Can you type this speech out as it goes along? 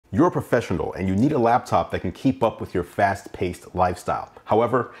You're a professional and you need a laptop that can keep up with your fast-paced lifestyle.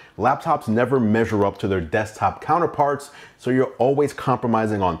 However, laptops never measure up to their desktop counterparts, so you're always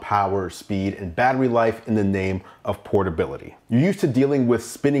compromising on power, speed, and battery life in the name of portability. You're used to dealing with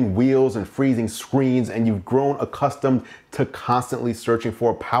spinning wheels and freezing screens, and you've grown accustomed to constantly searching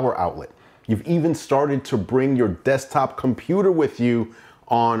for a power outlet. You've even started to bring your desktop computer with you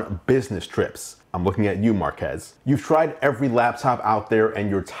on business trips. I'm looking at you, Marquez. You've tried every laptop out there and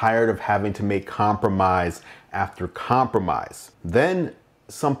you're tired of having to make compromise after compromise. Then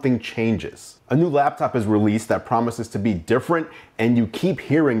something changes. A new laptop is released that promises to be different, and you keep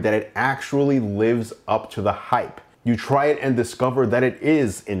hearing that it actually lives up to the hype. You try it and discover that it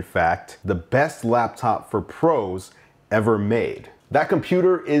is, in fact, the best laptop for pros ever made. That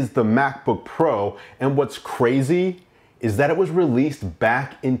computer is the MacBook Pro, and what's crazy is that it was released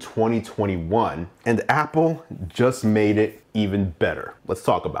back in 2021, and Apple just made it even better. Let's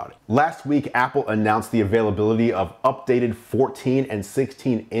talk about it. Last week, Apple announced the availability of updated 14 and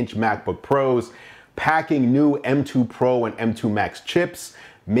 16-inch MacBook Pros, packing new M2 Pro and M2 Max chips,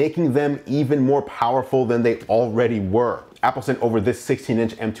 making them even more powerful than they already were. Apple sent over this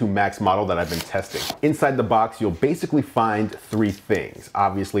 16-inch M2 Max model that I've been testing. Inside the box, you'll basically find three things.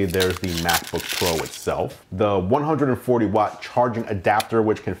 Obviously, there's the MacBook Pro itself, the 140-watt charging adapter,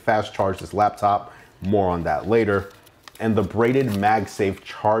 which can fast charge this laptop, more on that later, and the braided MagSafe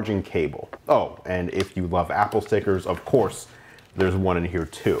charging cable. Oh, and if you love Apple stickers, of course, there's one in here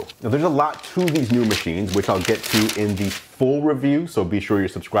too. Now, there's a lot to these new machines, which I'll get to in the full review, so be sure you're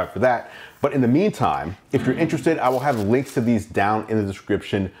subscribed for that. But in the meantime, if you're interested, I will have links to these down in the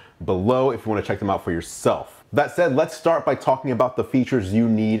description below if you want to check them out for yourself. That said, let's start by talking about the features you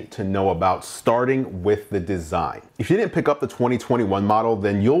need to know about, starting with the design. If you didn't pick up the 2021 model,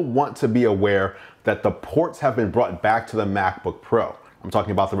 then you'll want to be aware that the ports have been brought back to the MacBook Pro. I'm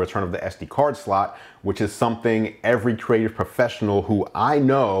talking about the return of the SD card slot, which is something every creative professional who I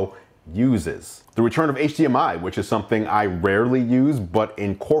know uses. The return of HDMI, which is something I rarely use, but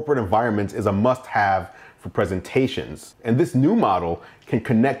in corporate environments is a must-have for presentations. And this new model can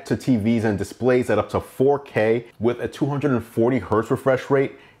connect to TVs and displays at up to 4K with a 240 Hz refresh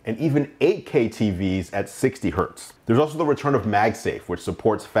rate, and even 8K TVs at 60 Hz. There's also the return of MagSafe, which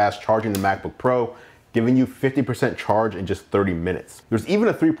supports fast charging the MacBook Pro, giving you 50% charge in just 30 minutes. There's even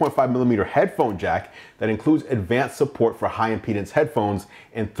a 3.5mm headphone jack that includes advanced support for high impedance headphones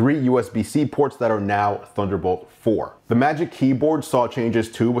and 3 USB-C ports that are now Thunderbolt 4. The Magic Keyboard saw changes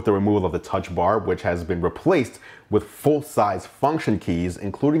too with the removal of the touch bar, which has been replaced with full-size function keys,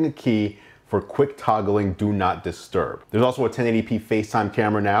 including a key for quick toggling Do Not Disturb. There's also a 1080p FaceTime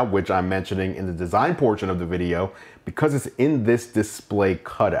camera now, which I'm mentioning in the design portion of the video because it's in this display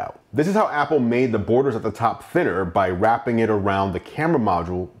cutout. This is how Apple made the borders at the top thinner by wrapping it around the camera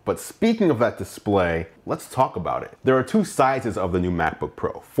module. But speaking of that display, let's talk about it. There are two sizes of the new MacBook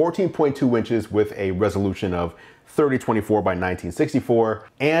Pro, 14.2 inches with a resolution of 3024 by 1964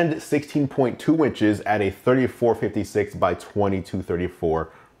 and 16.2 inches at a 3456 by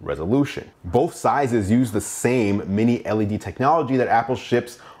 2234 resolution. Both sizes use the same mini LED technology that Apple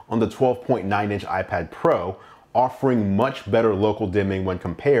ships on the 12.9-inch iPad Pro, offering much better local dimming when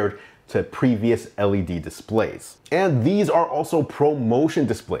compared to previous LED displays. And these are also ProMotion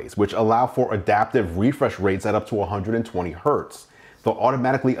displays, which allow for adaptive refresh rates at up to 120 Hz. They'll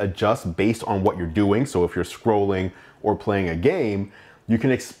automatically adjust based on what you're doing, so if you're scrolling or playing a game, you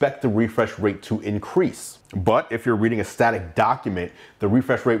can expect the refresh rate to increase. But if you're reading a static document, the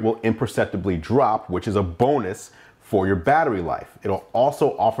refresh rate will imperceptibly drop, which is a bonus for your battery life. It'll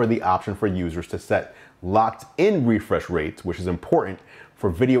also offer the option for users to set locked-in refresh rates, which is important for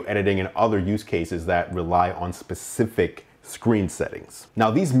video editing and other use cases that rely on specific screen settings.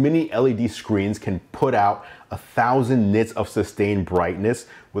 Now, these mini LED screens can put out 1,000 nits of sustained brightness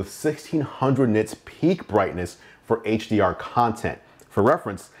with 1,600 nits peak brightness for HDR content. For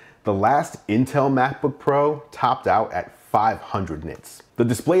reference, the last Intel MacBook Pro topped out at 500 nits. The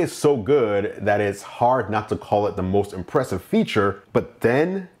display is so good that it's hard not to call it the most impressive feature, but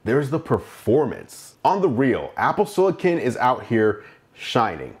then there's the performance. On the real, Apple Silicon is out here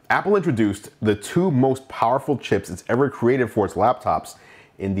shining. Apple introduced the two most powerful chips it's ever created for its laptops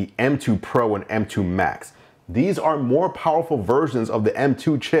in the M2 Pro and M2 Max. These are more powerful versions of the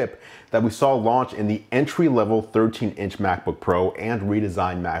M2 chip that we saw launch in the entry-level 13-inch MacBook Pro and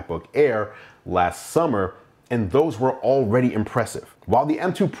redesigned MacBook Air last summer, and those were already impressive. While the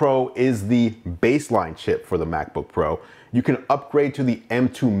M2 Pro is the baseline chip for the MacBook Pro, you can upgrade to the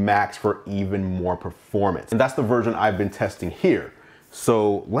M2 Max for even more performance. And that's the version I've been testing here.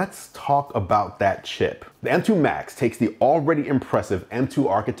 So let's talk about that chip. The M2 Max takes the already impressive M2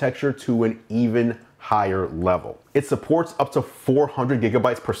 architecture to an even higher level. It supports up to 400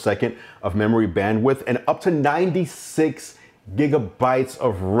 gigabytes per second of memory bandwidth and up to 96 gigabytes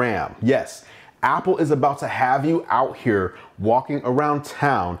of RAM. Yes, Apple is about to have you out here walking around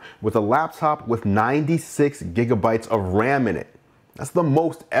town with a laptop with 96 gigabytes of RAM in it. That's the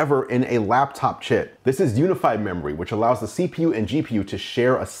most ever in a laptop chip. This is unified memory, which allows the CPU and GPU to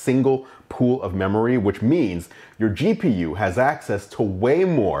share a single pool of memory, which means your GPU has access to way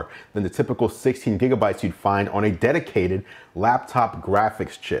more than the typical 16 gigabytes you'd find on a dedicated laptop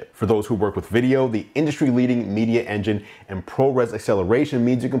graphics chip. For those who work with video, the industry-leading media engine and ProRes acceleration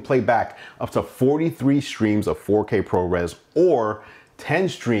means you can play back up to 43 streams of 4K ProRes or 10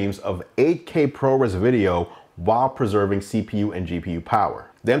 streams of 8K ProRes video while preserving CPU and GPU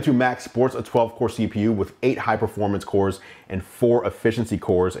power. The M2 Max sports a 12-core CPU with 8 high-performance cores and 4 efficiency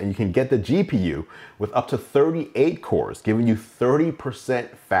cores, and you can get the GPU with up to 38 cores, giving you 30%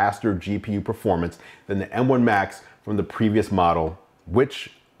 faster GPU performance than the M1 Max from the previous model,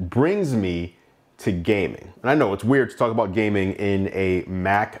 which brings me to gaming. And I know it's weird to talk about gaming in a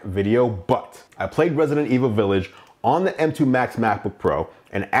Mac video, but I played Resident Evil Village on the M2 Max MacBook Pro,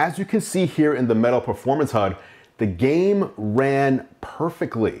 and as you can see here in the Metal Performance HUD, the game ran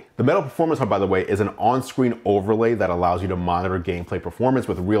perfectly. The Metal Performance HUD, by the way, is an on-screen overlay that allows you to monitor gameplay performance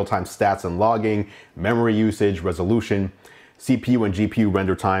with real-time stats and logging, memory usage, resolution, CPU and GPU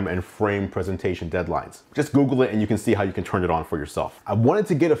render time, and frame presentation deadlines. Just Google it and you can see how you can turn it on for yourself. I wanted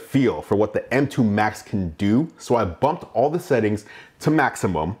to get a feel for what the M2 Max can do, so I bumped all the settings to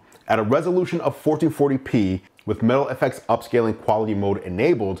maximum at a resolution of 1440p with Metal FX upscaling quality mode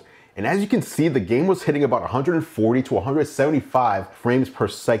enabled, and as you can see, the game was hitting about 140 to 175 frames per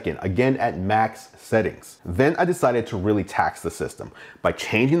second, again at max settings. Then I decided to really tax the system by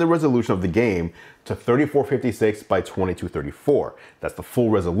changing the resolution of the game to 3456 by 2234. That's the full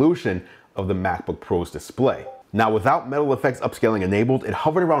resolution of the MacBook Pro's display. Now, without Metal FX upscaling enabled, it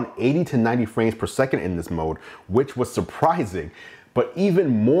hovered around 80 to 90 frames per second in this mode, which was surprising, but even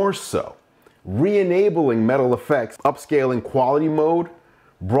more so, re-enabling Metal FX upscaling quality mode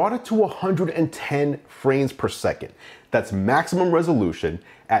brought it to 110 frames per second. That's maximum resolution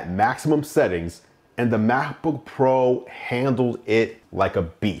at maximum settings, and the MacBook Pro handled it like a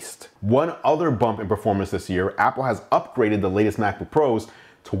beast. One other bump in performance this year, Apple has upgraded the latest MacBook Pros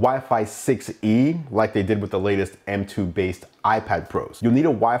to Wi-Fi 6E like they did with the latest M2 based iPad Pros. You'll need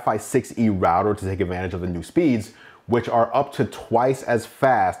a Wi-Fi 6E router to take advantage of the new speeds, which are up to twice as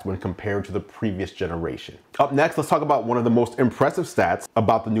fast when compared to the previous generation. Up next, let's talk about one of the most impressive stats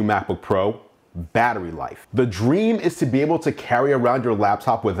about the new MacBook Pro, battery life. The dream is to be able to carry around your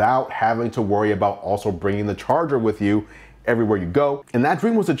laptop without having to worry about also bringing the charger with you everywhere you go. And that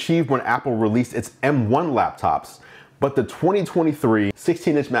dream was achieved when Apple released its M1 laptops. But the 2023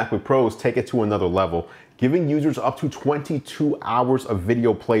 16-inch MacBook Pros take it to another level, giving users up to 22 hours of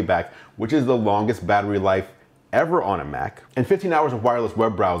video playback, which is the longest battery life ever on a Mac, and 15 hours of wireless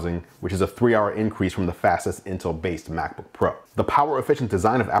web browsing, which is a 3-hour increase from the fastest Intel-based MacBook Pro. The power-efficient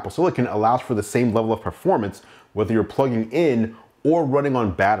design of Apple Silicon allows for the same level of performance whether you're plugging in or running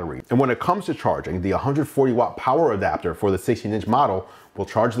on battery. And when it comes to charging, the 140-watt power adapter for the 16-inch model will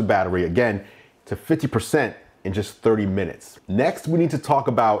charge the battery again to 50% in just 30 minutes. Next, we need to talk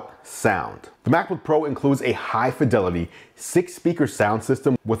about sound. The MacBook Pro includes a high-fidelity 6-speaker sound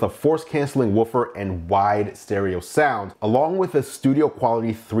system with a force-canceling woofer and wide stereo sound, along with a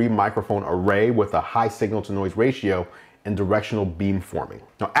studio-quality 3-microphone array with a high signal-to-noise ratio and directional beamforming.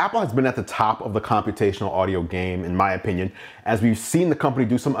 Now, Apple has been at the top of the computational audio game, in my opinion, as we've seen the company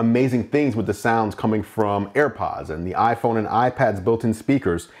do some amazing things with the sounds coming from AirPods and the iPhone and iPad's built-in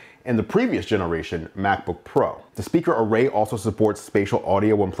speakers, and the previous generation MacBook Pro. The speaker array also supports spatial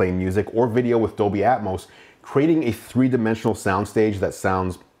audio when playing music or video with Dolby Atmos, creating a 3-dimensional soundstage that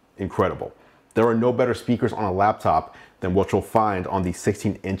sounds incredible. There are no better speakers on a laptop than what you'll find on the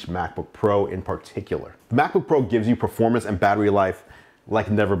 16-inch MacBook Pro in particular. The MacBook Pro gives you performance and battery life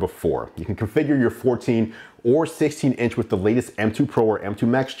like never before. You can configure your 14 or 16-inch with the latest M2 Pro or M2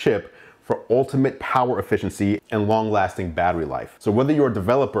 Max chip for ultimate power efficiency and long-lasting battery life. So whether you're a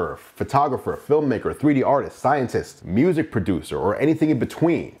developer, photographer, filmmaker, 3D artist, scientist, music producer, or anything in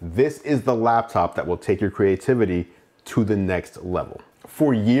between, this is the laptop that will take your creativity to the next level.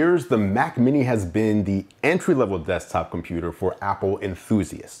 For years, the Mac Mini has been the entry-level desktop computer for Apple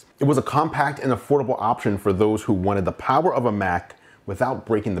enthusiasts. It was a compact and affordable option for those who wanted the power of a Mac without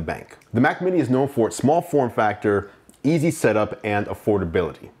breaking the bank. The Mac Mini is known for its small form factor, easy setup, and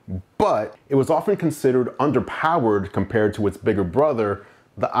affordability. But it was often considered underpowered compared to its bigger brother,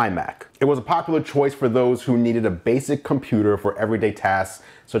 the iMac. It was a popular choice for those who needed a basic computer for everyday tasks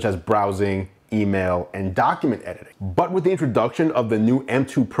such as browsing, email, and document editing. But with the introduction of the new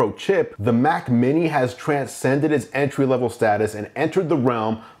M2 Pro chip, the Mac Mini has transcended its entry-level status and entered the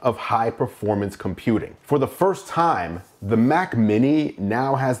realm of high-performance computing. For the first time, the Mac Mini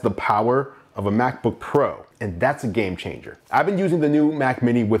now has the power of a MacBook Pro, and that's a game changer. I've been using the new Mac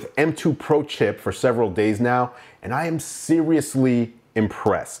Mini with M2 Pro chip for several days now, and I am seriously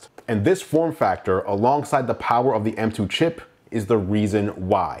impressed. And this form factor, alongside the power of the M2 chip, is the reason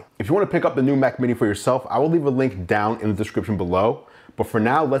why. If you want to pick up the new Mac Mini for yourself, I will leave a link down in the description below. But for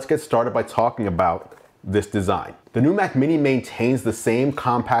now, let's get started by talking about this design. The new Mac Mini maintains the same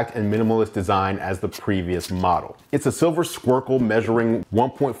compact and minimalist design as the previous model. It's a silver squircle measuring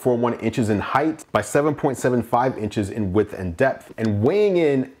 1.41 inches in height by 7.75 inches in width and depth, and weighing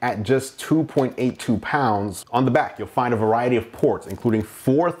in at just 2.82 pounds. On the back, you'll find a variety of ports, including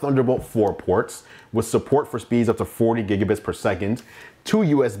 4 Thunderbolt 4 ports with support for speeds up to 40 gigabits per second, 2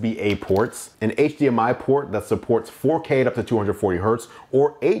 USB-A ports, an HDMI port that supports 4K at up to 240 Hz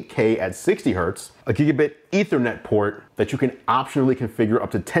or 8K at 60 Hz, a gigabit Ethernet port that you can optionally configure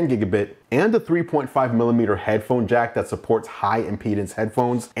up to 10 gigabit, and a 3.5mm headphone jack that supports high impedance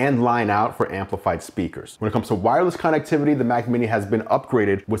headphones and line out for amplified speakers. When it comes to wireless connectivity, the Mac Mini has been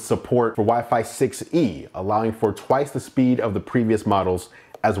upgraded with support for Wi-Fi 6E, allowing for twice the speed of the previous models,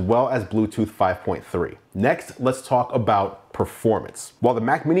 as well as Bluetooth 5.3. Next, let's talk about performance. While the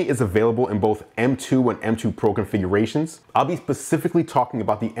Mac Mini is available in both M2 and M2 Pro configurations, I'll be specifically talking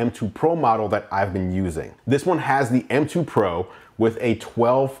about the M2 Pro model that I've been using. This one has the M2 Pro with a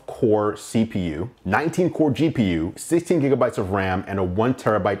 12-core CPU, 19-core GPU, 16 gigabytes of RAM, and a 1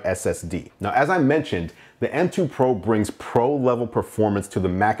 terabyte SSD. Now, as I mentioned, the M2 Pro brings pro-level performance to the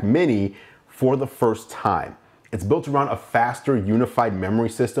Mac Mini for the first time. It's built around a faster unified memory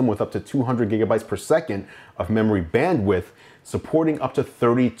system with up to 200 gigabytes per second of memory bandwidth, supporting up to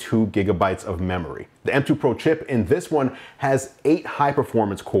 32 gigabytes of memory. The M2 Pro chip in this one has 8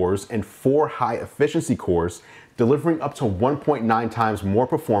 high-performance cores and 4 high-efficiency cores, delivering up to 1.9 times more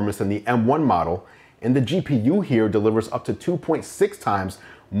performance than the M1 model, and the GPU here delivers up to 2.6 times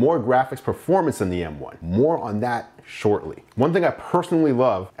more graphics performance than the M1. More on that shortly. One thing I personally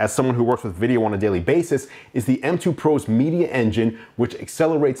love as someone who works with video on a daily basis is the M2 Pro's media engine, which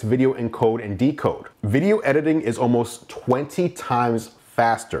accelerates video encode and decode. Video editing is almost 20 times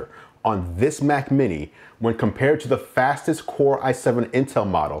faster on this Mac Mini when compared to the fastest Core i7 Intel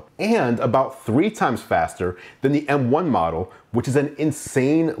model, and about 3 times faster than the M1 model, which is an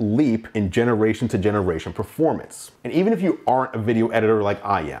insane leap in generation to generation performance. And even if you aren't a video editor like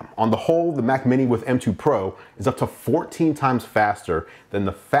I am, on the whole, the Mac Mini with M2 Pro is up to 14 times faster than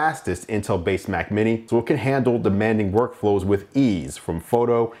the fastest Intel-based Mac Mini, so it can handle demanding workflows with ease, from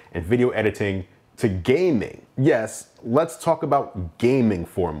photo and video editing to gaming. Yes, let's talk about gaming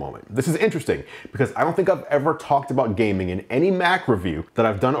for a moment. This is interesting because I don't think I've ever talked about gaming in any Mac review that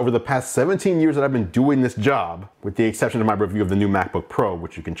I've done over the past 17 years that I've been doing this job, with the exception of my review of the new MacBook Pro,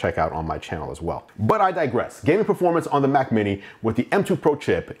 which you can check out on my channel as well. But I digress. Gaming performance on the Mac Mini with the M2 Pro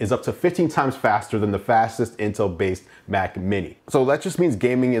chip is up to 15 times faster than the fastest Intel-based Mac Mini. So that just means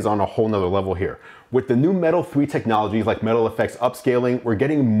gaming is on a whole nother level here. With the new Metal 3 technologies like Metal Effects upscaling, we're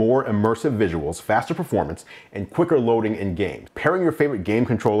getting more immersive visuals, faster performance, and quicker loading in games. Pairing your favorite game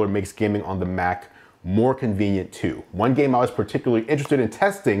controller makes gaming on the Mac more convenient too. One game I was particularly interested in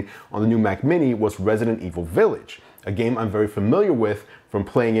testing on the new Mac Mini was Resident Evil Village, a game I'm very familiar with from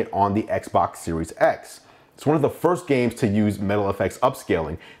playing it on the Xbox Series X. It's one of the first games to use Metal Effects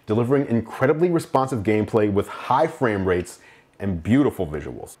upscaling, delivering incredibly responsive gameplay with high frame rates and beautiful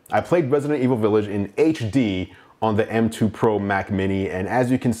visuals. I played Resident Evil Village in HD on the M2 Pro Mac Mini, and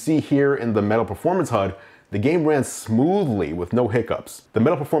as you can see here in the Metal Performance HUD, the game ran smoothly with no hiccups. The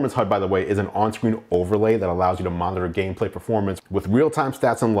Metal Performance HUD, by the way, is an on-screen overlay that allows you to monitor gameplay performance with real-time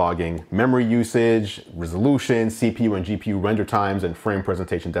stats and logging, memory usage, resolution, CPU and GPU render times, and frame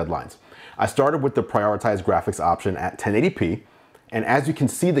presentation deadlines. I started with the prioritized graphics option at 1080p, and as you can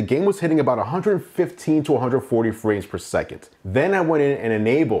see, the game was hitting about 115 to 140 frames per second. Then I went in and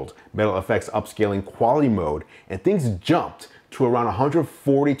enabled Metal Effects upscaling quality mode, and things jumped to around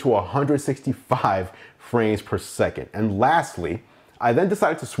 140 to 165 frames per second. And lastly, I then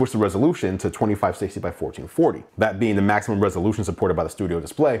decided to switch the resolution to 2560 by 1440, that being the maximum resolution supported by the Studio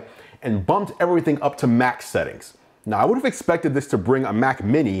Display, and bumped everything up to max settings. Now, I would have expected this to bring a Mac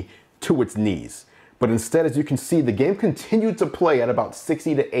Mini to its knees, but instead, as you can see, the game continued to play at about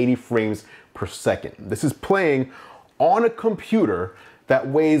 60 to 80 frames per second. This is playing on a computer that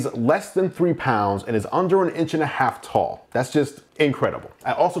weighs less than 3 pounds and is under 1.5 inches tall. That's just incredible.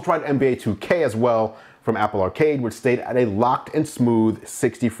 I also tried NBA 2K as well from Apple Arcade, which stayed at a locked and smooth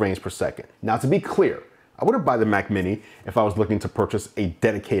 60 frames per second. Now, to be clear, I wouldn't buy the Mac Mini if I was looking to purchase a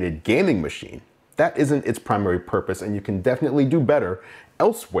dedicated gaming machine. That isn't its primary purpose, and you can definitely do better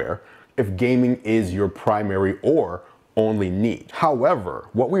elsewhere if gaming is your primary or only need. However,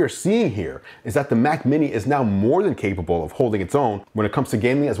 what we are seeing here is that the Mac Mini is now more than capable of holding its own when it comes to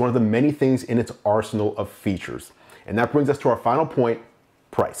gaming as one of the many things in its arsenal of features. And that brings us to our final point: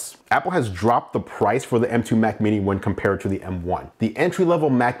 price. Apple has dropped the price for the M2 Mac Mini when compared to the M1. The entry-level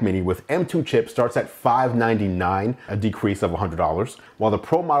Mac Mini with M2 chip starts at $599, a decrease of $100, while the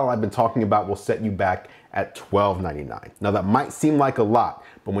Pro model I've been talking about will set you back at $1299. Now that might seem like a lot,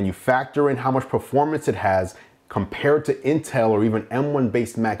 but when you factor in how much performance it has compared to Intel or even M1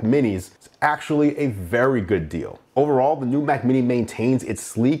 based Mac Minis, it's actually a very good deal. Overall, the new Mac Mini maintains its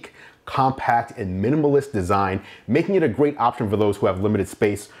sleek, compact, and minimalist design, making it a great option for those who have limited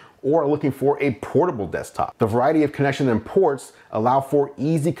space or are looking for a portable desktop. The variety of connections and ports allow for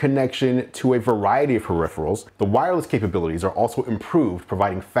easy connection to a variety of peripherals. The wireless capabilities are also improved,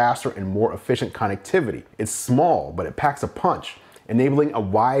 providing faster and more efficient connectivity. It's small, but it packs a punch, enabling a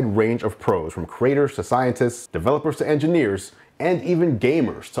wide range of pros, from creators to scientists, developers to engineers, and even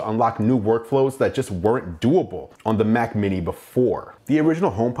gamers, to unlock new workflows that just weren't doable on the Mac Mini before. The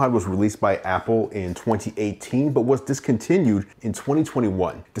original HomePod was released by Apple in 2018, but was discontinued in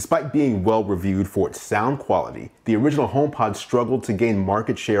 2021. Despite being well reviewed for its sound quality, the original HomePod struggled to gain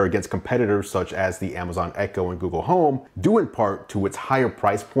market share against competitors such as the Amazon Echo and Google Home, due in part to its higher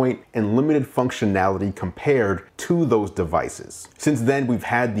price point and limited functionality compared to those devices. Since then, we've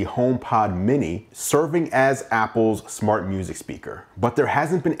had the HomePod Mini serving as Apple's smart music speaker, but there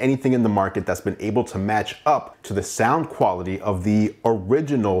hasn't been anything in the market that's been able to match up to the sound quality of the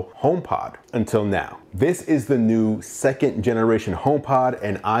original HomePod until now. This is the new second generation HomePod,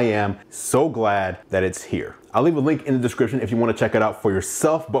 and I am so glad that it's here. I'll leave a link in the description if you want to check it out for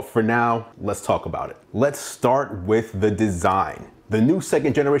yourself, but for now, let's talk about it. Let's start with the design. The new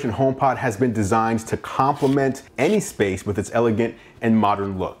second generation HomePod has been designed to complement any space with its elegant and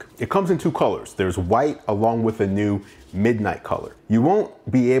modern look. It comes in two colors. There's white along with a new midnight color. You won't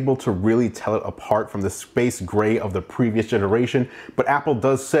be able to really tell it apart from the space gray of the previous generation, but Apple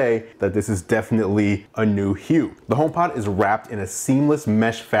does say that this is definitely a new hue. The HomePod is wrapped in a seamless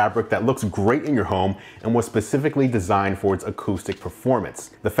mesh fabric that looks great in your home and was specifically designed for its acoustic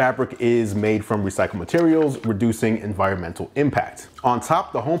performance. The fabric is made from recycled materials, reducing environmental impact. On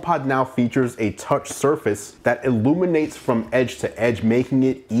top, the HomePod now features a touch surface that illuminates from edge to edge, making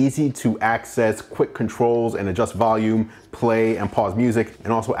it easy to access quick controls and adjust volume, play and pause music,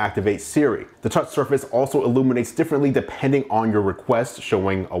 and also activate Siri. The touch surface also illuminates differently depending on your request,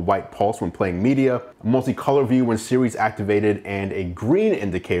 showing a white pulse when playing media, a multicolor view when Siri is activated, and a green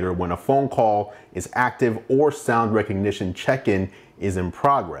indicator when a phone call is active or sound recognition check-in is in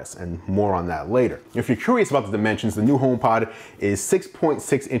progress, and more on that later. If you're curious about the dimensions, the new HomePod is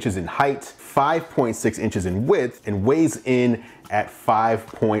 6.6 inches in height, 5.6 inches in width, and weighs in at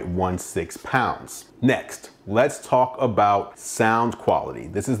 5.16 pounds. Next, let's talk about sound quality.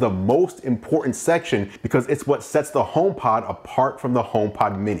 This is the most important section because it's what sets the HomePod apart from the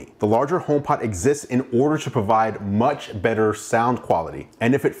HomePod Mini. The larger HomePod exists in order to provide much better sound quality.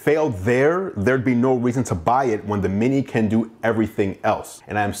 And if it failed there, there'd be no reason to buy it when the Mini can do everything else.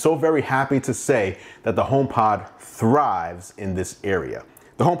 And I'm so very happy to say that the HomePod thrives in this area.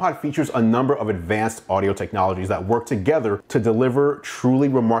 The HomePod features a number of advanced audio technologies that work together to deliver truly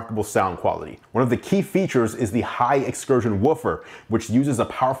remarkable sound quality. One of the key features is the high excursion woofer, which uses a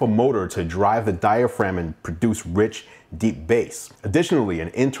powerful motor to drive the diaphragm and produce rich, deep bass. Additionally, an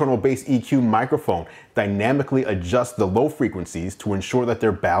internal bass EQ microphone dynamically adjusts the low frequencies to ensure that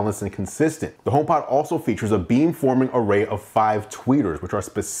they're balanced and consistent. The HomePod also features a beam-forming array of 5 tweeters, which are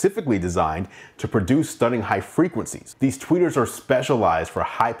specifically designed to produce stunning high frequencies. These tweeters are specialized for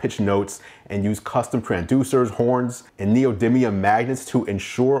high-pitched notes and use custom transducers, horns, and neodymium magnets to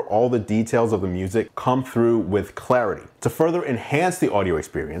ensure all the details of the music come through with clarity. To further enhance the audio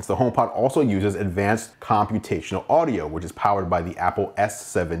experience, the HomePod also uses advanced computational audio, which is powered by the Apple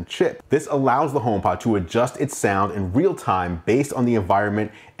S7 chip. This allows the HomePod to adjust its sound in real time based on the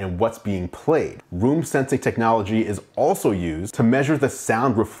environment and what's being played. Room sensing technology is also used to measure the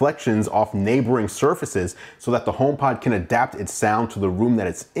sound reflections off neighboring surfaces so that the HomePod can adapt its sound to the room that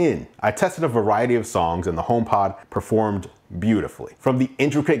it's in. I tested a variety of songs and the HomePod performed beautifully. From the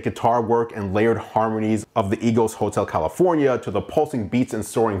intricate guitar work and layered harmonies of the Eagles' Hotel California to the pulsing beats and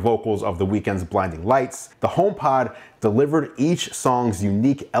soaring vocals of The Weeknd's Blinding Lights, the HomePod delivered each song's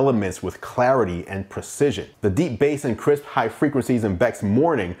unique elements with clarity and precision. The deep bass and crisp high frequencies in Beck's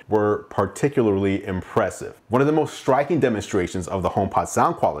Morning were particularly impressive. One of the most striking demonstrations of the HomePod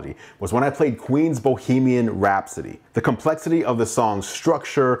sound quality was when I played Queen's Bohemian Rhapsody. The complexity of the song's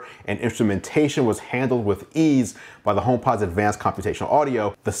structure and instrumentation was handled with ease by the HomePod's advanced computational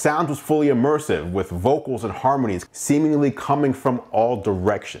audio. The sound was fully immersive, with vocals and harmonies seemingly coming from all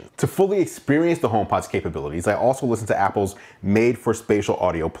directions. To fully experience the HomePod's capabilities, I also listened to Apple's Made for Spatial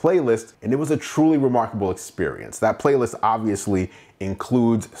Audio playlist, and it was a truly remarkable experience. That playlist obviously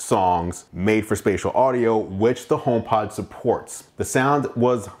includes songs made for spatial audio, which the HomePod supports. The sound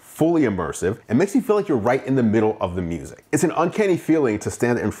was fully immersive and makes you feel like you're right in the middle of the music. It's an uncanny feeling to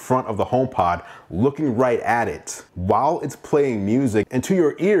stand in front of the HomePod looking right at it while it's playing music, and to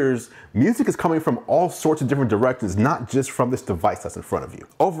your ears, music is coming from all sorts of different directions, not just from this device that's in front of you.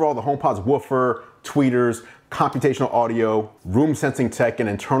 Overall, the HomePod's woofer, tweeters, computational audio, room sensing tech, and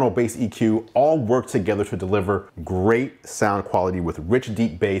internal bass EQ all work together to deliver great sound quality with rich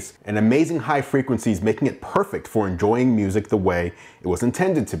deep bass and amazing high frequencies, making it perfect for enjoying music the way it was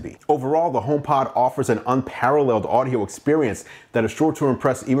intended to be. Overall, the HomePod offers an unparalleled audio experience that is sure to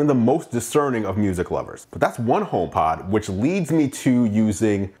impress even the most discerning of music lovers. But that's one HomePod, which leads me to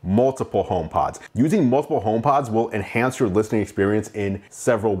using multiple HomePods. Using multiple HomePods will enhance your listening experience in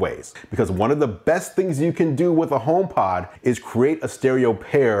several ways, because one of the best things you can do with a HomePod is create a stereo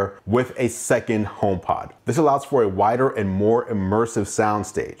pair with a second HomePod. This allows for a wider and more immersive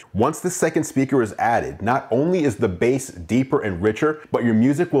soundstage. Once the second speaker is added, not only is the bass deeper and richer, but your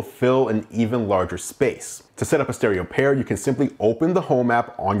music will fill an even larger space. To set up a stereo pair, you can simply open the Home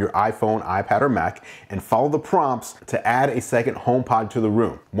app on your iPhone, iPad, or Mac and follow the prompts to add a second HomePod to the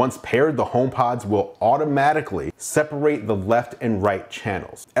room. Once paired, the HomePods will automatically separate the left and right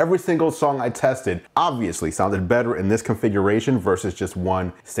channels. Every single song I tested obviously sounded better in this configuration versus just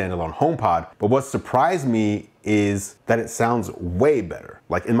one standalone HomePod, but what surprised me is that it sounds way better.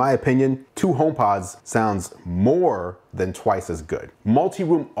 Like, in my opinion, two HomePods sounds more than twice as good.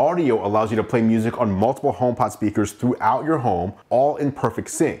 Multi-room audio allows you to play music on multiple HomePod speakers throughout your home, all in perfect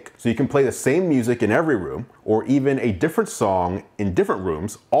sync. So you can play the same music in every room, or even a different song in different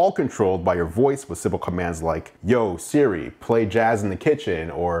rooms, all controlled by your voice with simple commands like, "Yo Siri, play jazz in the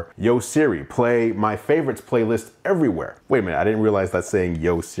kitchen," or "Yo Siri, play my favorites playlist everywhere." Wait a minute, I didn't realize that saying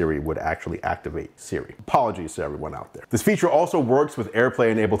 "Yo Siri" would actually activate Siri. Apologies to everyone out there. This feature also works with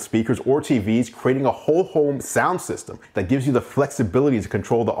AirPlay-enabled speakers or TVs, creating a whole home sound system that gives you the flexibility to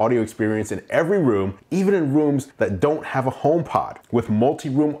control the audio experience in every room, even in rooms that don't have a HomePod. With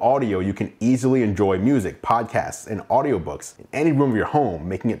multi-room audio, you can easily enjoy music, podcasts, and audiobooks in any room of your home,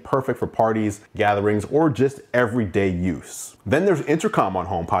 making it perfect for parties, gatherings, or just everyday use. Then there's intercom on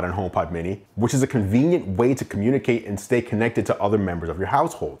HomePod and HomePod Mini, which is a convenient way to communicate and stay connected to other members of your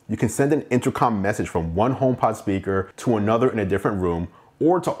household. You can send an intercom message from one HomePod speaker to another in a different room,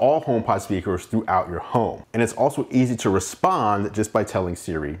 or to all HomePod speakers throughout your home. And it's also easy to respond just by telling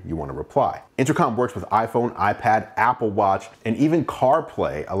Siri you want to reply. Intercom works with iPhone, iPad, Apple Watch, and even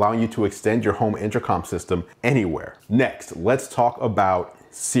CarPlay, allowing you to extend your home intercom system anywhere. Next, let's talk about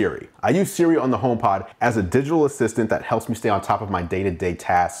Siri. I use Siri on the HomePod as a digital assistant that helps me stay on top of my day-to-day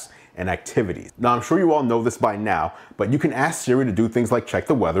tasks and activities. Now, I'm sure you all know this by now, but you can ask Siri to do things like check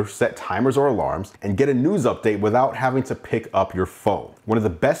the weather, set timers or alarms, and get a news update without having to pick up your phone. One of the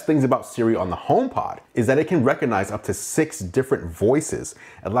best things about Siri on the HomePod is that it can recognize up to 6 different voices,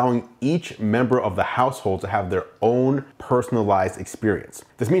 allowing each member of the household to have their own personalized experience.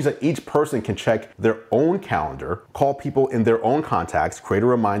 This means that each person can check their own calendar, call people in their own contacts, create a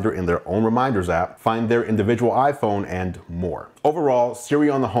reminder in their own reminders app, find their individual iPhone, and more. Overall, Siri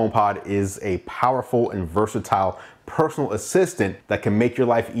on the HomePod is a powerful and versatile personal assistant that can make your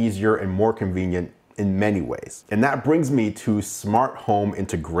life easier and more convenient in many ways. And that brings me to smart home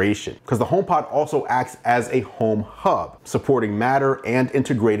integration, because the HomePod also acts as a home hub, supporting Matter and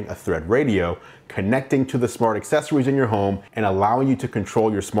integrating a Thread radio, connecting to the smart accessories in your home and allowing you to control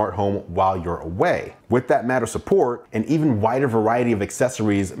your smart home while you're away. With that Matter support, an even wider variety of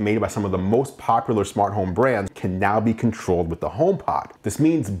accessories made by some of the most popular smart home brands can now be controlled with the HomePod. This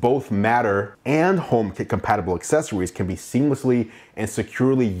means both Matter and HomeKit compatible accessories can be seamlessly and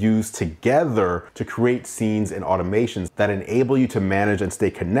securely used together to create scenes and automations that enable you to manage and stay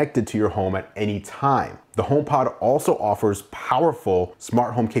connected to your home at any time. The HomePod also offers powerful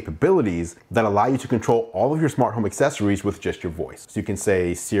smart home capabilities that allow you to control all of your smart home accessories with just your voice. So you can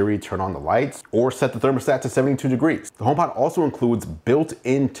say, Siri, turn on the lights, or set the thermostat to 72 degrees. The HomePod also includes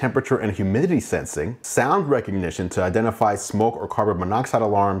built-in temperature and humidity sensing, sound recognition to identify smoke or carbon monoxide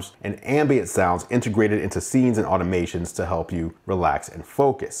alarms, and ambient sounds integrated into scenes and automations to help you relax and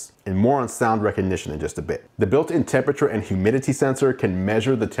focus. And more on sound recognition in just a bit. The built-in temperature and humidity sensor can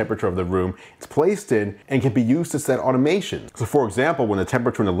measure the temperature of the room it's placed in and can be used to set automations. So for example, when the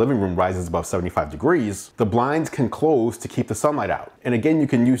temperature in the living room rises above 75 degrees, the blinds can close to keep the sunlight out. And again, you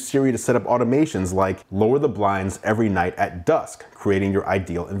can use Siri to set up automations like lower the blinds every night at dusk, creating your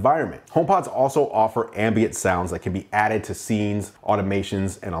ideal environment. HomePods also offer ambient sounds that can be added to scenes,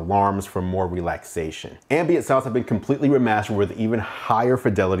 automations, and alarms for more relaxation. Ambient sounds have been completely remastered with even higher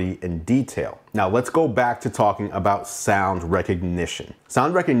fidelity and detail. Now let's go back to talking about sound recognition.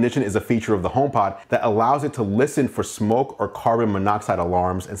 Sound recognition is a feature of the HomePod that allows it to listen for smoke or carbon monoxide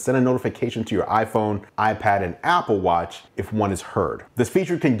alarms and send a notification to your iPhone, iPad, and Apple Watch if one is heard. This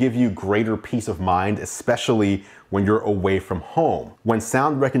feature can give you greater peace of mind, especially when you're away from home. When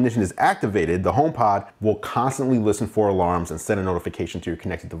sound recognition is activated, the HomePod will constantly listen for alarms and send a notification to your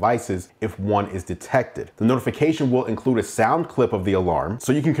connected devices if one is detected. The notification will include a sound clip of the alarm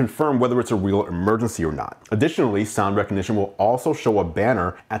so you can confirm whether it's a real emergency or not. Additionally, sound recognition will also show a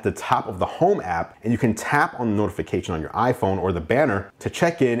banner at the top of the Home app, and you can tap on the notification on your iPhone or the banner to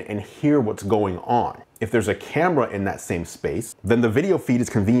check in and hear what's going on. If there's a camera in that same space, then the video feed is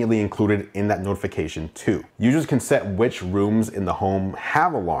conveniently included in that notification too. Users can set which rooms in the home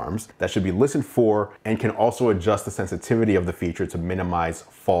have alarms that should be listened for and can also adjust the sensitivity of the feature to minimize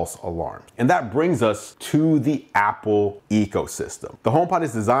false alarms. And that brings us to the Apple ecosystem. The HomePod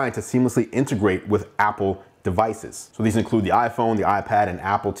is designed to seamlessly integrate with Apple devices. So these include the iPhone, the iPad, and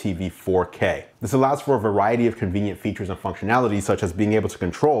Apple TV 4K. This allows for a variety of convenient features and functionalities, such as being able to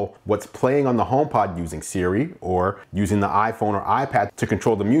control what's playing on the HomePod using Siri, or using the iPhone or iPad to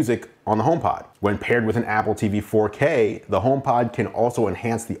control the music on the HomePod. When paired with an Apple TV 4K, the HomePod can also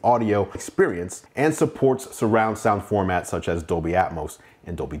enhance the audio experience and supports surround sound formats such as Dolby Atmos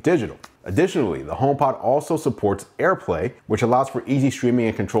and Dolby Digital. Additionally, the HomePod also supports AirPlay, which allows for easy streaming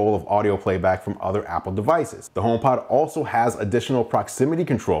and control of audio playback from other Apple devices. The HomePod also has additional proximity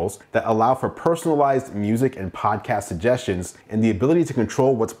controls that allow for personalized music and podcast suggestions and the ability to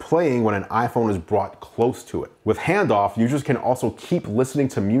control what's playing when an iPhone is brought close to it. With handoff, users can also keep listening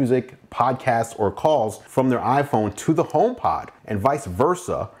to music, podcasts, or calls from their iPhone to the HomePod, and vice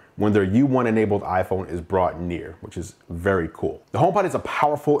versa when their U1 enabled iPhone is brought near, which is very cool. The HomePod is a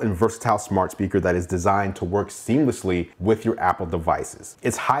powerful and versatile smart speaker that is designed to work seamlessly with your Apple devices.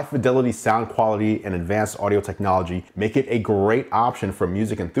 Its high fidelity sound quality and advanced audio technology make it a great option for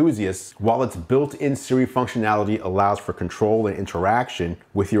music enthusiasts, while its built-in Siri functionality allows for control and interaction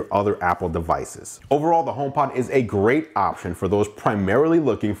with your other Apple devices. Overall, the HomePod is a great option for those primarily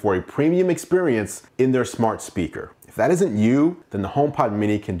looking for a premium experience in their smart speaker. If that isn't you, then the HomePod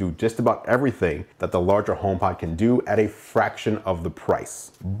Mini can do just about everything that the larger HomePod can do at a fraction of the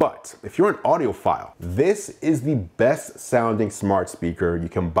price. But if you're an audiophile, this is the best sounding smart speaker you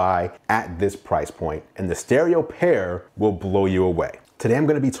can buy at this price point, and the stereo pair will blow you away. Today I'm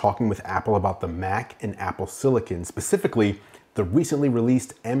going to be talking with Apple about the Mac and Apple Silicon, specifically the recently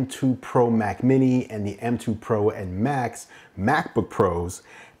released M2 Pro Mac Mini and the M2 Pro and Max MacBook Pros,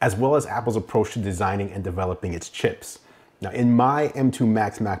 as well as Apple's approach to designing and developing its chips. Now, in my M2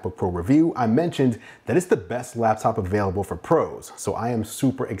 Max MacBook Pro review, I mentioned that it's the best laptop available for pros, so I am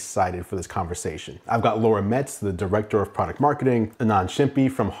super excited for this conversation. I've got Laura Metz, the Director of Product Marketing, Anand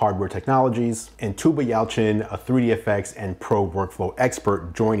Shimpi from Hardware Technologies, and Tuba Yalchin, a 3DFX and Pro workflow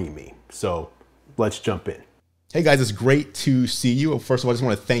expert, joining me. So let's jump in. Hey guys, it's great to see you. First of all, I just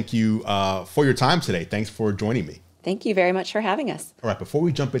want to thank you for your time today. Thanks for joining me. Thank you very much for having us. All right, before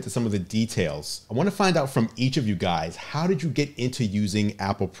we jump into some of the details, I want to find out from each of you guys, how did you get into using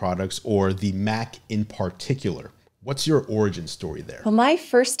Apple products, or the Mac in particular? What's your origin story there? Well, my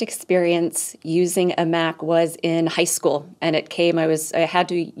first experience using a Mac was in high school, and it came, I had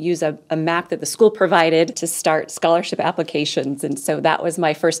to use a Mac that the school provided to start scholarship applications. And so that was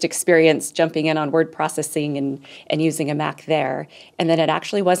my first experience jumping in on word processing and using a Mac there. And then it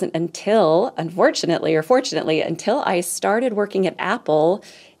actually wasn't until, unfortunately or fortunately, until I started working at Apple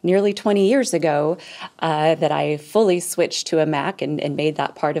nearly 20 years ago that I fully switched to a Mac and made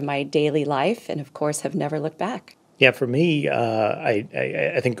that part of my daily life, and of course have never looked back. Yeah, for me,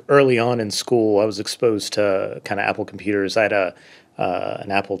 I think early on in school, I was exposed to kind of Apple computers. I had an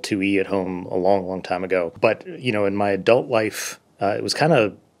Apple IIe at home a long, long time ago. But, you know, in my adult life, it was kind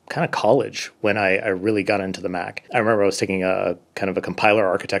of kind of college when I really got into the Mac. I remember I was taking a kind of a compiler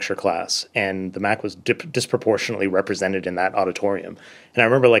architecture class, and the Mac was disproportionately represented in that auditorium. And I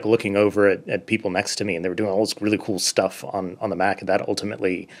remember like looking over at people next to me, and they were doing all this really cool stuff on the Mac, and that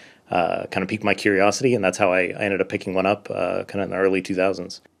ultimately kind of piqued my curiosity, and that's how I ended up picking one up kind of in the early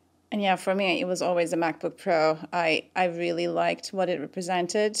 2000s. And yeah, for me, it was always a MacBook Pro. I really liked what it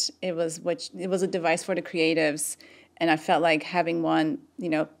represented. It was a device for the creatives. And I felt like having one,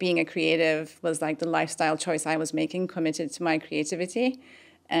 being a creative was like the lifestyle choice I was making, committed to my creativity.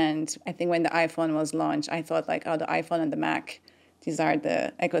 And I think when the iPhone was launched, I thought like, oh, the iPhone and the Mac, these are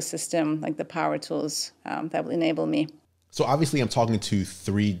the ecosystem, like the power tools that will enable me. So obviously I'm talking to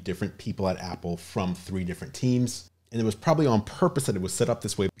 3 different people at Apple from 3 different teams. And it was probably on purpose that it was set up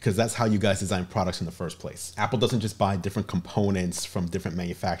this way because that's how you guys design products in the first place. Apple doesn't just buy different components from different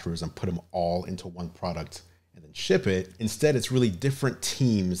manufacturers and put them all into one product and then ship it. Instead, it's really different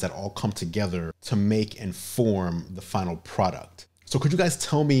teams that all come together to make and form the final product. So could you guys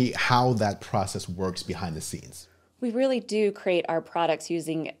tell me how that process works behind the scenes? We really do create our products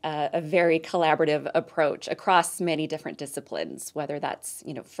using a very collaborative approach across many different disciplines, whether that's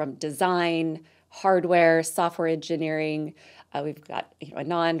from design, hardware, software engineering. We've got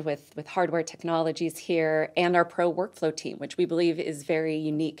Anand with hardware technologies here, and our pro workflow team, which we believe is very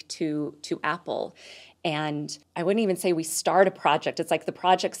unique to Apple. And I wouldn't even say we start a project. It's like the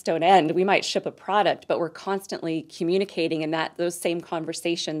projects don't end. We might ship a product, but we're constantly communicating, and those same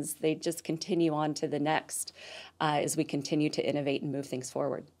conversations, they just continue on to the next as we continue to innovate and move things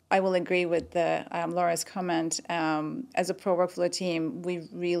forward. I will agree with Laura's comment. As a pro workflow team, we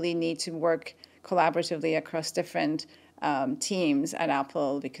really need to work collaboratively across different teams at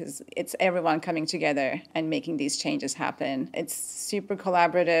Apple because it's everyone coming together and making these changes happen. It's super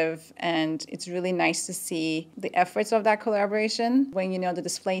collaborative, and it's really nice to see the efforts of that collaboration when the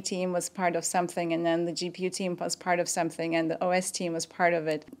display team was part of something, and then the GPU team was part of something, and the OS team was part of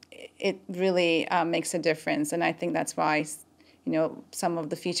it. It really makes a difference, and I think that's why some of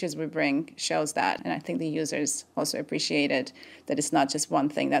the features we bring shows that. And I think the users also appreciate it, that it's not just one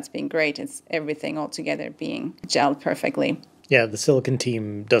thing that's being great, it's everything all together being gelled perfectly. Yeah, the Silicon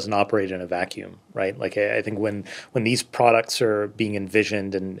team doesn't operate in a vacuum, right? Like I think when these products are being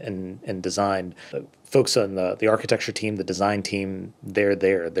envisioned and designed, folks on the architecture team, the design team, they're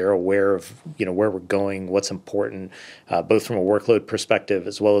there. They're aware of where we're going, what's important, both from a workload perspective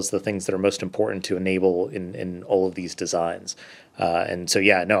as well as the things that are most important to enable in all of these designs. And so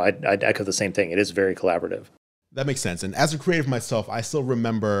yeah, no, I'd echo the same thing. It is very collaborative. That makes sense. And as a creative myself, I still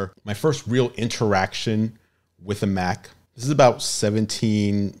remember my first real interaction with a Mac. This is about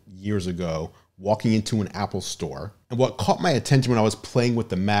 17 years ago, walking into an Apple store. And what caught my attention when I was playing with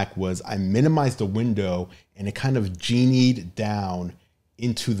the Mac was I minimized the window and it kind of genied down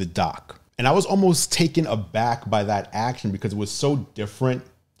into the dock. And I was almost taken aback by that action because it was so different.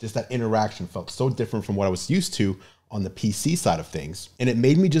 Just that interaction felt so different from what I was used to on the PC side of things. And it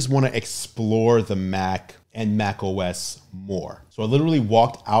made me just want to explore the Mac and Mac OS more. So I literally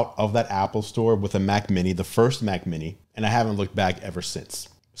walked out of that Apple store with a Mac Mini, the first Mac Mini, and I haven't looked back ever since.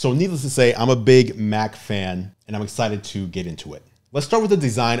 So needless to say, I'm a big Mac fan and I'm excited to get into it. Let's start with the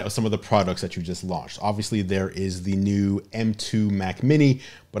design of some of the products that you just launched. Obviously, there is the new M2 Mac Mini,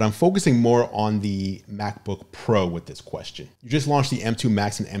 but I'm focusing more on the MacBook Pro with this question. You just launched the M2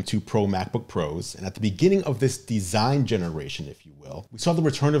 Max and M2 Pro MacBook Pros, and at the beginning of this design generation, if you will, we saw the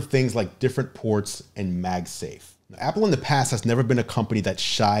return of things like different ports and MagSafe. Now, Apple in the past has never been a company that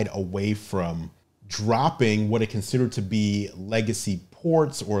shied away from dropping what it considered to be legacy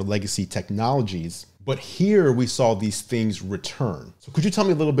ports or legacy technologies. But here we saw these things return. So could you tell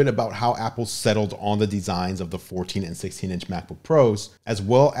me a little bit about how Apple settled on the designs of the 14 and 16-inch MacBook Pros, as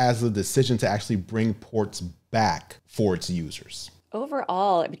well as the decision to actually bring ports back for its users?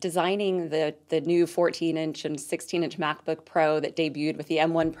 Overall, designing the new 14-inch and 16-inch MacBook Pro that debuted with the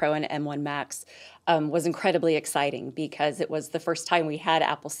M1 Pro and M1 Max was incredibly exciting because it was the first time we had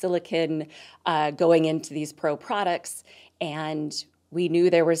Apple Silicon going into these Pro products, and we knew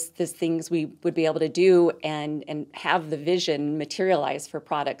there was these things we would be able to do and have the vision materialize for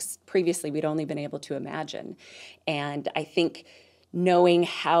products previously we'd only been able to imagine. And I think knowing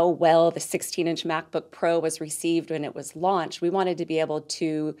how well the 16-inch MacBook Pro was received when it was launched, we wanted to be able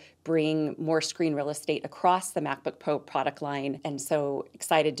to bring more screen real estate across the MacBook Pro product line. And so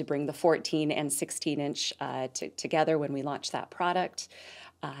excited to bring the 14 and 16-inch together when we launched that product.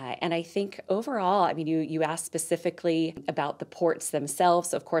 And I think overall, I mean, you asked specifically about the ports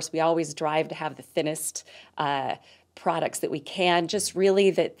themselves. Of course, we always drive to have the thinnest products that we can, just really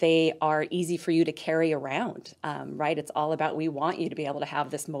that they are easy for you to carry around, right? It's all about, we want you to be able to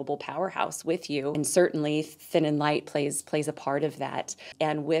have this mobile powerhouse with you. And certainly thin and light plays a part of that.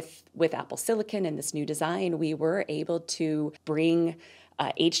 And with Apple Silicon and this new design, we were able to bring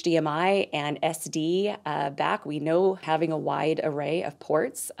HDMI and SD back. We know having a wide array of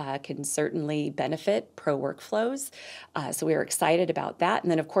ports can certainly benefit pro workflows. So we were excited about that.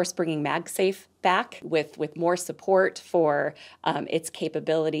 And then, of course, bringing MagSafe back with more support for its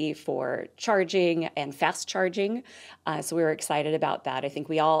capability for charging and fast charging. So we were excited about that. I think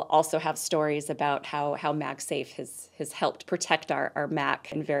we all also have stories about how MagSafe has helped protect our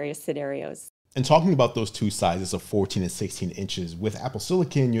Mac in various scenarios. And talking about those two sizes of 14 and 16 inches, with Apple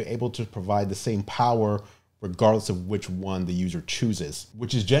Silicon, you're able to provide the same power regardless of which one the user chooses,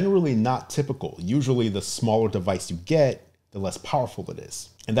 which is generally not typical. Usually the smaller device you get, the less powerful it is.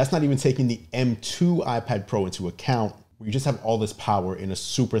 And that's not even taking the M2 iPad Pro into account, where you just have all this power in a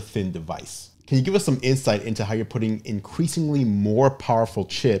super thin device. Can you give us some insight into how you're putting increasingly more powerful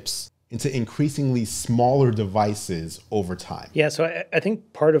chips into increasingly smaller devices over time? Yeah, so I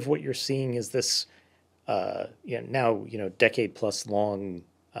think part of what you're seeing is this decade plus long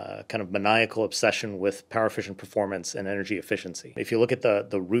kind of maniacal obsession with power efficient performance and energy efficiency. If you look at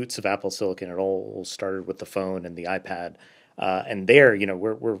the roots of Apple Silicon, it all started with the phone and the iPad. And there,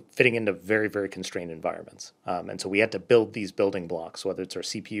 we're fitting into very, very constrained environments. And so we had to build these building blocks, whether it's our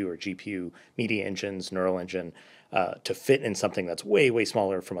CPU or GPU, media engines, neural engine, to fit in something that's way, way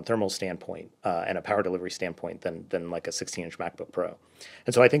smaller from a thermal standpoint and a power delivery standpoint than like a 16-inch MacBook Pro.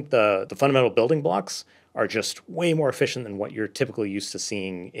 And so I think the fundamental building blocks are just way more efficient than what you're typically used to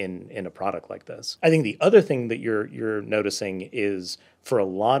seeing in a product like this. I think the other thing that you're noticing is for a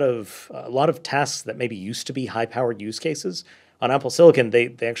lot of tasks that maybe used to be high-powered use cases, on Apple Silicon,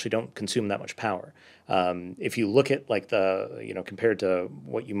 they actually don't consume that much power. If you look at like compared to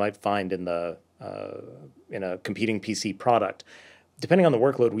what you might find in a competing PC product, depending on the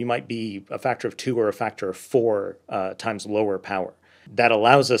workload, we might be a factor of 2 or a factor of 4 times lower power. That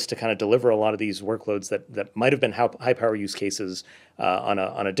allows us to kind of deliver a lot of these workloads that might have been high power use cases on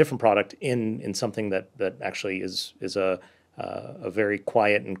a different product in something that actually is a very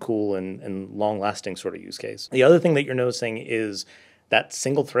quiet and cool and long lasting sort of use case. The other thing that you're noticing is that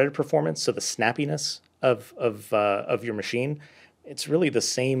single threaded performance, so the snappiness of your machine. It's really the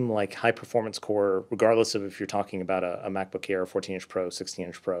same like high performance core, regardless of if you're talking about a MacBook Air, 14-inch Pro,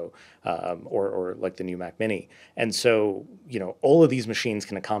 16-inch Pro, or like the new Mac Mini. And so, all of these machines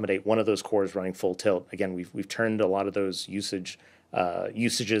can accommodate one of those cores running full tilt. Again, we've turned a lot of those usages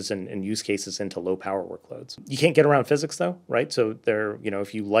and use cases into low power workloads. You can't get around physics though, right? So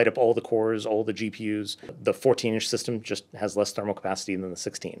if you light up all the cores, all the GPUs, the 14-inch system just has less thermal capacity than the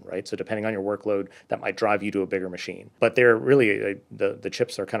 16, right? So depending on your workload, that might drive you to a bigger machine. But they're really, the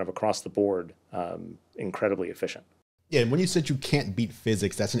chips are kind of across the board incredibly efficient. Yeah, and when you said you can't beat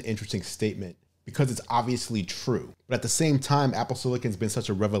physics, that's an interesting statement because it's obviously true. But at the same time, Apple Silicon's been such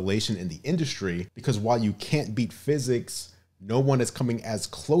a revelation in the industry because while you can't beat physics, no one is coming as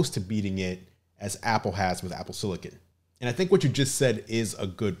close to beating it as Apple has with Apple Silicon. And I think what you just said is a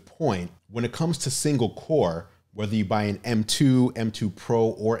good point. When it comes to single core, whether you buy an M2, M2 Pro,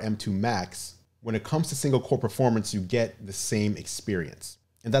 or M2 Max, when it comes to single core performance, you get the same experience.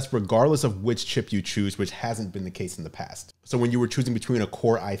 And that's regardless of which chip you choose, which hasn't been the case in the past. So when you were choosing between a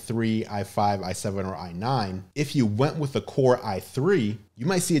Core i3, i5, i7, or i9, if you went with the Core i3, you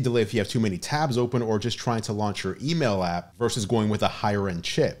might see a delay if you have too many tabs open or just trying to launch your email app versus going with a higher end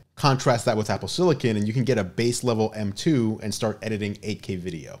chip. Contrast that with Apple Silicon and you can get a base level M2 and start editing 8K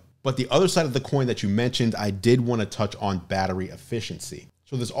video. But the other side of the coin that you mentioned, I did want to touch on battery efficiency.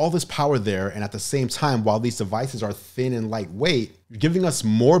 So there's all this power there, and at the same time, while these devices are thin and lightweight, you're giving us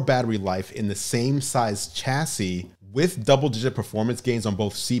more battery life in the same size chassis with double-digit performance gains on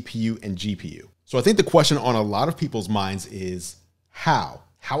both CPU and GPU. So I think the question on a lot of people's minds is how?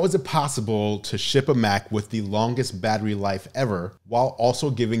 How is it possible to ship a Mac with the longest battery life ever while also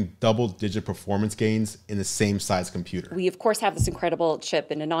giving double-digit performance gains in the same size computer? We, of course, have this incredible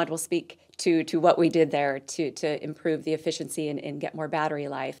chip, and Anand will speak to what we did there to improve the efficiency and get more battery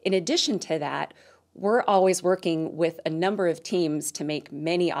life. In addition to that, we're always working with a number of teams to make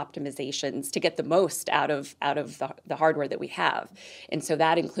many optimizations to get the most out of the hardware that we have. And so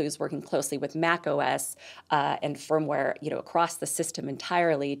that includes working closely with Mac OS and firmware, across the system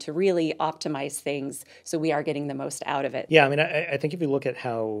entirely to really optimize things so we are getting the most out of it. Yeah, I mean, I think if you look at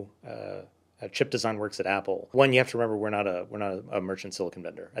how chip design works at Apple, one, you have to remember we're not a merchant silicon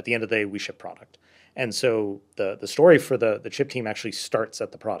vendor. At the end of the day, we ship product. And so the story for the chip team actually starts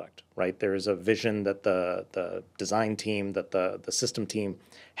at the product, right? There is a vision that the design team, that the system team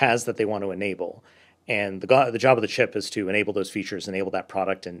has that they want to enable. And the job of the chip is to enable those features, enable that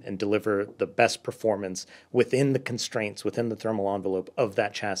product, and deliver the best performance within the constraints, within the thermal envelope of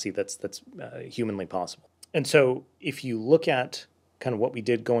that chassis that's humanly possible. And so if you look at kind of what we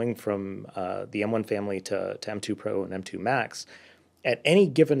did going from the M1 family to M2 Pro and M2 Max, at any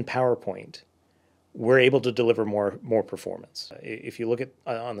given power point, we're able to deliver more performance. If you look at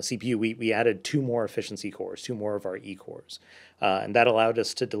on the CPU, we added 2 more efficiency cores, 2 more of our E cores. And that allowed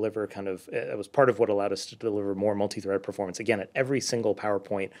us to deliver it was part of what allowed us to deliver more multi-thread performance. Again, at every single power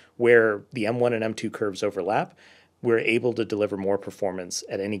point where the M1 and M2 curves overlap, we're able to deliver more performance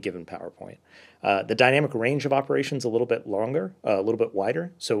at any given power point. The dynamic range of operations a little bit longer, a little bit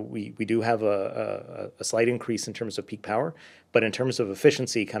wider. So we do have a slight increase in terms of peak power, but in terms of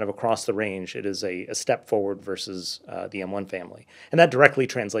efficiency, kind of across the range, it is a step forward versus the M1 family. And that directly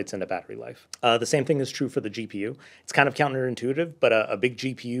translates into battery life. The same thing is true for the GPU. It's kind of counterintuitive, but a big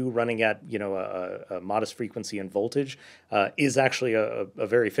GPU running at a modest frequency and voltage is actually a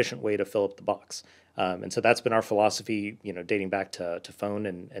very efficient way to fill up the box. And so that's been our philosophy, dating back to phone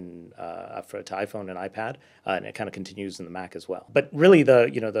and to iPhone and iPad, and it kind of continues in the Mac as well. But really,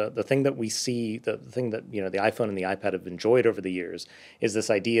 the thing that we see, the thing that the iPhone and the iPad have enjoyed over the years is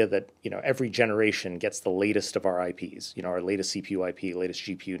this idea that every generation gets the latest of our IPs, our latest CPU IP, latest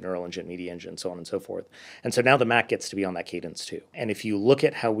GPU, neural engine, media engine, so on and so forth. And so now the Mac gets to be on that cadence too. And if you look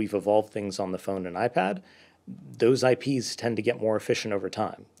at how we've evolved things on the phone and iPad, those IPs tend to get more efficient over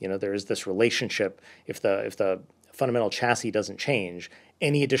time. There is this relationship. If the fundamental chassis doesn't change,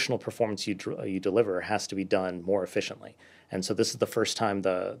 any additional performance you deliver has to be done more efficiently. And so this is the first time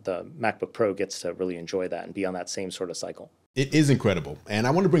the MacBook Pro gets to really enjoy that and be on that same sort of cycle. It is incredible. And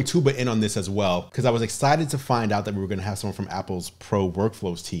I want to bring Tuba in on this as well, because I was excited to find out that we were going to have someone from Apple's Pro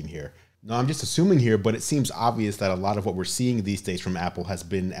Workflows team here. No, I'm just assuming here, but it seems obvious that a lot of what we're seeing these days from Apple has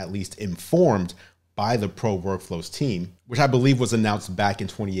been at least informed by the Pro Workflows team, which I believe was announced back in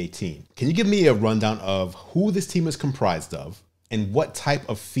 2018. Can you give me a rundown of who this team is comprised of and what type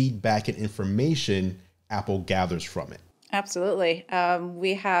of feedback and information Apple gathers from it? Absolutely.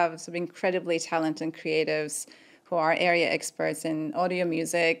 We have some incredibly talented creatives who are area experts in audio,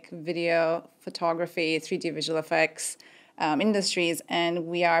 music, video, photography, 3D visual effects industries, and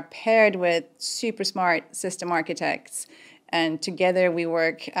we are paired with super smart system architects. And together we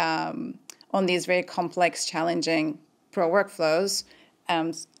work on these very complex, challenging Pro workflows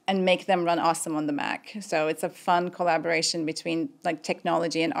and make them run awesome on the Mac. So it's a fun collaboration between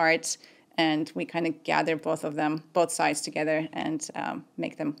technology and art, and we kind of gather both sides together and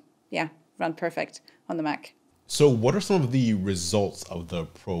make them, run perfect on the Mac. So what are some of the results of the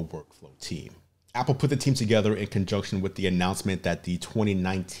Pro Workflow team? Apple put the team together in conjunction with the announcement that the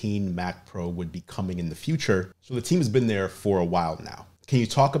 2019 Mac Pro would be coming in the future. So the team has been there for a while now. Can you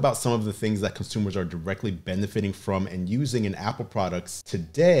talk about some of the things that consumers are directly benefiting from and using in Apple products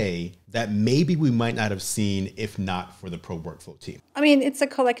today that maybe we might not have seen if not for the Pro Workflow team? I mean, it's a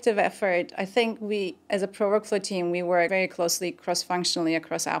collective effort. I think we, as a Pro Workflow team, we work very closely cross-functionally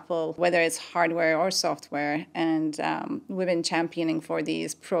across Apple, whether it's hardware or software. And we've been championing for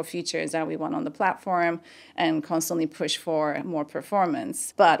these Pro features that we want on the platform and constantly push for more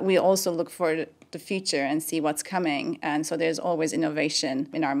performance. But we also look for the future and see what's coming. And so there's always innovation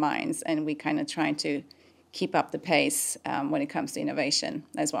in our minds, and we kind of try to keep up the pace when it comes to innovation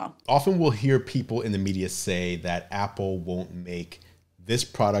as well. Often we'll hear people in the media say that Apple won't make this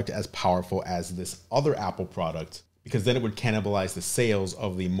product as powerful as this other Apple product because then it would cannibalize the sales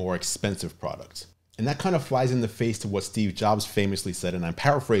of the more expensive product. And that kind of flies in the face to what Steve Jobs famously said, and I'm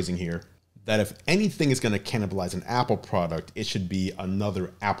paraphrasing here, that if anything is going to cannibalize an Apple product, it should be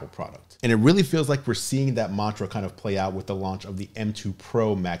another Apple product. And it really feels like we're seeing that mantra kind of play out with the launch of the M2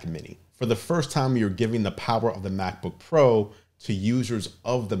 Pro Mac Mini. For the first time, you're giving the power of the MacBook Pro to users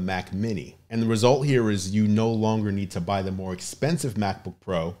of the Mac Mini. And the result here is you no longer need to buy the more expensive MacBook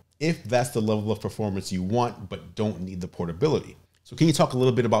Pro if that's the level of performance you want, but don't need the portability. So can you talk a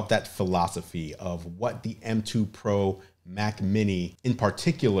little bit about that philosophy of what the M2 Pro Mac Mini in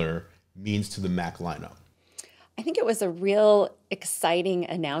particular means to the Mac lineup? I think it was a real exciting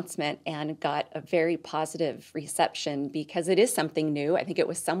announcement and got a very positive reception because it is something new. I think it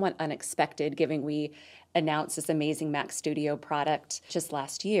was somewhat unexpected given we announced this amazing Mac Studio product just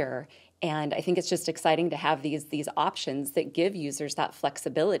last year. And I think it's just exciting to have these options that give users that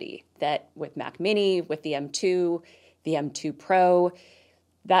flexibility that with Mac Mini, with the M2 Pro,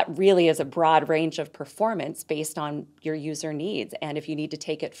 that really is a broad range of performance based on your user needs. And if you need to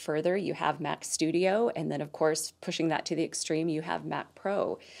take it further, you have Mac Studio. And then, of course, pushing that to the extreme, you have Mac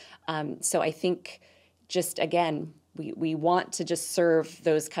Pro. So I think just, again, we want to just serve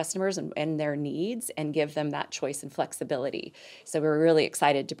those customers and their needs and give them that choice and flexibility. So we're really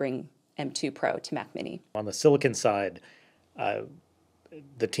excited to bring M2 Pro to Mac Mini. On the silicon side,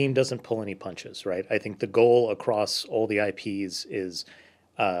 the team doesn't pull any punches, right? I think the goal across all the IPs is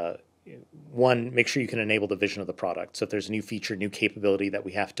one, make sure you can enable the vision of the product. So if there's a new feature, new capability that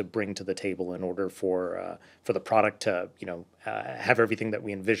we have to bring to the table in order for the product to have everything that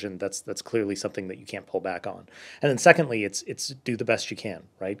we envisioned, that's clearly something that you can't pull back on. And then secondly, it's do the best you can,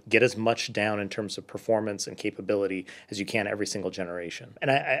 right? Get as much down in terms of performance and capability as you can every single generation.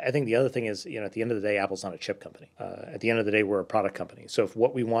 And I think the other thing is, at the end of the day, Apple's not a chip company. At the end of the day, we're a product company. So if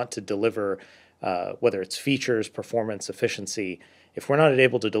what we want to deliver, whether it's features, performance, efficiency, if we're not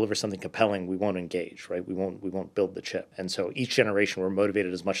able to deliver something compelling, we won't engage, right? We won't build the chip. And so each generation, we're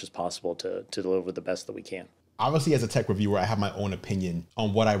motivated as much as possible to deliver the best that we can. Obviously, as a tech reviewer, I have my own opinion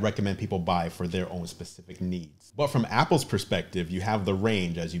on what I recommend people buy for their own specific needs. But from Apple's perspective, you have the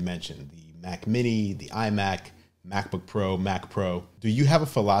range, as you mentioned, the Mac Mini, the iMac, MacBook Pro, Mac Pro. Do you have a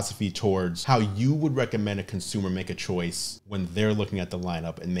philosophy towards how you would recommend a consumer make a choice when they're looking at the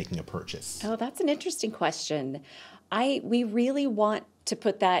lineup and making a purchase? Oh, that's an interesting question. We really want to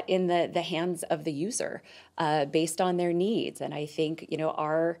put that in the hands of the user based on their needs. And I think,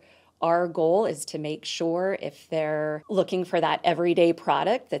 our goal is to make sure if they're looking for that everyday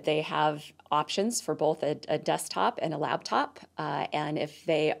product that they have options for both a desktop and a laptop. And if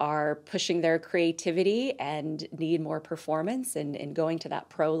they are pushing their creativity and need more performance and going to that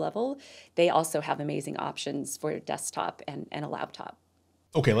pro level, they also have amazing options for a desktop and a laptop.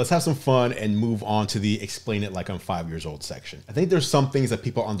 Okay, let's have some fun and move on to the explain it like I'm 5 years old section. I think there's some things that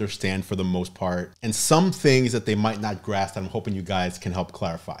people understand for the most part and some things that they might not grasp that I'm hoping you guys can help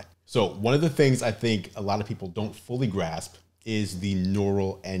clarify. So one of the things I think a lot of people don't fully grasp is the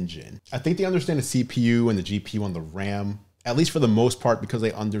neural engine. I think they understand the CPU and the GPU and the RAM, at least for the most part, because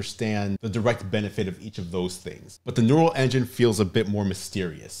they understand the direct benefit of each of those things. But the neural engine feels a bit more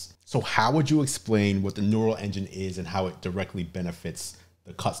mysterious. So how would you explain what the neural engine is and how it directly benefits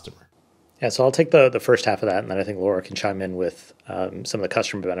the customer? Yeah, so I'll take the first half of that, and then I think Laura can chime in with some of the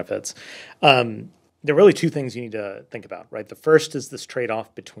customer benefits. There are really two things you need to think about, right? The first is this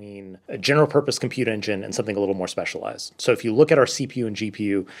trade-off between a general purpose compute engine and something a little more specialized. So if you look at our CPU and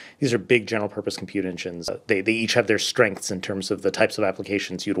GPU, these are big general purpose compute engines. They each have their strengths in terms of the types of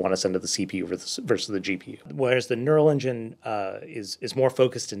applications you'd want to send to the CPU versus the GPU. Whereas the neural engine is more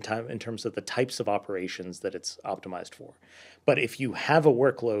focused in terms of the types of operations that it's optimized for. But if you have a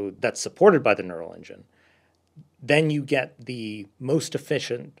workload that's supported by the neural engine, then you get the most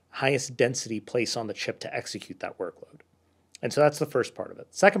efficient, highest density place on the chip to execute that workload. And so that's the first part of it.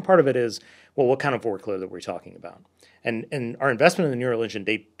 Second part of it is, well, what kind of workload are we talking about? And our investment in the neural engine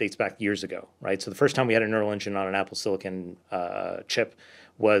dates back years ago, right? So the first time we had a neural engine on an Apple Silicon chip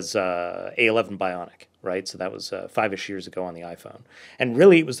was A11 Bionic, right? So that was 5-ish years ago on the iPhone. And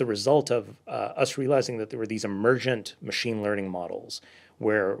really it was the result of us realizing that there were these emergent machine learning models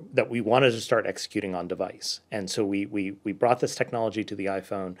that we wanted to start executing on device. And so we brought this technology to the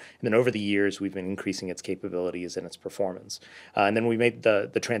iPhone, and then over the years, we've been increasing its capabilities and its performance. And then we made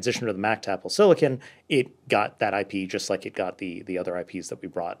the transition to the Mac to Apple Silicon. It got that IP just like it got the other IPs that we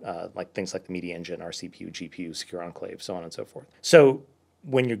brought, like things like the Media Engine, our CPU, GPU, Secure Enclave, so on and so forth. So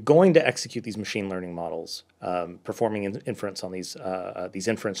when you're going to execute these machine learning models, performing inference on these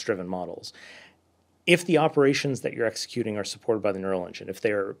inference-driven models, if the operations that you're executing are supported by the neural engine, if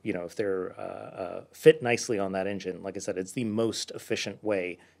they're fit nicely on that engine, like I said, it's the most efficient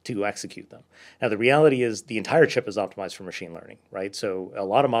way to execute them. Now, the reality is the entire chip is optimized for machine learning, right? So a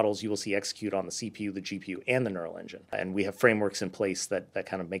lot of models you will see execute on the CPU, the GPU, and the neural engine. And we have frameworks in place that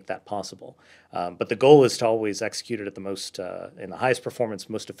kind of make that possible. But the goal is to always execute it at the most, in the highest performance,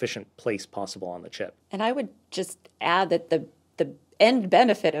 most efficient place possible on the chip. And I would just add that the end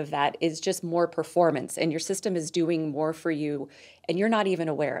benefit of that is just more performance, and your system is doing more for you and you're not even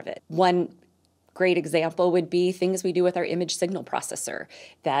aware of it. One great example would be things we do with our image signal processor,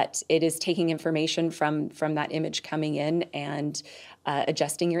 that it is taking information from that image coming in and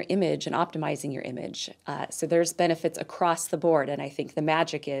adjusting your image and optimizing your image. So there's benefits across the board, and I think the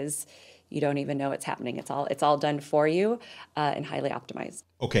magic is you don't even know it's happening. It's all done for you and highly optimized.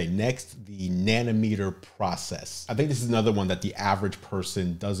 Okay, next, the nanometer process. I think this is another one that the average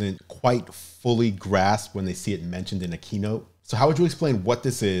person doesn't quite fully grasp when they see it mentioned in a keynote. So how would you explain what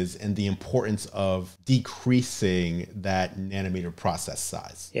this is and the importance of decreasing that nanometer process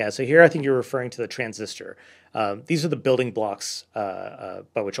size? Yeah, so here I think you're referring to the transistor. These are the building blocks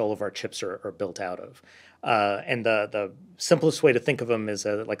by which all of our chips are built out of. And the simplest way to think of them is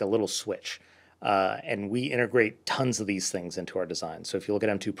like a little switch. And we integrate tons of these things into our design. So if you look at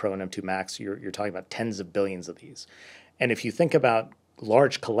M2 Pro and M2 Max, you're talking about tens of billions of these. And if you think about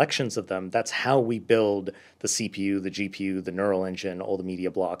large collections of them, that's how we build the CPU, the GPU, the neural engine, all the media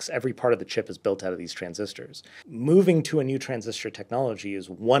blocks. Every part of the chip is built out of these transistors. Moving to a new transistor technology is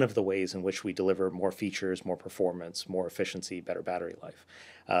one of the ways in which we deliver more features, more performance, more efficiency, better battery life.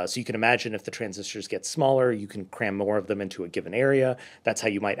 So you can imagine if the transistors get smaller, you can cram more of them into a given area. That's how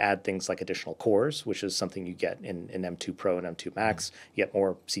you might add things like additional cores, which is something you get in M2 Pro and M2 Max. You get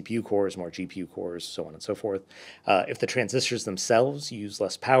more CPU cores, more GPU cores, so on and so forth. If the transistors themselves use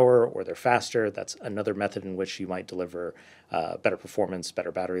less power or they're faster, that's another method in which you might deliver better performance,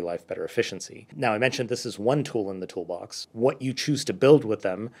 better battery life, better efficiency. Now, I mentioned this is one tool in the toolbox. What you choose to build with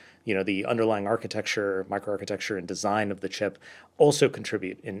them, the underlying architecture, microarchitecture, and design of the chip also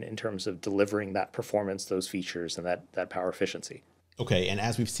contribute in terms of delivering that performance, those features, and that power efficiency. Okay, and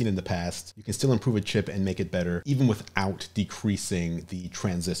as we've seen in the past, you can still improve a chip and make it better, even without decreasing the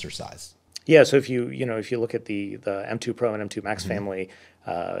transistor size. Yeah, so if you look at the M2 Pro and M2 Max family,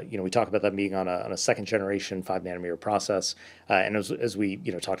 we talk about them being on a second generation 5 nanometer process, and as we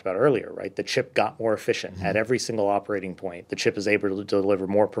talked about earlier, right, the chip got more efficient at every single operating point. The chip is able to deliver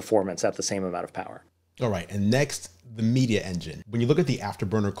more performance at the same amount of power. All right, and next, the media engine. When you look at the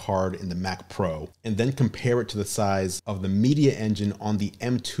Afterburner card in the Mac Pro and then compare it to the size of the media engine on the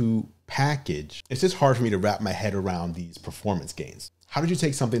M2 package, it's just hard for me to wrap my head around these performance gains. How did you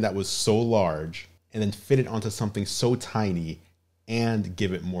take something that was so large and then fit it onto something so tiny and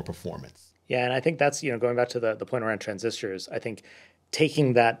give it more performance? Yeah, and I think that's, going back to the point around transistors, I think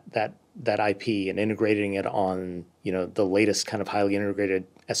taking that IP and integrating it on, the latest kind of highly integrated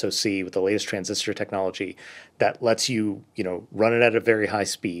SoC with the latest transistor technology that lets you, run it at a very high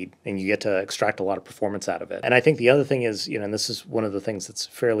speed and you get to extract a lot of performance out of it. And I think the other thing is, and this is one of the things that's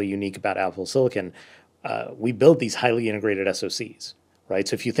fairly unique about Apple Silicon, we build these highly integrated SoCs. Right.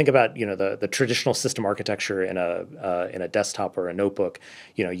 So if you think about, the traditional system architecture in a desktop or a notebook,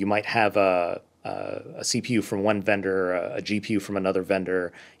 you might have a CPU from one vendor, a GPU from another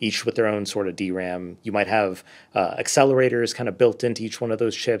vendor, each with their own sort of DRAM. You might have accelerators kind of built into each one of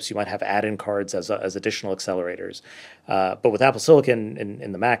those chips. You might have add-in cards as additional accelerators. But with Apple Silicon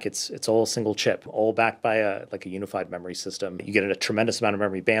in the Mac, it's all single chip, all backed by a unified memory system. You get a tremendous amount of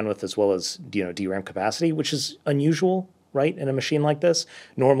memory bandwidth as well as DRAM capacity, which is unusual, right, in a machine like this.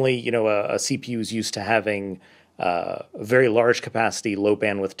 Normally, a CPU is used to having very large capacity, low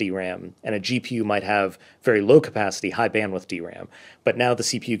bandwidth DRAM, and a GPU might have very low capacity, high bandwidth DRAM. But now the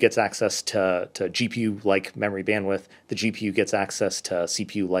CPU gets access to GPU-like memory bandwidth, the GPU gets access to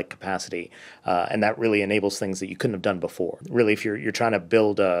CPU-like capacity, and that really enables things that you couldn't have done before. Really, if you're trying to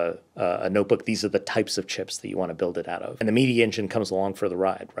build a notebook, these are the types of chips that you want to build it out of. And the media engine comes along for the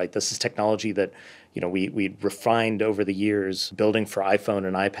ride, right? This is technology that we refined over the years, building for iPhone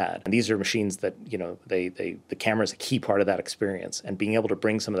and iPad. And these are machines that, the camera is a key part of that experience. And being able to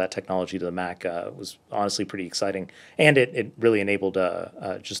bring some of that technology to the Mac was honestly pretty exciting. And it really enabled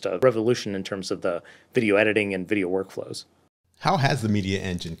just a revolution in terms of the video editing and video workflows. How has the media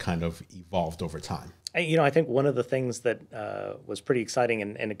engine kind of evolved over time? I think one of the things that was pretty exciting,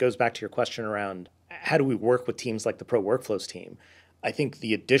 and it goes back to your question around how do we work with teams like the Pro Workflows team. I think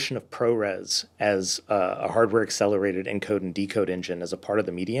the addition of ProRes as a hardware-accelerated encode and decode engine as a part of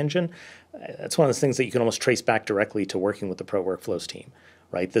the media engine, that's one of those things that you can almost trace back directly to working with the Pro Workflows team,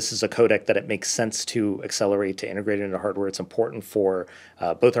 right? This is a codec that it makes sense to accelerate, to integrate into hardware. It's important for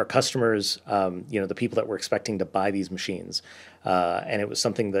both our customers, the people that were expecting to buy these machines. And it was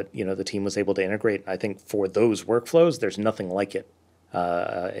something that, the team was able to integrate. I think for those workflows, there's nothing like it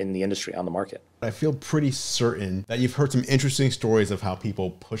in the industry, on the market. I feel pretty certain that you've heard some interesting stories of how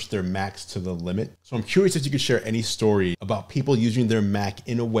people push their Macs to the limit. So I'm curious if you could share any story about people using their Mac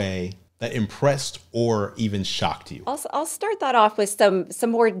in a way that impressed or even shocked you. I'll start that off with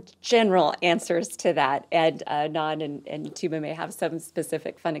some more general answers to that, and Nan and Tuma may have some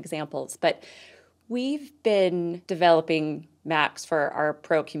specific fun examples. But we've been developing Macs for our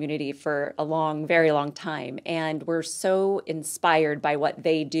Pro community for a very long time, and we're so inspired by what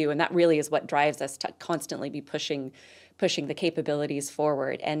they do, and that really is what drives us to constantly be pushing the capabilities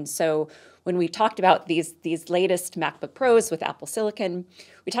forward. And so when we talked about these latest MacBook Pros with Apple Silicon,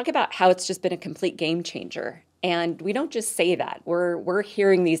 we talk about how it's just been a complete game changer. And we don't just say that. We're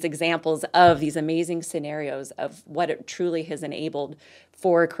hearing these examples of these amazing scenarios of what it truly has enabled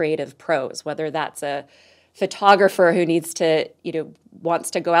for creative pros, whether that's a photographer who needs to, wants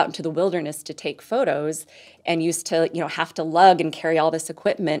to go out into the wilderness to take photos and used to, have to lug and carry all this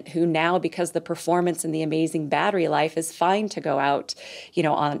equipment, who now, because the performance and the amazing battery life, is fine to go out,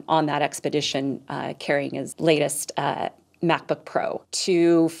 on that expedition carrying his latest MacBook Pro,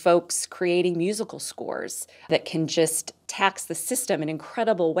 to folks creating musical scores that can just tax the system in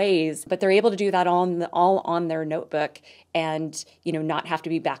incredible ways, but they're able to do that all on their notebook and, not have to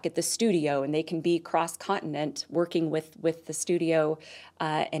be back at the studio, and they can be cross-continent working with the studio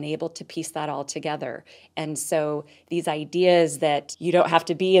and able to piece that all together. And so these ideas that you don't have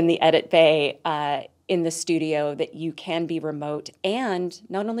to be in the edit bay in the studio, that you can be remote, and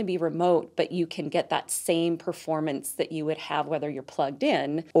not only be remote, but you can get that same performance that you would have whether you're plugged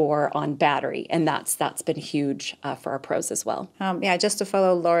in or on battery. And that's been huge for our pros as well. Just to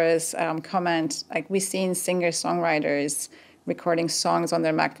follow Laura's comment, like we've seen singer-songwriters recording songs on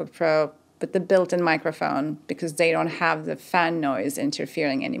their MacBook Pro with the built-in microphone because they don't have the fan noise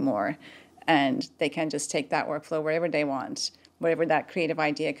interfering anymore. And they can just take that workflow wherever they want, wherever that creative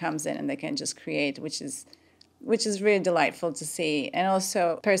idea comes in, and they can just create, which is really delightful to see. And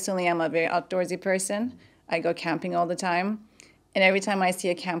also, personally, I'm a very outdoorsy person. I go camping all the time. And every time I see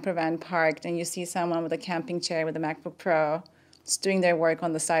a camper van parked and you see someone with a camping chair with a MacBook Pro just doing their work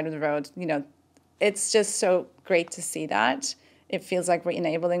on the side of the road, it's just so great to see that. It feels like we're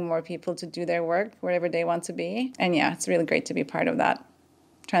enabling more people to do their work wherever they want to be. And it's really great to be part of that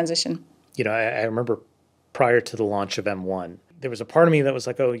transition. I remember prior to the launch of M1, there was a part of me that was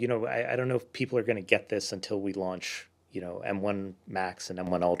like, I don't know if people are going to get this until we launch, M1 Max and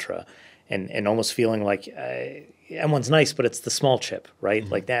M1 Ultra, and almost feeling like M1's nice, but it's the small chip, right?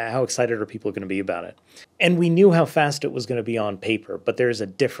 Mm-hmm. Like, how excited are people going to be about it? And we knew how fast it was going to be on paper, but there's a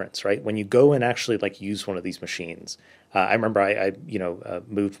difference, right? When you go and actually use one of these machines. I remember I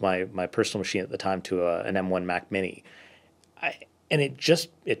moved my personal machine at the time to an M1 Mac Mini. And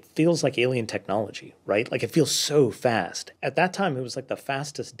it feels like alien technology, right? Like, it feels so fast. At that time, it was like the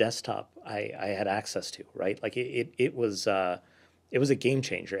fastest desktop I had access to, right? Like, it was a game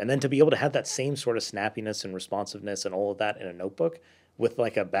changer. And then to be able to have that same sort of snappiness and responsiveness and all of that in a notebook with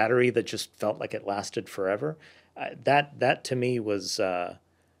like a battery that just felt like it lasted forever, that to me was,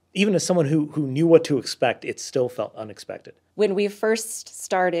 even as someone who knew what to expect, it still felt unexpected. When we first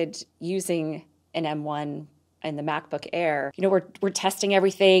started using an M1 and the MacBook Air, we're testing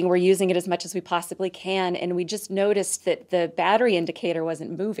everything, we're using it as much as we possibly can, and we just noticed that the battery indicator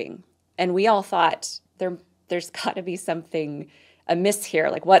wasn't moving. And we all thought, there's got to be something amiss here,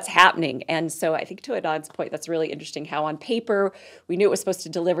 like what's happening? And so I think to Adnan's point, that's really interesting how on paper, we knew it was supposed to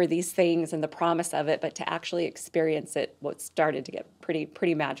deliver these things and the promise of it, but to actually experience it, what started to get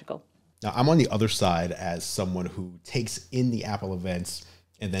pretty magical. Now, I'm on the other side as someone who takes in the Apple events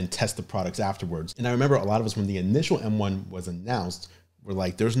and then test the products afterwards. And I remember a lot of us, when the initial M1 was announced, were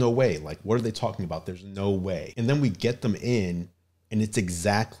like, there's no way. Like, what are they talking about? There's no way. And then we get them in, and it's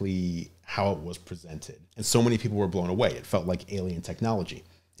exactly how it was presented. And so many people were blown away. It felt like alien technology.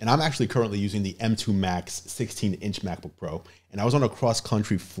 And I'm actually currently using the M2 Max 16-inch MacBook Pro. And I was on a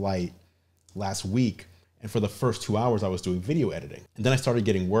cross-country flight last week. And for the first 2 hours, I was doing video editing. And then I started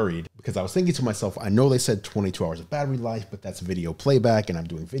getting worried because I was thinking to myself, I know they said 22 hours of battery life, but that's video playback and I'm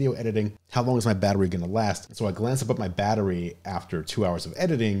doing video editing. How long is my battery gonna last? And so I glanced up at my battery after 2 hours of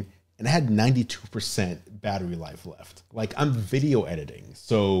editing and I had 92% battery life left. Like, I'm video editing.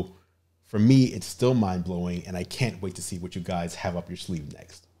 So for me, it's still mind blowing and I can't wait to see what you guys have up your sleeve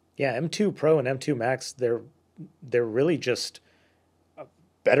next. Yeah, M2 Pro and M2 Max, they're really just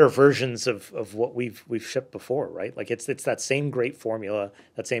better versions of what we've shipped before, right? Like, it's that same great formula,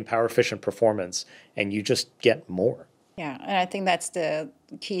 that same power efficient performance, and you just get more. Yeah, and I think that's the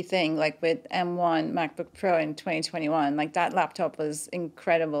key thing. Like with M1 MacBook Pro in 2021, like that laptop was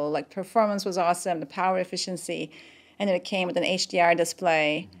incredible. Like, performance was awesome, the power efficiency, and then it came with an HDR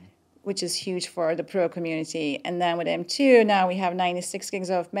display, which is huge for the Pro community. And then with M2, now we have 96 gigs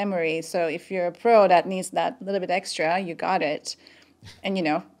of memory. So if you're a Pro that needs that little bit extra, you got it. And,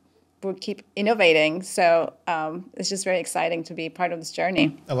 we'll keep innovating. So it's just very exciting to be part of this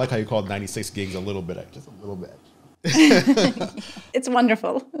journey. I like how you called 96 gigs a little bit, just a little bit. It's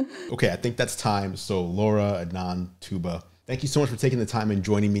wonderful. Okay, I think that's time. So Laura, Adnan, Tuba, thank you so much for taking the time and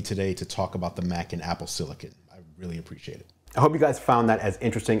joining me today to talk about the Mac and Apple Silicon. I really appreciate it. I hope you guys found that as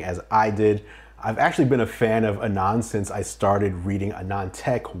interesting as I did. I've actually been a fan of Adnan since I started reading Adnan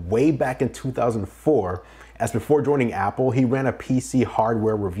Tech way back in 2004. As before joining Apple, he ran a PC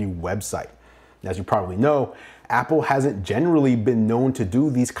hardware review website. As you probably know, Apple hasn't generally been known to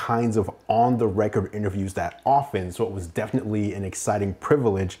do these kinds of on-the-record interviews that often, so it was definitely an exciting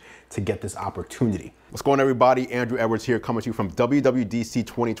privilege to get this opportunity. What's going on, everybody? Andrew Edwards here, coming to you from WWDC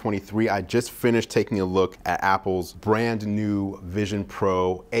 2023. I just finished taking a look at Apple's brand new Vision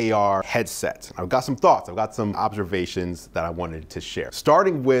Pro AR headset. I've got some thoughts, I've got some observations that I wanted to share.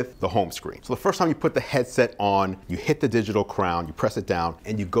 Starting with the home screen. So the first time you put the headset on, you hit the digital crown, you press it down,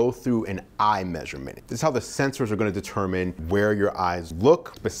 and you go through an eye measurement. This is how the sensors are going to determine where your eyes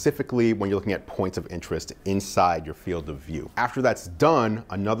look, specifically when you're looking at points of interest inside your field of view. After that's done,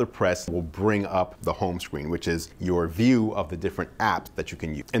 another press will bring up the home screen, which is your view of the different apps that you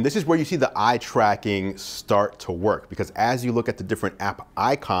can use. And this is where you see the eye tracking start to work, because as you look at the different app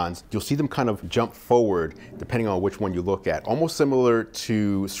icons, you'll see them kind of jump forward depending on which one you look at, almost similar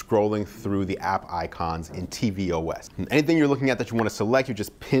to scrolling through the app icons in tvOS. And anything you're looking at that you want to select, you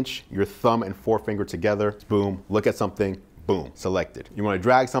just pinch your thumb and forefinger together, boom, look at something, boom, selected. You want to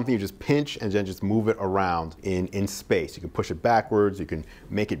drag something, you just pinch and then just move it around in space. You can push it backwards, you can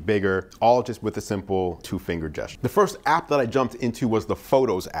make it bigger, all just with a simple two-finger gesture. The first app that I jumped into was the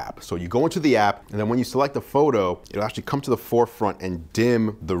Photos app. So you go into the app, and then when you select a photo, it'll actually come to the forefront and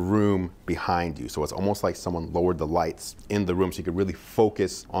dim the room behind you. So it's almost like someone lowered the lights in the room so you can really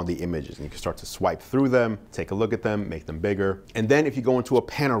focus on the images, and you can start to swipe through them, take a look at them, make them bigger. And then if you go into a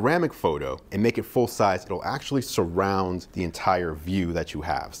panoramic photo and make it full size, it'll actually surround the entire view that you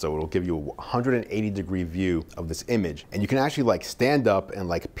have. So it'll give you a 180-degree view of this image, and you can actually like stand up and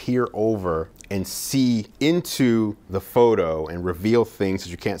like peer over and see into the photo and reveal things that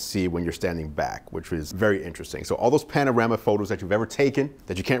you can't see when you're standing back, which is very interesting. So all those panorama photos that you've ever taken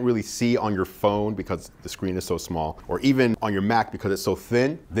that you can't really see on your phone because the screen is so small, or even on your Mac because it's so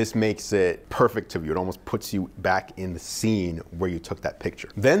thin, this makes it perfect to view. It almost puts you back in the scene where you took that picture.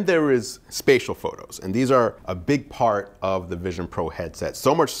 Then there is spatial photos, and these are a big part of the Vision Pro headset,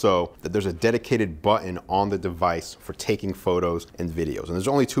 so much so that there's a dedicated button on the device for taking photos and videos. And there's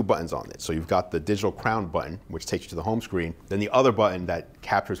only two buttons on it. So you've got the digital crown button, which takes you to the home screen, then the other button that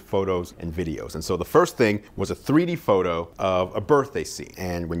captures photos and videos. And so the first thing was a 3D photo of a birthday scene.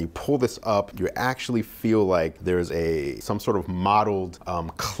 And when you pull this up, you actually feel like there's some sort of modeled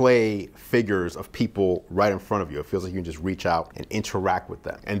clay figures of people right in front of you. It feels like you can just reach out and interact with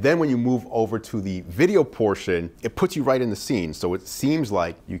them. And then when you move over to the video portion, it puts you right in the scene. So it seems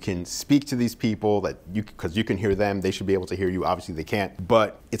like you can speak to these people because you can hear them, they should be able to hear you. Obviously they can't,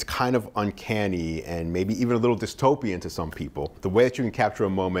 but it's kind of uncanny and maybe even a little dystopian to some people, the way that you can capture a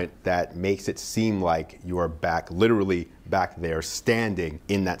moment that makes it seem like you are literally back there standing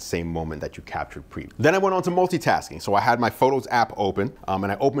in that same moment that you captured previously. Then I went on to multitasking. So I had my Photos app open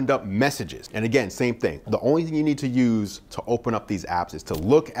and I opened up Messages. And again, same thing. The only thing you need to use to open up these apps is to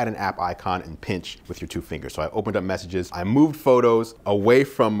look at an app icon and pinch with your two fingers. So I opened up Messages, I moved Photos away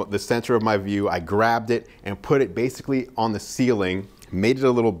from the center of my view, I grabbed it and put it basically on the ceiling, made it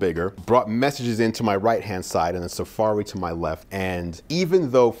a little bigger, brought Messages into my right-hand side and then Safari to my left. And even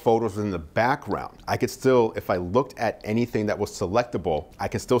though Photos was in the background, I could still, if I looked at anything that was selectable, I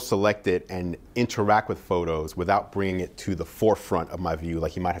can still select it and interact with Photos without bringing it to the forefront of my view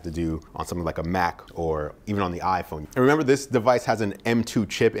like you might have to do on something like a Mac or even on the iPhone. And remember, this device has an M2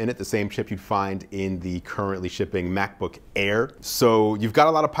 chip in it, the same chip you'd find in the currently shipping MacBook Air. So you've got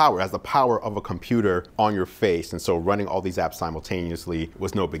a lot of power. It has the power of a computer on your face. And so running all these apps simultaneously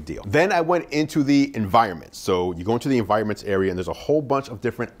was no big deal. Then I went into the environment. So you go into the environments area and there's a whole bunch of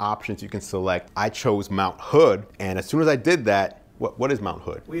different options you can select. I chose Mount Hood, and as soon as I did that, what is Mount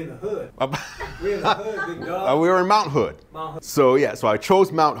Hood? We in the hood. We in the hood, big dog. We were in Mount Hood. Mount Hood. So yeah, so I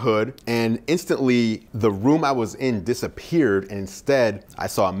chose Mount Hood, and instantly the room I was in disappeared, and instead I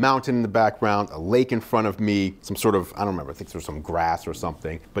saw a mountain in the background, a lake in front of me, some sort of, I don't remember, I think there was some grass or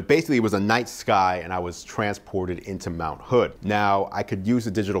something, but basically it was a night sky and I was transported into Mount Hood. Now I could use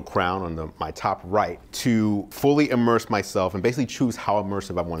the digital crown on my top right to fully immerse myself and basically choose how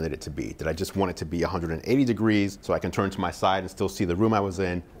immersive I wanted it to be. Did I just want it to be 180 degrees so I can turn to my side and still see the room I was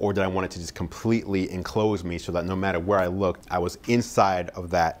in, or did I want it to just completely enclose me so that no matter where I looked, I was inside of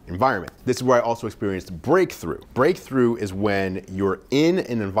that environment? This is where I also experienced breakthrough. Breakthrough is when you're in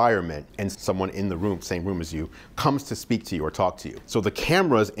an environment and someone in the room, same room as you, comes to speak to you or talk to you. So the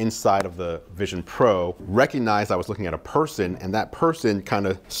cameras inside of the Vision Pro recognized I was looking at a person, and that person kind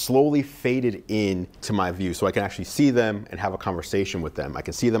of slowly faded in to my view so I can actually see them and have a conversation with them. I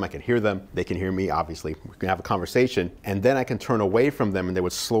can see them, I can hear them, they can hear me, obviously. We can have a conversation, and then I can turn turn away from them and they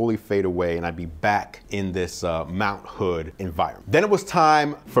would slowly fade away and I'd be back in this Mount Hood environment. Then it was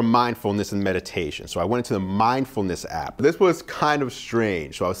time for mindfulness and meditation. So I went into the mindfulness app. This was kind of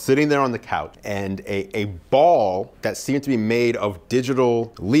strange. So I was sitting there on the couch and a ball that seemed to be made of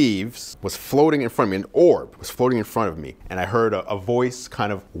digital leaves was floating in front of me. An orb was floating in front of me. And I heard a voice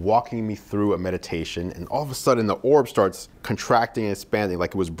kind of walking me through a meditation. And all of a sudden the orb starts contracting and expanding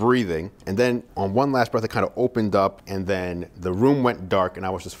like it was breathing. And then on one last breath, it kind of opened up and then the room went dark and I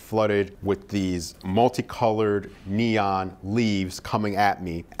was just flooded with these multicolored neon leaves coming at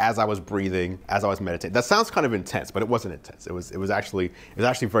me as I was breathing, as I was meditating. That sounds kind of intense, but it wasn't intense. It was actually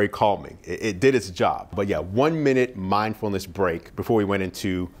very calming. It did its job. But yeah, 1 minute mindfulness break before we went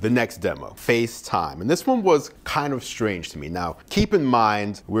into the next demo, FaceTime. And this one was kind of strange to me. Now, keep in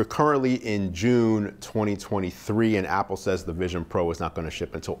mind, we're currently in June 2023 and Apple says the Vision Pro is not going to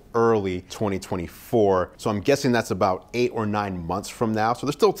ship until early 2024. So I'm guessing that's about 8 or 9 months from now. So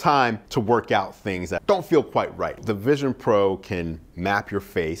there's still time to work out things that don't feel quite right. The Vision Pro can map your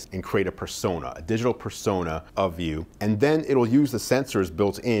face and create a persona, a digital persona of you. And then it'll use the sensors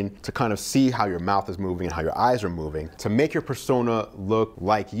built in to kind of see how your mouth is moving and how your eyes are moving to make your persona look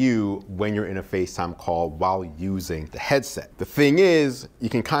like you when you're in a FaceTime call while using the headset. The thing is, you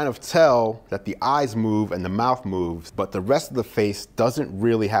can kind of tell that the eyes move and the mouth moves, but the rest of the face doesn't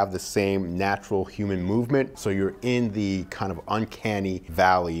really have the same natural human movement. So you're in the kind of uncanny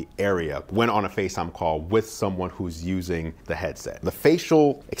valley area when on a FaceTime call with someone who's using the headset. The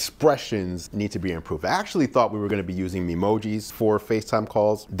facial expressions need to be improved. I actually thought we were going to be using emojis for FaceTime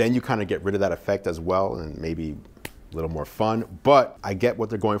calls. Then you kind of get rid of that effect as well and maybe a little more fun, but I get what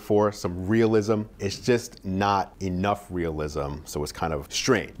they're going for, some realism. It's just not enough realism, so it's kind of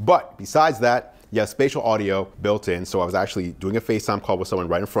strange. But besides that, yeah, spatial audio built in. So I was actually doing a FaceTime call with someone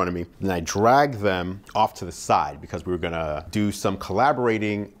right in front of me. And I dragged them off to the side because we were gonna do some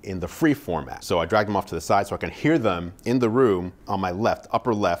collaborating in the free format. So I dragged them off to the side so I can hear them in the room on my left,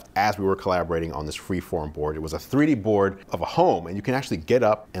 upper left, as we were collaborating on this freeform board. It was a 3D board of a home and you can actually get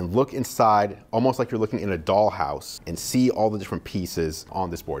up and look inside almost like you're looking in a dollhouse and see all the different pieces on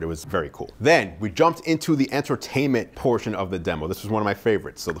this board. It was very cool. Then we jumped into the entertainment portion of the demo. This was one of my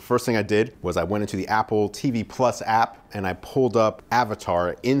favorites. So the first thing I did was I went into the Apple TV Plus app and I pulled up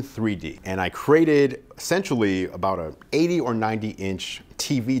Avatar in 3D and I created essentially about a 80 or 90 inch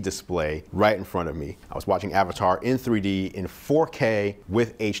TV display right in front of me. I was watching Avatar in 3D in 4K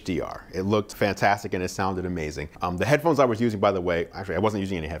with HDR. It looked fantastic and it sounded amazing. The headphones I was using, by the way, actually I wasn't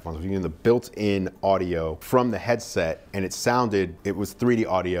using any headphones, I was using the built-in audio from the headset and it was 3D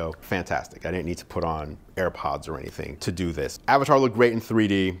audio, fantastic. I didn't need to put on AirPods or anything to do this. Avatar looked great in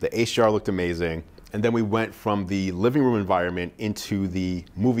 3D, the HDR looked amazing. And then we went from the living room environment into the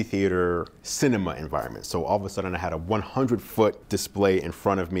movie theater cinema environment. So all of a sudden I had a 100-foot display in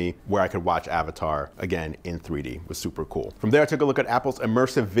front of me where I could watch Avatar again in 3D. It was super cool. From there I took a look at Apple's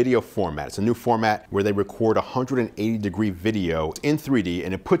immersive video format. It's a new format where they record 180-degree video in 3D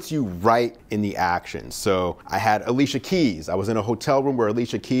and it puts you right in the action. So I had Alicia Keys. I was in a hotel room where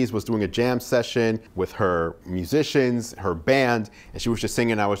Alicia Keys was doing a jam session with her musicians, her band, and she was just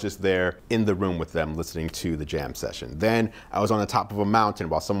singing. I was just there in the room with them listening to the jam session. Then I was on the top of a mountain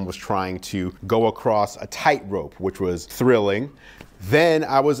while someone was trying to go across a tightrope, which was thrilling. Then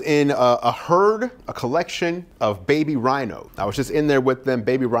I was in a herd, a collection of baby rhinos. I was just in there with them,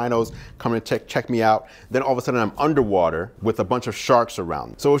 baby rhinos coming to check me out. Then all of a sudden I'm underwater with a bunch of sharks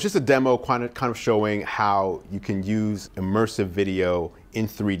around. So it was just a demo kind of showing how you can use immersive video in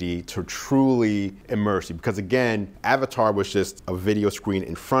 3D to truly immerse you. Because again, Avatar was just a video screen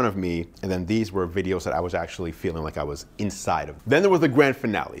in front of me, and then these were videos that I was actually feeling like I was inside of. Then there was the grand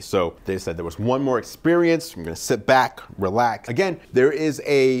finale. So they said there was one more experience. I'm gonna sit back, relax. Again, there is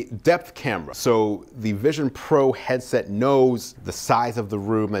a depth camera. So the Vision Pro headset knows the size of the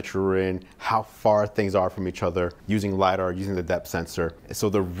room that you're in, how far things are from each other, using LiDAR, using the depth sensor. And so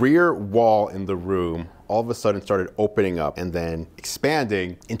the rear wall in the room all of a sudden started opening up and then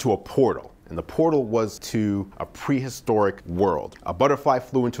expanding into a portal. And the portal was to a prehistoric world. A butterfly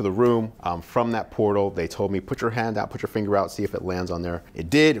flew into the room. From that portal, they told me, put your hand out, put your finger out, see if it lands on there. It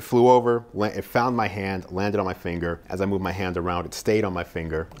did, it flew over, it found my hand, landed on my finger. As I moved my hand around, it stayed on my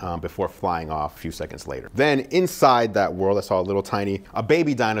finger before flying off a few seconds later. Then inside that world, I saw a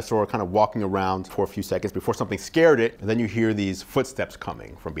baby dinosaur kind of walking around for a few seconds before something scared it. And then you hear these footsteps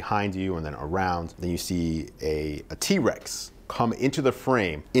coming from behind you and then around. Then you see a T-Rex come into the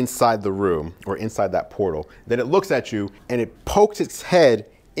frame inside the room or inside that portal. Then it looks at you and it pokes its head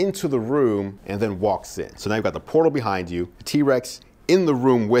into the room and then walks in. So now you've got the portal behind you, the T-Rex in the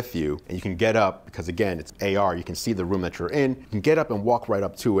room with you, and you can get up, because again, it's AR. You can see the room that you're in. You can get up and walk right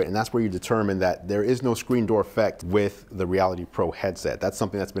up to it, and that's where you determine that there is no screen door effect with the Reality Pro headset. That's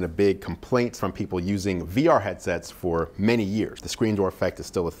something that's been a big complaint from people using VR headsets for many years. The screen door effect is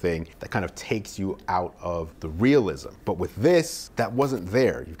still a thing that kind of takes you out of the realism. But with this, that wasn't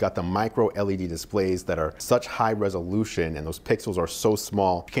there. You've got the micro LED displays that are such high resolution, and those pixels are so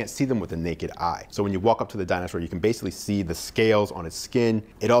small, you can't see them with the naked eye. So when you walk up to the dinosaur, you can basically see the scales on its skin.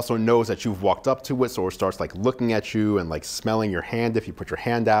 It also knows that you've walked up to it, so it starts like looking at you and like smelling your hand if you put your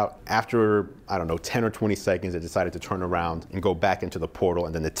hand out. After, I don't know, 10 or 20 seconds, it decided to turn around and go back into the portal,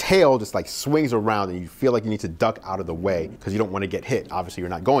 and then the tail just like swings around and you feel like you need to duck out of the way because you don't want to get hit. Obviously, you're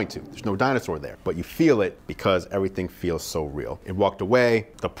not going to. There's no dinosaur there, but you feel it because everything feels so real. It walked away,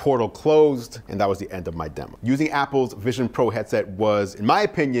 the portal closed, and that was the end of my demo. Using Apple's Vision Pro headset was, in my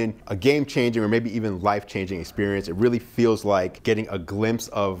opinion, a game-changing or maybe even life-changing experience. It really feels like getting a glimpse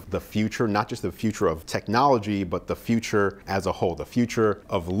of the future, not just the future of technology, but the future as a whole, the future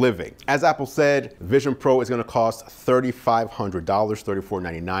of living. As Apple said, Vision Pro is going to cost $3,500,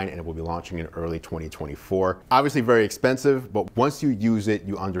 $3,499, and it will be launching in early 2024. Obviously very expensive, but once you use it,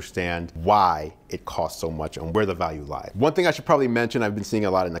 you understand why it costs so much and where the value lies. One thing I should probably mention, I've been seeing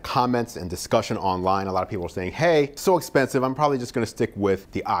a lot in the comments and discussion online, a lot of people are saying, hey, so expensive, I'm probably just gonna stick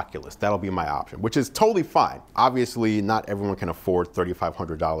with the Oculus. That'll be my option, which is totally fine. Obviously, not everyone can afford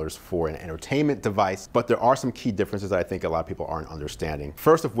 $3,500 for an entertainment device, but there are some key differences that I think a lot of people aren't understanding.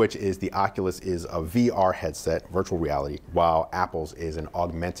 First of which is the Oculus is a VR headset, virtual reality, while Apple's is an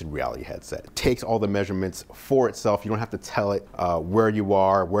augmented reality headset. It takes all the measurements for itself. You don't have to tell it where you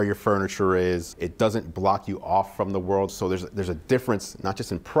are, where your furniture is. It doesn't block you off from the world. So there's a difference, not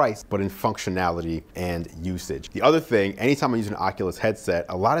just in price, but in functionality and usage. The other thing, anytime I use an Oculus headset,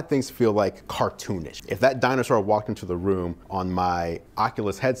 a lot of things feel like cartoonish. If that dinosaur walked into the room on my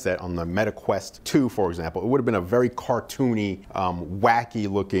Oculus headset, on the Meta Quest 2, for example, it would have been a very cartoony,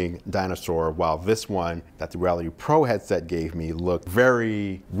 wacky looking dinosaur, while this one that the Reality Pro headset gave me looked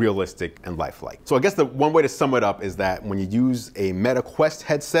very realistic and lifelike. So I guess the one way to sum it up is that when you use a Meta Quest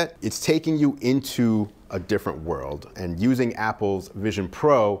headset, it's taking you into a different world, and using Apple's Vision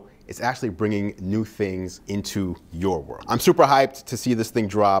Pro, it's actually bringing new things into your world. I'm super hyped to see this thing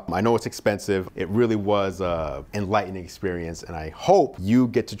drop. I know it's expensive. It really was an enlightening experience, and I hope you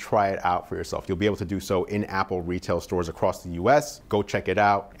get to try it out for yourself. You'll be able to do so in Apple retail stores across the US. Go check it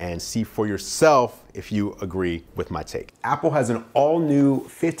out and see for yourself if you agree with my take. Apple has an all-new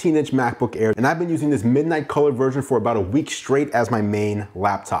 15-inch MacBook Air, and I've been using this midnight color version for about a week straight as my main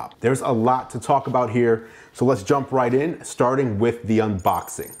laptop. There's a lot to talk about here, so let's jump right in, starting with the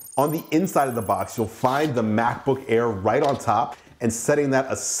unboxing. On the inside of the box, you'll find the MacBook Air right on top, and setting that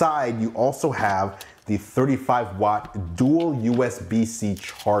aside, you also have the 35-watt dual USB-C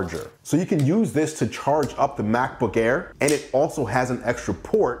charger. So you can use this to charge up the MacBook Air, and it also has an extra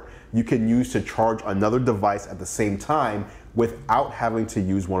port you can use to charge another device at the same time without having to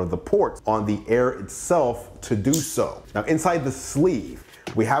use one of the ports on the Air itself to do so. Now, inside the sleeve,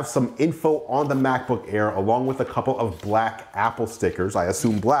 we have some info on the MacBook Air along with a couple of black Apple stickers. I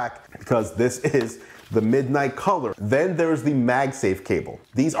assume black because this is the midnight color. Then there's the MagSafe cable.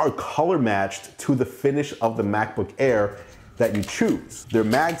 These are color matched to the finish of the MacBook Air that you choose. They're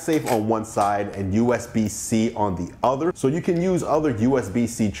MagSafe on one side and USB-C on the other, so you can use other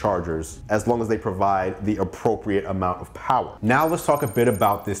USB-C chargers as long as they provide the appropriate amount of power. Now let's talk a bit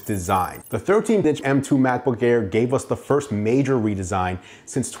about this design. The 13-inch M2 MacBook Air gave us the first major redesign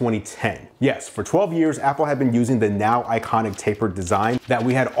since 2010. Yes, for 12 years, Apple had been using the now iconic tapered design that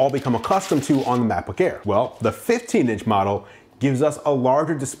we had all become accustomed to on the MacBook Air. Well, the 15-inch model gives us a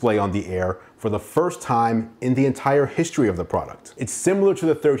larger display on the Air for the first time in the entire history of the product. It's similar to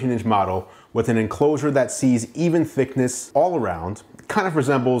the 13-inch model with an enclosure that sees even thickness all around. It kind of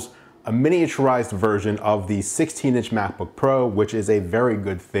resembles a miniaturized version of the 16-inch MacBook Pro, which is a very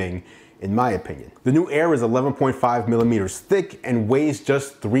good thing in my opinion. The new Air is 11.5 millimeters thick and weighs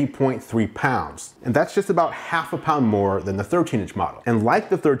just 3.3 pounds. And that's just about half a pound more than the 13-inch model. And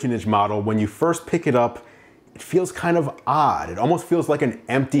like the 13-inch model, when you first pick it up, it feels kind of odd. It almost feels like an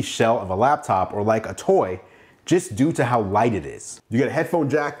empty shell of a laptop or like a toy, just due to how light it is. You get a headphone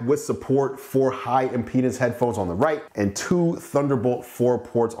jack with support for high impedance headphones on the right and 2 Thunderbolt 4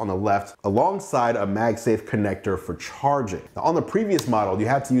 ports on the left, alongside a MagSafe connector for charging. Now, on the previous model, you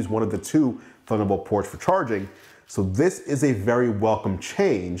had to use one of the 2 Thunderbolt ports for charging, so this is a very welcome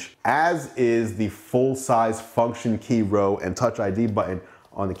change, as is the full-size function key row and Touch ID button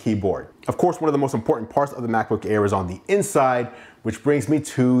on the keyboard. Of course, one of the most important parts of the MacBook Air is on the inside, which brings me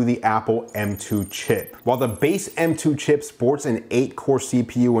to the Apple M2 chip. While the base M2 chip sports an 8-core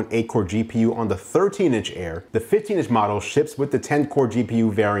CPU and 8-core GPU on the 13-inch Air, the 15-inch model ships with the 10-core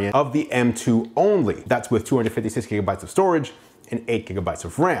GPU variant of the M2 only. That's with 256 gigabytes of storage and 8 gigabytes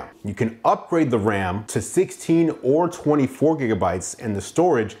of RAM. You can upgrade the RAM to 16 or 24 gigabytes, and the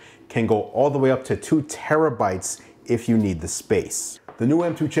storage can go all the way up to 2 terabytes if you need the space. The new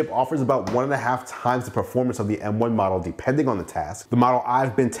M2 chip offers about 1.5 times the performance of the M1 model depending on the task. The model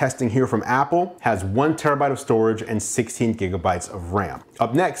I've been testing here from Apple has 1 terabyte of storage and 16 gigabytes of RAM.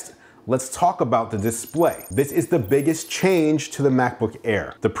 Up next, let's talk about the display. This is the biggest change to the MacBook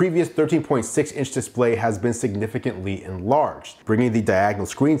Air. The previous 13.6-inch display has been significantly enlarged, bringing the diagonal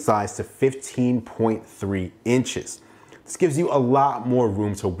screen size to 15.3 inches. This gives you a lot more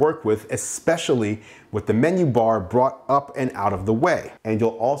room to work with, especially with the menu bar brought up and out of the way. And you'll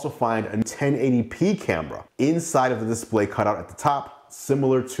also find a 1080p camera inside of the display cutout at the top,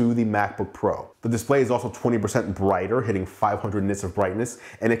 similar to the MacBook Pro. The display is also 20% brighter, hitting 500 nits of brightness,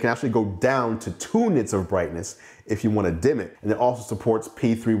 and it can actually go down to 2 nits of brightness if you want to dim it. And it also supports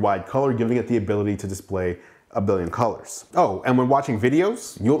P3 wide color, giving it the ability to display a billion colors. Oh, and when watching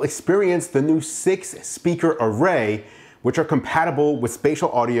videos, you'll experience the new 6-speaker array, which are compatible with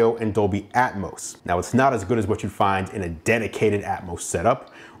spatial audio and Dolby Atmos. Now, it's not as good as what you'd find in a dedicated Atmos setup,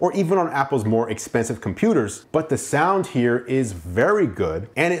 or even on Apple's more expensive computers, but the sound here is very good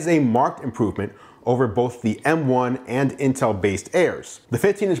and is a marked improvement over both the M1 and Intel-based Airs. The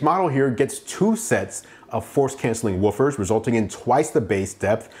 15-inch model here gets 2 sets of force-canceling woofers, resulting in twice the bass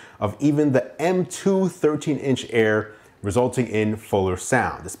depth of even the M2 13-inch Air, resulting in fuller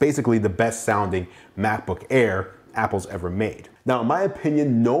sound. It's basically the best sounding MacBook Air Apple's ever made. Now, in my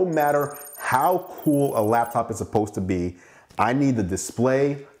opinion, no matter how cool a laptop is supposed to be, I need the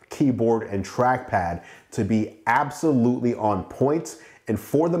display, keyboard, and trackpad to be absolutely on point. And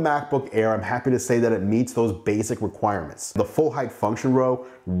for the MacBook Air, I'm happy to say that it meets those basic requirements. The full height function row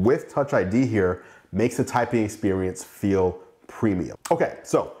with Touch ID here makes the typing experience feel premium. Okay,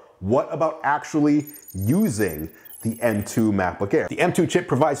 so what about actually using the M2 MacBook Air? The M2 chip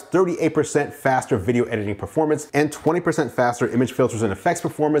provides 38% faster video editing performance and 20% faster image filters and effects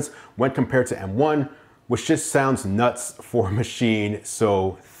performance when compared to M1, which just sounds nuts for a machine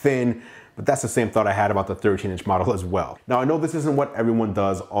so thin, but that's the same thought I had about the 13-inch model as well. Now, I know this isn't what everyone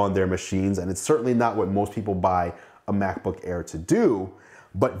does on their machines, and it's certainly not what most people buy a MacBook Air to do,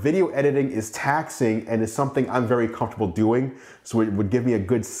 but video editing is taxing and is something I'm very comfortable doing, so it would give me a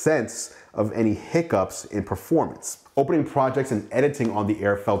good sense of any hiccups in performance. Opening projects and editing on the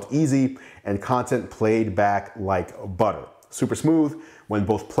Air felt easy, and content played back like butter. Super smooth when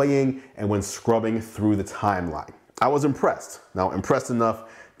both playing and when scrubbing through the timeline. I was impressed. Now, impressed enough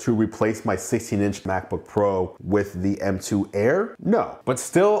to replace my 16-inch MacBook Pro with the M2 Air? No. But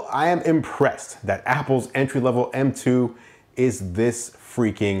still, I am impressed that Apple's entry-level M2 is this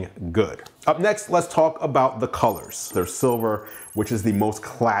freaking good. Up next, let's talk about the colors. There's silver, which is the most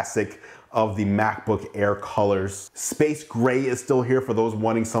classic of the MacBook Air colors. Space gray is still here for those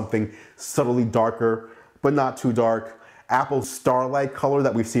wanting something subtly darker, but not too dark. Apple's Starlight color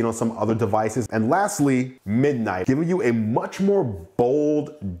that we've seen on some other devices. And lastly, Midnight, giving you a much more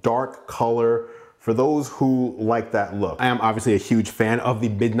bold, dark color for those who like that look. I am obviously a huge fan of the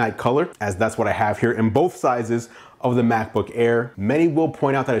Midnight color, as that's what I have here in both sizes of the MacBook Air. Many will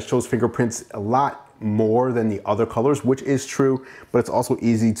point out that it shows fingerprints a lot more than the other colors, which is true, but it's also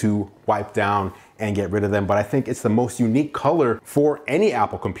easy to wipe down and get rid of them. But I think it's the most unique color for any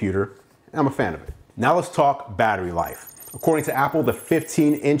Apple computer, and I'm a fan of it. Now let's talk battery life. According to Apple, the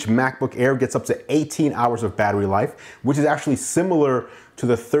 15-inch MacBook Air gets up to 18 hours of battery life, which is actually similar to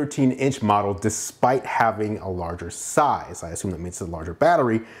the 13-inch model despite having a larger size. I assume that means a larger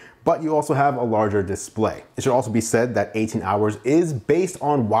battery, but you also have a larger display. It should also be said that 18 hours is based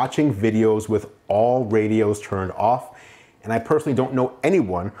on watching videos with all radios turned off, and I personally don't know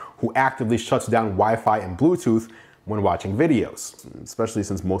anyone who actively shuts down Wi-Fi and Bluetooth when watching videos, especially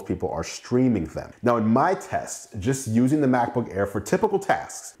since most people are streaming them. Now, in my tests, just using the MacBook Air for typical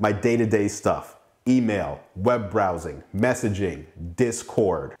tasks, my day-to-day stuff, email, web browsing, messaging,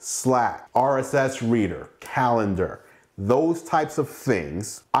 Discord, Slack, RSS reader, calendar, those types of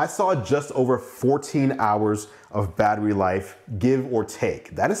things, I saw just over 14 hours of battery life, give or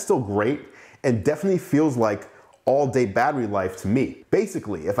take. That is still great and definitely feels like all-day battery life to me.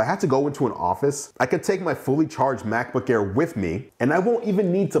 Basically, if I had to go into an office, I could take my fully charged MacBook Air with me, and I won't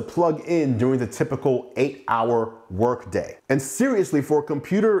even need to plug in during the typical 8-hour workday. And seriously, for a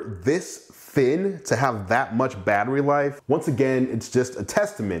computer this thin to have that much battery life, once again, it's just a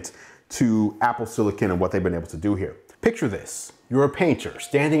testament to Apple Silicon and what they've been able to do here. Picture this. You're a painter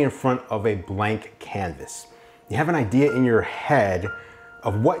standing in front of a blank canvas. You have an idea in your head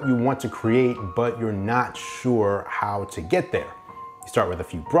of what you want to create, but you're not sure how to get there. You start with a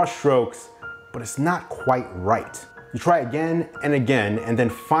few brush strokes, but it's not quite right. You try again and again, and then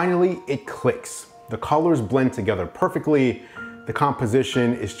finally it clicks. The colors blend together perfectly. The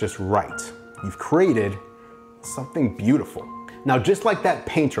composition is just right. You've created something beautiful. Now, just like that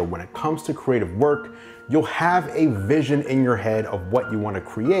painter, when it comes to creative work, you'll have a vision in your head of what you want to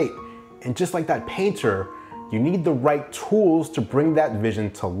create. And just like that painter, you need the right tools to bring that vision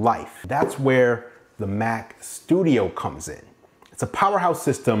to life. That's where the Mac Studio comes in. It's a powerhouse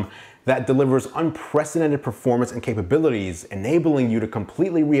system that delivers unprecedented performance and capabilities, enabling you to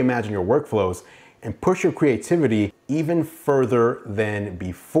completely reimagine your workflows and push your creativity even further than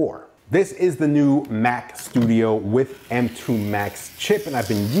before. This is the new Mac Studio with M2 Max chip, and I've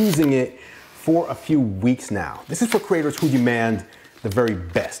been using it for a few weeks now. This is for creators who demand the very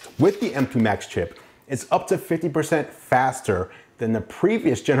best. With the M2 Max chip, it's up to 50% faster than the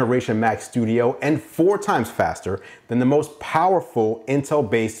previous generation Mac Studio and 4 times faster than the most powerful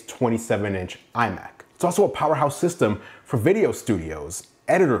Intel-based 27-inch iMac. It's also a powerhouse system for video studios.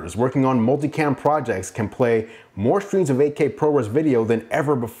 Editors working on multicam projects can play more streams of 8K ProRes video than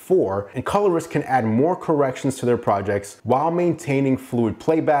ever before, and colorists can add more corrections to their projects while maintaining fluid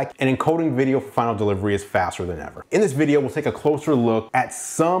playback, and encoding video for final delivery is faster than ever. In this video, we'll take a closer look at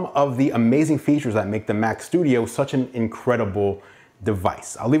some of the amazing features that make the Mac Studio such an incredible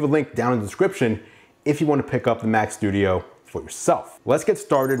device. I'll leave a link down in the description if you want to pick up the Mac Studio for yourself. Let's get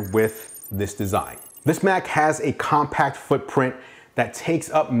started with this design. This Mac has a compact footprint that takes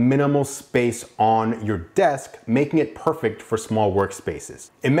up minimal space on your desk, making it perfect for small workspaces.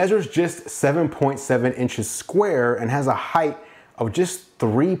 It measures just 7.7 inches square and has a height of just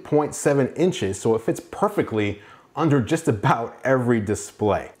 3.7 inches, so it fits perfectly under just about every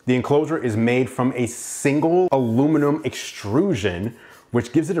display. The enclosure is made from a single aluminum extrusion,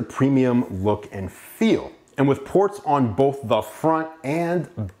 which gives it a premium look and feel. And with ports on both the front and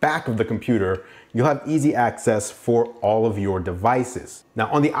back of the computer, you'll have easy access for all of your devices.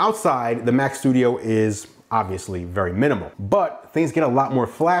 Now, on the outside, the Mac Studio is obviously very minimal, but things get a lot more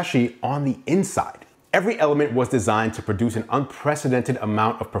flashy on the inside. Every element was designed to produce an unprecedented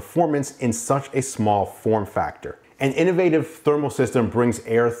amount of performance in such a small form factor. An innovative thermal system brings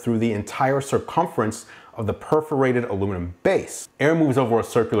air through the entire circumference of the perforated aluminum base. Air moves over a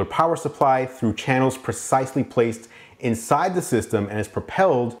circular power supply through channels precisely placed inside the system and is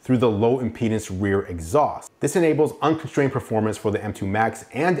propelled through the low impedance rear exhaust. This enables unconstrained performance for the M2 Max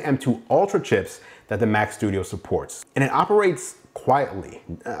and M2 Ultra chips that the Mac Studio supports. And it operates quietly.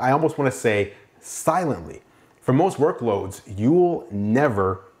 I almost want to say silently. For most workloads, you'll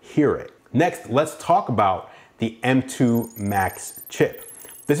never hear it. Next, let's talk about the M2 Max chip.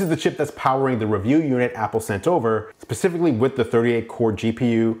 This is the chip that's powering the review unit Apple sent over, specifically with the 38-core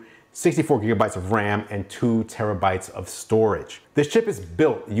GPU, 64 gigabytes of RAM, and 2 terabytes of storage. This chip is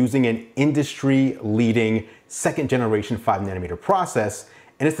built using an industry-leading second-generation 5nm process,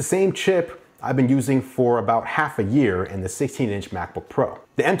 and it's the same chip I've been using for about half a year in the 16-inch MacBook Pro.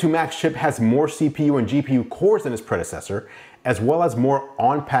 The M2 Max chip has more CPU and GPU cores than its predecessor, as well as more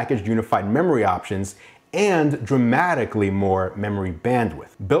on-package unified memory options and dramatically more memory bandwidth.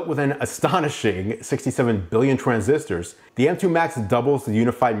 Built with an astonishing 67 billion transistors, the M2 Max doubles the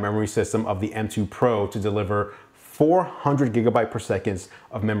unified memory system of the M2 Pro to deliver 400 gigabyte per second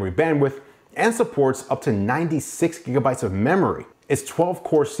of memory bandwidth and supports up to 96 gigabytes of memory. Its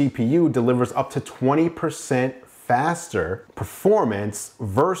 12-core CPU delivers up to 20% faster performance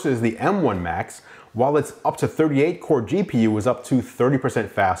versus the M1 Max, while its up to 38-core GPU is up to 30%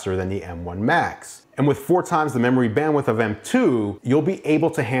 faster than the M1 Max. And with 4 times the memory bandwidth of M2, you'll be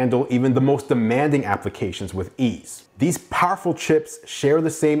able to handle even the most demanding applications with ease. These powerful chips share the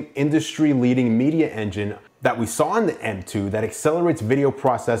same industry-leading media engine that we saw in the M2 that accelerates video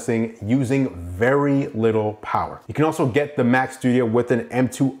processing using very little power. You can also get the Mac Studio with an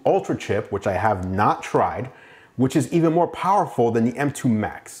M2 Ultra chip, which I have not tried, which is even more powerful than the M2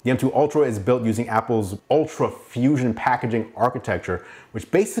 Max. The M2 Ultra is built using Apple's Ultra Fusion packaging architecture, which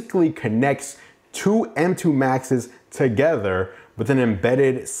basically connects 2 M2 Maxes together with an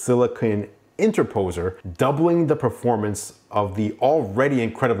embedded silicon interposer, doubling the performance of the already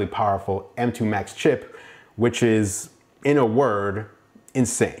incredibly powerful M2 Max chip, which is, in a word,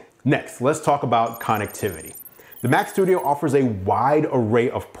 insane. Next, let's talk about connectivity. The Mac Studio offers a wide array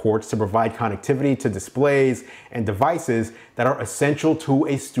of ports to provide connectivity to displays and devices that are essential to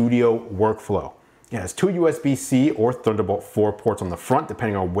a studio workflow. It has 2 USB-C or Thunderbolt 4 ports on the front,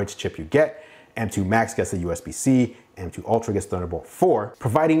 depending on which chip you get. M2 Max gets a USB-C, M2 Ultra gets Thunderbolt 4,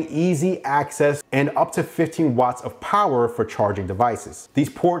 providing easy access and up to 15 watts of power for charging devices. These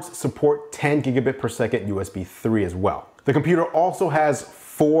ports support 10 gigabit per second USB 3 as well. The computer also has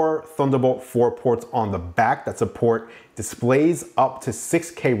 4 Thunderbolt 4 ports on the back that support displays up to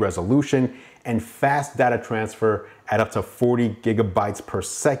 6K resolution and fast data transfer at up to 40 gigabytes per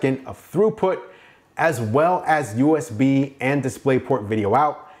second of throughput, as well as USB and DisplayPort video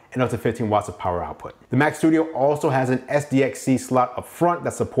out and up to 15 watts of power output. The Mac Studio also has an SDXC slot up front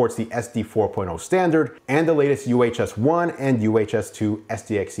that supports the SD 4.0 standard and the latest UHS 1 and UHS 2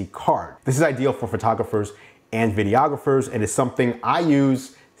 SDXC card. This is ideal for photographers and videographers and is something I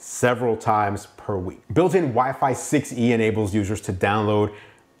use several times per week. Built-in Wi-Fi 6E enables users to download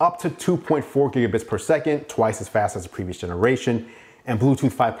up to 2.4 gigabits per second, twice as fast as the previous generation. And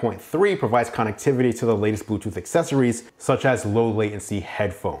Bluetooth 5.3 provides connectivity to the latest Bluetooth accessories, such as low latency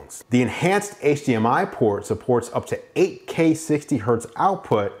headphones. The enhanced HDMI port supports up to 8K 60Hz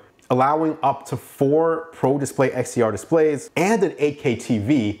output, allowing up to 4 Pro Display XDR displays and an 8K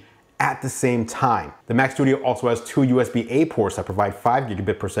TV at the same time. The Mac Studio also has 2 USB-A ports that provide 5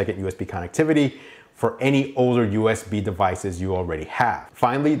 gigabit per second USB connectivity for any older USB devices you already have.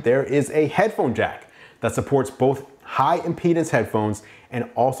 Finally, there is a headphone jack that supports both high impedance headphones and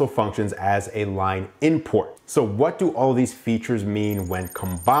also functions as a line in port. So what do all of these features mean when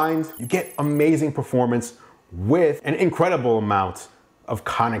combined? You get amazing performance with an incredible amount of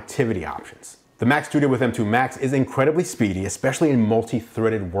connectivity options. The Mac Studio with M2 Max is incredibly speedy, especially in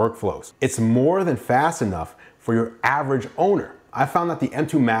multi-threaded workflows. It's more than fast enough for your average owner. I found that the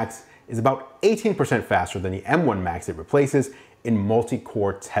M2 Max is about 18% faster than the M1 Max it replaces in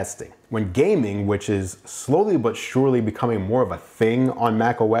multi-core testing. When gaming, which is slowly but surely becoming more of a thing on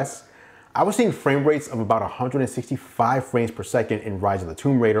Mac OS, I was seeing frame rates of about 165 frames per second in Rise of the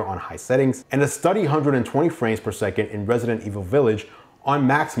Tomb Raider on high settings, and a steady 120 frames per second in Resident Evil Village on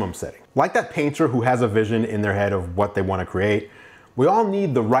maximum setting. Like that painter who has a vision in their head of what they want to create, we all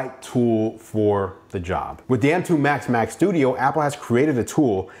need the right tool for the job. With the M2 Max Mac Studio, Apple has created a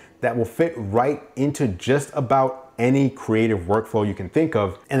tool that will fit right into just about any creative workflow you can think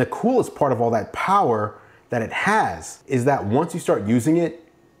of. And the coolest part of all that power that it has is that once you start using it,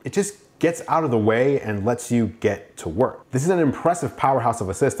 it just gets out of the way and lets you get to work. This is an impressive powerhouse of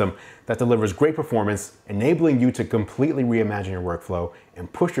a system that delivers great performance, enabling you to completely reimagine your workflow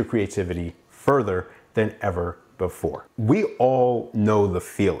and push your creativity further than ever before. We all know the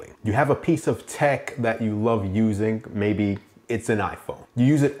feeling. You have a piece of tech that you love using, maybe it's an iPhone. You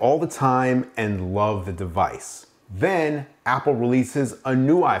use it all the time and love the device. Then Apple releases a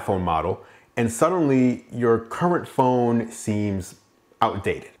new iPhone model and suddenly your current phone seems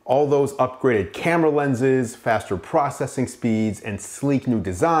outdated. All those upgraded camera lenses, faster processing speeds, and sleek new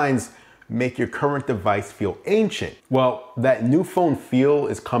designs make your current device feel ancient. Well, that new phone feel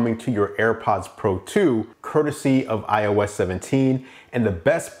is coming to your AirPods Pro 2, courtesy of iOS 17. And the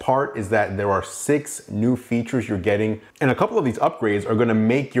best part is that there are 6 new features you're getting. And a couple of these upgrades are gonna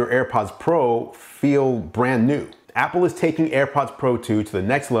make your AirPods Pro feel brand new. Apple is taking AirPods Pro 2 to the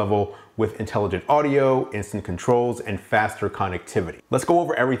next level with intelligent audio, instant controls, and faster connectivity. Let's go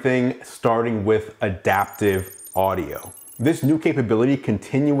over everything, starting with adaptive audio. This new capability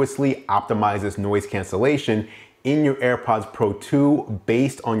continuously optimizes noise cancellation in your AirPods Pro 2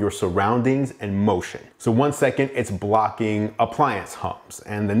 based on your surroundings and motion. So 1 second it's blocking appliance hums,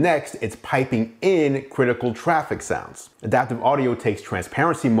 and the next it's piping in critical traffic sounds. Adaptive audio takes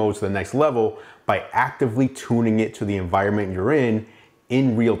transparency mode to the next level by actively tuning it to the environment you're in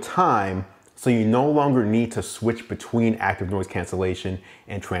real time, so you no longer need to switch between active noise cancellation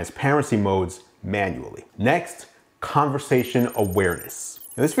and transparency modes manually. Next, conversation awareness.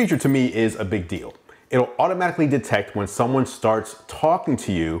 Now, this feature to me is a big deal. It'll automatically detect when someone starts talking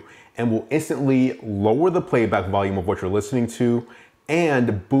to you and will instantly lower the playback volume of what you're listening to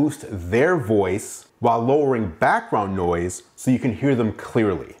and boost their voice while lowering background noise so you can hear them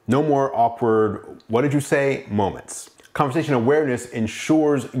clearly. No more awkward, what did you say, moments. Conversation awareness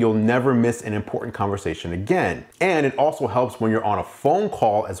ensures you'll never miss an important conversation again. And it also helps when you're on a phone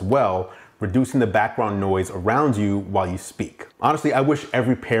call as well, reducing the background noise around you while you speak. Honestly, I wish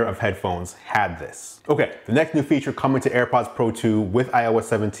every pair of headphones had this. Okay, the next new feature coming to AirPods Pro 2 with iOS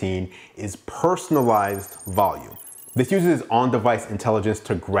 17 is personalized volume. This uses on-device intelligence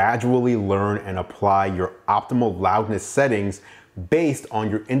to gradually learn and apply your optimal loudness settings based on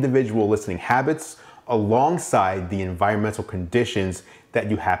your individual listening habits alongside the environmental conditions that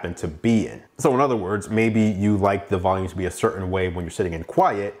you happen to be in. So in other words, maybe you like the volume to be a certain way when you're sitting in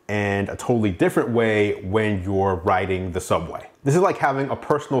quiet and a totally different way when you're riding the subway. This is like having a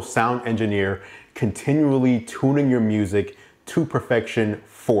personal sound engineer continually tuning your music to perfection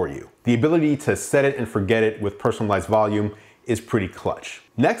for you. The ability to set it and forget it with personalized volume is pretty clutch.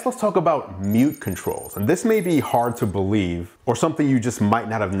 Next, let's talk about mute controls. And this may be hard to believe or something you just might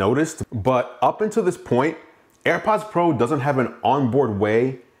not have noticed, but up until this point, AirPods Pro doesn't have an onboard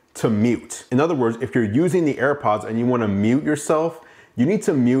way to mute. In other words, if you're using the AirPods and you want to mute yourself, you need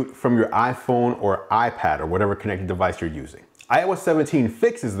to mute from your iPhone or iPad or whatever connected device you're using. iOS 17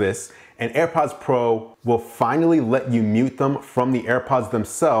 fixes this, and AirPods Pro will finally let you mute them from the AirPods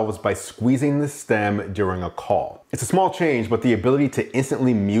themselves by squeezing the stem during a call. It's a small change, but the ability to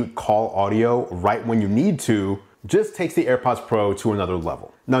instantly mute call audio right when you need to just takes the AirPods Pro to another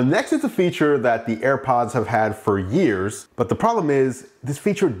level. Now, next is a feature that the AirPods have had for years, but the problem is this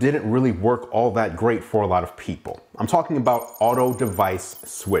feature didn't really work all that great for a lot of people. I'm talking about auto device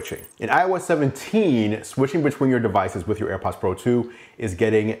switching. In iOS 17, switching between your devices with your AirPods Pro 2 is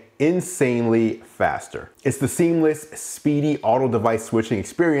getting insanely faster. It's the seamless, speedy auto device switching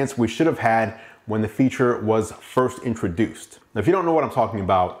experience we should have had when the feature was first introduced. Now, if you don't know what I'm talking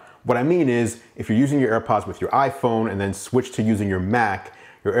about, what I mean is, if you're using your AirPods with your iPhone and then switch to using your Mac,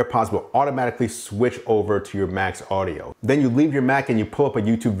 your AirPods will automatically switch over to your Mac's audio. Then you leave your Mac and you pull up a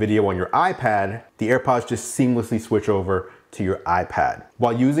YouTube video on your iPad, the AirPods just seamlessly switch over to your iPad.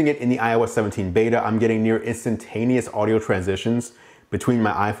 While using it in the iOS 17 beta, I'm getting near instantaneous audio transitions between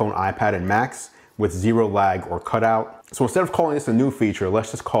my iPhone, iPad, and Macs with zero lag or cutout. So instead of calling this a new feature,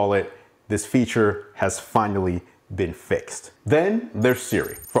 let's just call it, this feature has finally been fixed. Then there's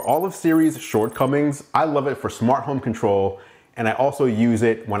Siri. For all of Siri's shortcomings, I love it for smart home control, and I also use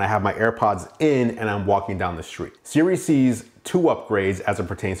it when I have my AirPods in and I'm walking down the street. Siri sees two upgrades as it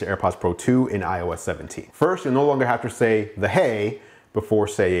pertains to AirPods Pro 2 in iOS 17. First, you'll no longer have to say the hey before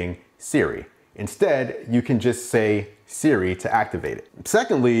saying Siri. Instead, you can just say Siri to activate it.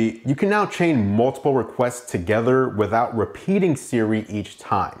 Secondly, you can now chain multiple requests together without repeating Siri each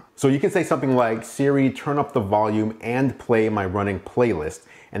time. So you can say something like, Siri, turn up the volume and play my running playlist,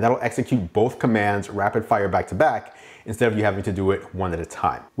 and that'll execute both commands rapid fire back to back instead of you having to do it one at a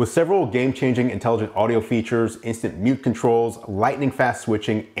time. With several game-changing intelligent audio features, instant mute controls, lightning fast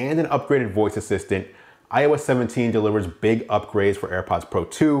switching, and an upgraded voice assistant, iOS 17 delivers big upgrades for AirPods Pro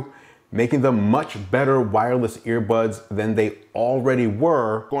 2, making them much better wireless earbuds than they already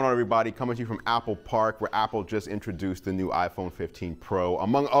were. What's going on, everybody? Coming to you from Apple Park, where Apple just introduced the new iPhone 15 Pro,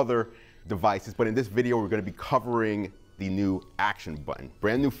 among other devices. But in this video, we're going to be covering the new action button.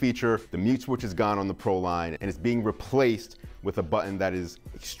 Brand new feature. The mute switch is gone on the Pro line, and it's being replaced with a button that is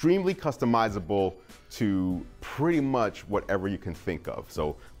extremely customizable to pretty much whatever you can think of.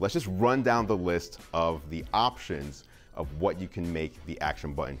 So let's just run down the list of the options of what you can make the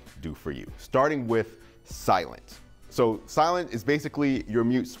action button do for you. Starting with silent. So silent is basically your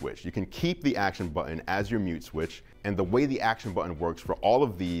mute switch. You can keep the action button as your mute switch, and the way the action button works for all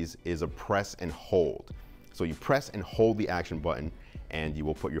of these is a press and hold. So you press and hold the action button and you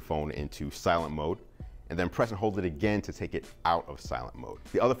will put your phone into silent mode, and then press and hold it again to take it out of silent mode.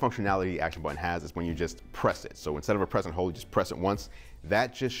 The other functionality the action button has is when you just press it. So instead of a press and hold, you just press it once.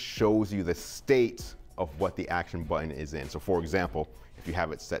 That just shows you the state of what the action button is in. So for example, if you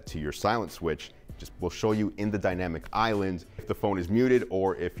have it set to your silent switch, just will show you in the dynamic island if the phone is muted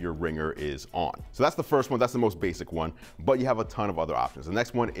or if your ringer is on. So that's the first one, that's the most basic one, but you have a ton of other options. The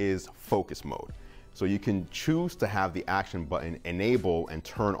next one is focus mode. So you can choose to have the action button enable and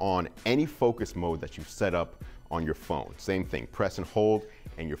turn on any focus mode that you've set up on your phone. Same thing, press and hold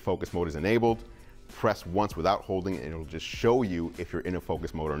and your focus mode is enabled. Press once without holding and it'll just show you if you're in a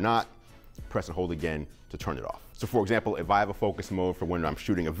focus mode or not. Press and hold again to turn it off. So for example, if I have a focus mode for when I'm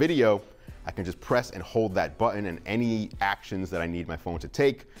shooting a video, I can just press and hold that button and any actions that I need my phone to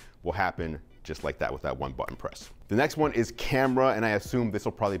take will happen just like that with that one button press. The next one is camera, and I assume this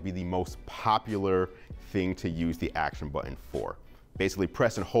will probably be the most popular thing to use the action button for. Basically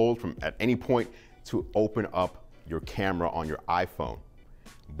press and hold from at any point to open up your camera on your iPhone.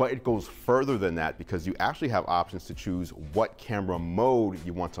 But it goes further than that because you actually have options to choose what camera mode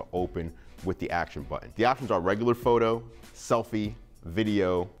you want to open with the action button. The options are regular photo, selfie,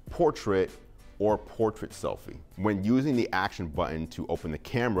 video, portrait, or portrait selfie. When using the action button to open the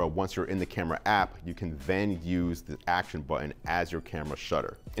camera, once you're in the camera app, you can then use the action button as your camera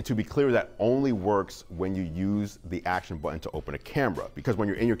shutter. And to be clear, that only works when you use the action button to open a camera, because when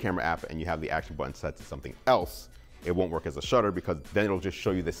you're in your camera app and you have the action button set to something else, it won't work as a shutter because then it'll just show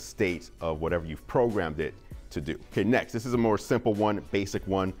you the state of whatever you've programmed it to do. Okay, next, this is a more simple one, basic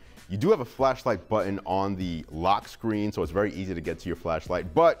one. You do have a flashlight button on the lock screen, so it's very easy to get to your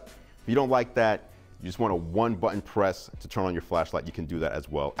flashlight, but if you don't like that, You just want a one button press to turn on your flashlight. You can do that as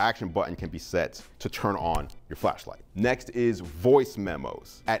well. Action button can be set to turn on your flashlight. Next is voice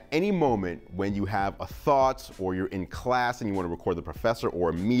memos. At any moment when you have a thought or you're in class and you want to record the professor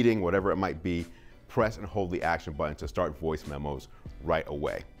or a meeting, whatever it might be, press and hold the action button to start voice memos right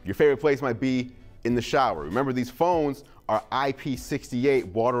away. Your favorite place might be in the shower. Remember, these phones are IP68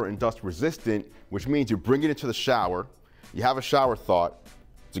 water and dust resistant, which means you bring it into the shower, you have a shower thought,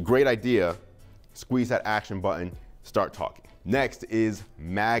 it's a great idea, squeeze that action button, start talking. Next is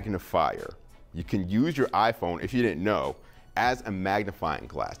magnifier. You can use your iPhone, if you didn't know, as a magnifying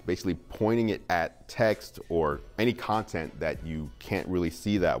glass, basically pointing it at text or any content that you can't really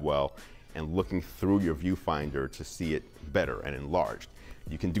see that well and looking through your viewfinder to see it better and enlarged.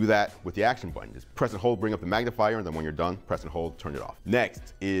 You can do that with the action button. Just press and hold, bring up the magnifier, and then when you're done, press and hold, turn it off.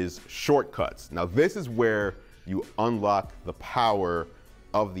 Next is shortcuts. Now this is where you unlock the power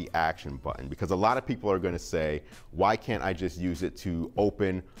of the action button, because a lot of people are going to say, why can't I just use it to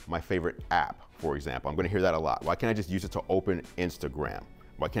open my favorite app, for example? I'm going to hear that a lot. Why can't I just use it to open Instagram?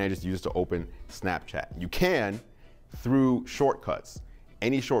 Why can't I just use it to open Snapchat? You can through shortcuts.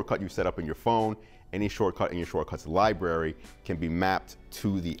 Any shortcut you set up in your phone, any shortcut in your shortcuts library can be mapped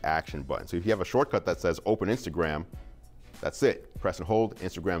to the action button. So if you have a shortcut that says open Instagram, that's it. Press and hold,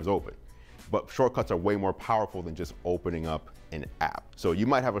 Instagram's open. But shortcuts are way more powerful than just opening up an app. So you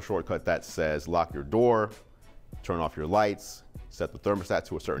might have a shortcut that says lock your door, turn off your lights, set the thermostat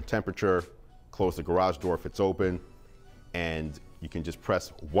to a certain temperature, close the garage door if it's open, and you can just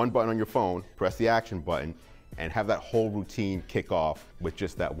press one button on your phone, press the action button, and have that whole routine kick off with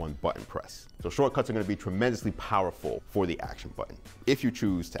just that one button press. So shortcuts are going to be tremendously powerful for the action button if you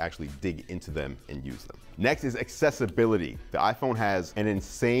choose to actually dig into them and use them. Next is accessibility. The iPhone has an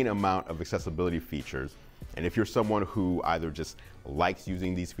insane amount of accessibility features, and if you're someone who either just likes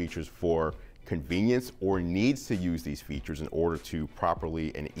using these features for convenience or needs to use these features in order to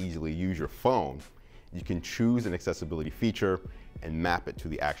properly and easily use your phone, you can choose an accessibility feature and map it to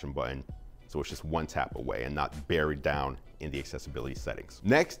the action button, so it's just one tap away and not buried down in the accessibility settings.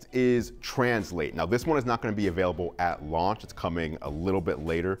 Next is translate. Now this one is not going to be available at launch. It's coming a little bit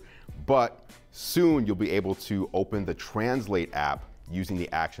later, but soon you'll be able to open the translate app using the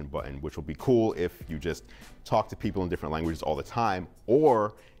action button, which will be cool if you just talk to people in different languages all the time,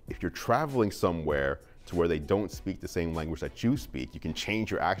 or if you're traveling somewhere to where they don't speak the same language that you speak, you can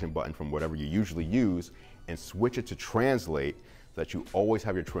change your action button from whatever you usually use and switch it to translate, so that you always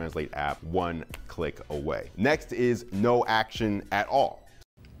have your translate app one click away. Next is no action at all.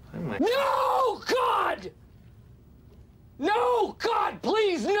 No, God! No, God,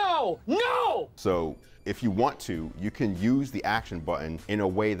 please, no, no! So if you want to, you can use the action button in a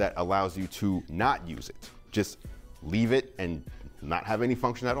way that allows you to not use it. Just leave it and not have any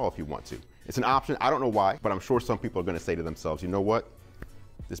function at all if you want to. It's an option. I don't know why, but I'm sure some people are going to say to themselves, you know what?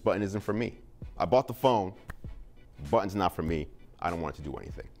 This button isn't for me. I bought the phone. Button's not for me. I don't want it to do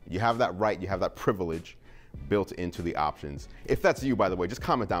anything. You have that right, you have that privilege built into the options. If that's you, by the way, just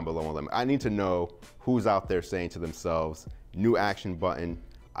comment down below and let me. I need to know who's out there saying to themselves, new action button,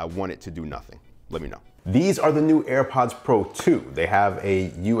 I want it to do nothing. Let me know. These are the new AirPods Pro 2. They have a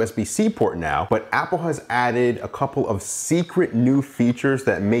USB-C port now, but Apple has added a couple of secret new features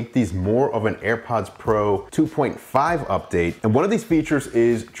that make these more of an AirPods Pro 2.5 update. And one of these features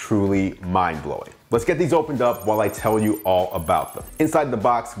is truly mind-blowing. Let's get these opened up while I tell you all about them. Inside the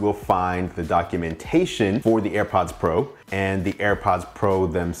box, we'll find the documentation for the AirPods Pro, and the AirPods Pro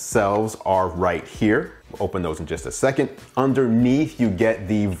themselves are right here. We'll open those in just a second. Underneath, you get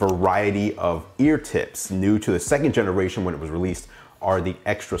the variety of ear tips. New to the second generation when it was released are the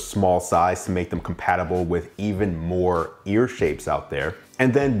extra small size to make them compatible with even more ear shapes out there.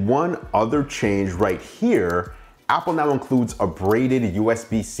 And then one other change right here, Apple now includes a braided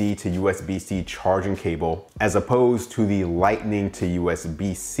USB-C to USB-C charging cable as opposed to the Lightning to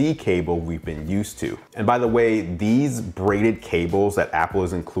USB-C cable we've been used to. And by the way, these braided cables that Apple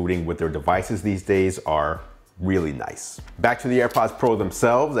is including with their devices these days are really nice. Back to the AirPods Pro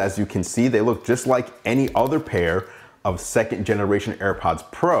themselves, as you can see, they look just like any other pair of second generation AirPods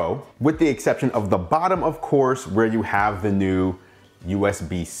Pro, with the exception of the bottom, of course, where you have the new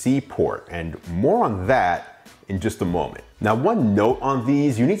USB-C port, and more on that in just a moment. Now, one note on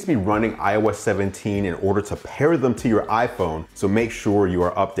these, you need to be running iOS 17 in order to pair them to your iPhone, so make sure you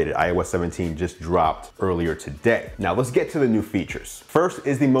are updated. iOS 17 just dropped earlier today. Now, let's get to the new features. First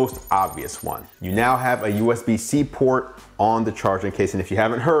is the most obvious one. You now have a USB-C port on the charging case, and if you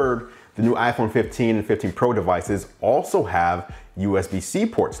haven't heard, the new iPhone 15 and 15 Pro devices also have USB-C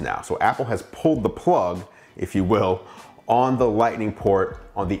ports now. So Apple has pulled the plug, if you will, on the Lightning port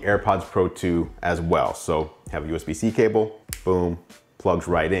on the AirPods Pro 2 as well. So have a USB-C cable, boom, plugs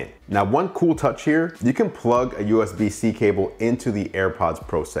right in. Now, one cool touch here, you can plug a USB-C cable into the AirPods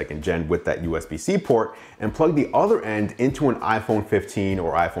Pro 2nd Gen with that USB-C port and plug the other end into an iPhone 15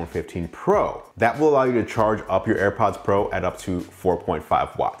 or iPhone 15 Pro. That will allow you to charge up your AirPods Pro at up to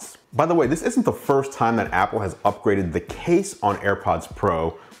 4.5 watts. By the way, this isn't the first time that Apple has upgraded the case on AirPods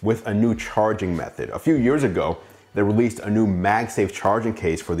Pro with a new charging method. A few years ago, they released a new MagSafe charging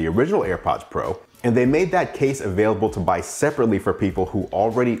case for the original AirPods Pro, and they made that case available to buy separately for people who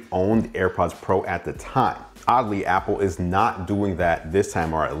already owned AirPods Pro at the time. Oddly, Apple is not doing that this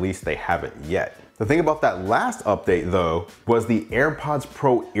time, or at least they haven't yet. The thing about that last update though, was the AirPods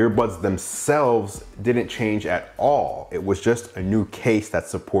Pro earbuds themselves didn't change at all. It was just a new case that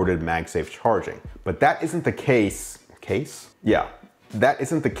supported MagSafe charging. But that isn't the case? Yeah. That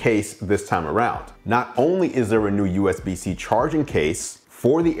isn't the case this time around. Not only is there a new USB-C charging case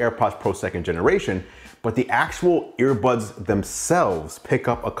for the AirPods Pro 2nd generation, but the actual earbuds themselves pick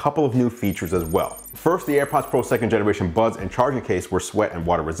up a couple of new features as well. First, the AirPods Pro 2nd generation buds and charging case were sweat and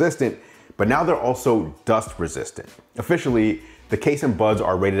water resistant, but now they're also dust resistant. Officially, the case and buds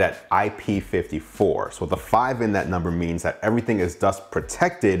are rated at IP54, so the 5 in that number means that everything is dust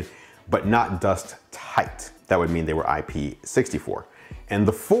protected, but not dust tight. That would mean they were IP64. And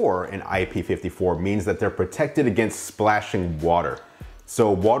the 4 in IP54 means that they're protected against splashing water.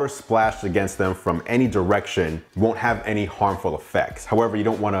 So water splashed against them from any direction won't have any harmful effects. However, you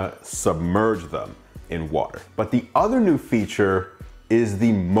don't want to submerge them in water. But the other new feature is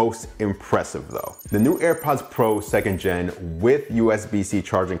the most impressive though. The new AirPods Pro 2nd Gen with USB-C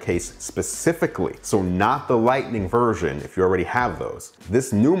charging case specifically, so not the Lightning version if you already have those.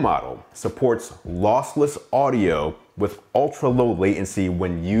 This new model supports lossless audio with ultra low latency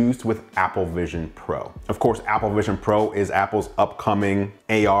when used with Apple Vision Pro. Of course, Apple Vision Pro is Apple's upcoming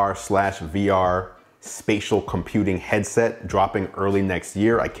AR/VR spatial computing headset dropping early next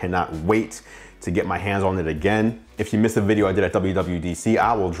year. I cannot wait to get my hands on it again. If you missed a video I did at WWDC,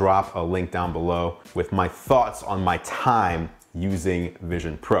 I will drop a link down below with my thoughts on my time using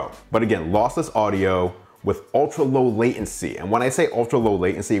Vision Pro. But again, lossless audio with ultra low latency. And when I say ultra low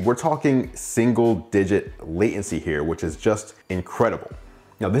latency, we're talking single digit latency here, which is just incredible.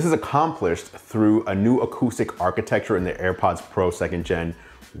 Now, this is accomplished through a new acoustic architecture in the AirPods Pro 2nd Gen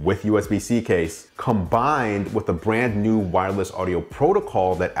with USB-C case, combined with the brand new wireless audio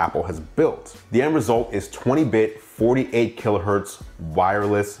protocol that Apple has built. The end result is 20-bit, 48 kilohertz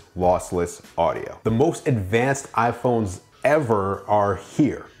wireless lossless audio. The most advanced iPhones ever are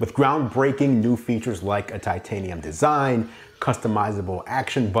here, with groundbreaking new features like a titanium design, customizable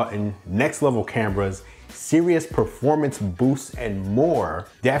action button, next level cameras, serious performance boosts, and more.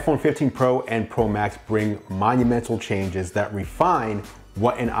 The iPhone 15 Pro and Pro Max bring monumental changes that refine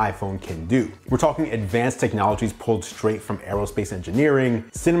what an iPhone can do. We're talking advanced technologies pulled straight from aerospace engineering,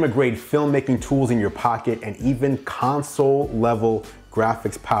 cinema-grade filmmaking tools in your pocket, and even console-level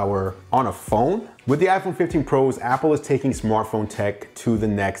graphics power on a phone. With the iPhone 15 Pros, Apple is taking smartphone tech to the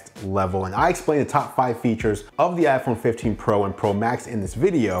next level, and I explain the top 5 features of the iPhone 15 Pro and Pro Max in this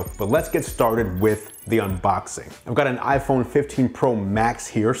video, but let's get started with the unboxing. I've got an iPhone 15 Pro Max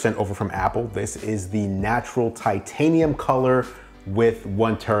here sent over from Apple. This is the natural titanium color with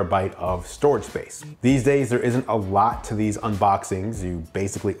 1 terabyte of storage space. These days, there isn't a lot to these unboxings. You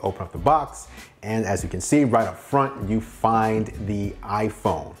basically open up the box, and as you can see right up front, you find the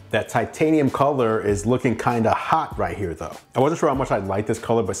iPhone. That titanium color is looking kind of hot right here though. I wasn't sure how much I liked this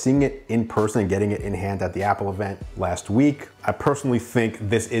color, but seeing it in person and getting it in hand at the Apple event last week, I personally think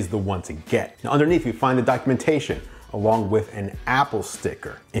this is the one to get. Now underneath, you find the documentation along with an Apple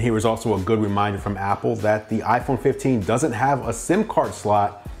sticker. And here is also a good reminder from Apple that the iPhone 15 doesn't have a SIM card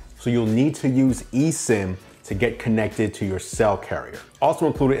slot, so you'll need to use eSIM to get connected to your cell carrier. Also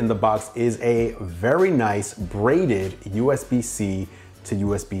included in the box is a very nice braided USB-C to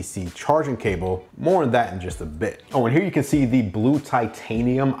USB-C charging cable. More on that in just a bit. Oh, and here you can see the blue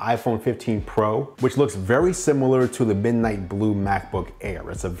titanium iPhone 15 Pro, which looks very similar to the midnight blue MacBook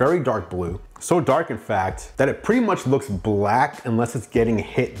Air. It's a very dark blue. So dark, in fact, that it pretty much looks black unless it's getting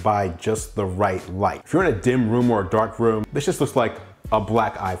hit by just the right light. If you're in a dim room or a dark room, this just looks like a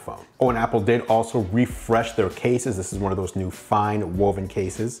black iPhone. Oh, and Apple did also refresh their cases. This is one of those new fine woven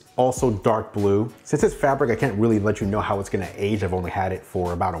cases. Also dark blue. Since it's fabric, I can't really let you know how it's gonna age. I've only had it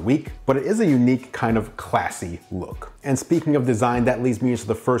for about a week, but it is a unique kind of classy look. And speaking of design, that leads me into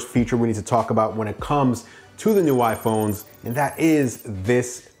the first feature we need to talk about when it comes to the new iPhones, and that is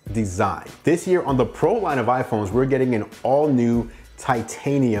this design. This year on the Pro line of iPhones, we're getting an all new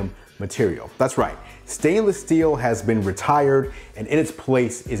titanium material. That's right, stainless steel has been retired, and in its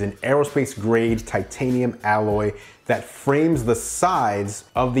place is an aerospace grade titanium alloy that frames the sides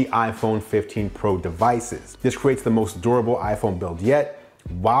of the iPhone 15 Pro devices. This creates the most durable iPhone build yet,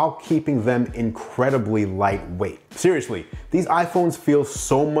 while keeping them incredibly lightweight. Seriously, these iPhones feel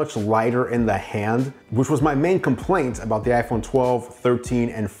so much lighter in the hand, which was my main complaint about the iPhone 12, 13,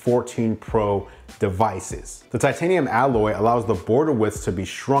 and 14 Pro devices. The titanium alloy allows the border widths to be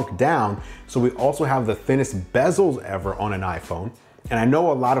shrunk down, so we also have the thinnest bezels ever on an iPhone. And I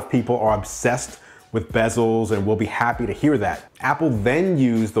know a lot of people are obsessed with bezels and will be happy to hear that. Apple then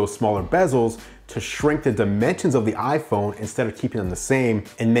used those smaller bezels to shrink the dimensions of the iPhone instead of keeping them the same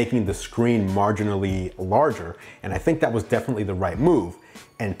and making the screen marginally larger. And I think that was definitely the right move.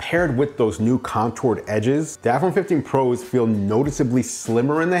 And paired with those new contoured edges, the iPhone 15 Pros feel noticeably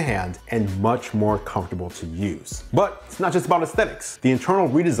slimmer in the hand and much more comfortable to use. But it's not just about aesthetics. The internal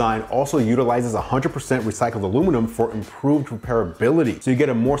redesign also utilizes 100% recycled aluminum for improved repairability. So you get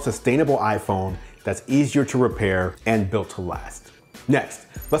a more sustainable iPhone that's easier to repair and built to last. Next,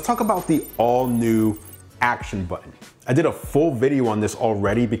 let's talk about the all-new Action button. I did a full video on this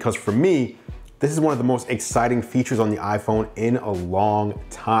already because for me, this is one of the most exciting features on the iPhone in a long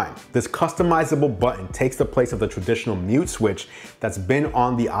time. This customizable button takes the place of the traditional mute switch that's been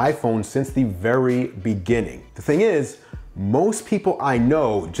on the iPhone since the very beginning. The thing is, most people I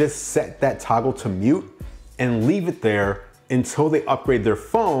know just set that toggle to mute and leave it there until they upgrade their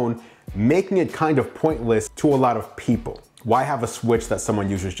phone, making it kind of pointless to a lot of people. Why have a switch that someone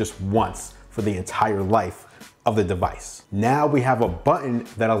uses just once for the entire life of the device? Now we have a button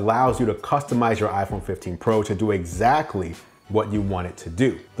that allows you to customize your iPhone 15 Pro to do exactly what you want it to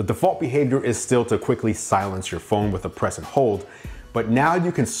do. The default behavior is still to quickly silence your phone with a press and hold, but now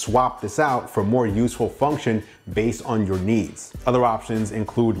you can swap this out for more useful function based on your needs. Other options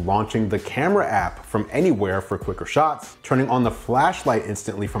include launching the camera app from anywhere for quicker shots, turning on the flashlight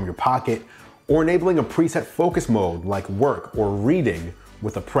instantly from your pocket, or enabling a preset focus mode like work or reading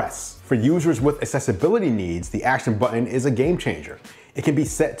with a press. For users with accessibility needs, the Action button is a game changer. It can be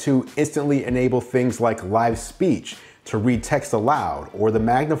set to instantly enable things like live speech, to read text aloud, or the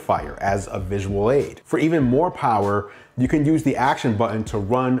magnifier as a visual aid. For even more power, you can use the Action button to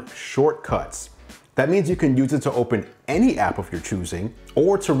run shortcuts. That means you can use it to open any app of your choosing,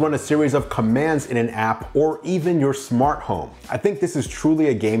 or to run a series of commands in an app, or even your smart home. I think this is truly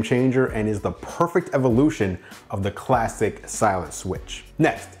a game changer and is the perfect evolution of the classic silent switch.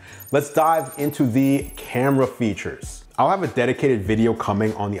 Next, let's dive into the camera features. I'll have a dedicated video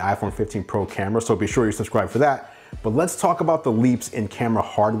coming on the iPhone 15 Pro camera, so be sure you subscribe for that. But let's talk about the leaps in camera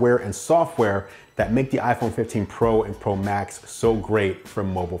hardware and software that make the iPhone 15 Pro and Pro Max so great for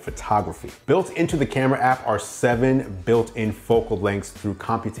mobile photography. Built into the camera app are 7 built-in focal lengths through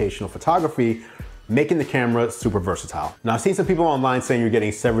computational photography, making the camera super versatile. Now, I've seen some people online saying you're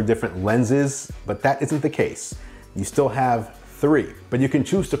getting 7 different lenses, but that isn't the case. You still have 3, but you can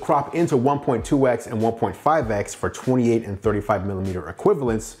choose to crop into 1.2x and 1.5x for 28 and 35mm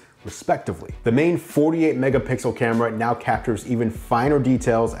equivalents, respectively. The main 48 megapixel camera now captures even finer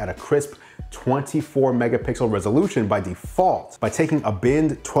details at a crisp 24 megapixel resolution by default by taking a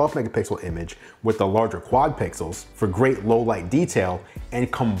binned 12 megapixel image with the larger quad pixels for great low light detail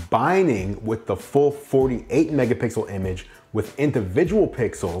and combining with the full 48 megapixel image with individual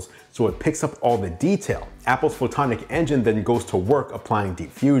pixels so it picks up all the detail. Apple's photonic engine then goes to work applying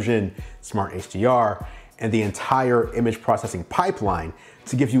deep fusion, smart HDR, and the entire image processing pipeline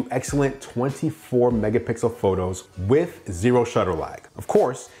to give you excellent 24 megapixel photos with zero shutter lag. Of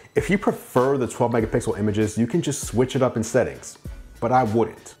course, if you prefer the 12 megapixel images, you can just switch it up in settings, but I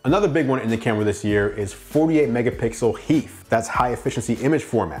wouldn't. Another big one in the camera this year is 48 megapixel HEIF. That's high efficiency image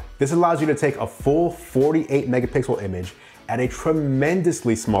format. This allows you to take a full 48 megapixel image at a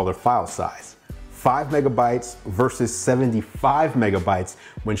tremendously smaller file size. 5 megabytes versus 75 megabytes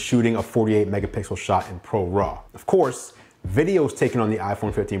when shooting a 48 megapixel shot in Pro RAW. Of course, videos taken on the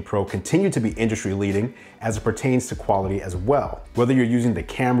iPhone 15 Pro continue to be industry leading as it pertains to quality as well. Whether you're using the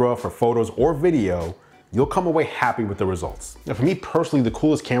camera for photos or video, you'll come away happy with the results. Now, for me personally, the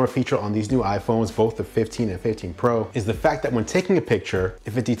coolest camera feature on these new iPhones, both the 15 and 15 Pro, is the fact that when taking a picture,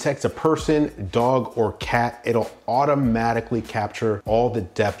 if it detects a person, dog, or cat, it'll automatically capture all the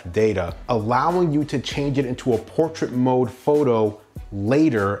depth data, allowing you to change it into a portrait mode photo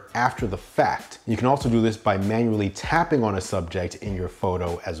later after the fact. You can also do this by manually tapping on a subject in your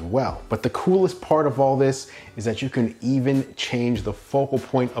photo as well. But the coolest part of all this is that you can even change the focal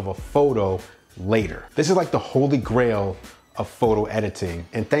point of a photo later. This is like the holy grail of photo editing.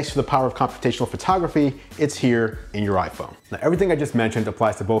 And thanks to the power of computational photography, it's here in your iPhone. Now, everything I just mentioned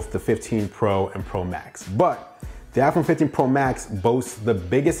applies to both the 15 Pro and Pro Max, but the iPhone 15 Pro Max boasts the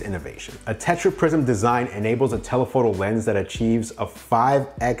biggest innovation. A tetraprism design enables a telephoto lens that achieves a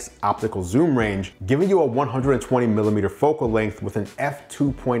 5x optical zoom range, giving you a 120mm focal length with an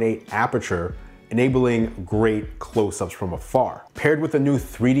f2.8 aperture, enabling great close-ups from afar. Paired with the new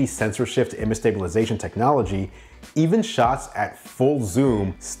 3D sensor shift image stabilization technology, even shots at full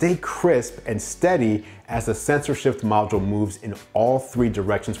zoom stay crisp and steady as the sensor shift module moves in all 3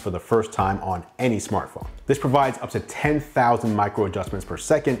 directions for the first time on any smartphone. This provides up to 10,000 micro adjustments per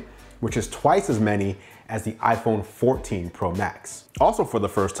second, which is twice as many as the iPhone 14 Pro Max. Also for the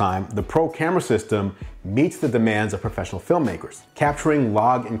first time, the Pro camera system meets the demands of professional filmmakers. Capturing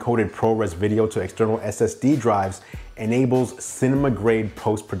log encoded ProRes video to external SSD drives enables cinema-grade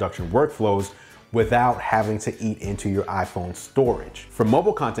post-production workflows without having to eat into your iPhone storage. For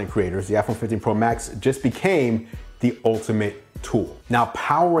mobile content creators, the iPhone 15 Pro Max just became the ultimate tool. Now,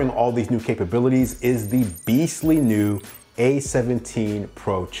 powering all these new capabilities is the beastly new A17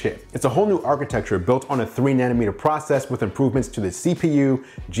 Pro chip. It's a whole new architecture built on a 3nm process with improvements to the CPU,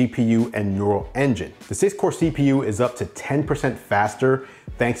 GPU, and neural engine. The 6-core CPU is up to 10% faster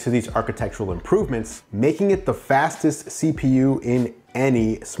thanks to these architectural improvements, making it the fastest CPU in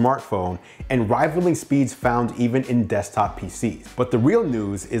any smartphone and rivaling speeds found even in desktop PCs. But the real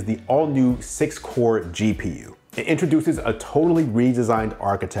news is the all-new 6-core GPU. It introduces a totally redesigned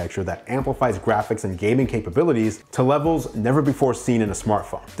architecture that amplifies graphics and gaming capabilities to levels never before seen in a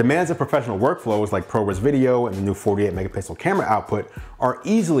smartphone. Demands of professional workflows like ProRes video and the new 48-megapixel camera output are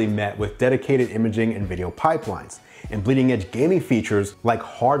easily met with dedicated imaging and video pipelines. And bleeding-edge gaming features like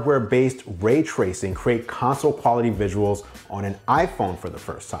hardware-based ray tracing create console-quality visuals on an iPhone for the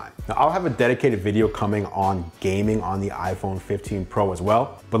first time. Now, I'll have a dedicated video coming on gaming on the iPhone 15 Pro as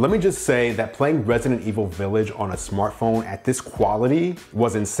well, but let me just say that playing Resident Evil Village on a smartphone at this quality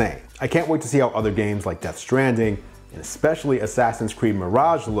was insane. I can't wait to see how other games like Death Stranding and especially Assassin's Creed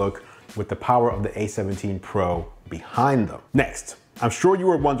Mirage look with the power of the A17 Pro behind them. Next, I'm sure you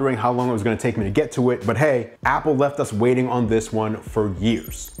were wondering how long it was going to take me to get to it, but hey, Apple left us waiting on this one for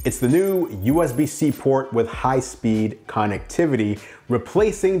years. It's the new USB-C port with high-speed connectivity,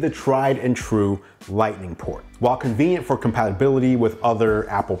 replacing the tried and true Lightning port. While convenient for compatibility with other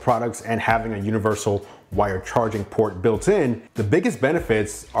Apple products and having a universal wired charging port built in, the biggest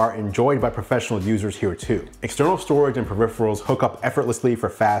benefits are enjoyed by professional users here too. External storage and peripherals hook up effortlessly for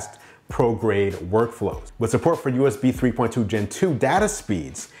fast, pro-grade workflows. With support for USB 3.2 Gen 2 data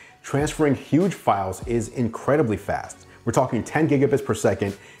speeds, transferring huge files is incredibly fast. We're talking 10 gigabits per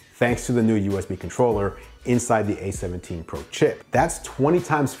second thanks to the new USB controller inside the A17 Pro chip. That's 20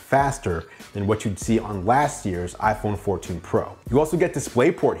 times faster than what you'd see on last year's iPhone 14 Pro. You also get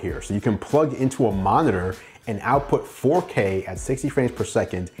DisplayPort here, so you can plug into a monitor and output 4K at 60 frames per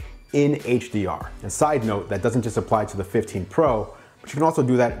second in HDR. And side note, that doesn't just apply to the 15 Pro, but you can also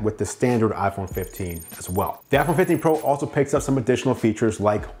do that with the standard iPhone 15 as well. The iPhone 15 Pro also picks up some additional features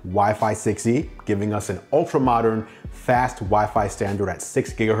like Wi-Fi 6E, giving us an ultra-modern, fast Wi-Fi standard at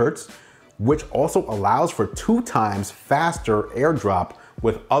 6 gigahertz, which also allows for 2 times faster AirDrop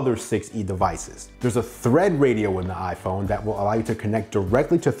with other 6E devices. There's a Thread radio in the iPhone that will allow you to connect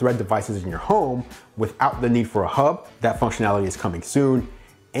directly to Thread devices in your home without the need for a hub. That functionality is coming soon.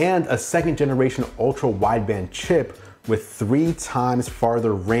 And a 2nd generation ultra-wideband chip with 3 times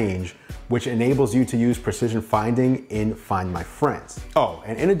farther range, which enables you to use precision finding in Find My Friends. Oh,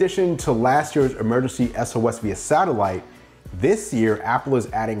 and in addition to last year's emergency SOS via satellite, this year Apple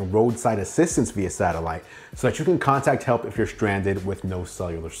is adding roadside assistance via satellite so that you can contact help if you're stranded with no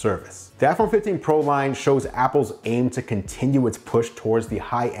cellular service. The iPhone 15 Pro line shows Apple's aim to continue its push towards the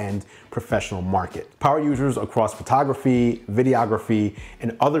high-end professional market. Power users across photography, videography,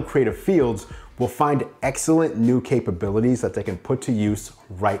 and other creative fields will find excellent new capabilities that they can put to use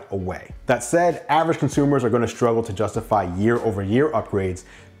right away. That said, average consumers are going to struggle to justify year-over-year upgrades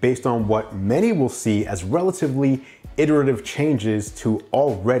based on what many will see as relatively iterative changes to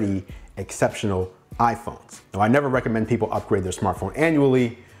already exceptional iPhones. Now, I never recommend people upgrade their smartphone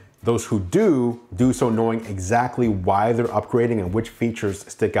annually. Those who do so knowing exactly why they're upgrading and which features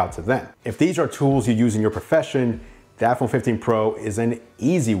stick out to them. If these are tools you use in your profession, the iPhone 15 Pro is an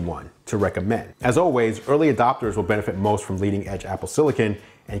easy one to recommend. As always, early adopters will benefit most from leading edge Apple silicon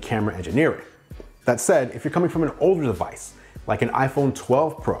and camera engineering. That said, if you're coming from an older device, like an iPhone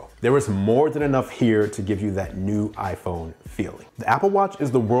 12 Pro, There is more than enough here to give you that new iPhone feeling. The Apple Watch is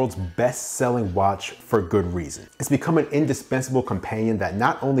the world's best-selling watch for good reason. It's become an indispensable companion that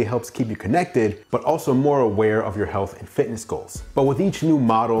not only helps keep you connected, but also more aware of your health and fitness goals. But with each new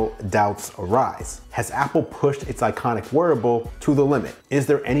model, doubts arise. Has Apple pushed its iconic wearable to the limit? Is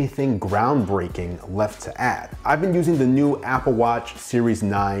there anything groundbreaking left to add? I've been using the new Apple Watch Series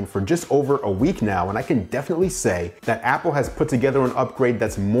 9 for just over a week now, and I can definitely say that Apple has put together an upgrade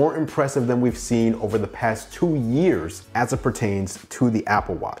that's more impressive than we've seen over the past 2 years as it pertains to the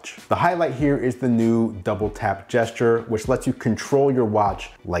Apple Watch. The highlight here is the new double tap gesture, which lets you control your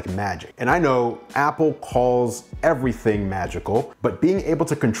watch like magic. And I know Apple calls everything magical, but being able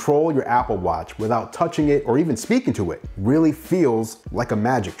to control your Apple Watch without touching it or even speaking to it really feels like a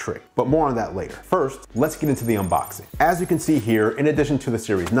magic trick. But more on that later. First, let's get into the unboxing. As you can see here, in addition to the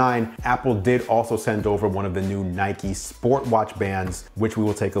Series 9, Apple did also send over one of the new Nike sport watch bands, which we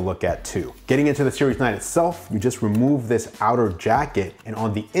will take a look at too. Getting into the Series 9 itself, you just remove this outer jacket, and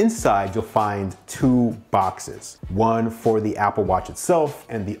on the inside you'll find 2 boxes. One for the Apple Watch itself,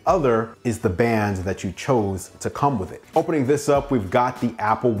 and the other is the band that you chose to come with it. Opening this up, we've got the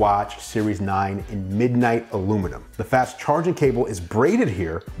Apple Watch Series 9 in midnight aluminum. The fast charging cable is braided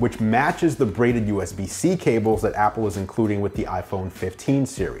here, which matches the braided USB-C cables that Apple is including with the iPhone 15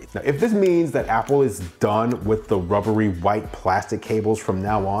 series. Now, if this means that Apple is done with the rubbery white plastic cables from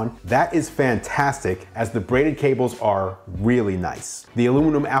now on, that is fantastic, as the braided cables are really nice. The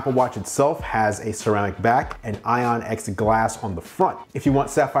aluminum Apple Watch itself has a ceramic back and Ion X glass on the front. If you want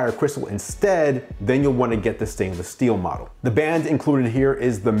sapphire crystal instead, then you'll want to get the stainless steel model. The band included here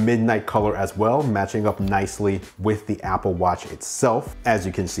is the midnight color as well, matching up nicely with the Apple Watch itself, as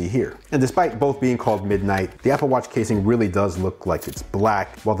you can see here. And despite both being called midnight, the Apple Watch casing really does look like it's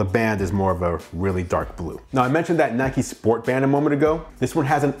black, while the band is more of a really dark blue. Now, I mentioned that Nike sport band a moment ago. This one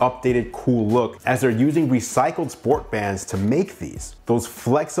has an updated cool look, as they're using recycled sport bands to make these. Those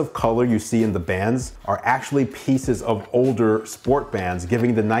flecks of color you see in the bands are actually pieces of older sport bands,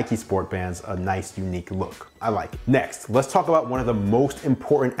 giving the Nike sport bands a nice, unique look. I like it. Next, let's talk about one of the most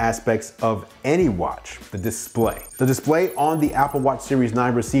important aspects of any watch, the display. The display on the Apple Watch Series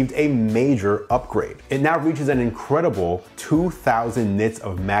 9 received a major upgrade. It now reaches an incredible 2000 nits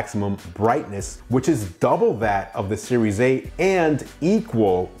of maximum brightness, which is double that of the Series 8 and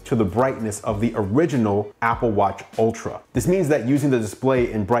equal to the brightness of the original Apple Watch Ultra. This means that using the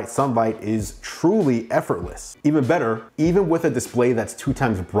display in bright sunlight is truly effortless. Even better, even with a display that's 2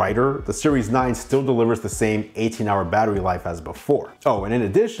 times brighter, the Series 9 still delivers the same 18-hour battery life as before. Oh, and in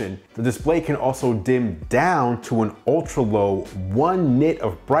addition, the display can also dim down to an ultra-low 1 nit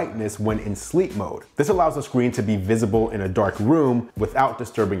of brightness when in sleep mode. This allows the screen to be visible in a dark room without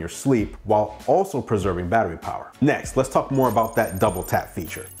disturbing your sleep, while also preserving battery power. Next, let's talk more about that double tap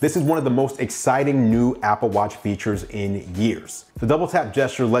feature. This is one of the most exciting new Apple Watch features in years. The double tap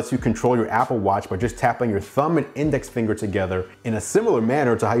gesture lets you control your Apple Watch by just tapping your thumb and index finger together in a similar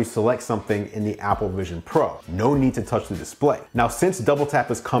manner to how you select something in the Apple Vision Pro. No need to touch the display. Now, since double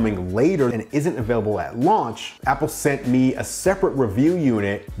tap is coming later and isn't available at launch, Apple sent me a separate review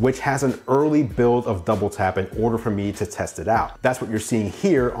unit which has an early build of double tap in order for me to test it out. That's what you're seeing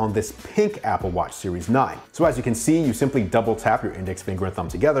here on this pink Apple Watch Series 9. So as you can see, you simply double tap your index finger and thumb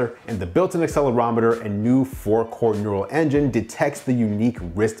together, and the built-in accelerometer and new 4-core neural engine detects the unique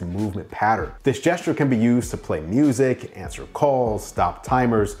wrist movement pattern. This gesture can be used to play music, answer calls, stop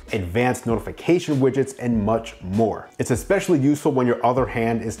timers, advanced notification widgets, and much more. It's especially useful when your other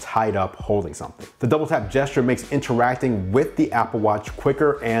hand is tied up holding something. The double tap gesture makes interacting with the Apple Watch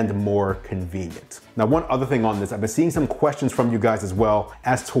quicker and more convenient. Now, one other thing on this, I've been seeing some questions from you guys as well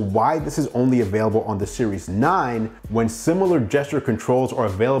as to why this is only available on the Series 9 when similar gesture controls are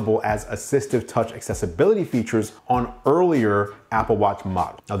available as assistive touch accessibility features on earlier Apple Watch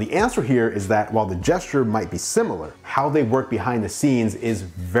models. Now, the answer here is that while the gesture might be similar, how they work behind the scenes is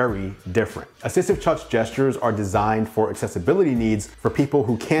very different. Assistive touch gestures are designed for accessibility needs for people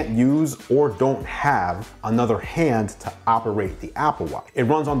who can't use or don't have another hand to operate the Apple Watch. It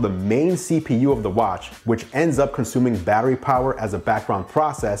runs on the main CPU of the watch, which ends up consuming battery power as a background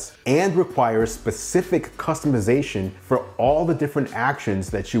process and requires specific customization for all the different actions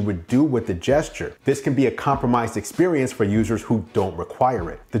that you would do with the gesture. This can be a compromised experience for users who don't require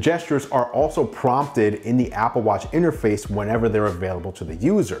it. The gestures are also prompted in the Apple Watch interface whenever they're available to the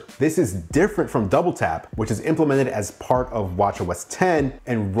user. This is different from double tap, which is implemented as part of watchOS 10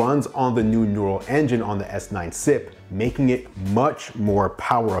 and runs on the new neural engine on the S9 SIP, making it much more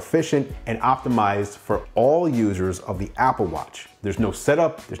power efficient and optimized for all users of the Apple Watch. There's no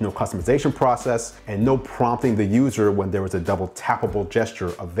setup, there's no customization process, and no prompting the user when there is a double tappable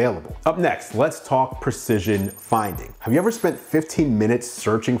gesture available. Up next, let's talk precision finding. Have you ever spent 15 minutes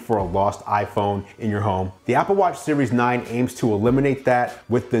searching for a lost iPhone in your home? The Apple Watch Series 9 aims to eliminate that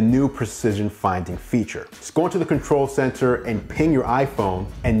with the new precision finding feature. Just go into the control center and ping your iPhone,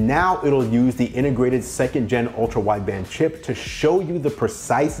 and now it'll use the integrated 2nd gen ultra wideband chip to show you the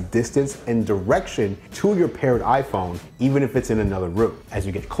precise distance and direction to your paired iPhone, even if it's in another room. As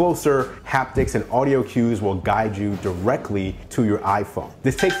you get closer, haptics and audio cues will guide you directly to your iPhone.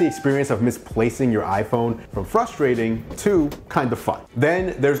 This takes the experience of misplacing your iPhone from frustrating to kind of fun.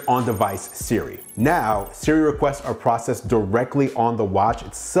 Then there's on-device Siri. Now, Siri requests are processed directly on the watch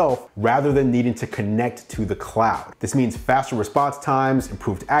itself rather than needing to connect to the cloud. This means faster response times,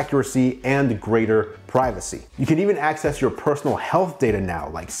 improved accuracy, and greater privacy. You can even access your personal health data now,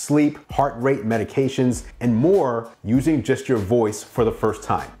 like sleep, heart rate, medications, and more using just your voice for the first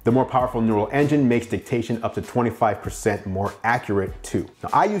time. The more powerful neural engine makes dictation up to 25% more accurate too. Now,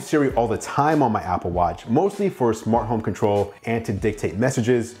 I use Siri all the time on my Apple Watch, mostly for smart home control and to dictate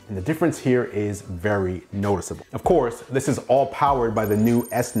messages, and the difference here is very noticeable. Of course, this is all powered by the new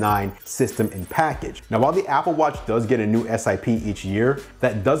S9 system in package. Now, while the Apple Watch does get a new SIP each year,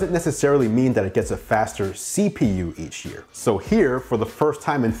 that doesn't necessarily mean that it gets a faster CPU each year. So here, for the first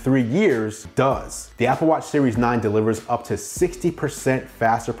time in 3 years, does. The Apple Watch Series 9 delivers up to 60%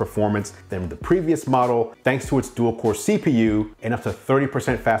 faster performance than the previous model, thanks to its dual-core CPU, and up to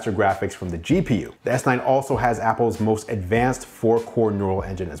 30% faster graphics from the GPU. The S9 also has Apple's most advanced 4-core neural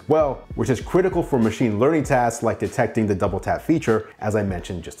engine as well, which is critical for machine learning tasks like detecting the double tap feature, as I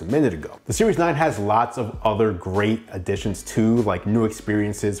mentioned just a minute ago. The Series 9 has lots of other great additions too, like new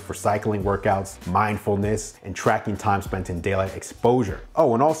experiences for cycling workouts, mindfulness, and tracking time spent in daylight exposure.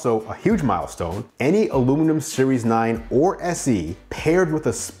 Oh, and also a huge milestone, any aluminum Series 9 or SE paired with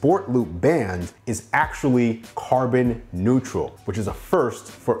a Sport Loop band is actually carbon neutral, which is a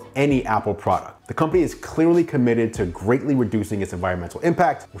first for any Apple product. The company is clearly committed to greatly reducing its environmental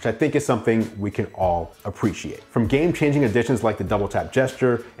impact, which I think is something we can all appreciate. From game-changing additions like the double tap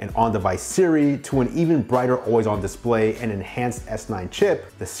gesture and on-device Siri to an even brighter always-on display and enhanced S9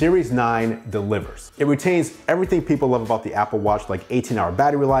 chip, the Series 9 delivers. It retains everything people love about the Apple Watch, like 18-hour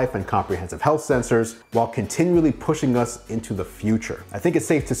battery life and comprehensive health sensors, while continually pushing us into the future. I think it's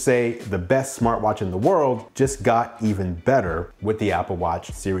safe to say the best smartwatch in the world just got even better with the Apple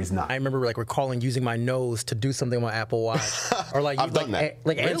Watch Series 9. I remember recalling using my nose to do something on my Apple Watch, or I've done that.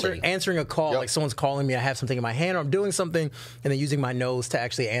 Answering a call, like someone's calling me, I have something in my hand, or I'm doing something, and then using my nose to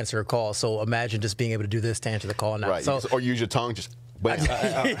actually answer a call. So imagine just being able to do this to answer the call now. Right. So, or use your tongue, just bam.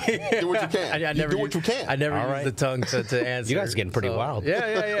 Do what you can. I never do what you can. I never use the tongue to answer. You guys are getting pretty wild.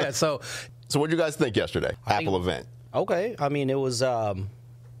 Yeah. So what did you guys think yesterday? Apple event. Okay, I mean it was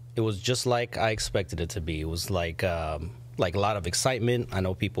just like I expected it to be. It was like a lot of excitement. I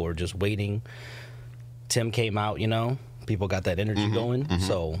know people were just waiting. Tim came out, people got that energy going,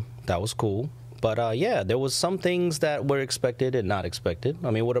 so that was cool. But yeah, there was some things that were expected and not expected.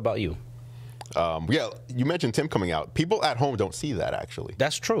 I mean, what about you? Yeah, you mentioned Tim coming out. People at home don't see that actually.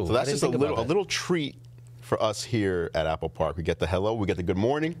 That's true. So that's just a little treat for us here at Apple Park. We get the hello, we get the good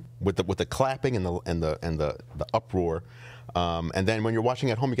morning with the clapping and the uproar, and then when you're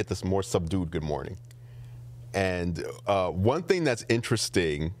watching at home, you get this more subdued good morning. And one thing that's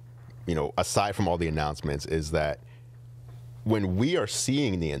interesting, aside from all the announcements, is that when we are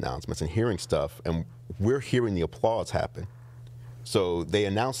seeing the announcements and hearing stuff, and we're hearing the applause happen. So they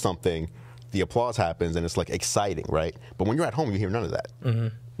announce something, the applause happens, and it's like exciting, right? But when you're at home, you hear none of that.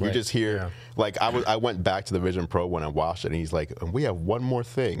 You just hear, like I went back to the Vision Pro when I watched it, and he's like, and we have one more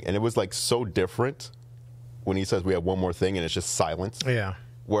thing. And it was like so different when he says we have one more thing, and it's just silence. yeah.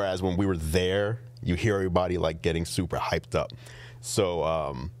 Whereas when we were there, you hear everybody like getting super hyped up.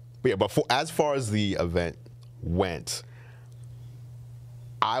 So, but as far as the event went,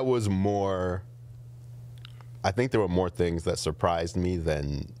 I think there were more things that surprised me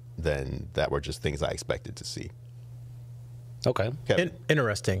than that were just things I expected to see. Okay.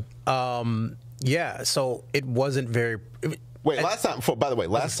 Interesting. Yeah, so it wasn't very... Wait, last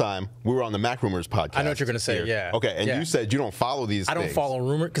time we were on the Mac Rumors podcast. I know what you're going to say, here. yeah. Okay, and you said you don't follow these I don't things. follow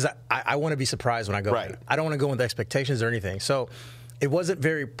rumor because I want to be surprised when I go in. I don't want to go with expectations or anything. So it wasn't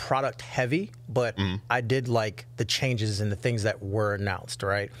very product heavy, but I did like the changes and the things that were announced,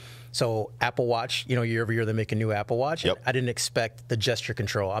 right? So Apple Watch, year over year they make a new Apple Watch. Yep. I didn't expect the gesture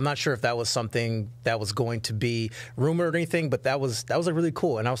control. I'm not sure if that was something that was going to be rumored or anything, but that was like really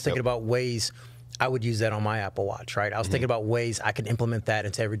cool. And I was thinking about ways I would use that on my Apple Watch, right? I was thinking about ways I can implement that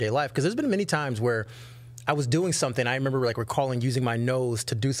into everyday life, because there's been many times where I was doing something. I remember like recalling using my nose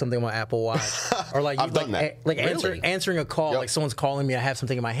to do something on my Apple Watch, or like I've done that. Like Really? answering a call. Like someone's calling me, I have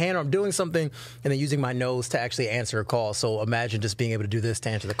something in my hand, or I'm doing something, and then using my nose to actually answer a call. So imagine just being able to do this to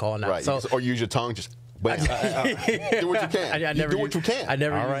answer the call now. Right. So, Or use your tongue, just bam. Do what you can. I never do what you can. I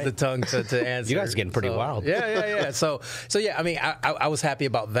never use the tongue to answer. You guys are getting pretty wild. Yeah. So yeah, I mean, I was happy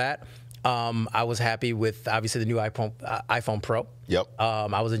about that. I was happy with obviously the new iPhone Pro. Yep.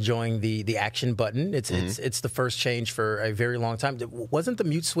 I was enjoying the action button. It's the first change for a very long time. Wasn't the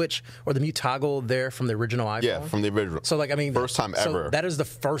mute switch or the mute toggle there from the original iPhone? Yeah, from the original. So like, I mean, first time ever. That is the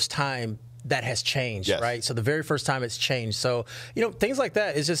first time that has changed, Yes. right? So the very first time it's changed. So, things like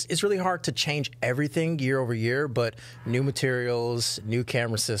that is it's really hard to change everything year over year, but new materials, new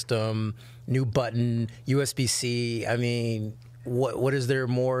camera system, new button, USB-C. I mean, what is there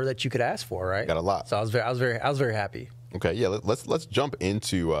more that you could ask for, right? Got a lot. So I was very happy. Okay, yeah, let's jump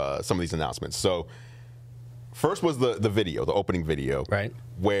into some of these announcements. So first was the video, the opening video, right,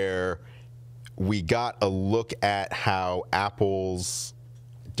 where we got a look at how Apple's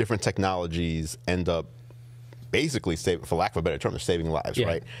different technologies end up basically saving, for lack of a better term, they're saving lives,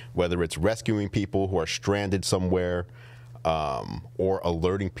 right? Whether it's rescuing people who are stranded somewhere, or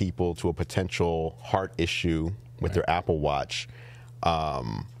alerting people to a potential heart issue with their Apple Watch.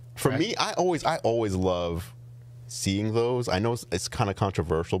 For me, I always love seeing those. I know it's kind of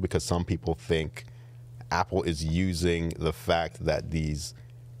controversial because some people think Apple is using the fact that these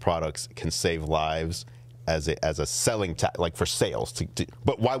products can save lives as a selling like for sales.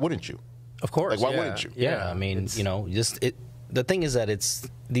 But why wouldn't you? Of course. Like, why wouldn't you? Yeah, I mean, the thing is that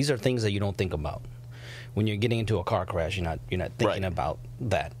these are things that you don't think about. When you're getting into a car crash, you're not thinking about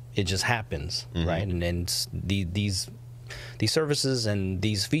that. It just happens, right? And then these services and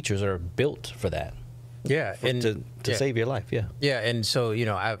these features are built for that. Yeah, to save your life. Yeah. Yeah, and so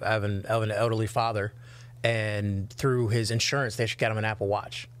I have an elderly father, and through his insurance, they actually got him an Apple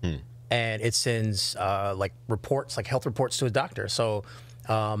Watch, and it sends like reports, like health reports to his doctor. So.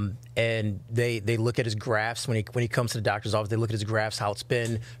 And they look at his graphs when he comes to the doctor's office. They look at his graphs, how it's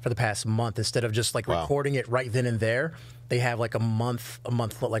been for the past month, instead of just like recording it right then and there. They have like a month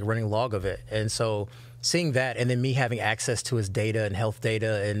like running log of it. And so seeing that, and then me having access to his data and health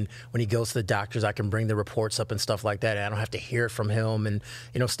data, and when he goes to the doctors, I can bring the reports up and stuff like that, and I don't have to hear it from him, and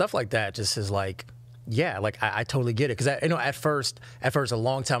stuff like that just is like. Yeah, like I totally get it, because at first a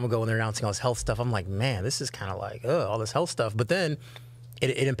long time ago when they're announcing all this health stuff, I'm like, man, this is kind of like all this health stuff, but then.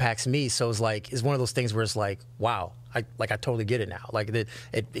 It impacts me, so it's one of those things where it's like, wow, I totally get it now. Like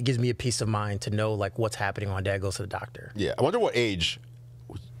it gives me a peace of mind to know like what's happening when Dad goes to the doctor. Yeah, I wonder what age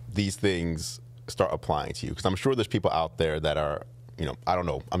these things start applying to you, because I'm sure there's people out there that are, I don't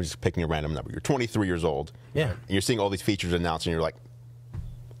know, I'm just picking a random number. You're 23 years old, and you're seeing all these features announced, and you're like,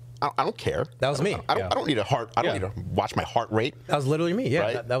 I don't care. That was me. I don't need I don't need to watch my heart rate. That was literally me. Yeah,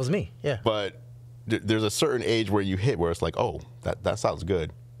 right? that was me. Yeah, but. There's a certain age where you hit where it's like, oh, that sounds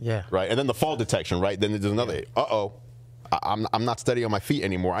good. Yeah. Right. And then the fall detection, right? Then there's another. I'm not steady on my feet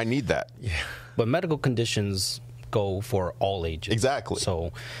anymore. I need that. Yeah. But medical conditions go for all ages. Exactly.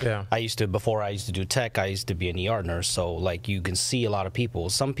 So before I used to do tech, I used to be an ER nurse. So like you can see a lot of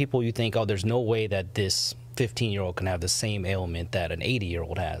people. Some people you think, oh, there's no way that this 15-year-old can have the same ailment that an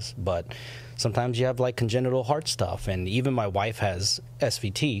 80-year-old has. But sometimes you have like congenital heart stuff, and even my wife has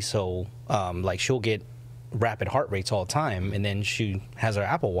SVT, so like she'll get rapid heart rates all the time, and then she has her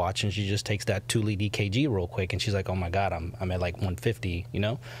Apple Watch and she just takes that 2-lead EKG real quick, and she's like, oh my God, I'm at like 150,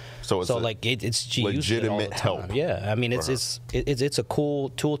 So it's she legitimate uses it all the time. help. Yeah, I mean it's a cool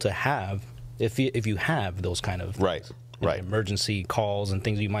tool to have if you have those kind of emergency calls and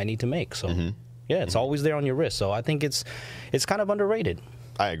things you might need to make. So yeah, it's always there on your wrist. So I think it's kind of underrated.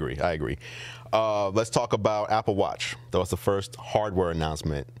 I agree. Let's talk about Apple Watch. That was the first hardware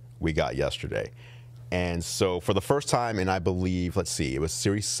announcement we got yesterday. And so for the first time in, I believe, let's see, it was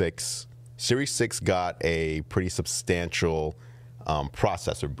Series 6. Series 6 got a pretty substantial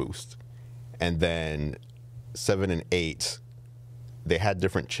processor boost. And then 7 and 8, they had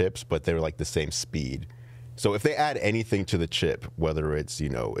different chips, but they were like the same speed. So if they add anything to the chip, whether it's,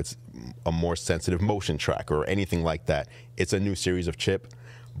 it's a more sensitive motion tracker or anything like that, it's a new series of chip.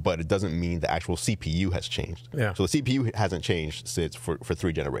 But it doesn't mean the actual CPU has changed. Yeah. So the CPU hasn't changed since for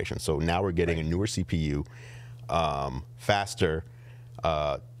 3 generations. So now we're getting a newer CPU, faster,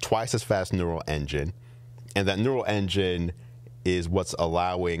 twice as fast neural engine. And that neural engine is what's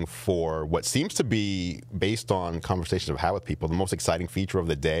allowing for what seems to be, based on conversations I've had with people, the most exciting feature of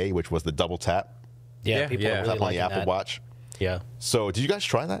the day, which was the double tap. Yeah, people are really tap on the liking Apple that. Watch. Yeah. So did you guys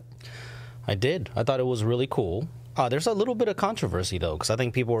try that? I did. I thought it was really cool. There's a little bit of controversy, though, because I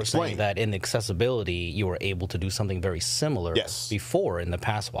think people were saying that in accessibility, you were able to do something very similar before in the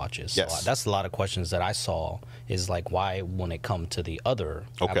past watches. So that's a lot of questions that I saw is like, why won't it come to the other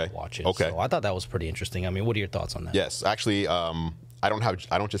Apple Watches? So I thought that was pretty interesting. I mean, what are your thoughts on that? Yes, actually, I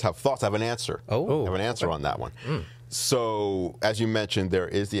don't just have thoughts, I have an answer. I have an answer on that one. So, as you mentioned, there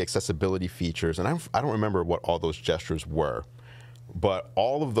is the accessibility features, and I don't remember what all those gestures were. But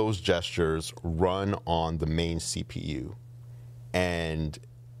all of those gestures run on the main CPU, and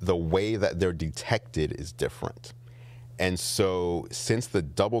the way that they're detected is different. And so since the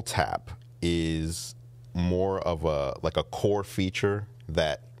double tap is more of a core feature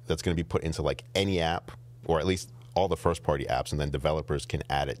that's going to be put into like any app, or at least all the first-party apps, and then developers can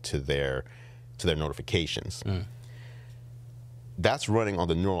add it to their notifications. That's running on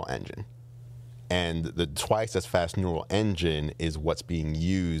the neural engine. And the twice as fast neural engine is what's being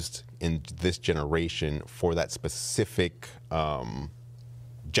used in this generation for that specific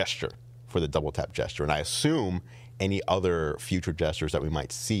gesture, for the double tap gesture. And I assume any other future gestures that we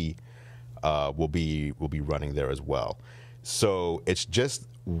might see will be running there as well. So it's just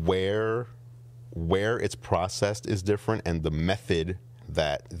where it's processed is different, and the method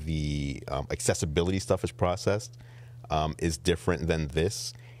that the accessibility stuff is processed is different than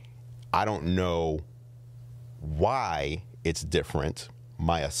this. I don't know why it's different.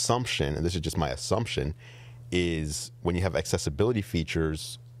 My assumption, and this is just my assumption, is when you have accessibility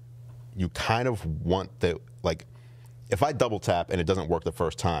features, you kind of want like, if I double tap and it doesn't work the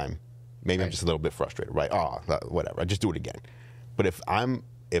first time, maybe I'm just a little bit frustrated, right? Oh, whatever, I just do it again. But if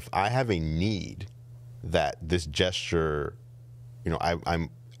I have a need that this gesture,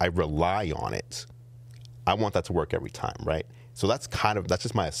 I rely on it, I want that to work every time, right? So that's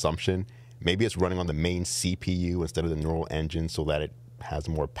just my assumption. Maybe it's running on the main CPU instead of the neural engine, so that it has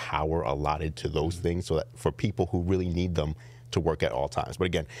more power allotted to those things, so that for people who really need them to work at all times. But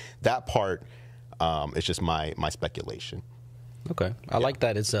again, that part is just my speculation. Okay, I like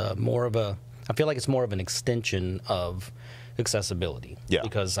that. It's more of a. I feel like it's more of an extension of accessibility. Yeah.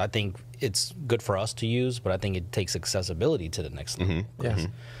 Because I think it's good for us to use, but I think it takes accessibility to the next level. Yes.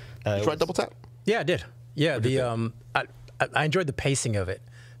 Did you try double tap? Yeah, I did. Yeah, I enjoyed the pacing of it,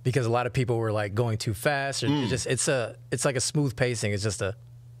 because a lot of people were like going too fast. Or it's like a smooth pacing. It's just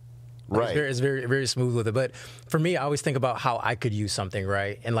it's very, very smooth with it. But for me, I always think about how I could use something,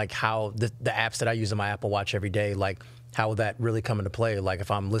 right? And like how the apps that I use on my Apple Watch every day, like how would that really come into play? Like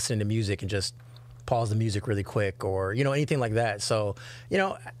if I'm listening to music and just pause the music really quick, or anything like that. So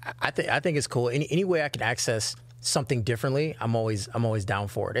I think it's cool. Any way I can access something differently, I'm always down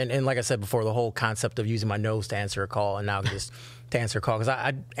for it. And like I said before, the whole concept of using my nose to answer a call, and now just to answer a call, because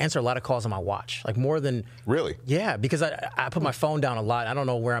I answer a lot of calls on my watch, like more than really. Yeah, because I put my phone down a lot. I don't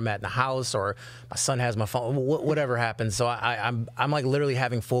know where I'm at in the house, or my son has my phone, whatever happens. So I'm like literally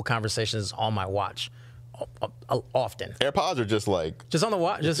having full conversations on my watch. Often. AirPods are just on the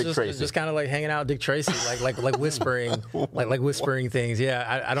watch, just kind of like hanging out, Dick Tracy, like whispering, like whispering things.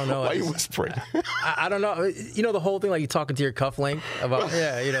 Yeah, I don't know. Why are you whispering? I don't know. The whole thing, like you talking to your cufflink about,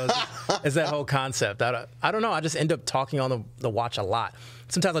 it's that whole concept. I don't know. I just end up talking on the watch a lot.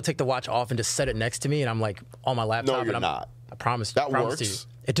 Sometimes I take the watch off and just set it next to me, and I'm like on my laptop. No, you're and not. I promise. That promise works.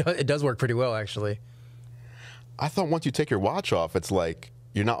 To you. It does work pretty well, actually. I thought once you take your watch off, it's like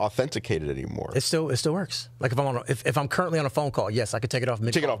you're not authenticated anymore. It still works. Like if I'm currently on a phone call, yes, I could take it off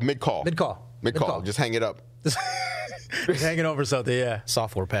mid-call. Take it off mid-call. Mid-call. Just hang it up. Just hanging over something, yeah.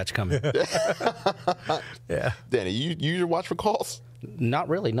 Software patch coming. Yeah. Danny, you use your watch for calls? Not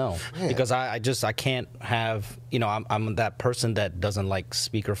really, no. Man. Because I can't have, I'm that person that doesn't like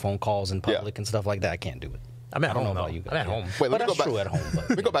speaker phone calls in public and stuff like that. I can't do it. I'm at home. I don't know about you guys. I'm at home. Wait, But that's true at home.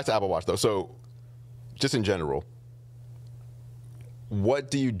 Let me go back to Apple Watch, though. So, just in general,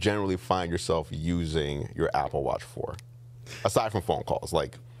 what do you generally find yourself using your Apple Watch for, aside from phone calls?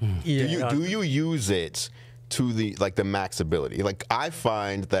 Like, do you use it to the max ability? Like, I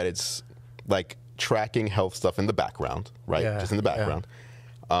find that it's like tracking health stuff in the background, right? Yeah, just in the background.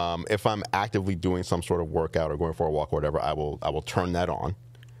 Yeah. If I'm actively doing some sort of workout or going for a walk or whatever, I will turn that on,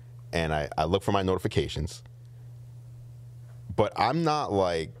 and I look for my notifications. But I'm not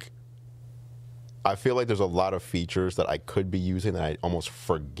like. I feel like there's a lot of features that I could be using that I almost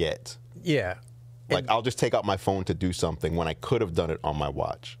forget. Yeah. Like, I'll just take out my phone to do something when I could have done it on my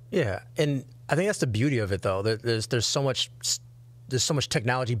watch. Yeah, and I think that's the beauty of it, though. There's so much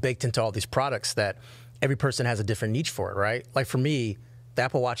technology baked into all these products that every person has a different niche for it, right? Like for me, the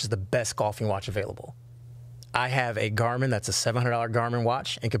Apple Watch is the best golfing watch available. I have a Garmin that's a $700 Garmin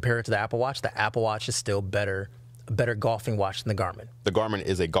watch, and compare it to the Apple Watch is still better a better golfing watch than the Garmin. The Garmin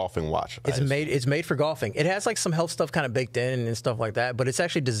is a golfing watch. It's made for golfing. It has like some health stuff kind of baked in and stuff like that, but it's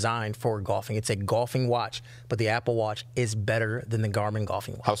actually designed for golfing. It's a golfing watch, but the Apple Watch is better than the Garmin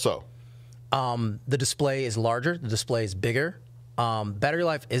golfing watch. How so? The display is larger. The display is bigger. Battery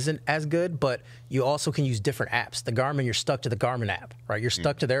life isn't as good, but you also can use different apps. The Garmin, you're stuck to the Garmin app, right? You're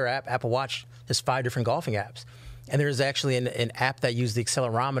stuck to their app. Apple Watch, there's 5 different golfing apps. And there's actually an app that uses the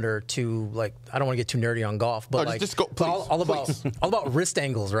accelerometer to, like, I don't want to get too nerdy on golf, but no, just go, please, all about wrist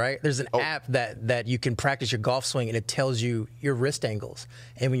angles, right? There's an app that you can practice your golf swing, and it tells you your wrist angles.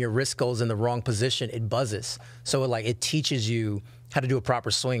 And when your wrist goes in the wrong position, it buzzes. So it teaches you how to do a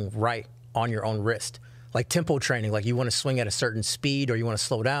proper swing right on your own wrist. Like tempo training, like you want to swing at a certain speed, or you want to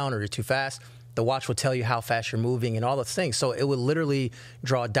slow down, or you're too fast. The watch will tell you how fast you're moving and all those things. So it would literally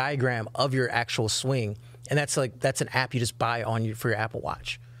draw a diagram of your actual swing. And that's an app you just buy for your Apple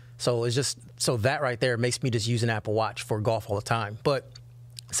Watch. So so that right there makes me just use an Apple Watch for golf all the time. But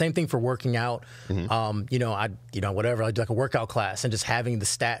same thing for working out. Whatever, I do like a workout class, and just having the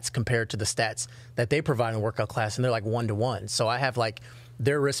stats compared to the stats that they provide in a workout class, and they're like 1-to-1. So I have like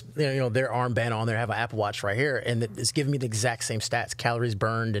their wrist, their armband on there. I have an Apple Watch right here, and it's giving me the exact same stats, calories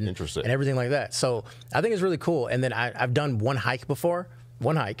burned, and everything like that. So I think it's really cool. And then I've done one hike before.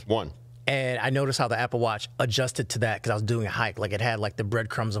 And I noticed how the Apple Watch adjusted to that because I was doing a hike. Like it had like the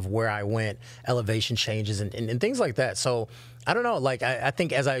breadcrumbs of where I went, elevation changes, and things like that. So I don't know. Like I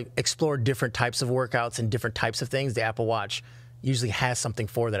think as I explore different types of workouts and different types of things, the Apple Watch usually has something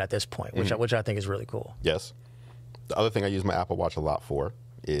for that at this point, which I think is really cool. Yes. The other thing I use my Apple Watch a lot for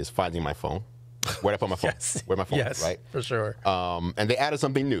is finding my phone. Where'd I put my phone? Yes. Where'd my phone? Yes, right? For sure. And they added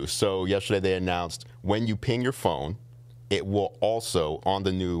something new. So yesterday they announced when you ping your phone, it will also, on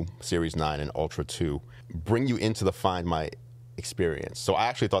the new Series 9 and Ultra 2, bring you into the Find My experience. So I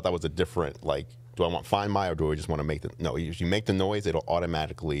actually thought that was a different, like, do I want Find My or do I just want to make the, no, if you make the noise, it'll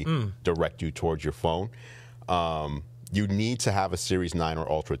automatically direct you towards your phone. You need to have a Series 9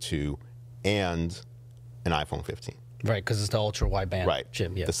 or Ultra 2 and an iPhone 15. Right, because it's the ultra wideband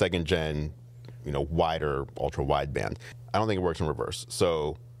chip. Yeah. The second gen, wider ultra wideband. I don't think it works in reverse.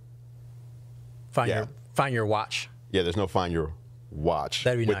 So find your watch. Yeah, there's no Find Your Watch.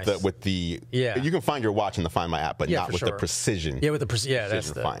 That'd be nice. You can find your watch in the Find My app, but not with the precision. Yeah, with the precision. Yeah,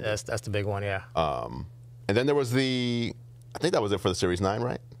 that's the big one. Yeah. And then there was I think that was it for the Series 9,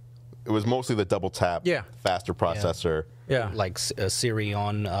 right? It was mostly the double tap, faster processor. Yeah. Like Siri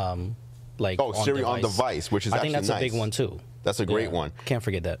on, Siri on device, which is actually nice. I think that's a big one too. That's a great one. Can't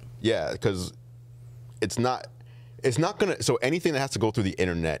forget that. Yeah, because it's not gonna. So anything that has to go through the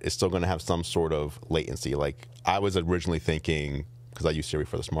internet is still gonna have some sort of latency. Like I was originally thinking, because I use Siri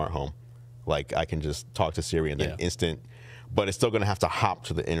for the smart home, like I can just talk to Siri and then instant, but it's still gonna have to hop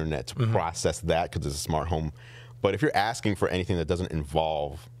to the internet to process that because it's a smart home. But if you're asking for anything that doesn't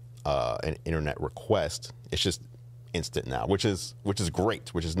involve an internet request, it's just instant now, which is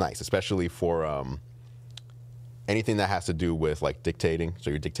great, which is nice, especially for anything that has to do with like dictating.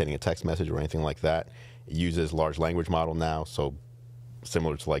 So you're dictating a text message or anything like that. It uses large language model now, so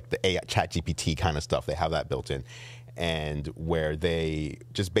similar to like the AI, ChatGPT kind of stuff. They have that built in, and where they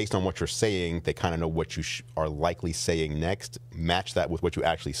just based on what you're saying, they kind of know what you are likely saying next, match that with what you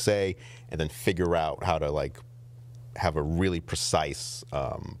actually say, and then figure out how to like have a really precise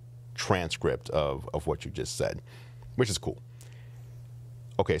transcript of what you just said, which is cool.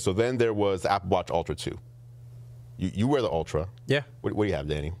 Okay, so then there was the Apple Watch Ultra 2. You wear the Ultra. Yeah. What do you have,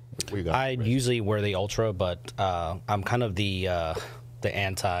 Danny? What you got? I usually wear the Ultra, but I'm kind of the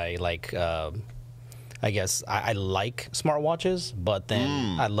anti, like, I guess I like smartwatches, but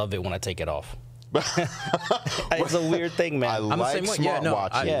then I love it when I take it off. It's a weird thing, man. I like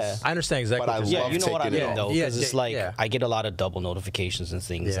smartwatches. I understand exactly. But you know what I mean, though, because it's like yeah. I get a lot of double notifications and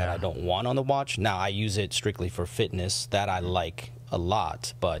things that I don't want on the watch. Now I use it strictly for fitness. That I like a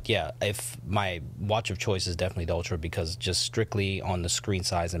lot, but yeah, if my watch of choice is definitely the Ultra, because just strictly on the screen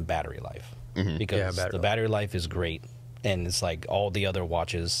size and battery life, because the battery life is great, and it's like all the other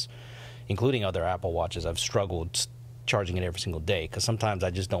watches, including other Apple watches, I've struggled charging it every single day because sometimes I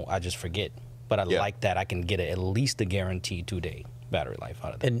just forget. But I like that I can get at least a guaranteed 2-day battery life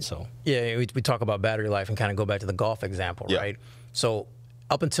out of it. And so we talk about battery life and kind of go back to the golf example, right? So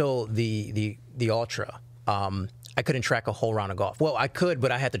up until the Ultra, I couldn't track a whole round of golf. Well, I could,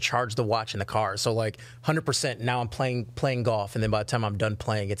 but I had to charge the watch in the car. So like 100%. Now I'm playing golf, and then by the time I'm done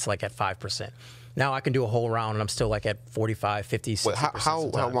playing, it's like at 5%. Now I can do a whole round, and I'm still like at 45, 50, 60%. How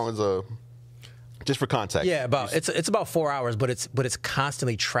long is a? Just for context. Yeah, it's about 4 hours, but it's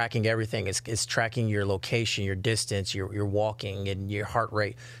constantly tracking everything. It's tracking your location, your distance, your walking, and your heart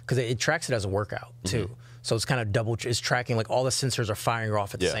rate, because it tracks it as a workout too. So it's kind of it's tracking, like all the sensors are firing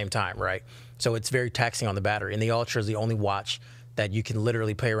off at the same time, right? So it's very taxing on the battery. And the Ultra is the only watch that you can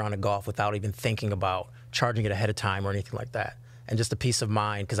literally play around in golf without even thinking about charging it ahead of time or anything like that. And just a peace of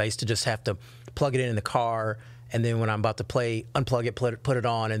mind, because I used to just have to plug it in the car, and then when I'm about to play, unplug it, put it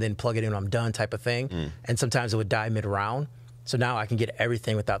on, and then plug it in when I'm done type of thing. And sometimes it would die mid-round. So now I can get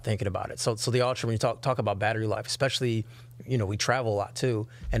everything without thinking about it. So the Ultra, when you talk about battery life, especially, you know, we travel a lot too,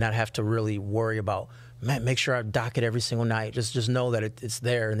 and not have to really worry about, man, make sure I dock it every single night. Just know that it's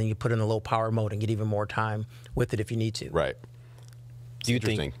there, and then you put it in a low power mode and get even more time with it if you need to. Right. Do you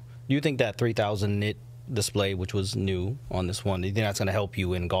think that 3,000 nit display, which was new on this one, do you think that's going to help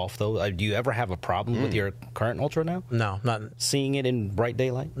you in golf, though? Do you ever have a problem with your current Ultra now? No, not seeing it in bright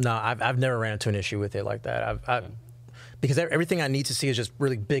daylight. No, I've never ran into an issue with it like that. Because everything I need to see is just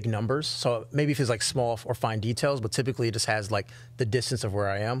really big numbers. So maybe if it's like small or fine details, but typically it just has like the distance of where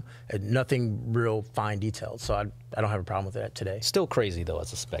I am and nothing real fine detailed. So I don't have a problem with that today. Still crazy though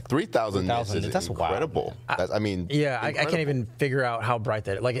as a spec. 3,000 nits is that's incredible. Wild, I mean, yeah, I can't even figure out how bright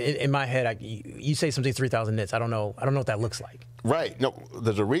that is. Like in my head, you say something 3,000 nits. I don't know what that looks like. Right. No,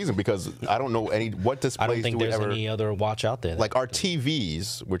 there's a reason, because I don't know what displays. I don't think there's any other watch out there. Like our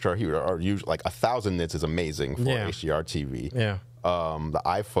TVs, which are here, are usually like 1,000 nits is amazing for HDR TV. Yeah. The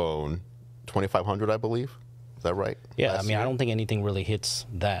iPhone 2500, I believe. Is that right? Yeah. I mean, I don't think anything really hits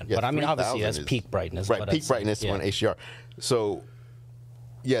that. Yeah, but I mean, obviously that's peak brightness. Right. Peak brightness on HDR. So,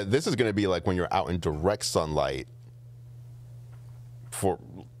 yeah, this is going to be like when you're out in direct sunlight, for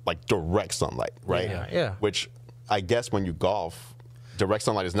like direct sunlight, right? Yeah. Which I guess when you golf, direct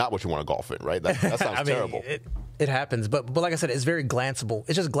sunlight is not what you want to golf in, right? That sounds terrible. It happens, but like I said, it's very glanceable.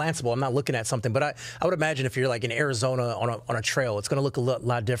 It's just glanceable. I'm not looking at something, but I would imagine if you're like in Arizona on a trail, it's going to look a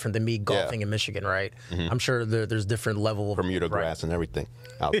lot different than me golfing in Michigan, right? I'm sure there's different level of Bermuda grass and everything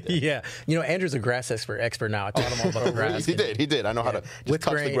out there. Yeah, you know, Andrew's a grass expert now. I taught him all about the grass. He did. I know how to just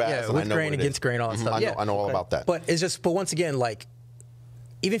touch the grass. With grain, against grain, all that stuff. I know all about that. But it's just, but once again, like,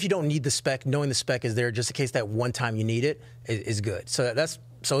 even if you don't need the spec, knowing the spec is there just in case that one time you need it is good. So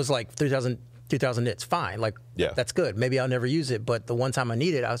it's like 3,000 nits, fine. Like, that's good. Maybe I'll never use it, but the one time I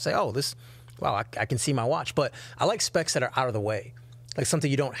need it, I'll say, oh, wow, I can see my watch. But I like specs that are out of the way. Like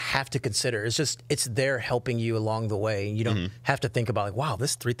something you don't have to consider. It's there helping you along the way. You don't have to think about like, wow,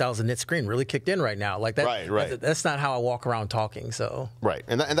 this 3,000 nit screen really kicked in right now. Like that. Right. That's not how I walk around talking. So. Right,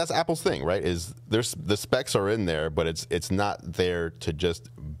 and that's Apple's thing, right? Is the specs are in there, but it's not there to just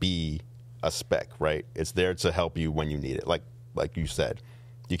be a spec, right? It's there to help you when you need it. Like you said,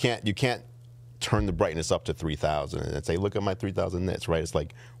 you can't turn the brightness up to 3,000 and say, look at my 3,000 nits, right? It's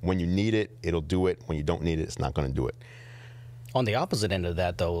like when you need it, it'll do it. When you don't need it, it's not going to do it. On the opposite end of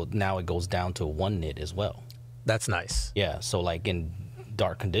that, though, now it goes down to 1 nit as well. That's nice. Yeah, so like in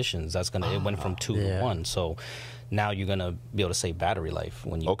dark conditions, it went from 2 to 1. So now you're gonna be able to save battery life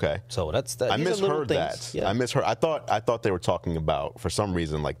when you. Okay. So that's that. I misheard that. Yeah. I misheard. I thought they were talking about, for some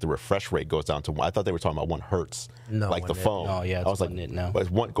reason, like the refresh rate goes down to 1. I thought they were talking about 1 hertz. No, like the nit. phone. Oh yeah, it's I was 1 like, nit now. But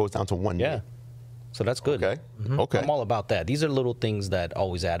one goes down to 1 Yeah. nit. So that's good. Okay. Okay. I'm all about that. These are little things that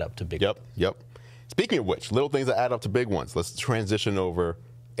always add up to big. Yep. Speaking of which, little things that add up to big ones. Let's transition over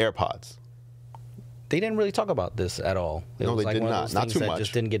AirPods. They didn't really talk about this at all. It No, was they like did one of not. those Not things too that much.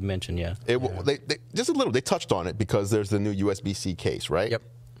 Just didn't get mentioned. Yeah. They just a little. They touched on it because there's the new USB-C case, right? Yep.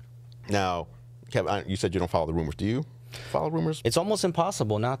 Now, Kevin, you said you don't follow the rumors. Do you follow rumors? It's almost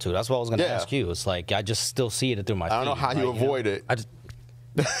impossible not to. That's what I was going to ask you. It's like I just still see it through my feed. I don't know how you avoid it. I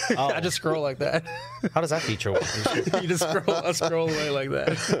just scroll like that. How does that feature work? You just scroll away like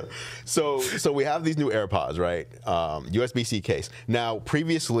that. So we have these new AirPods, right? USB-C case. Now,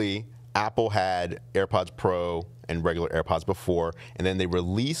 previously, Apple had AirPods Pro and regular AirPods before, and then they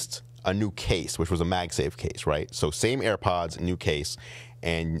released a new case, which was a MagSafe case, right? So same AirPods, new case,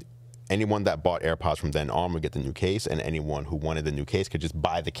 and anyone that bought AirPods from then on would get the new case, and anyone who wanted the new case could just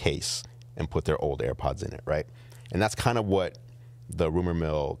buy the case and put their old AirPods in it, right? And that's kind of what the rumor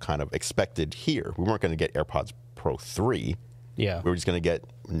mill kind of expected here. We weren't going to get AirPods Pro 3. Yeah. We were just going to get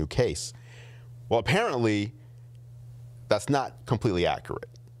a new case. Well, apparently, that's not completely accurate.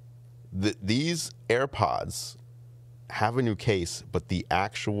 These AirPods have a new case, but the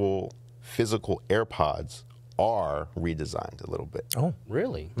actual physical AirPods are redesigned a little bit. Oh,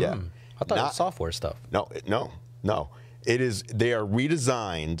 really? Yeah. I thought it was software stuff. No. It is. They are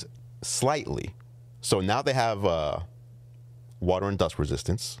redesigned slightly. So now they have water and dust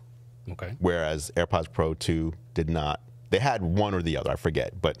resistance. Okay. Whereas AirPods Pro 2 did not. They had one or the other, I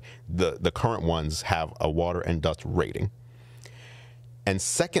forget. But the current ones have a water and dust rating. And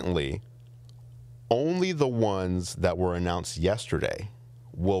secondly, only the ones that were announced yesterday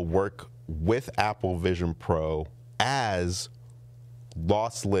will work with Apple Vision Pro as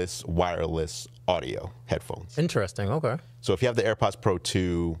lossless wireless audio headphones. Interesting. Okay. So if you have the AirPods Pro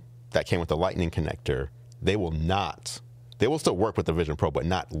 2 that came with the Lightning connector, they will still work with the Vision Pro, but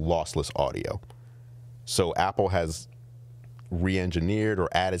not lossless audio. So Apple has re-engineered or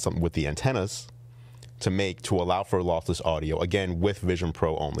added something with the antennas to allow for lossless audio, again, with Vision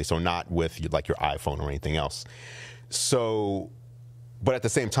Pro only, so not with like your iPhone or anything else. So, but at the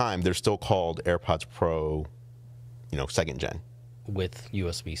same time, they're still called AirPods Pro, second gen. With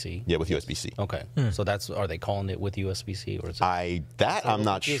USB-C? Yeah, with USB-C. Okay. So are they calling it with USB-C, or is it? I'm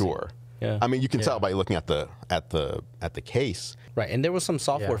not sure. Yeah. I mean, you can tell by looking at the case. Right, and there were some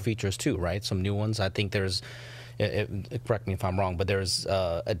software features too, right? Some new ones. I think there's, correct me if I'm wrong, but there's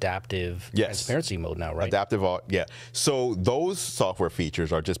adaptive transparency mode now, right? Adaptive, yeah. So those software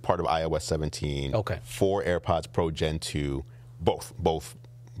features are just part of iOS 17 for AirPods Pro Gen 2, both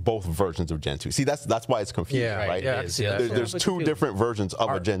versions of Gen 2. See, that's why it's confusing, right? Yeah, there's two different versions of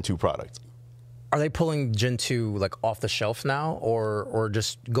a Gen 2 product. Are they pulling Gen 2 like off the shelf now, or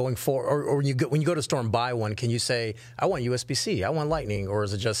just going for, or when you go to the store and buy one, can you say, I want USB-C, I want Lightning, or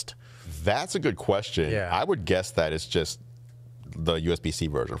is it just? That's a good question. Yeah. I would guess that it's just the USB-C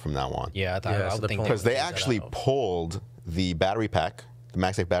version from now on. Yeah, I would think because they actually pulled the battery pack, the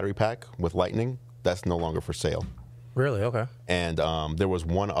MagSafe battery pack with Lightning. That's no longer for sale. Really? Okay. And there was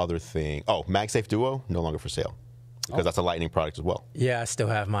one other thing. Oh, MagSafe Duo, no longer for sale. Because that's a Lightning product as well. Yeah, I still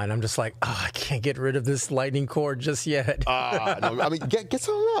have mine. I'm just like, I can't get rid of this Lightning cord just yet. No, I mean, get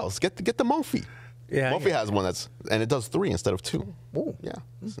something else. Get the Mophie. Yeah, Mophie has one and it does 3 instead of 2. Ooh. Yeah,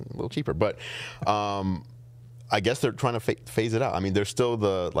 it's a little cheaper. But I guess they're trying to phase it out. I mean, there's still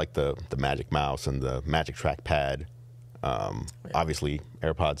the Magic Mouse and the Magic Trackpad. Obviously,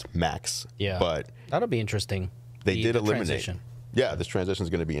 AirPods Max. Yeah, but that'll be interesting. They did eliminate. Transition. Yeah, this transition is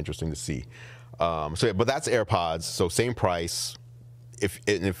going to be interesting to see. But that's AirPods. So same price. If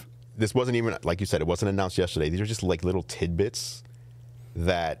this wasn't even, like you said, it wasn't announced yesterday. These are just like little tidbits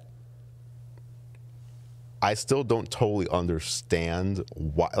that I still don't totally understand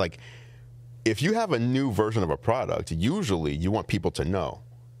why. Like, if you have a new version of a product, usually you want people to know.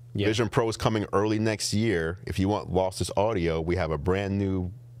 Yeah. Vision Pro is coming early next year. If you want lossless audio, we have a brand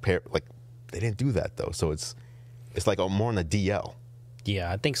new pair. Like, they didn't do that though. So it's like more on a DL.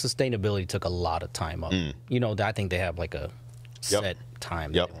 Yeah, I think sustainability took a lot of time up. I think they have like a set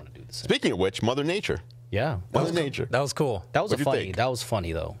time that they want to do the same. Speaking of which, Mother Nature. Yeah. Mother Nature. That was cool. That was funny. That was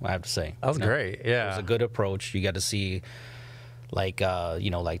funny though, I have to say. That was great. Yeah. It was a good approach. You got to see like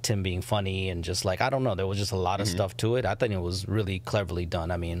like Tim being funny and just like, I don't know, there was just a lot of stuff to it. I think it was really cleverly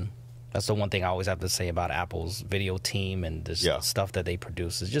done. I mean, that's the one thing I always have to say about Apple's video team and this stuff that they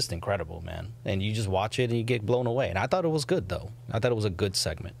produce is just incredible, man. And you just watch it and you get blown away. And I thought it was good, though. I thought it was a good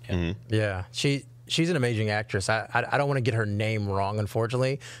segment. Yeah, yeah. She's an amazing actress. I don't want to get her name wrong,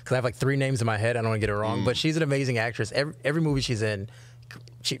 unfortunately, because I have like 3 names in my head. I don't want to get it wrong, but she's an amazing actress. Every movie she's in,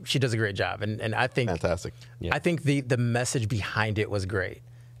 she does a great job. And I think fantastic. Yeah. I think the message behind it was great,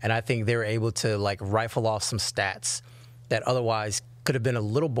 and I think they were able to like rifle off some stats that otherwise could have been a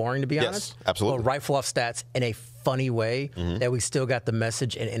little boring, to be honest. Absolutely. But rifle off stats in a funny way that we still got the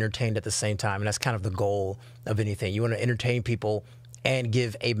message and entertained at the same time. And that's kind of the goal of anything. You want to entertain people and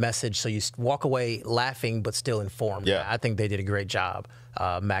give a message so you walk away laughing but still informed. Yeah. I think they did a great job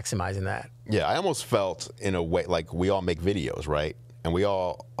maximizing that. Yeah, I almost felt in a way like we all make videos, right? And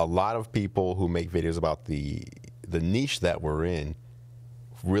a lot of people who make videos about the niche that we're in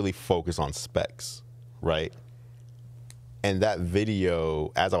really focus on specs, right? And that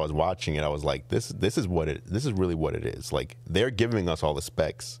video, as I was watching it, I was like, this is really what it is. Like, they're giving us all the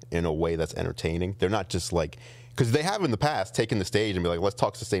specs in a way that's entertaining. They're not just like, because they have in the past taken the stage and be like, let's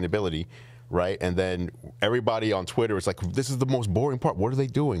talk sustainability, right? And then everybody on Twitter is like, this is the most boring part. What are they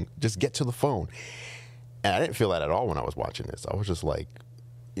doing? Just get to the phone. And I didn't feel that at all when I was watching this. I was just like,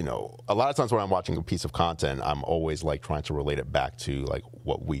 a lot of times when I'm watching a piece of content, I'm always like trying to relate it back to like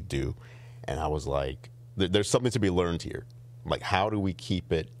what we do. And I was like, there's something to be learned here. Like, how do we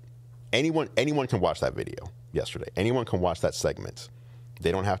keep it? Anyone can watch that video yesterday. Anyone can watch that segment.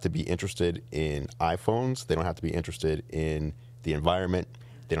 They don't have to be interested in iPhones. They don't have to be interested in the environment.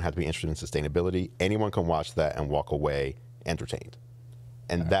 They don't have to be interested in sustainability. Anyone can watch that and walk away entertained.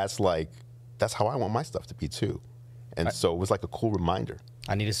 And that's how I want my stuff to be too. And so it was like a cool reminder.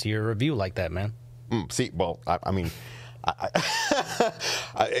 I need to see your review like that, man. I mean,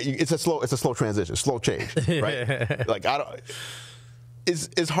 it's a slow transition, slow change, right? Like,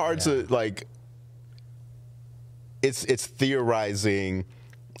 it's hard to like, it's theorizing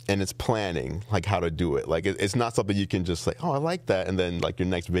and it's planning like how to do it. Like it's not something you can just say, oh, I like that, and then like your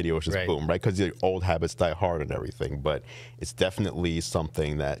next video is just boom, right? Because your old habits die hard and everything. But it's definitely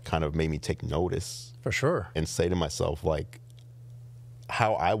something that kind of made me take notice. For sure. And say to myself, like,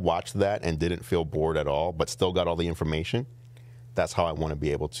 how I watched that and didn't feel bored at all, but still got all the information. That's how I want to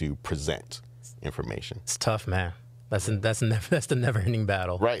be able to present information. It's tough, man. That's the never-ending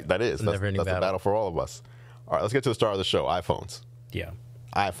battle. Right, that is. That's the battle for all of us. All right, let's get to the start of the show, iPhones. Yeah.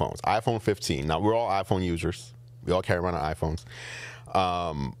 iPhones. iPhone 15. Now, we're all iPhone users. We all carry around our iPhones.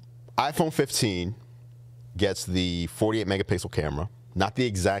 iPhone 15 gets the 48-megapixel camera. Not the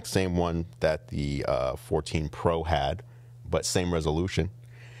exact same one that the 14 Pro had, but same resolution.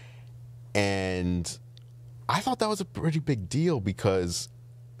 And I thought that was a pretty big deal because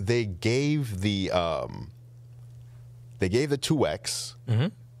they gave the 2X,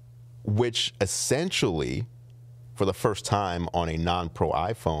 which essentially, for the first time on a non-Pro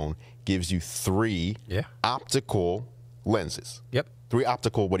iPhone, gives you 3 optical lenses. Yep. 3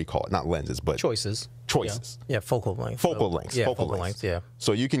 optical, what do you call it? Not lenses, but choices. Yeah, focal length. Focal lengths. Yeah, focal length, yeah.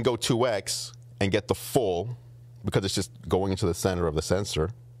 So you can go 2X and get the full, because it's just going into the center of the sensor.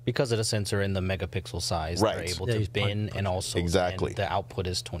 Because of the sensor and the megapixel size, they're able to bin, and also and the output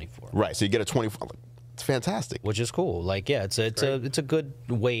is 24. Right, so you get a 24. It's fantastic. Which is cool. Like, yeah, it's a good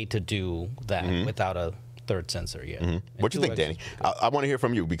way to do that without a third sensor. Yeah. What do you think, Danny? I want to hear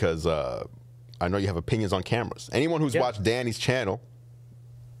from you because I know you have opinions on cameras. Anyone who's watched Danny's channel,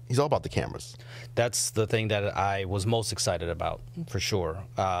 he's all about the cameras. That's the thing that I was most excited about, for sure.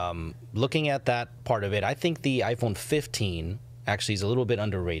 Looking at that part of it, I think the iPhone 15 actually is a little bit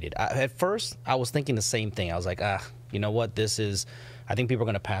underrated. At first, I was thinking the same thing. I was like, you know what? I think people are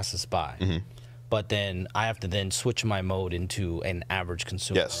going to pass this by. But then I have to then switch my mode into an average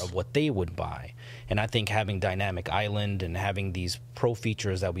consumer of what they would buy. And I think having Dynamic Island and having these pro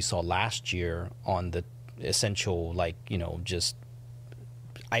features that we saw last year on the essential, like, just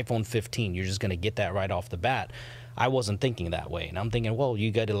iPhone 15, you're just going to get that right off the bat. I wasn't thinking that way. And I'm thinking, well,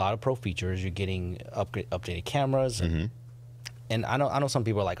 you get a lot of pro features. You're getting updated cameras. And I know some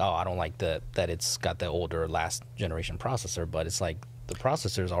people are like, oh, I don't like that it's got the older last generation processor, but it's like the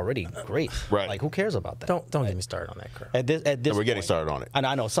processor is already great. Right. Like, who cares about that? Don't get me started on that, Kurt. At this we're getting started on it. And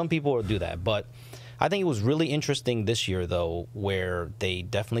I know some people will do that, but I think it was really interesting this year, though, where they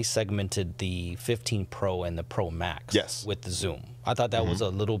definitely segmented the 15 Pro and the Pro Max with the zoom. I thought that was a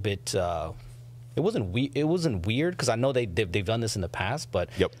little bit. It wasn't weird because I know they've done this in the past, but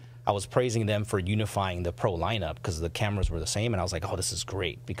I was praising them for unifying the Pro lineup because the cameras were the same, and I was like, oh, this is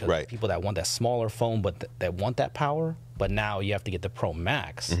great because people that want that smaller phone but that want that power, but now you have to get the Pro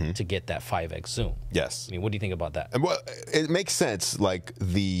Max to get that 5x zoom. Yes. I mean, what do you think about that? Well, it makes sense, like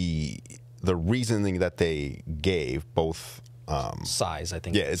the reasoning that they gave, both size, I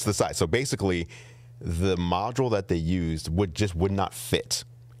think. Yeah, it's the size. So basically, the module that they used would not fit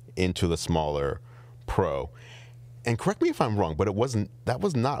into the smaller Pro. And correct me if I'm wrong, but that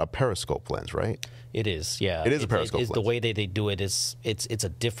was not a periscope lens, right? It is, yeah. It is a periscope lens. The way they do it is it's a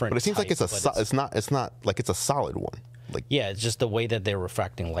different. But it seems type, like it's not like it's a solid one. Like, yeah, it's just the way that they're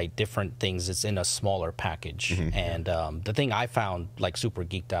refracting light, different things. It's in a smaller package. And the thing I found like super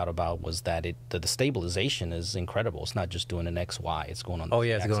geeked out about was that the stabilization is incredible. It's not just doing an XY; it's going on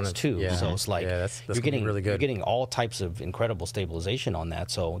the axis too. Yeah. So it's like that's you're getting really good. You're getting all types of incredible stabilization on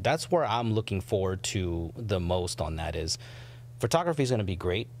that. So that's where I'm looking forward to the most on that. Is photography is going to be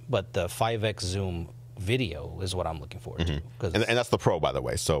great, but the 5x zoom video is what I'm looking forward to. And that's the Pro, by the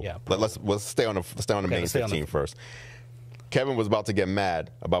way. So let's stay on the main 15 first. Kevin was about to get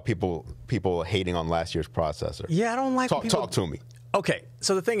mad about people hating on last year's processor. Yeah, I don't like talk to me. Okay,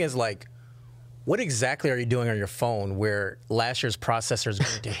 so the thing is, like, what exactly are you doing on your phone where last year's processor is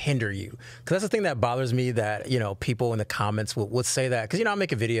going to hinder you? Because that's the thing that bothers me, that people in the comments would say that, because I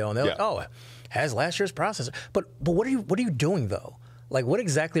make a video and they're like, oh, it has last year's processor, but what are you doing though? Like, what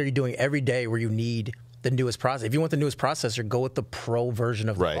exactly are you doing every day where you need the newest processor? If you want the newest processor, go with the Pro version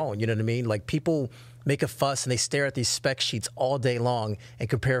of the phone. You know what I mean? Like, people make a fuss and they stare at these spec sheets all day long and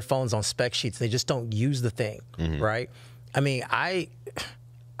compare phones on spec sheets. They just don't use the thing, right? I mean, I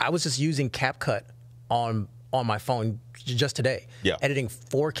was just using CapCut on my phone just today, editing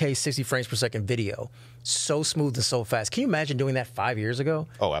 4K 60 frames per second video, so smooth and so fast. Can you imagine doing that 5 years ago?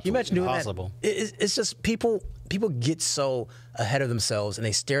 Oh, absolutely. Can you imagine doing Impossible. that? It's just people get so ahead of themselves and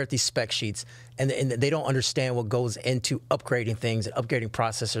they stare at these spec sheets and they don't understand what goes into upgrading things and upgrading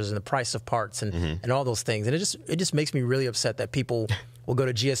processors and the price of parts and all those things. And it just makes me really upset that people will go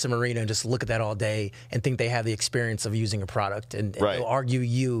to GSM Arena and just look at that all day and think they have the experience of using a product. And they'll argue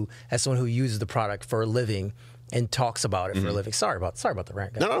you, as someone who uses the product for a living, and talks about it for a living. Sorry about the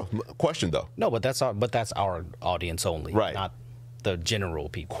rant, guys. No, question though. No, but that's our audience only, Right. not the general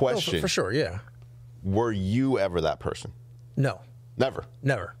people. Question. For sure, yeah. Were you ever that person? No, Never.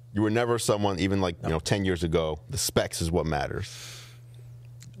 never. You were never someone, even like, 10 years ago, the specs is what matters.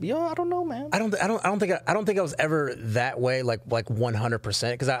 Yo, I don't know, man. I don't think I was ever that way, like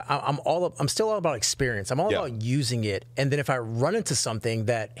 100%, because I'm still all about experience. I'm all about using it, and then if I run into something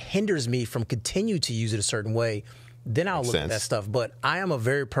that hinders me from continue to use it a certain way, then I'll look at that stuff. But I am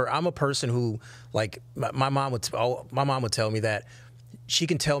I'm a person who, like, my mom would tell me that she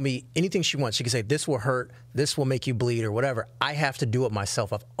can tell me anything she wants. She can say, this will hurt, this will make you bleed, or whatever. I have to do it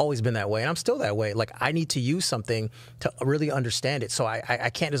myself. I've always been that way, and I'm still that way. Like, I need to use something to really understand it, so I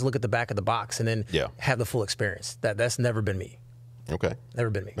can't just look at the back of the box and then have the full experience. That's never been me. Okay. Never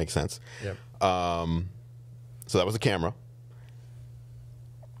been me. Makes sense. Yep. So that was the camera.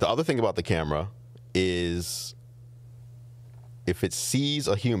 The other thing about the camera is if it sees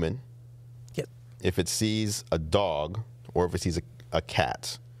a human, if it sees a dog, or if it sees a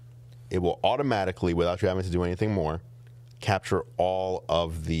cat, it will automatically, without you having to do anything more, capture all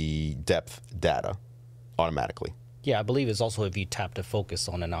of the depth data automatically. Yeah, I believe it's also if you tap to focus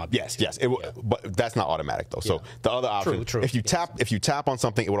on an object. Yes. It will, but that's not automatic though. So the other option, True. if you tap on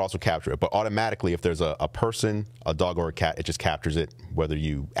something, it would also capture it. But automatically, if there's a person, a dog, or a cat, it just captures it, whether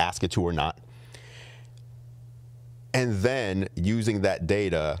you ask it to or not. And then using that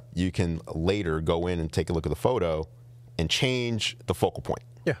data, you can later go in and take a look at the photo and change the focal point.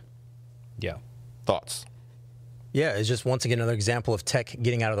 Yeah. Thoughts? Yeah, it's just, once again, another example of tech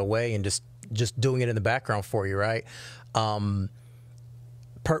getting out of the way and just doing it in the background for you, right?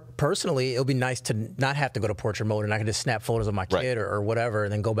 Personally, it would be nice to not have to go to portrait mode, and I can just snap photos of my kid or whatever,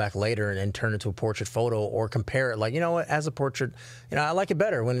 and then go back later and turn it to a portrait photo, or compare it. Like, you know what, as a portrait, I like it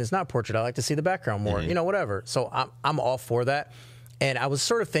better when it's not portrait. I like to see the background more, whatever. So I'm all for that. And I was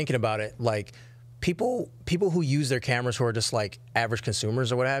sort of thinking about it, like, people who use their cameras who are just like average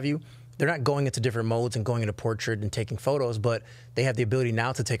consumers or what have you, they're not going into different modes and going into portrait and taking photos, but they have the ability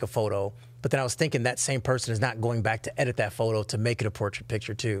now to take a photo. But then I was thinking that same person is not going back to edit that photo to make it a portrait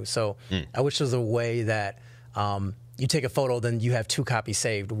picture too. So I wish there was a way that you take a photo, then you have 2 copies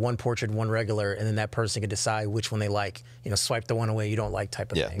saved, one portrait, one regular, and then that person can decide which one they like. Swipe the one away you don't like,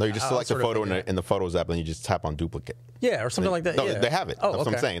 type of thing. No, you just select the photo in the Photos app, and you just tap on duplicate. Yeah, or something like that. No, they have it. Oh, That's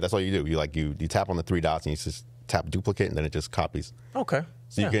what I'm saying. That's all you do. You tap on the 3 dots, and you just tap duplicate, and then it just copies. Okay.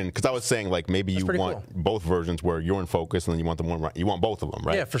 So you can, because I was saying, like, maybe you want both versions where you're in focus, and then you want you want both of them,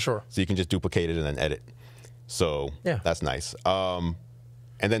 right? Yeah, for sure. So you can just duplicate it and then edit. So that's nice. And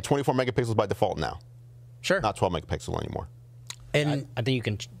then 24 megapixels by default now. Sure. Not 12 megapixel anymore. And I think you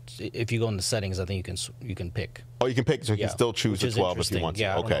can, if you go into settings, I think you can pick. Oh, you can pick, so you can still choose the 12 if you want to.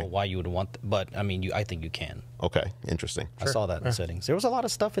 Yeah, I don't know why you would want, but I mean, I think you can. Okay, interesting. I saw that in the settings. There was a lot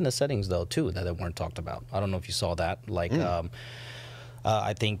of stuff in the settings though too that weren't talked about. I don't know if you saw that. Like,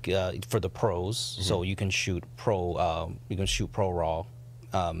 I think for the pros, so you can shoot pro RAW.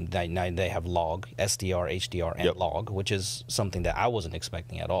 They have log, SDR, HDR, and log, which is something that I wasn't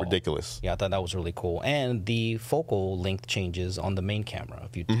expecting at all. Ridiculous. Yeah, I thought that was really cool. And the focal length changes on the main camera.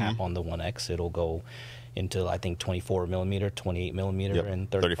 If you tap on the 1X, it'll go into, I think, 24 millimeter, 28 millimeter,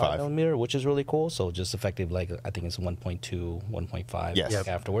 and 35 millimeter, which is really cool. So just effective, like, I think it's 1.2, 1.5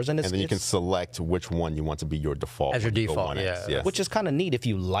 afterwards. And then you can select which one you want to be your default. As your default, yes. Which is kind of neat if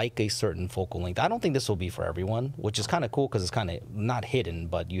you like a certain focal length. I don't think this will be for everyone, which is kind of cool because it's kind of not hidden,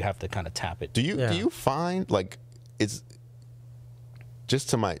 but you have to kind of tap it. Do you find, like, it's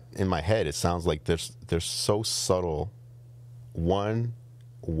just in my head, it sounds like they're so subtle. 1,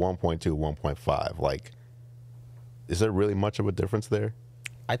 1.2, 1.5, like, is there really much of a difference there?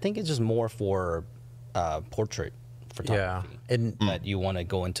 I think it's just more for portrait photography. Yeah, and that you want to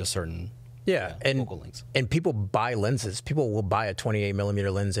go into certain focal lengths. And people buy lenses. People will buy a 28 millimeter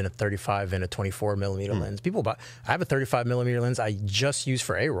lens and a 35 and a 24 millimeter lens. I have a 35 millimeter lens I just use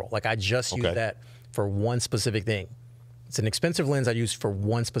for A-roll. Like, I just use that for one specific thing. It's an expensive lens I use for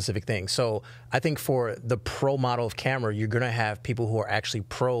one specific thing. So I think for the pro model of camera, you're going to have people who are actually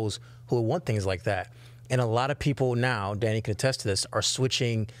pros who will want things like that. And a lot of people now, Danny can attest to this, are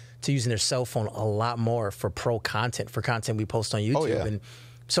switching to using their cell phone a lot more for pro content, for content we post on YouTube. Oh, yeah. And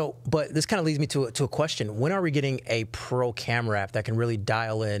so, but this kind of leads me to a question. When are we getting a pro camera app that can really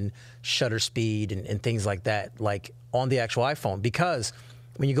dial in shutter speed and things like that, like on the actual iPhone? Because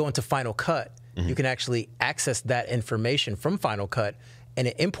when you go into Final Cut, you can actually access that information from Final Cut, and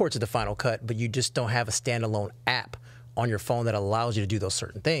it imports to the Final Cut, but you just don't have a standalone app on your phone that allows you to do those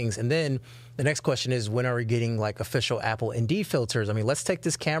certain things. And then the next question is, when are we getting like official Apple ND filters? I mean, let's take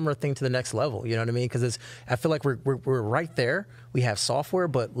this camera thing to the next level. You know what I mean? Because I feel like we're right there. We have software,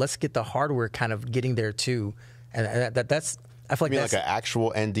 but let's get the hardware kind of getting there too. And that's. I feel like that's like an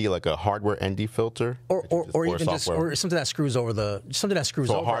actual ND, like a hardware ND filter, or even just or something that screws over piece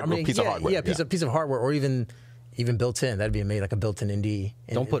of hardware. Piece of hardware, or even built in. That'd be amazing, like a built-in ND.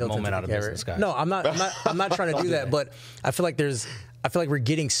 Don't put Moment out of business, guys. No, I'm not trying to do that. But I feel like we're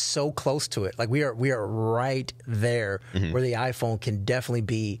getting so close to it. Like we are right there where the iPhone can definitely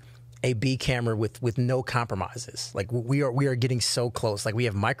be a B camera with no compromises. Like we are getting so close. Like we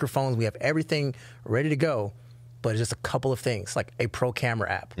have microphones, we have everything ready to go. But it's just a couple of things, like a pro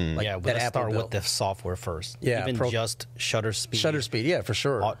camera app. Like yeah, let's start with the software first. Yeah, even just shutter speed. Shutter speed, yeah, for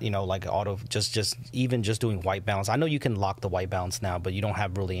sure. You know, like auto, just even just doing white balance. I know you can lock the white balance now, but you don't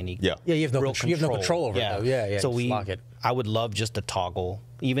have really any. Yeah, you have no control over it. Though. Yeah. So lock it. I would love just to toggle,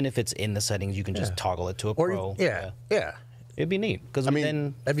 even if it's in the settings, you can just toggle it to a pro. Yeah. It'd be neat because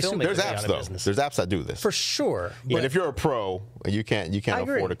then that'd be super. There's apps though. There's apps that do this for sure. But if you're a pro, you can't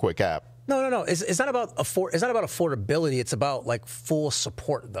afford a quick app. No. It's not about affordability. It's about like full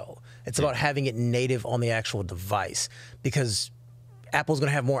support though. It's about having it native on the actual device, because Apple's going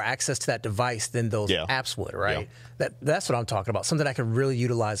to have more access to that device than those apps would, right? Yeah. That's what I'm talking about. Something that can really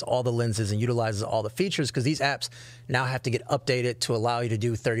utilize all the lenses and utilizes all the features, because these apps now have to get updated to allow you to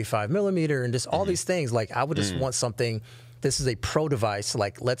do 35 millimeter and just all these things. Like I would just want something. This is a pro device.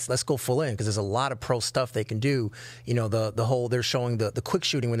 Like let's go full in, because there's a lot of pro stuff they can do. You know, the whole, they're showing the quick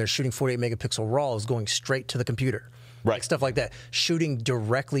shooting when they're shooting 48 megapixel RAW is going straight to the computer. Right. Like stuff like that. Shooting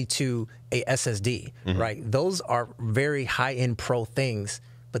directly to a SSD, right? Those are very high-end pro things,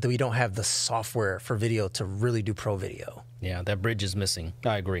 but then we don't have the software for video to really do pro video. Yeah, that bridge is missing.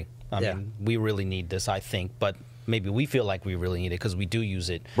 I agree. I mean, we really need this, I think, but maybe we feel like we really need it because we do use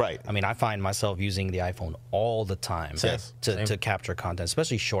it. Right. I mean, I find myself using the iPhone all the time to capture content,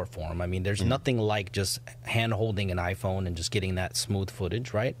 especially short form. I mean, there's nothing like just hand-holding an iPhone and just getting that smooth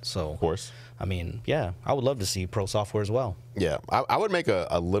footage, right? So, of course. I mean, yeah, I would love to see pro software as well. Yeah, I would make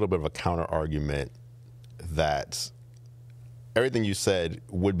a little bit of a counter argument that everything you said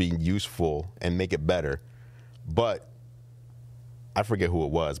would be useful and make it better, but I forget who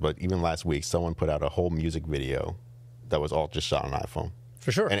it was, but even last week, someone put out a whole music video that was all just shot on iPhone.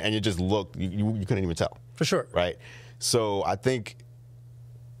 For sure. And you just looked, you couldn't even tell. For sure. Right? So I think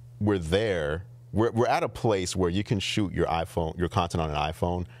we're there. We're at a place where you can shoot your content on an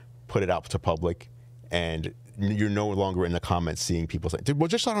iPhone, put it out to public, and you're no longer in the comments seeing people saying, dude, well,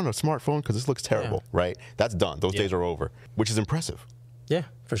 just shot on a smartphone because this looks terrible, right? That's done. Those days are over, which is impressive. Yeah,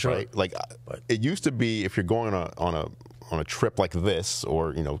 for sure. Right? Like, it used to be, if you're going on a trip like this,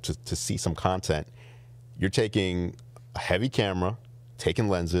 or to see some content, you're taking a heavy camera, taking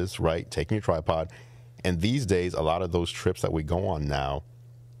lenses, right, taking your tripod, and these days a lot of those trips that we go on now,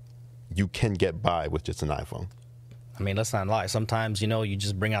 you can get by with just an iPhone. I mean, let's not lie. Sometimes, you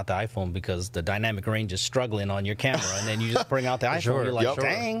just bring out the iPhone because the dynamic range is struggling on your camera, and then you just bring out the iPhone. You're like,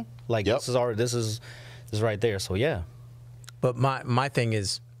 dang, like this is right there. So yeah. But my thing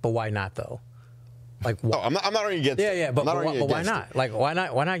is, but why not though? Like, I'm not arguing against it. Yeah, but why not? Like, why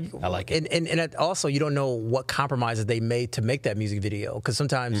not? I like it. And also, you don't know what compromises they made to make that music video, because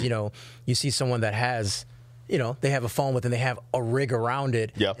sometimes you see someone that has, they have a phone with, and they have a rig around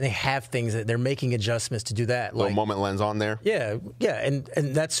it, and they have things that they're making adjustments to do that. Little moment lens on there. Yeah, and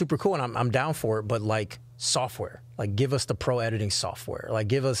that's super cool, and I'm down for it. But like software, like give us the pro editing software.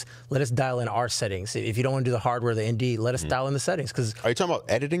 Like let us dial in our settings. If you don't want to do the hardware, the ND, let us dial in the settings. Because are you talking about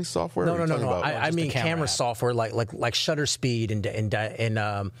editing software? No. I mean camera software, like shutter speed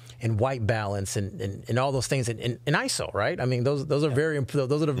and white balance and all those things, and ISO, right? I mean those are very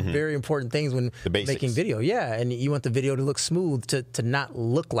very important things when making video. Yeah, and you want the video to look smooth, to not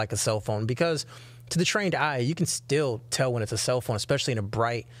look like a cell phone, because to the trained eye, you can still tell when it's a cell phone, especially in a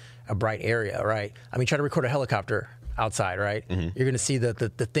bright area, right? I mean, try to record a helicopter outside, right? You're going to see the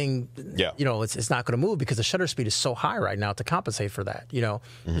thing, it's not going to move because the shutter speed is so high right now to compensate for that.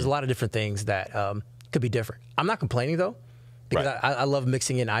 There's a lot of different things that could be different. I'm not complaining though, because I love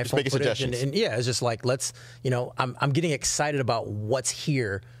mixing in iPhone footage, and it's just like I'm getting excited about what's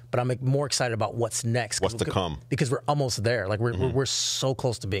here, but I'm more excited about what's next. What's to come? Because we're almost there. Like we're so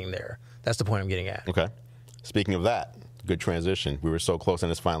close to being there. That's the point I'm getting at. Okay. Speaking of that, good transition. We were so close, and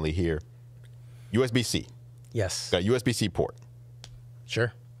it's finally here. USB-C. Yes. Got a USB-C port.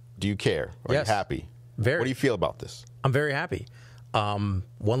 Sure. Do you care? Are you happy? Very. What do you feel about this? I'm very happy. One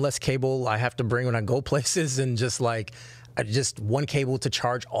less cable I have to bring when I go places, and just one cable to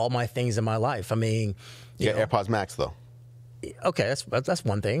charge all my things in my life. I mean, you got AirPods Max though. Okay, that's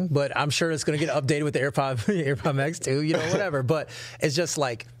one thing, but I'm sure it's going to get updated with the AirPod Max too, you know, whatever. But it's just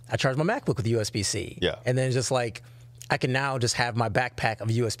like I charge my MacBook with USB-C. Yeah. And then it's just like I can now just have my backpack of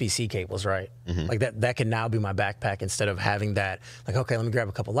USB-C cables, right? Like that can now be my backpack instead of having that, like, okay, let me grab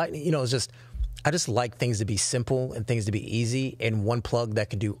a couple lightning. You know, it's just, I just like things to be simple and things to be easy, and one plug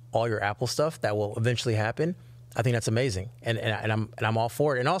that can do all your Apple stuff that will eventually happen. I think that's amazing. And I'm all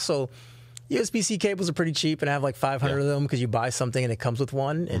for it. And also, USB-C cables are pretty cheap, and I have like 500 of them because you buy something and it comes with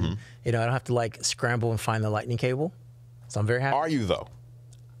one, and you know, I don't have to like scramble and find the lightning cable. So I'm very happy. Are you though?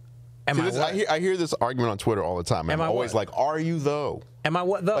 I hear this argument on Twitter all the time. I'm always like, "Are you though?" Am I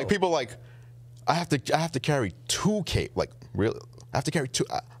what though? Like people like, I have to carry 2 cables. Like really, I have to carry 2.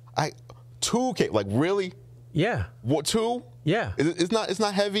 2 cables. Like really? Yeah. What 2? Yeah. It's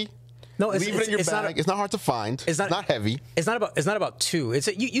not heavy. No, leave it in your bag. It's not hard to find. It's not heavy. It's not about 2.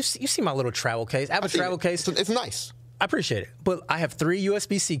 You see my little travel case. I have a travel case. It's nice. I appreciate it, but I have 3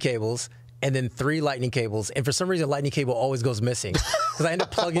 USB-C cables and then 3 lightning cables, and for some reason, lightning cable always goes missing because I end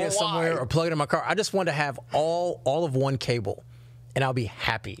up plugging it somewhere or plugging it in my car. I just want to have all of one cable, and I'll be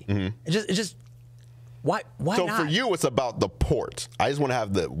happy. It just why so not? For you, it's about the port. I just want to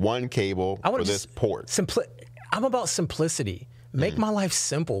have the one cable for this port. I'm about simplicity. Make my life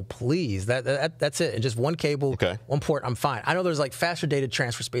simple, please. That's it. And just one cable, one port, I'm fine. I know there's like faster data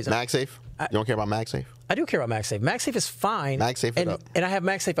transfer speeds. MagSafe? You don't care about MagSafe? I do care about MagSafe. MagSafe is fine. MagSafe it up. And I have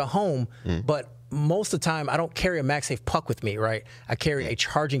MagSafe at home, but most of the time I don't carry a MagSafe puck with me, right? I carry a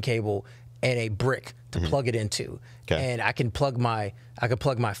charging cable and a brick to plug it into. And I can plug my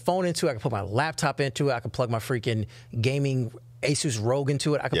phone into it, I can plug my laptop into it, I can plug my freaking gaming Asus ROG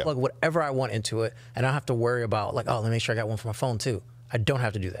into it. I can plug whatever I want into it, and I don't have to worry about like, oh, let me make sure I got one for my phone too. I don't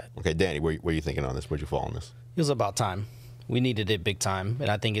have to do that. Okay, Danny, where are you thinking on this? Where'd you fall on this? It was about time. We needed it big time, and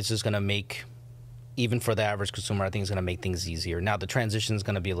I think it's just going to make, even for the average consumer, I think it's going to make things easier. Now, the transition is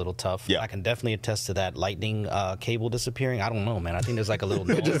going to be a little tough. Yeah. I can definitely attest to that lightning cable disappearing. I don't know, man. I think there's like a little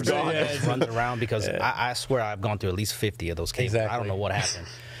node that runs around because I swear I've gone through at least 50 of those cables. I don't know what happened.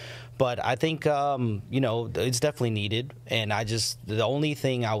 But I think, you know, it's definitely needed. And the only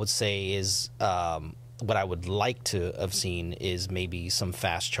thing I would say is what I would like to have seen is maybe some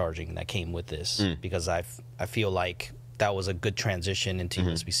fast charging that came with this. Because I feel like that was a good transition into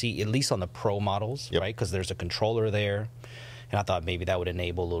USB-C, at least on the Pro models, right? Because there's a controller there. And I thought maybe that would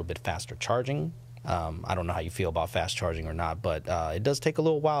enable a little bit faster charging. I don't know how you feel about fast charging or not, but it does take a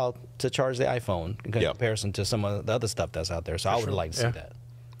little while to charge the iPhone in comparison to some of the other stuff that's out there. So I would like to see that.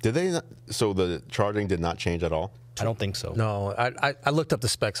 Did they not, so the charging did not change at all? I don't think so. No, I looked up the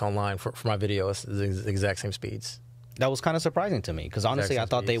specs online for my video. It's the exact same speeds. That was kind of surprising to me because honestly, I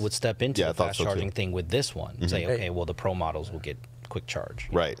thought they would step into the fast charging thing with this one and say, okay, well, the Pro models will get quick charge.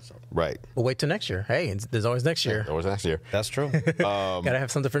 Right, right. We'll wait till next year. Hey, there's always next year. There's always next year. That's true. Gotta have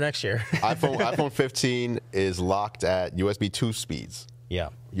something for next year. iPhone 15 is locked at USB 2 speeds. Yeah.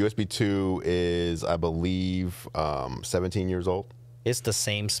 USB 2 is, I believe, 17 years old. It's the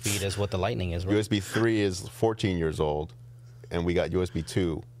same speed as what the Lightning is, right? USB 3 is 14 years old, and we got USB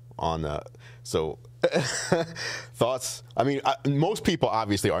 2 on so thoughts? I mean, most people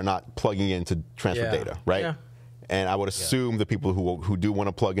obviously are not plugging in to transfer data, right? Yeah. And I would assume the people who do want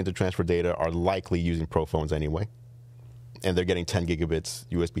to plug into transfer data are likely using Pro phones anyway, and they're getting 10 gigabits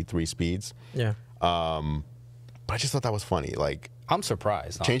USB 3 speeds. Yeah. But I just thought that was funny. Like, I'm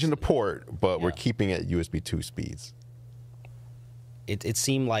surprised. Changing the port, but we're keeping it USB 2 speeds. It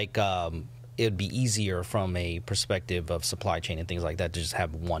seemed like it would be easier from a perspective of supply chain and things like that to just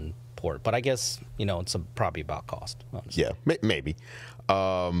have one port. But I guess, you know, it's probably about cost. Honestly. Yeah, maybe.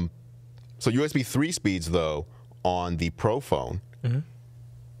 So USB 3 speeds, though, on the Pro phone.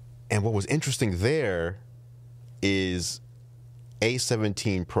 And what was interesting there is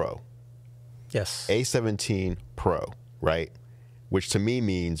A17 Pro. Yes. A17 Pro, right? Which to me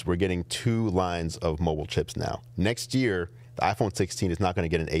means we're getting 2 lines of mobile chips now. Next year, the iPhone 16 is not going to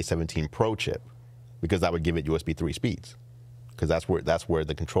get an A17 Pro chip because that would give it USB 3 speeds because that's where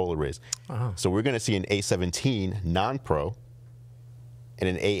the controller is. So we're going to see an A17 non-Pro and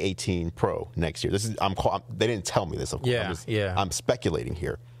an A18 Pro next year. This is they didn't tell me this, of course. I'm speculating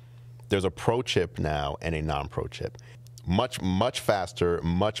here. There's a Pro chip now and a non-Pro chip. Much faster,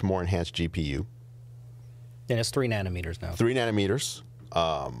 much more enhanced GPU. And it's 3 nanometers now. 3 nanometers.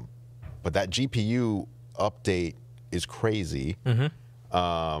 But that GPU update is crazy.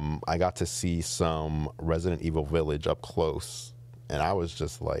 I got to see some Resident Evil Village up close, and I was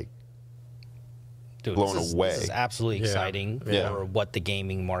just like, blown away. This is absolutely exciting for what the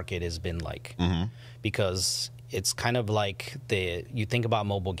gaming market has been like. Because it's kind of like you think about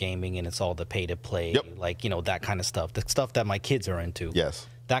mobile gaming and it's all the pay to play, like, you know, that kind of stuff, the stuff that my kids are into. Yes.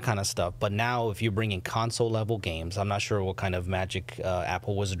 That kind of stuff. But now if you're bringing console level games, I'm not sure what kind of magic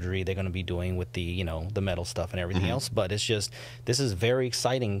Apple wizardry they're going to be doing with the, you know, the metal stuff and everything else. But it's just, this is very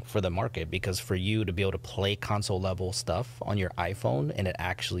exciting for the market, because for you to be able to play console level stuff on your iPhone and it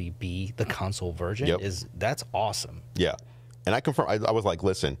actually be the console version that's awesome. Yeah. And I confirm, I was like,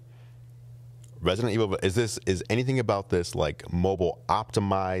 listen, Resident Evil, is anything about this like mobile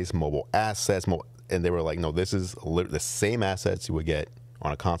optimized, mobile assets? And they were like, no, this is the same assets you would get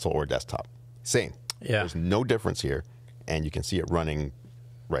on a console or a desktop. Same. Yeah. There's no difference here, and you can see it running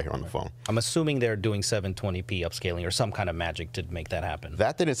right here on the phone. I'm assuming they're doing 720p upscaling or some kind of magic to make that happen.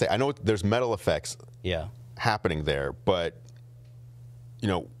 That didn't say. I know there's metal effects happening there, but you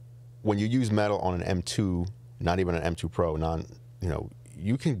know, when you use metal on an M2, not even an M2 Pro, you know,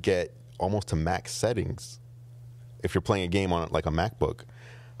 you can get almost to max settings if you're playing a game on like a MacBook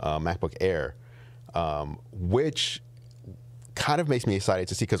Air, which kind of makes me excited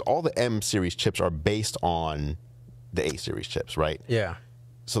to see, because all the M series chips are based on the A series chips, right? Yeah.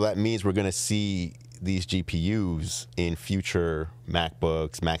 So that means we're going to see these GPUs in future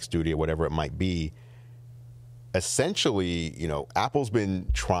MacBooks, Mac Studio, whatever it might be. Essentially, you know, Apple's been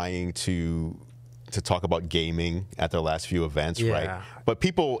trying to talk about gaming at their last few events, right? But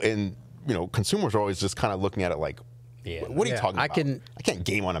people you know, consumers are always just kind of looking at it like, what are you talking about? I can't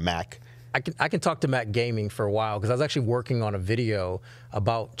game on a Mac. I can talk to Mac gaming for a while, because I was actually working on a video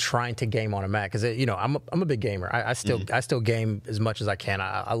about trying to game on a Mac, because you know, I'm a big gamer. I still game as much as I can.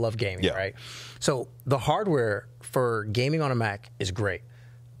 I love gaming, right? So the hardware for gaming on a Mac is great,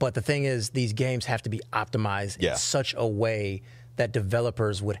 but the thing is, these games have to be optimized in such a way that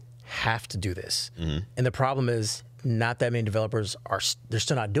developers would have to do this. And the problem is, not that many developers they're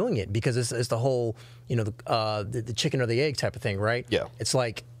still not doing it, because it's the whole, you know, the chicken or the egg type of thing, right? Yeah. It's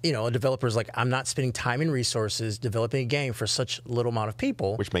like, you know, a developer's like, I'm not spending time and resources developing a game for such little amount of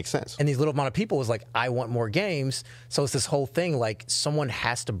people. Which makes sense. And these little amount of people is like, I want more games. So it's this whole thing, like, someone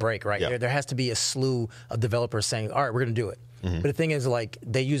has to break, right? There has to be a slew of developers saying, all right, we're going to do it. But the thing is, like,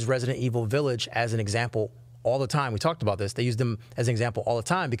 they use Resident Evil Village as an example all the time. We talked about this. They use them as an example all the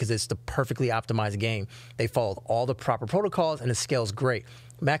time because it's the perfectly optimized game. They followed all the proper protocols and it scales great.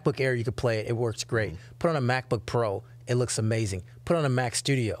 MacBook Air, you could play it. It works great. Put on a MacBook Pro. It looks amazing. Put on a Mac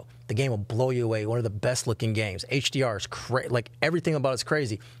Studio. The game will blow you away. One of the best looking games. HDR is crazy. Like, everything about it's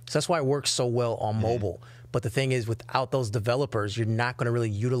crazy. So that's why it works so well on mobile. But the thing is, without those developers, you're not going to really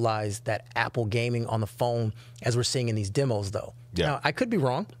utilize that Apple gaming on the phone as we're seeing in these demos, though. Now, I could be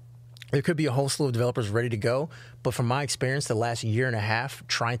wrong. There could be a whole slew of developers ready to go, but from my experience, the last year and a half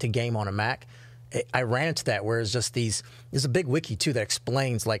trying to game on a Mac, I ran into that where it's just there's a big wiki too that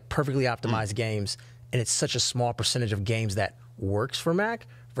explains like perfectly optimized games, and it's such a small percentage of games that works for Mac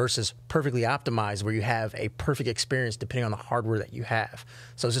versus perfectly optimized where you have a perfect experience depending on the hardware that you have.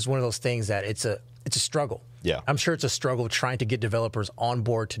 So it's just one of those things that it's a struggle. Yeah, I'm sure it's a struggle trying to get developers on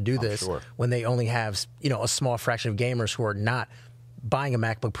board to do this when they only have, you know, a small fraction of gamers who are not buying a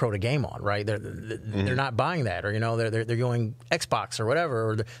MacBook Pro to game on, right? They're not buying that, or, you know, they're going Xbox or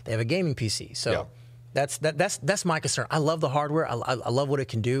whatever, or they have a gaming PC. So that's my concern. I love the hardware. I love what it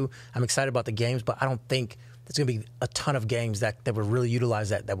can do. I'm excited about the games, but I don't think there's going to be a ton of games that will really utilize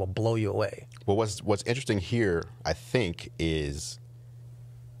that will blow you away. Well, what's interesting here, I think, is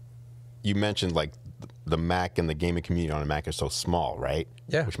you mentioned like the Mac and the gaming community on a Mac is so small, right?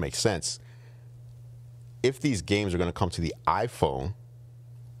 Yeah. Which makes sense. If these games are going to come to the iPhone,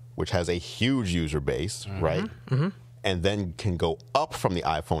 which has a huge user base, right? And then can go up from the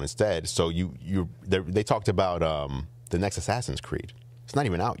iPhone instead. So they talked about the next Assassin's Creed. It's not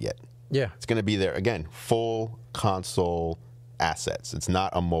even out yet. Yeah. It's going to be there, again, full console assets. It's not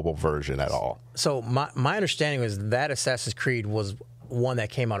a mobile version at all. So my understanding was that Assassin's Creed was one that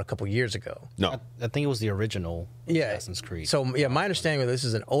came out a couple years ago. No. I think it was the original Assassin's Creed. So, yeah, my understanding was this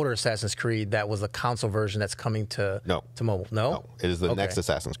is an older Assassin's Creed that was a console version that's coming to mobile. No? It is the next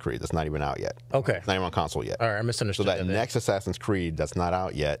Assassin's Creed that's not even out yet. Okay. It's not even on console yet. All right, I misunderstood. So that next Assassin's Creed that's not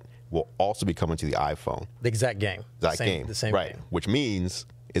out yet will also be coming to the iPhone. The exact game. The same game. Which means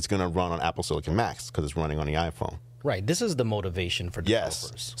it's going to run on Apple Silicon Macs because it's running on the iPhone. Right. This is the motivation for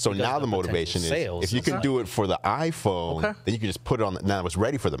developers. Yes. So now the motivation is if you can do it for the iPhone, then you can just put it on. Now it's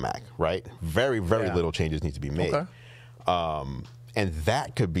ready for the Mac, right? Very, very little changes need to be made. And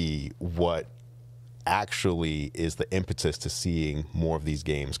that could be what actually is the impetus to seeing more of these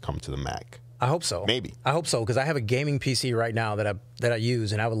games come to the Mac. I hope so. Maybe. I hope so, because I have a gaming PC right now that I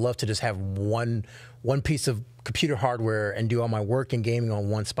use, and I would love to just have one piece of computer hardware and do all my work and gaming on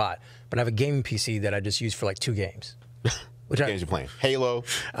one spot. But I have a gaming PC that I just use for like 2 games. What games you playing? Halo?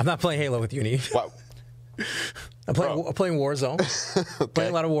 I'm not playing Halo with Uni. Wow. I'm playing Warzone. Okay.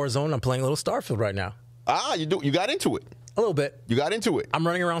 Playing a lot of Warzone. I'm playing a little Starfield right now. Ah, you got into it. A little bit. You got into it. I'm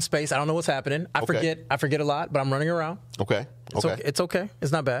running around space. I don't know what's happening. I forget a lot, but I'm running around. Okay. It's okay.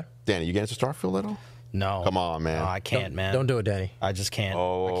 It's not bad. Danny, you get into Starfield at all? No. Come on, man. No, I can't, man. Don't do it, Danny. I just can't.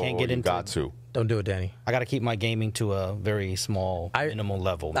 Oh, I can't get into got to. Don't do it, Danny. I got to keep my gaming to a very small, minimal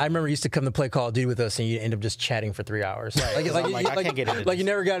level. I remember you used to come to play Call of Duty with us, and you end up just chatting for 3 hours. I can't get into like you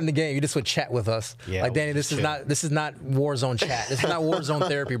never got in the game. You just would chat with us. Yeah, like, Danny, this is not Warzone chat. This is not Warzone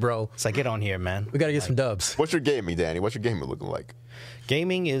therapy, bro. It's like, get on here, man. We got to get some dubs. What's your gaming, Danny? What's your gaming looking like?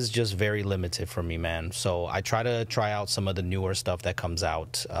 Gaming is just very limited for me, man. So I try to try out some of the newer stuff that comes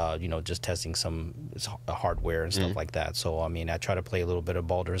out, just testing some hardware and stuff like that. So, I mean, I try to play a little bit of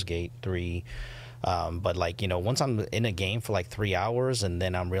Baldur's Gate 3. But, like, once I'm in a game for like 3 hours and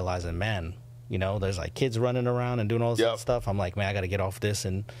then I'm realizing, man, there's like kids running around and doing all this stuff. I'm like, man, I got to get off this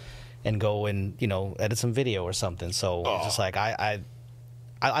and go and, edit some video or something. So it's just like I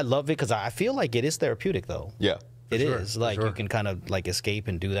love it because I feel like it is therapeutic, though. Yeah. It is like you can kind of like escape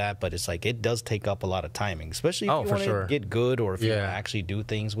and do that, but it's like it does take up a lot of timing, especially if you want to get good or if you want to actually do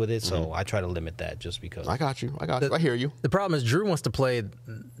things with it. So I try to limit that just because. I got you. I hear you. The problem is Drew wants to play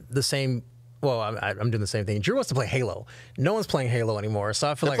the same. Well, I'm doing the same thing. Drew wants to play Halo. No one's playing Halo anymore, so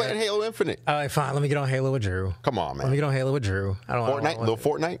I feel They're like playing Halo Infinite. All right, fine. Let me get on Halo with Drew. Come on, man. Let me get on Halo with Drew. I don't. Fortnite, little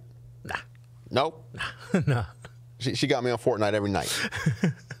Fortnite. Nah. Nope. No. She got me on Fortnite every night.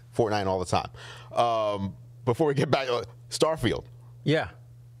 Fortnite all the time. Before we get back, Starfield. Yeah.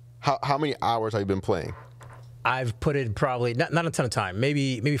 How many hours have you been playing? I've put in probably not a ton of time.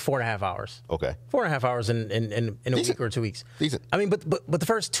 Maybe 4.5 hours. Okay. 4.5 hours in a week or 2 weeks. Decent. I mean, but the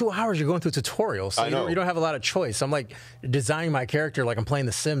first 2 hours you're going through tutorials, so you don't have a lot of choice. I'm like designing my character like I'm playing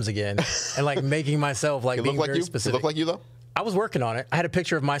The Sims again, and like making myself like being very specific. You look like you though. I was working on it. I had a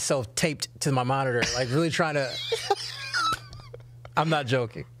picture of myself taped to my monitor, like really trying to. I'm not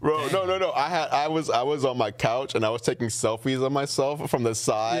joking. Bro, no. I was on my couch and I was taking selfies of myself from the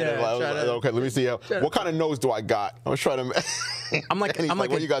side. Yeah, and I was like, okay, let me see what kind of nose do I got. I was trying to. I'm like,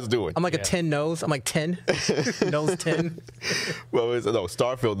 what are you guys doing? I'm like a 10 nose. I'm like 10 nose 10. Well,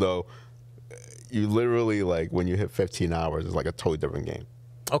 Starfield though. You literally like when you hit 15 hours, it's like a totally different game.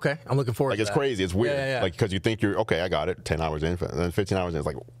 Okay, I'm looking forward. Like it's crazy. It's weird. Yeah. Like because you think you're okay. I got it. 10 hours in, and then 15 hours in. It's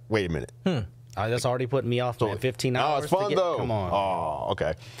like, wait a minute. That's already putting me off, man. 15 hours. Oh, it's fun though. Come on. Oh,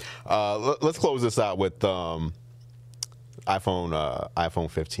 okay. Let's close this out with iPhone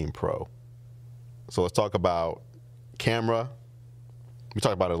 15 Pro. So let's talk about camera. We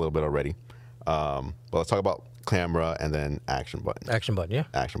talked about it a little bit already, but let's talk about camera and then action button. Action button, yeah.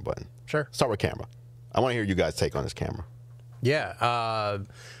 Action button. Sure. Start with camera. I want to hear you guys' take on this camera. Yeah.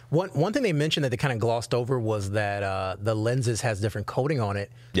 One thing they mentioned that they kind of glossed over was that the lenses has different coating on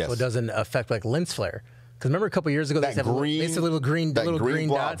it, so it doesn't affect like lens flare. Because remember a couple years ago, they had little green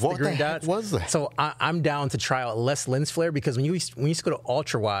dots. What the heck was that? So I'm down to try out less lens flare because when you used to go to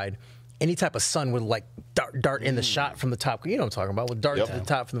ultra wide, any type of sun would like dart in the shot from the top. You know what I'm talking about? Would dart to the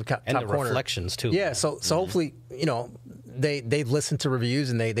top from the top corner. And the reflections too. Yeah. So hopefully they've listened to reviews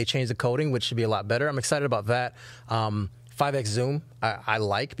and they changed the coating, which should be a lot better. I'm excited about that. 5x zoom I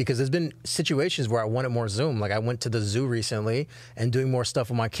like because there's been situations where I wanted more zoom. Like I went to the zoo recently and doing more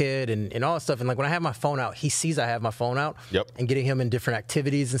stuff with my kid and all that stuff. And like when I have my phone out, he sees I have my phone out and getting him in different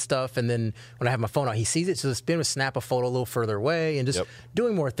activities and stuff. And then when I have my phone out, he sees it. So it's been to snap a photo a little further away and just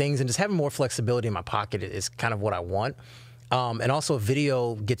doing more things and just having more flexibility in my pocket is kind of what I want. And also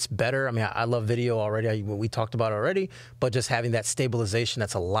video gets better. I mean, I love video already. We talked about it already, but just having that stabilization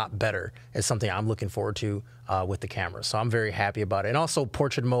that's a lot better is something I'm looking forward to with the camera. So I'm very happy about it. And also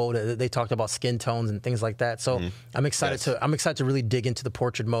portrait mode. They talked about skin tones and things like that. So I'm excited to really dig into the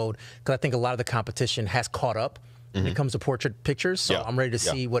portrait mode because I think a lot of the competition has caught up when it comes to portrait pictures. So I'm ready to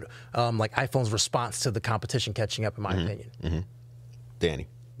see what like iPhone's response to the competition catching up, in my opinion. Danny.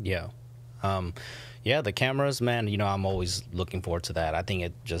 Yeah. Yeah, the cameras, man, I'm always looking forward to that. I think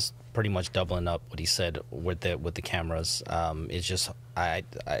it just pretty much doubling up what he said with the cameras. It's just, I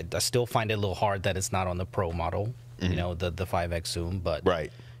still find it a little hard that it's not on the Pro model, the 5x zoom. But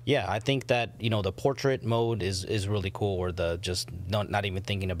yeah, I think that, the portrait mode is really cool, or the just not even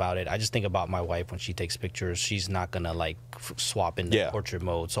thinking about it. I just think about my wife when she takes pictures. She's not going to like swap into portrait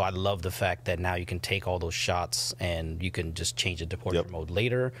mode. So I love the fact that now you can take all those shots and you can just change it to portrait mode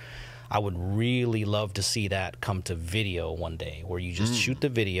later. I would really love to see that come to video one day, where you just shoot the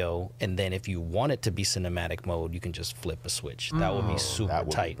video, and then if you want it to be cinematic mode, you can just flip a switch. That would be super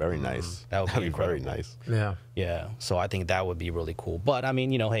tight. Very nice. That would be very nice. Yeah. Yeah. So I think that would be really cool. But I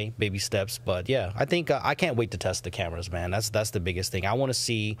mean, you know, hey, baby steps. But yeah, I think I can't wait to test the cameras, man. That's the biggest thing. I want to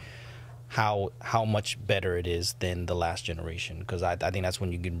see how much better it is than the last generation, because I think that's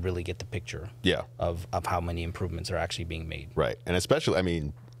when you can really get the picture of how many improvements are actually being made. Right. And especially, I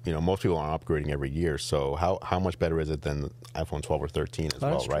mean, you know, most people aren't upgrading every year, so how much better is it than iPhone 12 or 13 as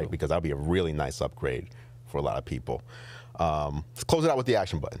well, right? Because that'll be a really nice upgrade for a lot of people. Let's close it out with the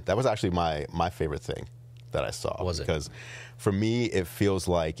action button. That was actually my favorite thing that I saw. Was it? Because for me, it feels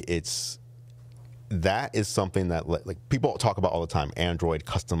like that is something that like people talk about all the time, Android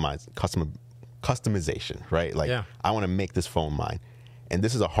customization, right? Like, I want to make this phone mine. And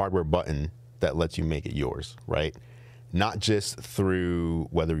this is a hardware button that lets you make it yours, right? Not just through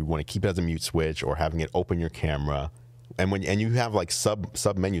whether you want to keep it as a mute switch or having it open your camera. And you have like sub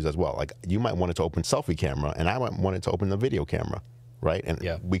menus as well. Like, you might want it to open selfie camera, and I might want it to open the video camera, right?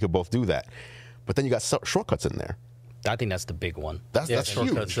 And we could both do that. But then you got shortcuts in there. I think that's the big one. That's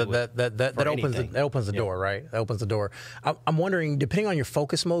huge. That opens the door, right? That opens the door. I'm wondering, depending on your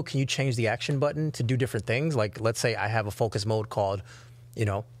focus mode, can you change the action button to do different things? Like, let's say I have a focus mode called, you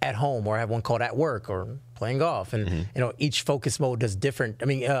know, at home, or I have one called at work or playing golf, and you know, each focus mode does different. I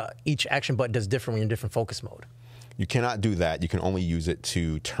mean, each action button does different when you're in different focus mode. You cannot do that. You can only use it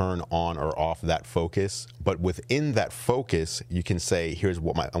to turn on or off that focus. But within that focus, you can say, here's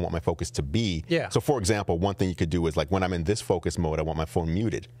what I want my focus to be. Yeah. So for example, one thing you could do is, like, when I'm in this focus mode, I want my phone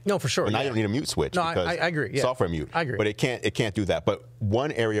muted. No, for sure. But now you don't need a mute switch. No, because I agree. Yeah. Software mute. I agree. But it can't do that. But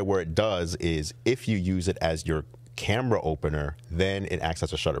one area where it does is if you use it as your camera opener, then it acts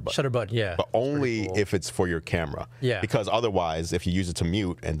as a shutter button. Shutter button, yeah. But only if it's for your camera. Yeah. Because otherwise, if you use it to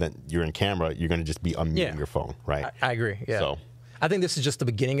mute and then you're in camera, you're going to just be unmuting your phone, right? I agree, yeah. So, I think this is just the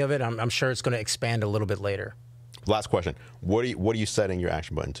beginning of it. I'm sure it's going to expand a little bit later. last question. What are you setting your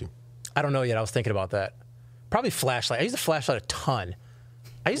action button to? I don't know yet. I was thinking about that. Probably flashlight. I use the flashlight a ton.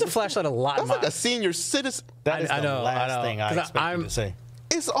 I use the flashlight a lot. That's like a senior citizen. That is the last thing I expected you to say.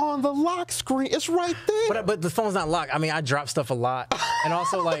 It's on the lock screen. It's right there. But the phone's not locked. I mean, I drop stuff a lot. And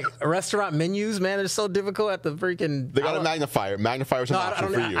also, like, restaurant menus, man, they're so difficult at the freaking... They got a magnifier. Magnifier's an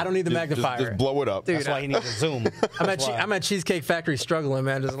option for you. I don't need the magnifier. Just blow it up. Dude, that's why he needs a zoom. I'm at Cheesecake Factory struggling,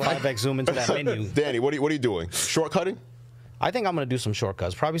 man. Just like 5x zoom into that menu. Danny, what are you doing? Shortcutting? I think I'm going to do some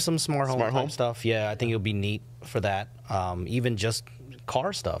shortcuts. Probably some smart home stuff. Yeah, I think it'll be neat for that. Even just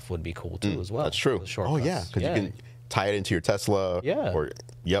car stuff would be cool, too, as well. That's true. Oh, yeah, because you can tie it into your Tesla. Yeah.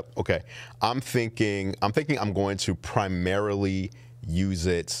 Yep. Okay. I'm thinking I'm going to primarily use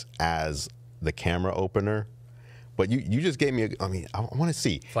it as the camera opener. But you just gave me I want to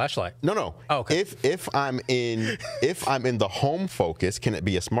see flashlight. No. Oh, okay. If I'm in the home focus, can it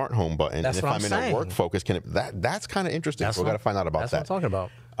be a smart home button? That's and if what I'm in saying. a work focus, can it? That's kind of interesting. So we got to find out about that. That's what I'm talking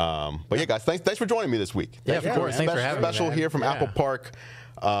about. But yeah, guys, thanks for joining me this week. Yeah, of course. Thanks for having me. Special here from Apple Park.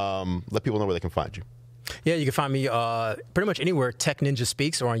 Let people know where they can find you. Yeah, you can find me pretty much anywhere Tech Ninja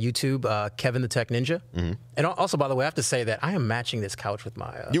Speaks, or on YouTube, Kevin the Tech Ninja. Mm-hmm. And also, by the way, I have to say that I am matching this couch with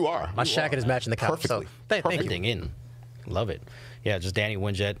my... You are. My shacket is matching the couch. Perfectly. So, thank you. In. Love it. Yeah, just Danny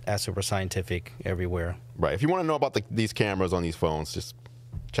Winjet at Super Scientific everywhere. Right. If you want to know about these cameras on these phones, just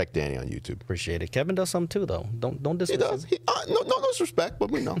check Danny on YouTube. Appreciate it. Kevin does some too, though. Don't dismiss He does. No disrespect,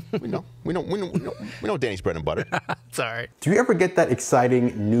 but we know. We know Danny's bread and butter. It's all right. Do you ever get that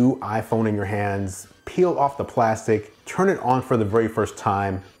exciting new iPhone in your hands, peel off the plastic, turn it on for the very first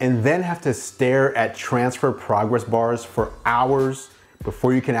time, and then have to stare at transfer progress bars for hours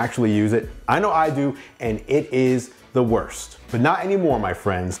before you can actually use it? I know I do, and it is the worst. But not anymore, my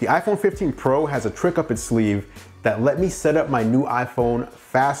friends. The iPhone 15 Pro has a trick up its sleeve that let me set up my new iPhone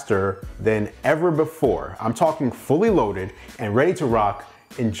faster than ever before. I'm talking fully loaded and ready to rock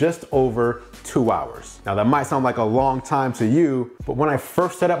in just over 2 hours. Now that might sound like a long time to you, but when I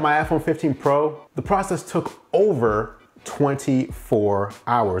first set up my iPhone 15 Pro, the process took over 24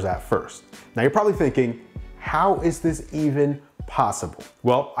 hours at first. Now you're probably thinking, how is this even possible?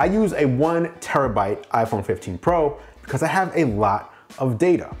 Well, I use a 1 terabyte iPhone 15 Pro because I have a lot of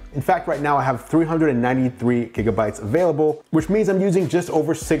data. In fact, right now I have 393 gigabytes available, which means I'm using just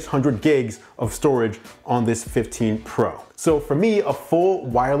over 600 gigs of storage on this 15 Pro. So for me, a full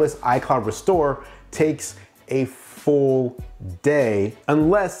wireless iCloud restore takes a full day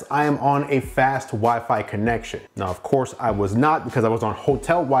unless I am on a fast Wi-Fi connection. Now, of course, I was not, because I was on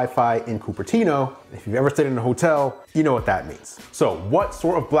hotel Wi-Fi in Cupertino. If you've ever stayed in a hotel, you know what that means. So what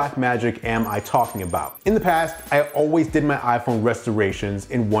sort of black magic am I talking about? In the past, I always did my iPhone restorations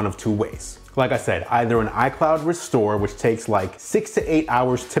in one of two ways. Like I said, either an iCloud restore, which takes like 6 to 8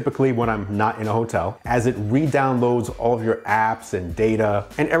 hours typically when I'm not in a hotel, as it re-downloads all of your apps and data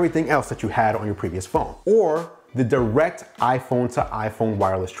and everything else that you had on your previous phone. Or the direct iPhone to iPhone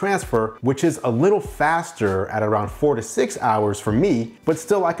wireless transfer, which is a little faster at around 4 to 6 hours for me, but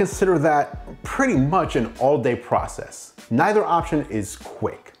still I consider that pretty much an all-day process. Neither option is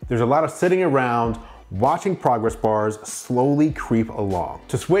quick. There's a lot of sitting around, watching progress bars slowly creep along.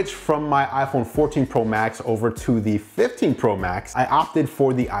 To switch from my iPhone 14 Pro Max over to the 15 Pro Max, I opted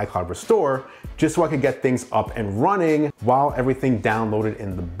for the iCloud Restore just so I could get things up and running while everything downloaded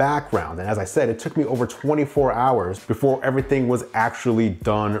in the background. And as I said, it took me over 24 hours before everything was actually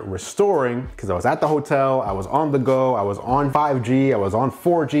done restoring, because I was at the hotel, I was on the go, I was on 5G, I was on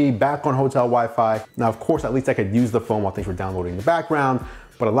 4G, back on hotel Wi-Fi. Now, of course, at least I could use the phone while things were downloading in the background,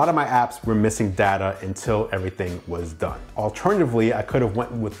 but a lot of my apps were missing data until everything was done. Alternatively, I could have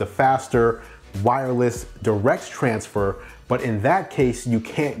went with the faster wireless direct transfer, but in that case, you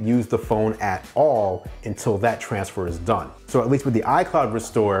can't use the phone at all until that transfer is done. So at least with the iCloud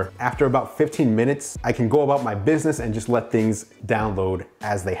Restore, after about 15 minutes, I can go about my business and just let things download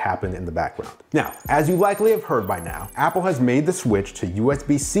as they happen in the background. Now, as you likely have heard by now, Apple has made the switch to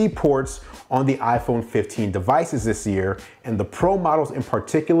USB-C ports on the iPhone 15 devices this year, and the Pro models in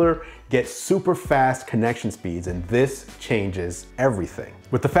particular get super fast connection speeds, and this changes everything.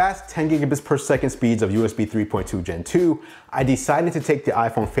 With the fast 10 gigabits per second speeds of USB 3.2 Gen 2, I decided to take the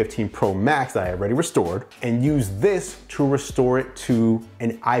iPhone 15 Pro Max that I already restored and use this to restore it to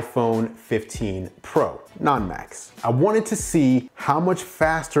an iPhone 15 Pro, non-Max. I wanted to see how much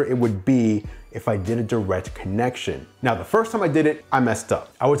faster it would be if I did a direct connection. Now, the first time I did it, I messed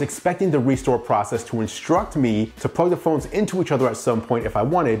up. I was expecting the restore process to instruct me to plug the phones into each other at some point if I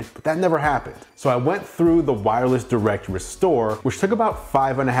wanted, but that never happened. So I went through the wireless direct restore, which took about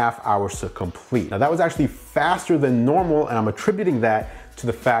 5.5 hours to complete. Now, that was actually faster than normal, and I'm attributing that to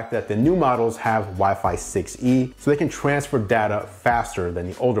the fact that the new models have Wi-Fi 6E, so they can transfer data faster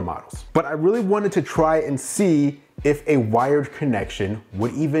than the older models. But I really wanted to try and see if a wired connection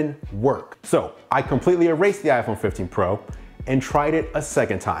would even work. So I completely erased the iPhone 15 Pro and tried it a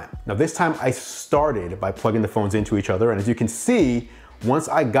second time. Now this time I started by plugging the phones into each other, and as you can see, once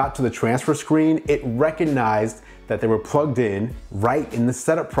I got to the transfer screen, it recognized that they were plugged in right in the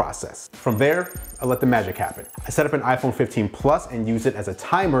setup process. From there, I let the magic happen. I set up an iPhone 15 Plus and used it as a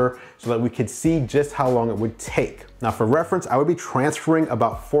timer so that we could see just how long it would take. Now for reference, I would be transferring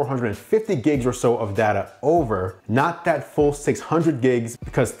about 450 gigs or so of data over, not that full 600 gigs,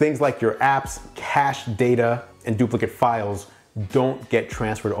 because things like your apps, cache data, and duplicate files don't get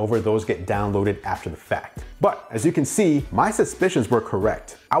transferred over, those get downloaded after the fact. But as you can see, my suspicions were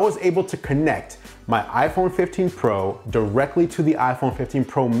correct. I was able to connect my iPhone 15 Pro directly to the iPhone 15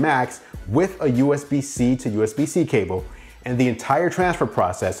 Pro Max with a USB-C to USB-C cable, and the entire transfer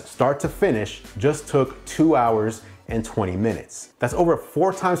process, start to finish, just took 2 hours and 20 minutes. That's over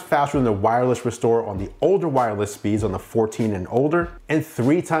 4 times faster than the wireless restore on the older wireless speeds on the 14 and older, and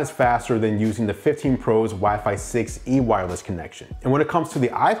 3 times faster than using the 15 Pro's Wi-Fi 6E wireless connection. And when it comes to the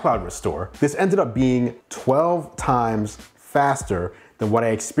iCloud restore, this ended up being 12 times faster than what I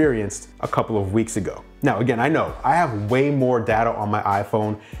experienced a couple of weeks ago. Now again, I know I have way more data on my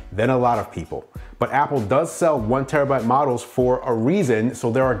iPhone than a lot of people, but Apple does sell 1 terabyte models for a reason,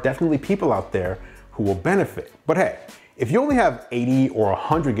 so there are definitely people out there who will benefit. But hey, if you only have 80 or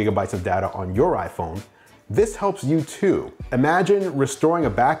 100 gigabytes of data on your iPhone, this helps you too. Imagine restoring a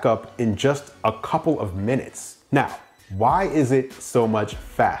backup in just a couple of minutes. Now, why is it so much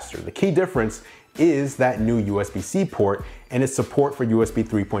faster? The key difference is that new USB-C port and its support for USB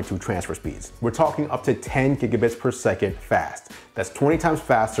 3.2 transfer speeds. We're talking up to 10 gigabits per second fast. That's 20 times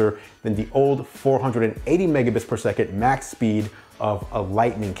faster than the old 480 megabits per second max speed of a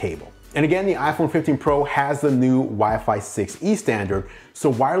lightning cable. And again, the iPhone 15 Pro has the new Wi-Fi 6E standard, so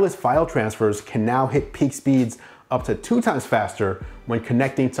wireless file transfers can now hit peak speeds up to 2 times faster when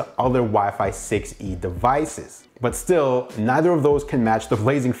connecting to other Wi-Fi 6E devices. But still, neither of those can match the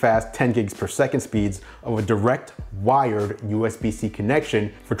blazing fast 10 gigs per second speeds of a direct wired USB-C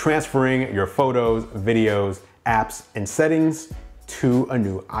connection for transferring your photos, videos, apps, and settings to a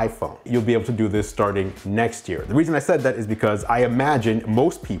new iPhone. You'll be able to do this starting next year. The reason I said that is because I imagine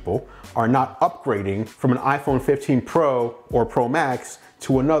most people are not upgrading from an iPhone 15 Pro or Pro Max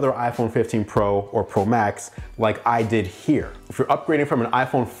to another iPhone 15 Pro or Pro Max like I did here. If you're upgrading from an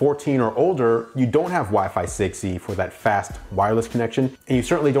iPhone 14 or older, you don't have Wi-Fi 6E for that fast wireless connection, and you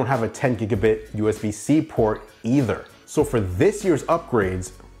certainly don't have a 10 gigabit USB-C port either. So for this year's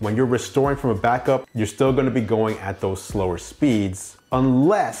upgrades, when you're restoring from a backup, you're still gonna be going at those slower speeds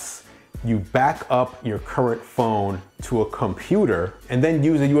unless you back up your current phone to a computer and then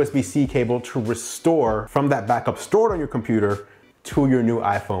use a USB-C cable to restore from that backup stored on your computer to your new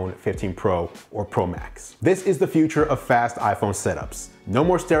iPhone 15 Pro or Pro Max. This is the future of fast iPhone setups. No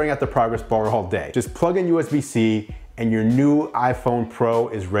more staring at the progress bar all day. Just plug in USB-C and your new iPhone Pro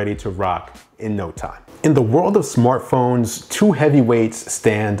is ready to rock in no time. In the world of smartphones, two heavyweights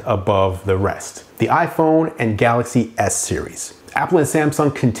stand above the rest: the iPhone and Galaxy S series. Apple and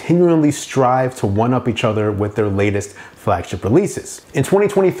Samsung continually strive to one-up each other with their latest flagship releases. In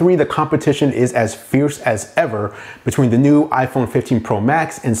 2023, the competition is as fierce as ever between the new iPhone 15 Pro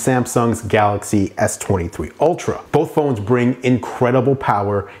Max and Samsung's Galaxy S23 Ultra. Both phones bring incredible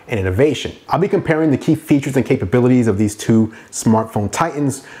power and innovation. I'll be comparing the key features and capabilities of these two smartphone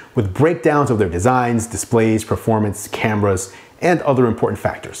titans with breakdowns of their designs, displays, performance, cameras, and other important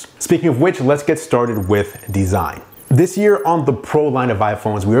factors. Speaking of which, let's get started with design. This year on the Pro line of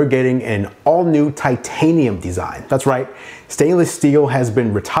iPhones, we are getting an all-new titanium design. That's right, stainless steel has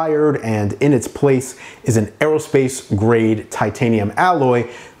been retired, and in its place is an aerospace-grade titanium alloy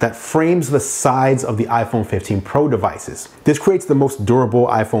that frames the sides of the iPhone 15 Pro devices. This creates the most durable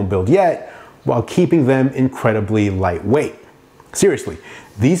iPhone build yet, while keeping them incredibly lightweight. Seriously,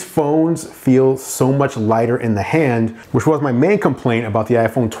 these phones feel so much lighter in the hand, which was my main complaint about the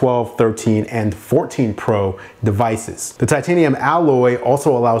iPhone 12, 13, and 14 Pro devices. The titanium alloy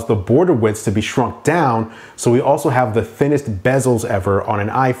also allows the border widths to be shrunk down, so we also have the thinnest bezels ever on an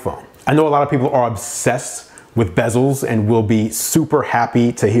iPhone. I know a lot of people are obsessed with bezels and will be super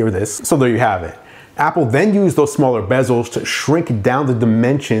happy to hear this, so there you have it. Apple then used those smaller bezels to shrink down the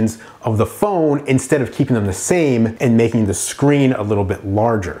dimensions of the phone instead of keeping them the same and making the screen a little bit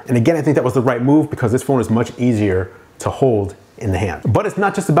larger. And again, I think that was the right move because this phone is much easier to hold in the hand. But it's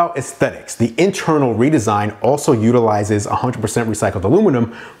not just about aesthetics. The internal redesign also utilizes 100% recycled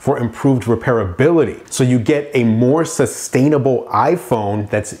aluminum for improved repairability. So you get a more sustainable iPhone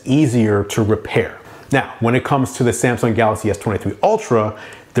that's easier to repair. Now, when it comes to the Samsung Galaxy S23 Ultra,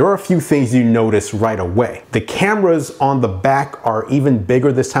 there are a few things you notice right away. The cameras on the back are even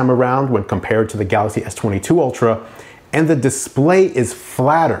bigger this time around when compared to the Galaxy S22 Ultra, and the display is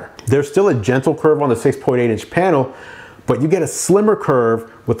flatter. There's still a gentle curve on the 6.8-inch panel, but you get a slimmer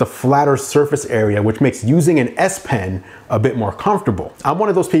curve with a flatter surface area, which makes using an S Pen a bit more comfortable. I'm one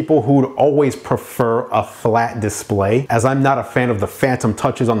of those people who would always prefer a flat display, as I'm not a fan of the phantom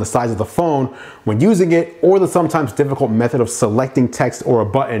touches on the sides of the phone when using it, or the sometimes difficult method of selecting text or a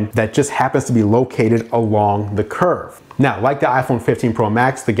button that just happens to be located along the curve. Now, like the iPhone 15 Pro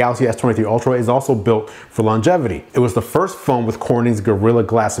Max, the Galaxy S23 Ultra is also built for longevity. It was the first phone with Corning's Gorilla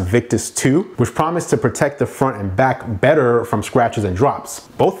Glass Victus 2, which promised to protect the front and back better from scratches and drops.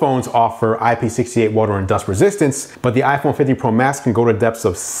 Both phones offer IP68 water and dust resistance, but the iPhone 15 Pro Max can go to depths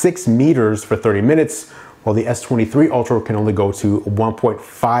of 6 meters for 30 minutes, while the S23 Ultra can only go to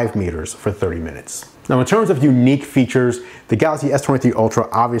 1.5 meters for 30 minutes. Now, in terms of unique features, the Galaxy S23 Ultra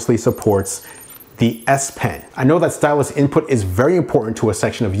obviously supports the S Pen. I know that stylus input is very important to a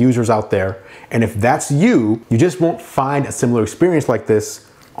section of users out there, and if that's you, you just won't find a similar experience like this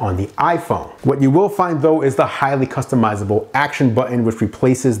on the iPhone. What you will find though is the highly customizable action button, which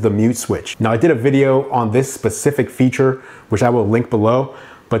replaces the mute switch. Now, I did a video on this specific feature, which I will link below,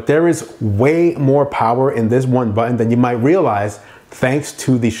 but there is way more power in this one button than you might realize thanks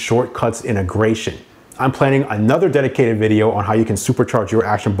to the shortcuts integration. I'm planning another dedicated video on how you can supercharge your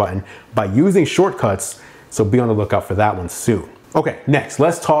action button by using shortcuts, so be on the lookout for that one soon. Okay, next,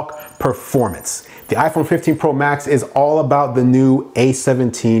 let's talk performance. The iPhone 15 Pro Max is all about the new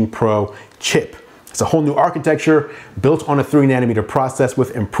A17 Pro chip. It's a whole new architecture built on a 3nm process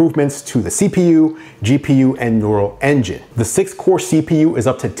with improvements to the CPU, GPU, and neural engine. The 6-core CPU is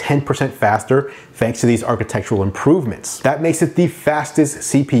up to 10% faster thanks to these architectural improvements. That makes it the fastest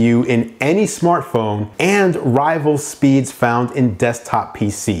CPU in any smartphone and rivals speeds found in desktop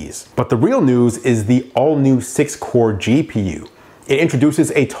PCs. But the real news is the all-new 6-core GPU. It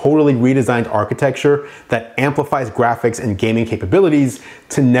introduces a totally redesigned architecture that amplifies graphics and gaming capabilities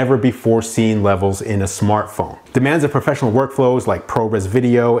to never before seen levels in a smartphone. Demands of professional workflows like ProRes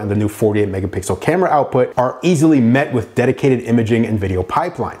video and the new 48 megapixel camera output are easily met with dedicated imaging and video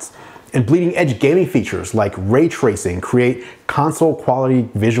pipelines. And bleeding edge gaming features like ray tracing create console quality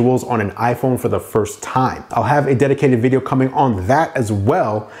visuals on an iPhone for the first time. I'll have a dedicated video coming on that as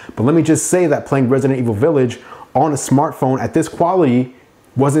well, but let me just say that playing Resident Evil Village on a smartphone at this quality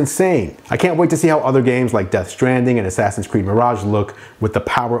was insane. I can't wait to see how other games like Death Stranding and Assassin's Creed Mirage look with the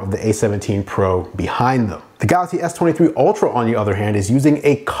power of the A17 Pro behind them. The Galaxy S23 Ultra, on the other hand, is using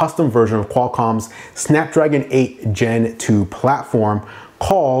a custom version of Qualcomm's Snapdragon 8 Gen 2 platform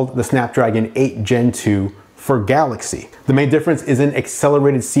called the Snapdragon 8 Gen 2 for Galaxy. The main difference is an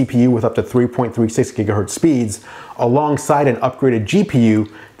accelerated CPU with up to 3.36 gigahertz speeds alongside an upgraded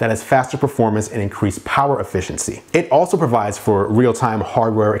GPU that has faster performance and increased power efficiency. It also provides for real-time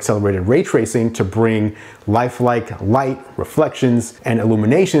hardware accelerated ray tracing to bring lifelike light, reflections, and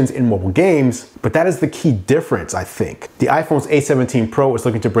illuminations in mobile games, but that is the key difference, I think. The iPhone's A17 Pro is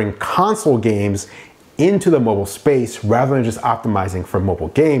looking to bring console games into the mobile space rather than just optimizing for mobile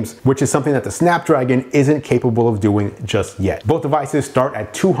games, which is something that the Snapdragon isn't capable of doing just yet. Both devices start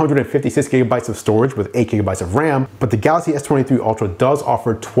at 256 gigabytes of storage with 8 gigabytes of RAM, but the Galaxy S23 Ultra does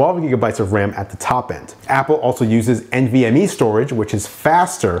offer 12 gigabytes of RAM at the top end. Apple also uses NVMe storage, which is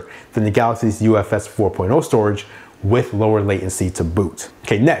faster than the Galaxy's UFS 4.0 storage, with lower latency to boot.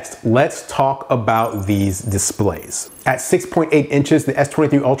 Okay, next, let's talk about these displays. At 6.8 inches, the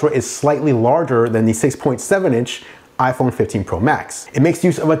S23 Ultra is slightly larger than the 6.7 inch iPhone 15 Pro Max. It makes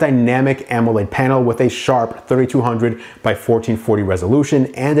use of a dynamic AMOLED panel with a sharp 3200 by 1440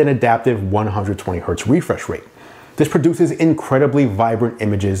 resolution and an adaptive 120 Hz refresh rate. This produces incredibly vibrant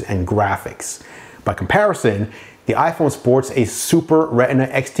images and graphics. By comparison, the iPhone sports a Super Retina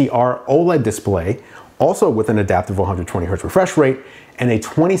XDR OLED display, also with an adaptive 120 Hz refresh rate and a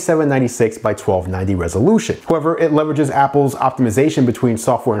 2796 by 1290 resolution. However, it leverages Apple's optimization between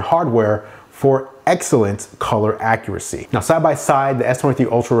software and hardware for excellent color accuracy. Now, side by side, the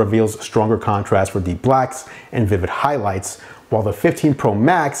S23 Ultra reveals stronger contrast for deep blacks and vivid highlights, while the 15 Pro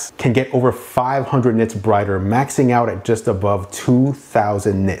Max can get over 500 nits brighter, maxing out at just above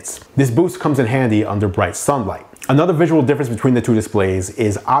 2000 nits. This boost comes in handy under bright sunlight. Another visual difference between the two displays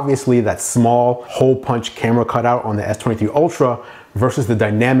is obviously that small hole punch camera cutout on the S23 Ultra versus the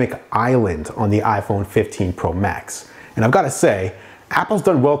dynamic island on the iPhone 15 Pro Max. And I've got to say, Apple's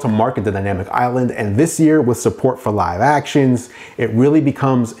done well to market the dynamic island, and this year with support for live actions, it really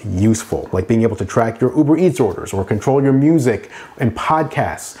becomes useful, like being able to track your Uber Eats orders or control your music and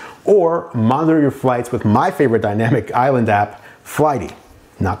podcasts, or monitor your flights with my favorite dynamic island app, Flighty.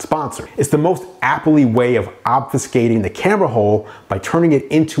 Not sponsored. It's the most Apple-y way of obfuscating the camera hole by turning it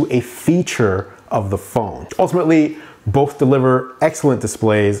into a feature of the phone. Ultimately, both deliver excellent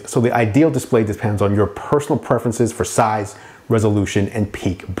displays, so the ideal display depends on your personal preferences for size, resolution, and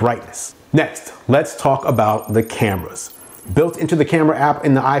peak brightness. Next, let's talk about the cameras. Built into the camera app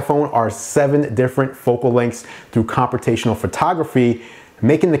in the iPhone are 7 different focal lengths through computational photography,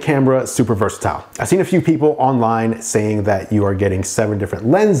 making the camera super versatile. I've seen a few people online saying that you are getting 7 different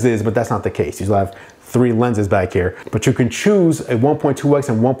lenses, but that's not the case. You'll have 3 lenses back here, but you can choose a 1.2x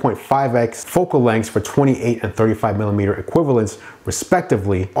and 1.5x focal lengths for 28 and 35 millimeter equivalents,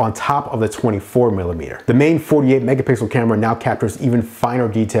 respectively, on top of the 24 millimeter. The main 48 megapixel camera now captures even finer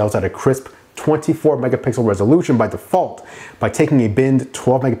details at a crisp 24 megapixel resolution by default by taking a binned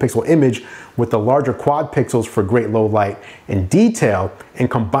 12 megapixel image with the larger quad pixels for great low light and detail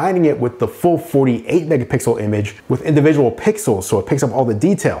and combining it with the full 48 megapixel image with individual pixels so it picks up all the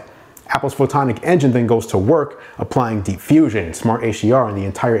detail. Apple's photonic engine then goes to work applying deep fusion and smart HDR on the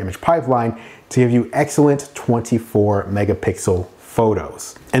entire image pipeline to give you excellent 24 megapixel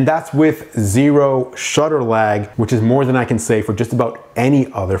photos. And that's with 0 shutter lag, which is more than I can say for just about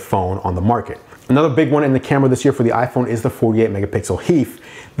any other phone on the market. Another big one in the camera this year for the iPhone is the 48 megapixel HEIF.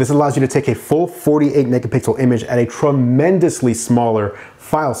 This allows you to take a full 48 megapixel image at a tremendously smaller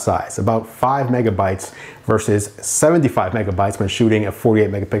file size, about 5 megabytes versus 75 megabytes when shooting a 48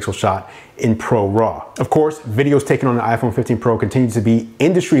 megapixel shot in Pro RAW. Of course, videos taken on the iPhone 15 Pro continue to be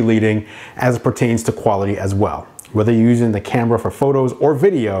industry leading as it pertains to quality as well. Whether you're using the camera for photos or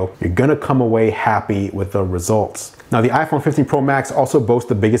video, you're gonna come away happy with the results. Now, the iPhone 15 Pro Max also boasts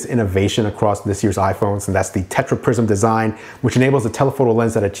the biggest innovation across this year's iPhones, and that's the tetraprism design, which enables a telephoto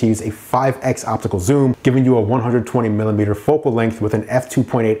lens that achieves a 5x optical zoom, giving you a 120mm focal length with an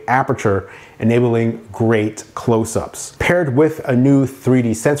f2.8 aperture, enabling great close-ups. Paired with a new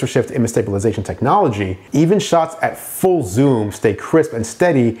 3D sensor shift image stabilization technology, even shots at full zoom stay crisp and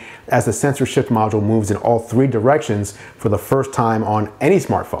steady as the sensor shift module moves in all 3 directions for the first time on any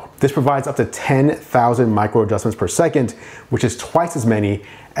smartphone. This provides up to 10,000 micro adjustments per second, which is twice as many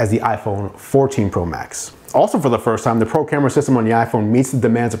as the iPhone 14 Pro Max. Also, for the first time, the Pro camera system on the iPhone meets the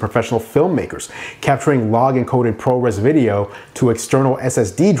demands of professional filmmakers. Capturing log-encoded ProRes video to external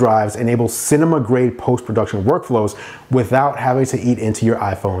SSD drives enables cinema-grade post-production workflows without having to eat into your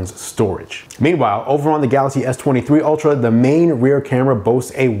iPhone's storage. Meanwhile, over on the Galaxy S23 Ultra, the main rear camera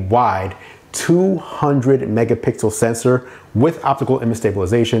boasts a wide 200 megapixel sensor with optical image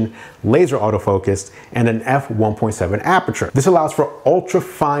stabilization, laser autofocus, and an f1.7 aperture. This allows for ultra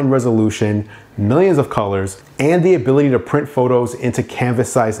fine resolution, millions of colors, and the ability to print photos into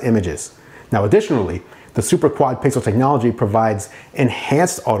canvas-sized images. Now, additionally, the super quad pixel technology provides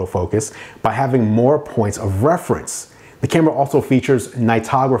enhanced autofocus by having more points of reference. The camera also features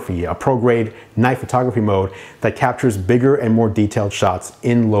nightography, a pro-grade night photography mode that captures bigger and more detailed shots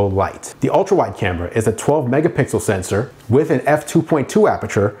in low light. The ultra-wide camera is a 12 megapixel sensor with an f2.2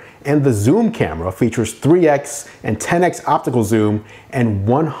 aperture, and the zoom camera features 3x and 10x optical zoom and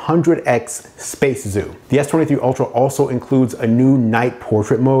 100x space zoom. The S23 Ultra also includes a new night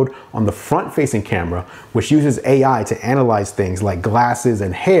portrait mode on the front-facing camera, which uses AI to analyze things like glasses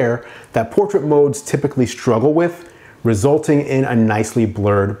and hair that portrait modes typically struggle with, resulting in a nicely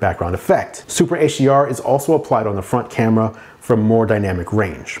blurred background effect. Super HDR is also applied on the front camera for more dynamic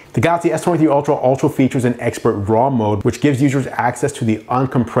range. The Galaxy S23 Ultra also features an expert RAW mode, which gives users access to the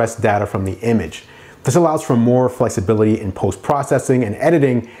uncompressed data from the image. This allows for more flexibility in post-processing and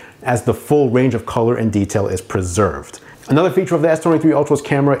editing as the full range of color and detail is preserved. Another feature of the S23 Ultra's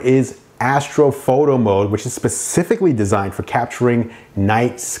camera is astrophoto mode, which is specifically designed for capturing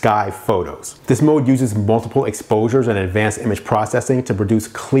night sky photos. This mode uses multiple exposures and advanced image processing to produce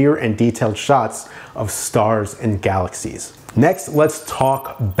clear and detailed shots of stars and galaxies. Next, let's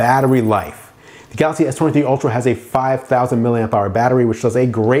talk battery life. The Galaxy S23 Ultra has a 5,000 milliamp hour battery, which does a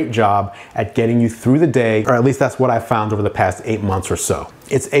great job at getting you through the day, or at least that's what I found over the past 8 months or so.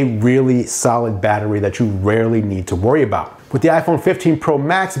 It's a really solid battery that you rarely need to worry about. With the iPhone 15 Pro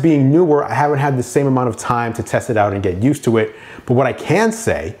Max being newer, I haven't had the same amount of time to test it out and get used to it, but what I can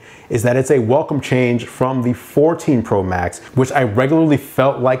say is that it's a welcome change from the 14 Pro Max, which I regularly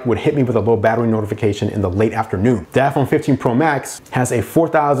felt like would hit me with a low battery notification in the late afternoon. The iPhone 15 Pro Max has a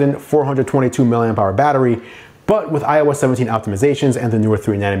 4,422 milliamp hour battery, but with iOS 17 optimizations and the newer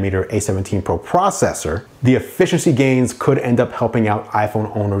 3nm A17 Pro processor, the efficiency gains could end up helping out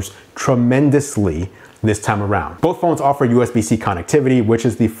iPhone owners tremendously this time around. Both phones offer USB-C connectivity, which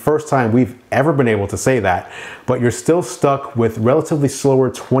is the first time we've ever been able to say that, but you're still stuck with relatively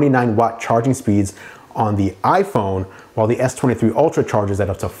slower 29-watt charging speeds on the iPhone, while the S23 Ultra charges at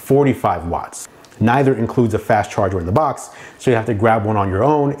up to 45 watts. Neither includes a fast charger in the box, so you have to grab one on your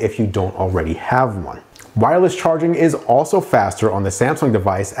own if you don't already have one. Wireless charging is also faster on the Samsung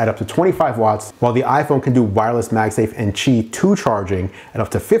device at up to 25 watts, while the iPhone can do wireless MagSafe and Qi 2 charging at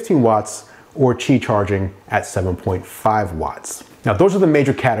up to 15 watts, or Qi charging at 7.5 watts. Now, those are the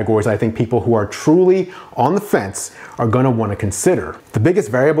major categories I think people who are truly on the fence are going to want to consider. The biggest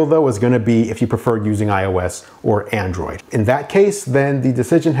variable, though, is going to be if you prefer using iOS or Android. In that case, then the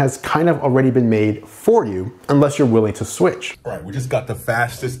decision has kind of already been made for you, unless you're willing to switch. All right, we just got the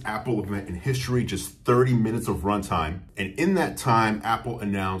fastest Apple event in history, just 30 minutes of runtime. And in that time, Apple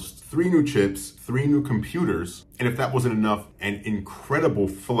announced 3 new chips, 3 new computers, and if that wasn't enough, an incredible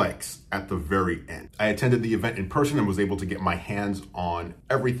flex at the very end. I attended the event in person and was able to get my hands on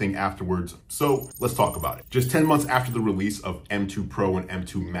everything afterwards, so let's talk about it. Just 10 months after the release of M2 Pro and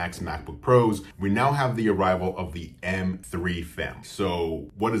M2 Max MacBook Pros, we now have the arrival of the M3 family.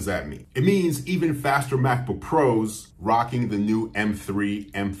 So what does that mean? It means even faster MacBook Pros rocking the new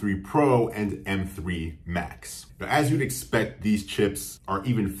M3, M3 Pro, and M3 Max. Now, as you'd expect, these chips are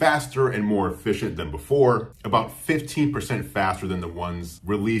even faster and more efficient than before, about 15% faster than the ones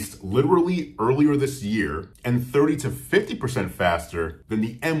released literally earlier this year, and 30 to 50% faster than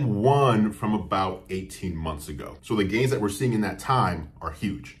the M1 from about 18 months ago. So the gains that we're seeing in that time are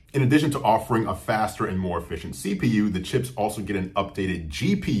huge. In addition to offering a faster and more efficient CPU, the chips also get an updated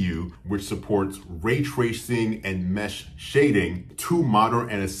GPU, which supports ray tracing and mesh shading, two modern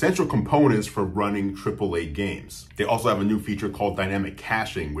and essential components for running AAA games. They also have a new feature called dynamic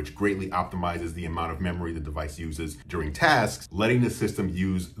caching, which greatly optimizes the amount of memory the device uses during tasks, letting the system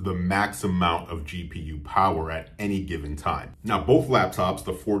use the max amount of GPU power at any given time. Now, both laptops,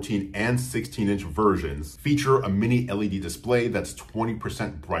 the 14 and 16-inch versions, feature a mini LED display that's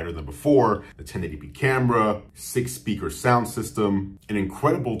 20% brighter than before, the 1080p camera, 6-speaker sound system, an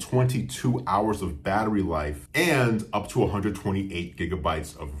incredible 22 hours of battery life, and up to 128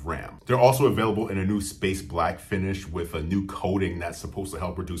 gigabytes of RAM. They're also available in a new space black finish with a new coating that's supposed to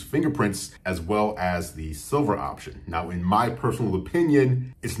help reduce fingerprints, as well as the silver option. Now, in my personal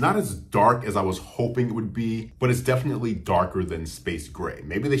opinion, it's not as dark as I was hoping it would be, but it's definitely darker than space gray.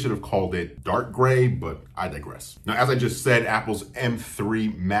 Maybe they should have called it dark gray, but I digress. Now, as I just said, Apple's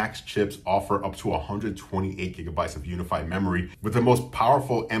M3 Max chips offer up to 128 gigabytes of unified memory, with the most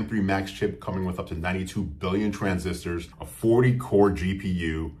powerful M3 Max chip coming with up to 92 billion transistors, a 40-core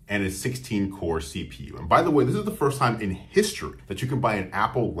GPU, and a 16-core CPU. And by the way, this is the first time in history that you can buy an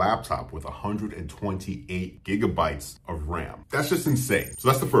Apple laptop with 128 gigabytes of RAM. That's just insane. So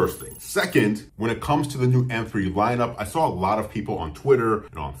that's the first thing. Second, when it comes to the new M3 lineup, I saw a lot of people on Twitter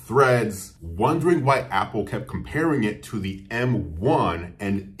and on Threads wondering why Apple kept comparing it to the M1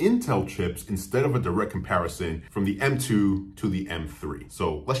 and Intel chips instead of a direct comparison from the M2 to the M3.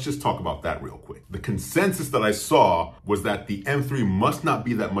 So let's just talk about that real quick. The consensus that I saw was that the M3 must not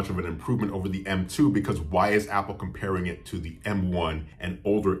be that much of an improvement over the M2, because why is Apple comparing it to the M1 and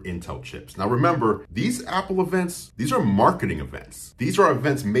older Intel chips? Now remember, these Apple events, these are marketing events. These are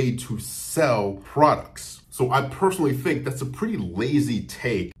events made to sell products. So I personally think that's a pretty lazy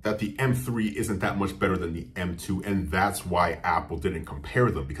take that the M3 isn't that much better than the M2, and that's why Apple didn't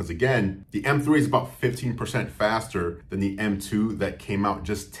compare them. Because again, the M3 is about 15% faster than the M2 that came out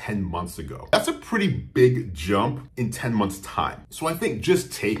just 10 months ago. That's a pretty big jump in 10 months' time. So I think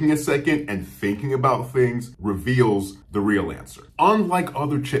just taking a second and thinking about things reveals the real answer. Unlike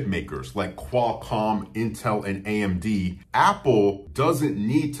other chip makers like Qualcomm, Intel, and AMD, Apple doesn't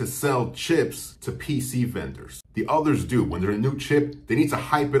need to sell chips to PC vendors. The others do. When there's a new chip, they need to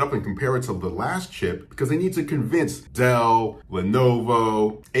hype it up and compare it to the last chip because they need to convince Dell,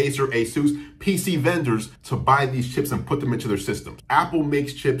 Lenovo, Acer, Asus, PC vendors to buy these chips and put them into their systems. Apple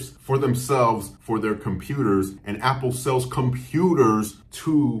makes chips for themselves, for their computers, and Apple sells computers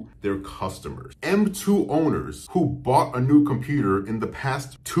to their customers. M2 owners who bought a new computer in the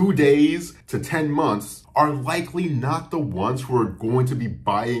past 2 days to 10 months are likely not the ones who are going to be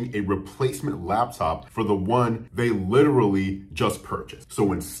buying a replacement laptop for the one they literally just purchased.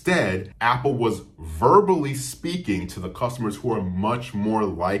 So instead, Apple was verbally speaking to the customers who are much more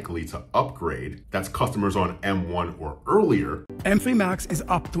likely to upgrade. That's customers on M1 or earlier. M3 Max is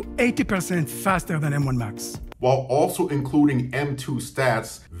up to 80% faster than M1 Max, while also including M2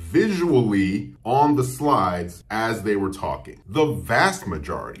 stats visually on the slides as they were talking. The vast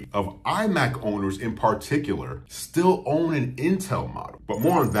majority of iMac owners in particular still own an Intel model, but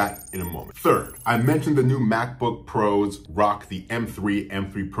more on that in a moment. Third, I mentioned the new MacBook Pros rock the M3,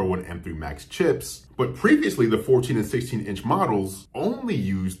 M3 Pro, and M3 Max chips, but previously the 14 and 16-inch models only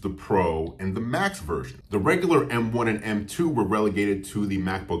used the Pro and the Max version. The regular M1 and M2 were relegated to the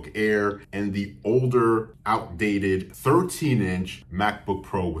MacBook Air and the older, outdated 13-inch MacBook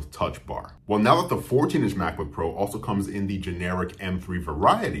Pro with Touch Bar. Well, now that the 14-inch MacBook Pro also comes in the generic M3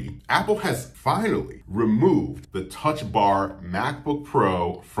 variety, Apple has finally removed the Touch Bar MacBook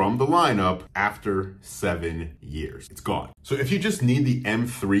Pro from the lineup after 7 years. It's gone. So if you just need the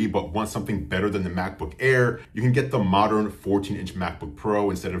M3 but want something better than the MacBook Air, you can get the modern 14-inch MacBook Pro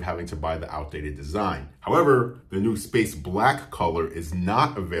instead of having to buy the outdated design. However, the new space black color is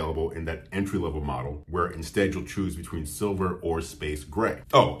not available in that entry-level model, where instead you'll choose between silver or space gray.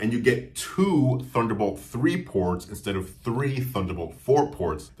 Oh, and you get 2 Thunderbolt 3 ports instead of 3 Thunderbolt 4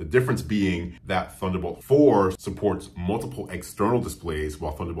 ports. The difference being that Thunderbolt 4 supports multiple external displays,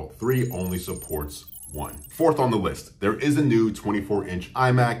 while Thunderbolt 3 only supports one. Fourth on the list, there is a new 24-inch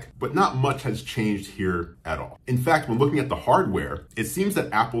iMac, but not much has changed here at all. In fact, when looking at the hardware, it seems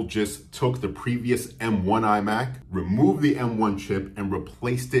that Apple just took the previous M1 iMac, removed the M1 chip, and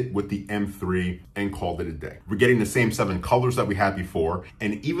replaced it with the M3 and called it a day. We're getting the same 7 colors that we had before,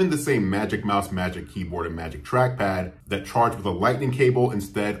 and even the same Magic Mouse, Magic Keyboard, and Magic Trackpad that charge with a lightning cable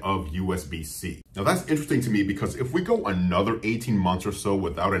instead of USB-C. Now that's interesting to me because if we go another 18 months or so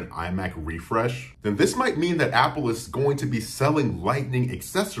without an iMac refresh, then this might mean that Apple is going to be selling Lightning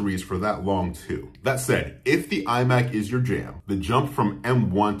accessories for that long too. That said, if the iMac is your jam, the jump from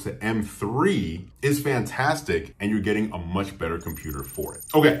M1 to M3 is fantastic, and you're getting a much better computer for it.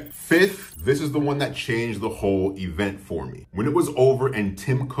 Okay, fifth, this is the one that changed the whole event for me. When it was over and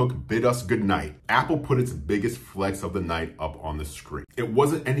Tim Cook bid us goodnight, Apple put its biggest flex of the night up on the screen. It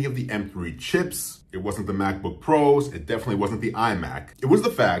wasn't any of the M3 chips, it wasn't the MacBook Pros, it definitely wasn't the iMac. It was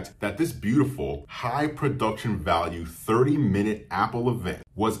the fact that this beautiful, high production value 30-minute Apple event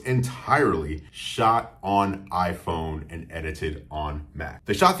was entirely shot on iPhone and edited on Mac.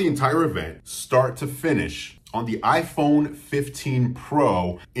 They shot the entire event, start to finish, on the iPhone 15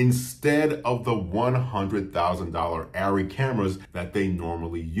 Pro instead of the $100,000 Arri cameras that they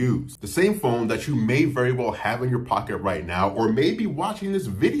normally use. The same phone that you may very well have in your pocket right now, or may be watching this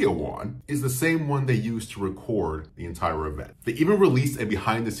video on, is the same one they used to record the entire event. They even released a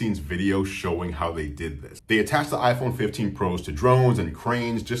behind the scenes video showing how they did this. They attached the iPhone 15 Pros to drones and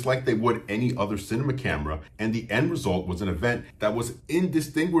cranes just like they would any other cinema camera, and the end result was an event that was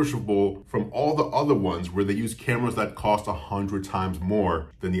indistinguishable from all the other ones where they use cameras that cost 100 times more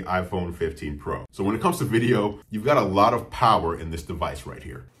than the iPhone 15 Pro. So when it comes to video, you've got a lot of power in this device right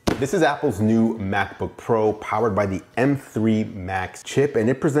here. This is Apple's new MacBook Pro powered by the M3 Max chip, and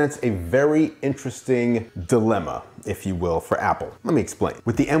it presents a very interesting dilemma, if you will, for Apple. Let me explain.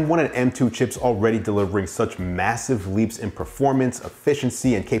 With the M1 and M2 chips already delivering such massive leaps in performance,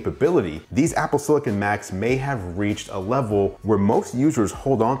 efficiency, and capability, these Apple Silicon Macs may have reached a level where most users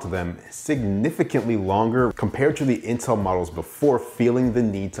hold on to them significantly longer compared to the Intel models before feeling the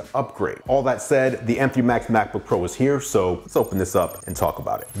need to upgrade. All that said, the M3 Max MacBook Pro is here, so let's open this up and talk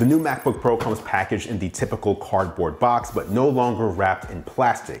about it. The new MacBook Pro comes packaged in the typical cardboard box, but no longer wrapped in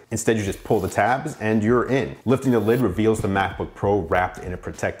plastic. Instead, you just pull the tabs and you're in. Lifting the lid reveals the MacBook Pro wrapped in a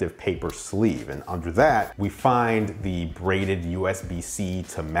protective paper sleeve, and under that we find the braided USB-C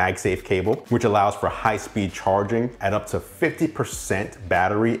to MagSafe cable, which allows for high-speed charging at up to 50%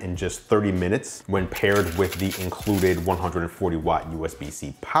 battery in just 30 minutes when paired with the included 140 watt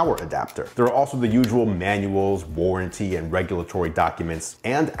USB-C power adapter. There are also the usual manuals, warranty, and regulatory documents,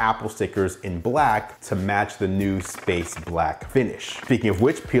 and Apple stickers in black to match the new space black finish. Speaking of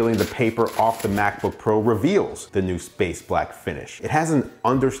which, peeling the paper off the MacBook Pro reveals the new space black finish. It has an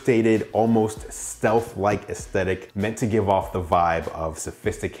understated, almost stealth-like aesthetic meant to give off the vibe of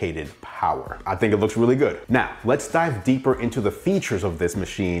sophisticated power. I think it looks really good. Now, let's dive deeper into the features of this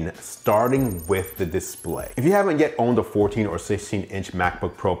machine, starting with the display. If you haven't yet owned a 14 or 16-inch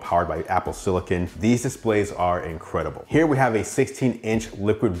MacBook Pro powered by Apple Silicon, these displays are incredible. Here we have a 16-inch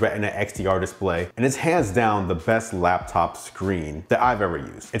Liquid Retina XDR display, and it's hands down the best laptop screen that I've ever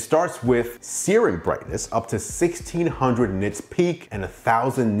used. It starts with searing brightness up to 1600 nits peak and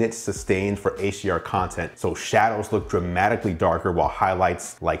 1000 nits sustained for HDR content, so shadows look dramatically darker while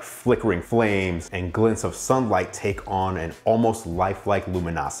highlights like flickering flames and glints of sunlight take on an almost lifelike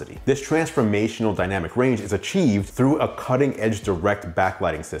luminosity. This transformational dynamic range is achieved through a cutting-edge direct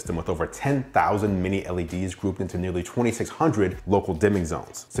backlighting system with over 10,000 mini LEDs grouped into nearly 2600 local dimming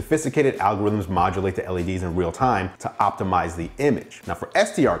zones. Sophisticated algorithms modulate the LEDs in real time to optimize the image. Now for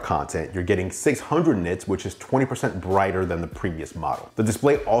SDR content, you're getting 600 nits, which is 20% brighter than the previous model. The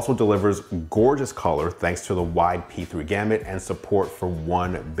display also delivers gorgeous color thanks to the wide P3 gamut and support for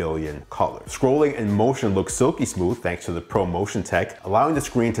 1 billion colors. Scrolling and motion look silky smooth thanks to the Pro Motion Tech, allowing the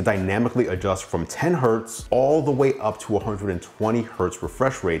screen to dynamically adjust from 10 Hz all the way up to 120 Hz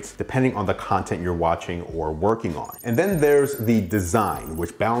refresh rates, depending on the content you're watching or working on. And then there's the design,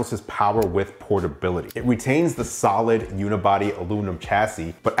 which balances power with portability. It retains the solid unibody aluminum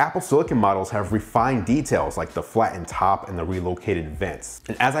chassis, but Apple Silicon models have refined details like the flattened top and the relocated vents.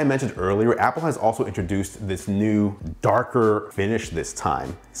 And as I mentioned earlier, Apple has also introduced this new darker finish this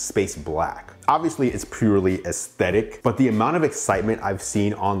time, space black. Obviously, it's purely aesthetic, but the amount of excitement I've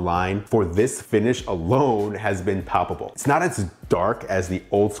seen online for this finish alone has been palpable. It's not as dark as the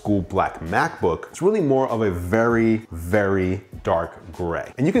old school black MacBook. It's really more of a very, very dark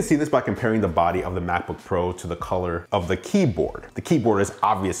gray. And you can see this by comparing the body of the MacBook Pro to the color of the keyboard. The keyboard is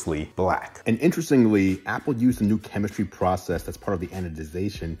obviously black. And interestingly, Apple used a new chemistry process that's part of the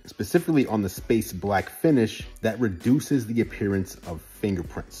anodization, specifically on the space black finish that reduces the appearance of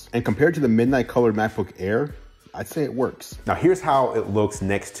fingerprints. And compared to the midnight colored MacBook Air, I'd say it works. Now here's how it looks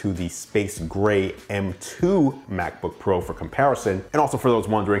next to the space gray M2 MacBook Pro for comparison, and also for those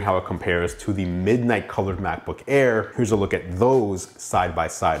wondering how it compares to the midnight colored MacBook Air, here's a look at those side by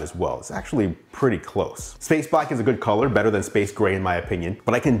side as well. It's actually pretty close. Space black is a good color, better than space gray in my opinion,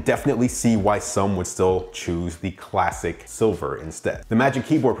 but I can definitely see why some would still choose the classic silver instead. The Magic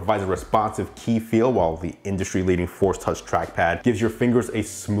Keyboard provides a responsive key feel, while the industry-leading Force Touch trackpad gives your fingers a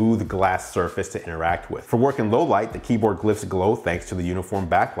smooth glass surface to interact with. For work in low light, the keyboard glyphs glow thanks to the uniform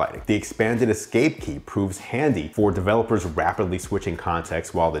backlighting. The expanded escape key proves handy for developers rapidly switching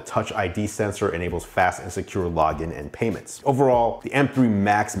contexts, while the Touch ID sensor enables fast and secure login and payments. Overall, the M3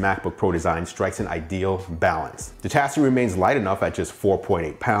 Max MacBook Pro design strikes an ideal balance. The chassis remains light enough at just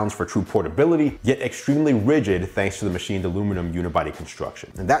 4.8 pounds for true portability, yet extremely rigid thanks to the machined aluminum unibody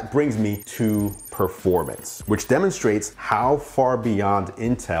construction. And that brings me to performance, which demonstrates how far beyond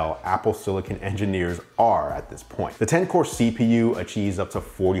Intel Apple Silicon engineers are at this point. The 10-core CPU achieves up to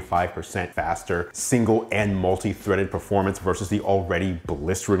 45% faster single and multi-threaded performance versus the already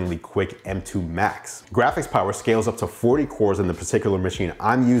blisteringly quick M2 Max. Graphics power scales up to 40 cores in the particular machine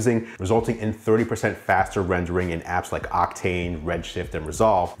I'm using, resulting in 30% faster rendering in apps like Octane, Redshift, and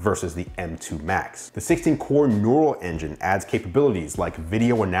Resolve versus the M2 Max. The 16-core neural engine adds capabilities like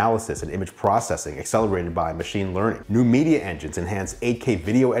video analysis and image processing accelerated by machine learning. New media engines enhance 8K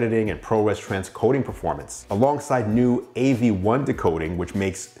video editing and ProRes transcoding performance, alongside new AV1 decoding, which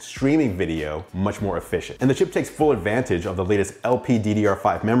makes streaming video much more efficient. And the chip takes full advantage of the latest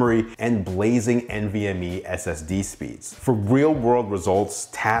LPDDR5 memory and blazing NVMe SSD speeds. For real-world results,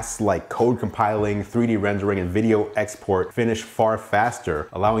 tasks like code compiling, 3D rendering, and video export finish far faster,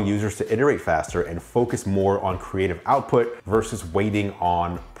 allowing users to iterate faster and focus more on creative output versus waiting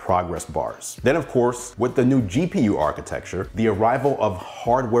on progress bars. Then of course, with the new GPU architecture, the arrival of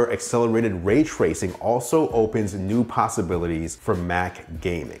hardware accelerated ray tracing also opens new possibilities for Mac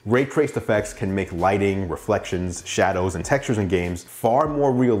gaming. Ray traced effects can make lighting, reflections, shadows, and textures in games far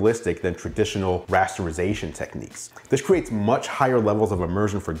more realistic than traditional rasterization techniques. This creates much higher levels of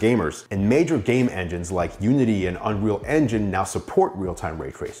immersion for gamers, and major game engines like Unity and Unreal Engine now support real-time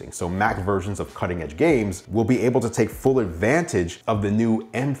ray tracing, so Mac versions of cutting-edge games will be able to take full advantage of the new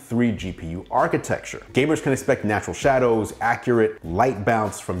M3 GPU architecture. Gamers can expect natural shadows, accurate light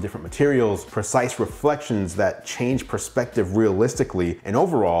bounce from different materials, precise reflections that change perspective realistically, and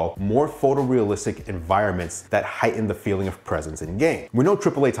overall, more photorealistic environments that heighten the feeling of presence in game. We know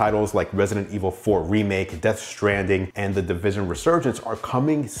AAA titles like Resident Evil 4 Remake, Death Stranding, and The Division Resurgence are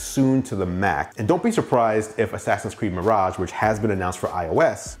coming soon to the Mac, and don't be surprised if Assassin's Creed Mirage, which has been announced for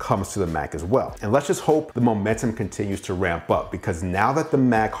iOS, comes to the Mac as well. And let's just hope the momentum continues to ramp up, because now that the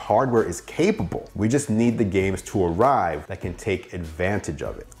Mac hardware is capable, we just need the games to arrive that can take advantage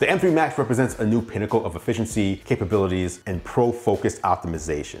of it. The M3 Max represents a new pinnacle of efficiency, capabilities, and pro-focused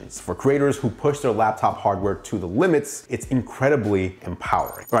optimizations. For creators who push their laptop hardware to the limits, it's incredibly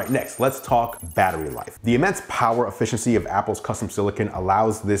empowering. All right, next, let's talk battery life. The immense power efficiency of Apple's custom silicon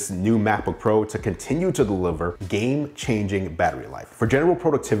allows this new MacBook Pro to continue to deliver game-changing battery life. For general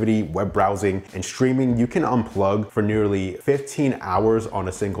productivity, web browsing, and streaming, you can unplug for nearly 15 hours on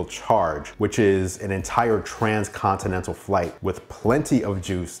a single charge, which is an entire transcontinental flight with plenty of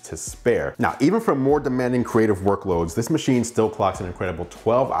juice to spare. Now, even for more demanding creative workloads, this machine still clocks an incredible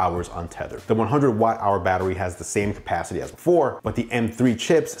 12 hours untethered. The 100 watt-hour battery has the same capacity as before, but the M3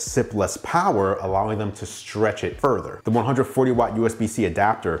 chips sip less power, allowing them to stretch it further. The 140 watt USB-C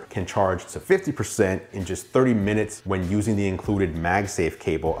adapter can charge to 50% in just 30 minutes when using the included MagSafe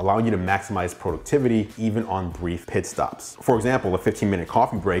cable, allowing you to maximize productivity even on brief pit stops. For example, a 15-minute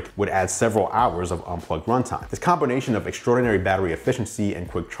coffee break would add several hours of unplugged runtime. This combination of extraordinary battery efficiency and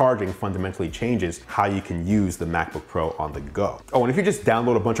quick charging fundamentally changes how you can use the MacBook Pro on the go. Oh, and if you just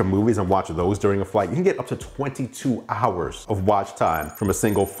download a bunch of movies and watch those during a flight, you can get up to 22 hours of watch time from a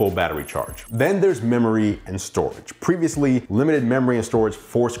single full battery charge. Then there's memory and storage. Previously, limited memory and storage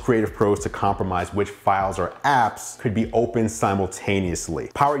forced creative pros to compromise which files or apps could be opened simultaneously.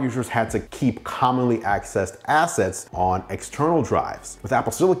 Power users had to keep commonly accessed assets on external drives. With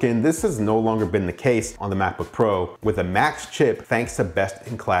Apple Silicon, this has no longer been the case on the MacBook Pro with a Max chip thanks to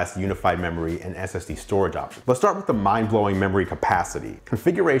best-in-class unified memory and SSD storage options. Let's start with the mind-blowing memory capacity.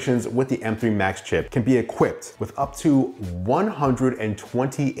 Configurations with the M3 Max chip can be equipped with up to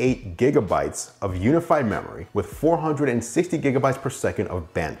 128 gigabytes of unified memory with 460 gigabytes per second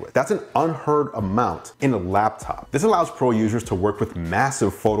of bandwidth. That's an unheard amount in a laptop. This allows pro users to work with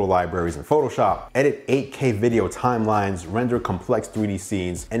massive photo libraries in Photoshop, edit 8K video timelines, render complex 3D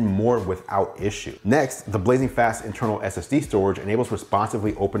scenes, and more without issue. Next, the blazing fast internal SSD storage enables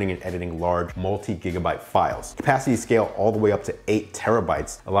responsively opening and editing large multi-gigabyte files. Capacity scale all the way up to 8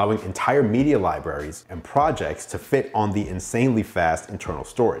 terabytes, allowing entire media libraries and projects to fit on the insanely fast internal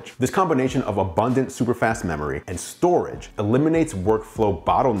storage. This combination of abundant super fast memory and storage eliminates workflow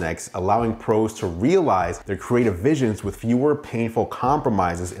bottlenecks, allowing pros to realize their creative visions with fewer painful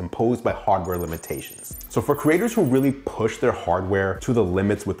compromises imposed by hardware limitations. So for creators who really push their hardware to the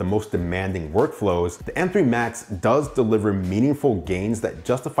limits with the most demanding workflows, the M3 Max does deliver meaningful gains that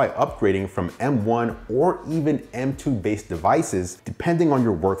justify upgrading from M1 or even M2 based devices depending on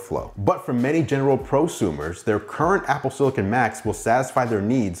your workflow. But for many general prosumers, their current Apple Silicon Macs will satisfy their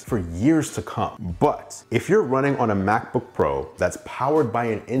needs for years to come. But if you're running on a MacBook Pro that's powered by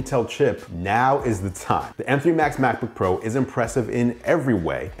an Intel chip, now is the time. The M3 Max MacBook Pro is impressive in every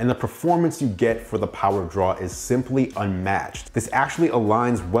way, and the performance you get for the power draw is simply unmatched. This actually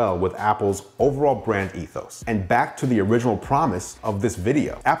aligns well with Apple's overall brand ethos. And back to the original promise of this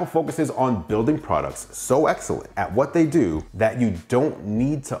video, Apple focuses on building products so excellent at what they do that you don't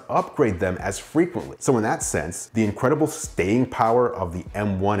need to upgrade them as frequently. So in that sense, the incredible staying power of the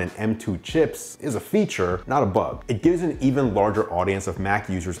M1 and M2 chips is a feature, not a bug. It gives an even larger audience of Mac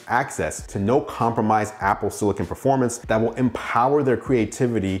users access to no compromise Apple Silicon performance that will empower their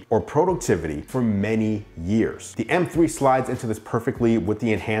creativity or productivity for many years. The M3 slides into this perfectly with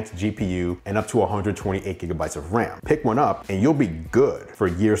the enhanced GPU and up to 128 gigabytes of RAM. Pick one up and you'll be good for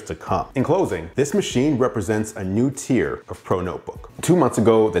years to come. In closing, this machine represents a new tier of pro notebook. 2 months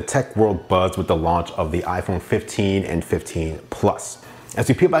ago, the tech world buzzed with the launch of the iPhone 15 and 15 Plus. As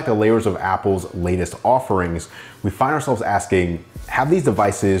we peel back the layers of Apple's latest offerings, we find ourselves asking, have these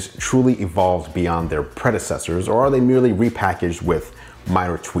devices truly evolved beyond their predecessors, or are they merely repackaged with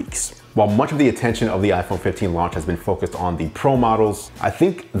minor tweaks? While much of the attention of the iPhone 15 launch has been focused on the Pro models, I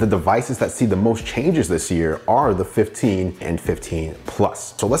think the devices that see the most changes this year are the 15 and 15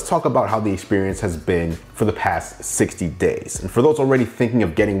 Plus. So let's talk about how the experience has been for the past 60 days. And for those already thinking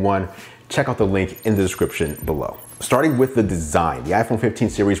of getting one, check out the link in the description below. Starting with the design, the iPhone 15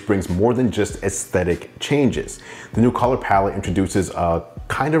 series brings more than just aesthetic changes. The new color palette introduces a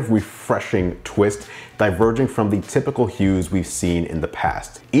kind of refreshing twist, diverging from the typical hues we've seen in the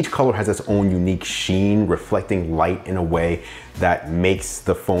past. Each color has its own unique sheen, reflecting light in a way that makes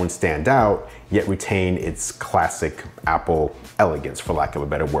the phone stand out, yet retain its classic Apple elegance, for lack of a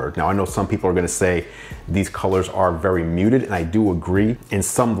better word. Now, I know some people are gonna say these colors are very muted, and I do agree. In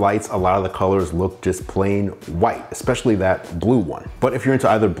some lights, a lot of the colors look just plain white, especially that blue one. But if you're into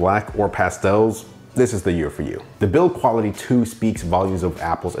either black or pastels, this is the year for you. The build quality too speaks volumes of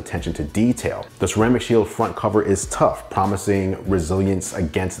Apple's attention to detail. The ceramic shield front cover is tough, promising resilience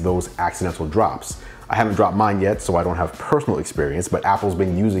against those accidental drops. I haven't dropped mine yet, so I don't have personal experience, but Apple's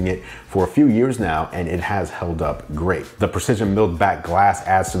been using it for a few years now, and it has held up great. The precision milled back glass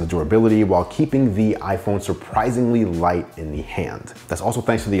adds to the durability while keeping the iPhone surprisingly light in the hand. That's also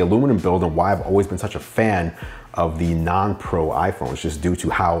thanks to the aluminum build, and why I've always been such a fan of the non-Pro iPhones, just due to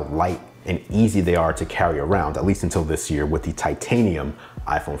how light and easy they are to carry around, at least until this year with the titanium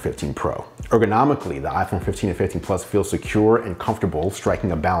iPhone 15 Pro. Ergonomically, the iPhone 15 and 15 Plus feel secure and comfortable,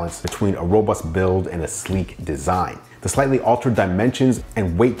 striking a balance between a robust build and a sleek design. The slightly altered dimensions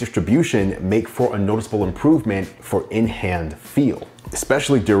and weight distribution make for a noticeable improvement for in-hand feel,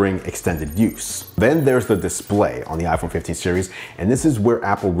 especially during extended use. Then there's the display on the iPhone 15 series, and this is where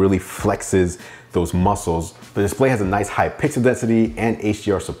Apple really flexes those muscles. The display has a nice high pixel density and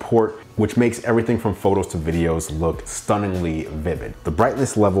HDR support, which makes everything from photos to videos look stunningly vivid. The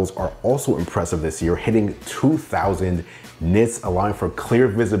brightness levels are also impressive this year, hitting 2000 nits, allowing for clear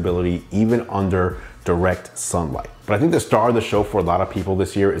visibility even under direct sunlight. But I think the star of the show for a lot of people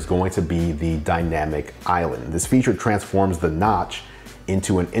this year is going to be the dynamic island. This feature transforms the notch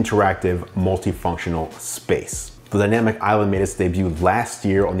into an interactive, multifunctional space. The dynamic island made its debut last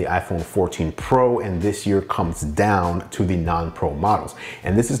year on the iPhone 14 Pro, and this year comes down to the non-Pro models.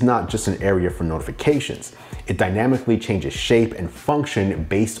 And this is not just an area for notifications. It dynamically changes shape and function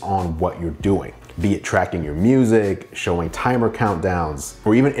based on what you're doing, be it tracking your music, showing timer countdowns,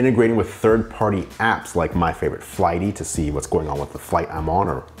 or even integrating with third-party apps like my favorite Flighty to see what's going on with the flight I'm on,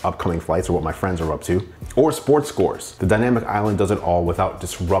 or upcoming flights, or what my friends are up to, or sports scores. The dynamic island does it all without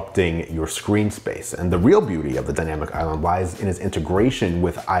disrupting your screen space. And the real beauty of the dynamic island lies in its integration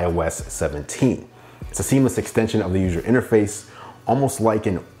with iOS 17. It's a seamless extension of the user interface, almost like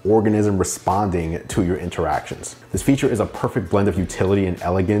an organism responding to your interactions. This feature is a perfect blend of utility and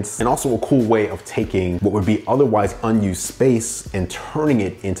elegance, and also a cool way of taking what would be otherwise unused space and turning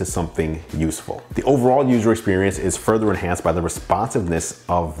it into something useful. The overall user experience is further enhanced by the responsiveness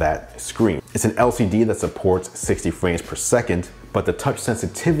of that screen. It's an LCD that supports 60 frames per second, but the touch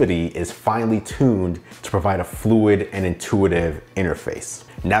sensitivity is finely tuned to provide a fluid and intuitive interface.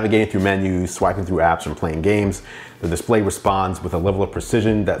 Navigating through menus, swiping through apps, and playing games, the display responds with a level of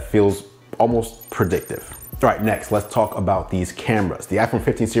precision that feels almost predictive. All right, next, let's talk about these cameras. The iPhone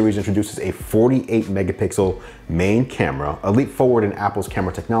 15 series introduces a 48 megapixel main camera, a leap forward in Apple's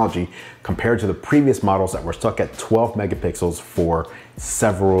camera technology compared to the previous models that were stuck at 12 megapixels for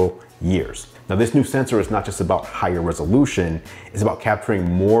several years. Now, this new sensor is not just about higher resolution, it's about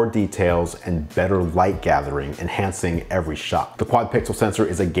capturing more details and better light gathering, enhancing every shot. The quad pixel sensor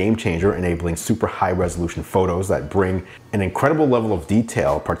is a game changer, enabling super high resolution photos that bring an incredible level of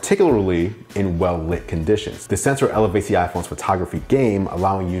detail, particularly in well-lit conditions. The sensor elevates the iPhone's photography game,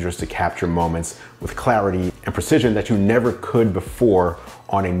 allowing users to capture moments with clarity and precision that you never could before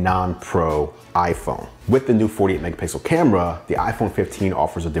on a non-pro iPhone. With the new 48 megapixel camera, the iPhone 15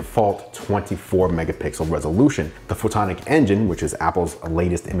 offers a default 24 megapixel resolution. The Photonic engine, which is Apple's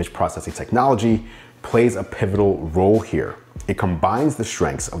latest image processing technology, plays a pivotal role here. It combines the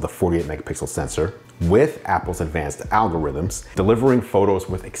strengths of the 48 megapixel sensor with Apple's advanced algorithms, delivering photos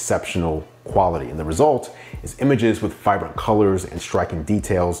with exceptional quality. And the result is images with vibrant colors and striking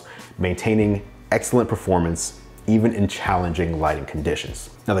details, maintaining excellent performance even in challenging lighting conditions.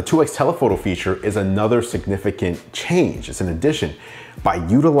 Now, the 2x telephoto feature is another significant change. It's an addition. By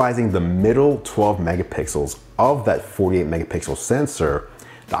utilizing the middle 12 megapixels of that 48 megapixel sensor,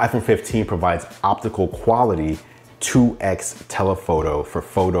 the iPhone 15 provides optical quality 2x telephoto for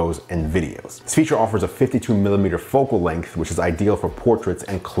photos and videos. This feature offers a 52mm focal length, which is ideal for portraits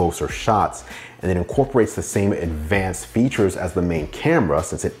and closer shots, and it incorporates the same advanced features as the main camera,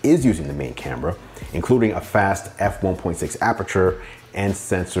 since it is using the main camera, including a fast f1.6 aperture and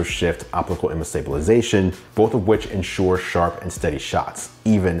sensor shift optical image stabilization, both of which ensure sharp and steady shots,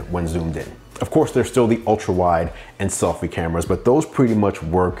 even when zoomed in. Of course, there's still the ultra wide and selfie cameras, but those pretty much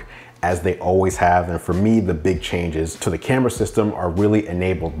work as they always have. And for me, the big changes to the camera system are really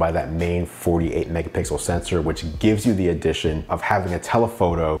enabled by that main 48 megapixel sensor, which gives you the addition of having a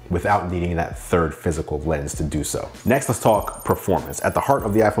telephoto without needing that third physical lens to do so. Next, let's talk performance. At the heart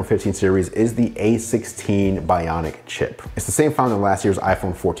of the iPhone 15 series is the A16 Bionic chip. It's the same found in last year's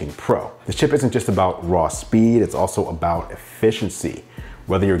iPhone 14 Pro. This chip isn't just about raw speed, it's also about efficiency.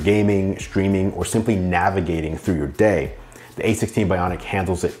 Whether you're gaming, streaming, or simply navigating through your day, the A16 Bionic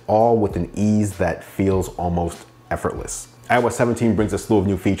handles it all with an ease that feels almost effortless. iOS 17 brings a slew of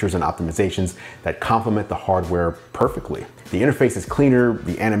new features and optimizations that complement the hardware perfectly. The interface is cleaner,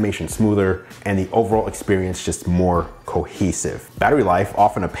 the animation smoother, and the overall experience just more cohesive. Battery life,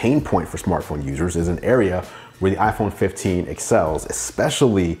 often a pain point for smartphone users, is an area where the iPhone 15 excels,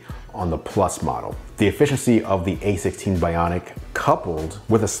 especially on the Plus model. The efficiency of the A16 Bionic, coupled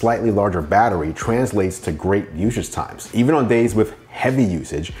with a slightly larger battery, translates to great usage times. Even on days with heavy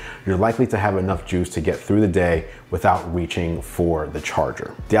usage, you're likely to have enough juice to get through the day without reaching for the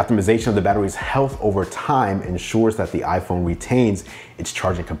charger. The optimization of the battery's health over time ensures that the iPhone retains its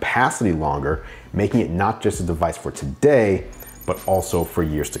charging capacity longer, making it not just a device for today, but also for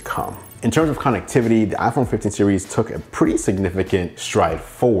years to come. In terms of connectivity, the iPhone 15 series took a pretty significant stride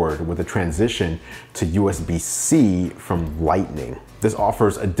forward with a transition to USB-C from Lightning. This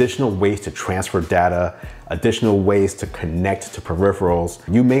offers additional ways to transfer data, additional ways to connect to peripherals.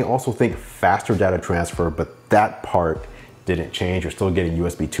 You may also think faster data transfer, but that part didn't change. You're still getting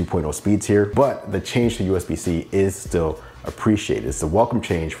USB 2.0 speeds here, but the change to USB-C is still appreciated. It's a welcome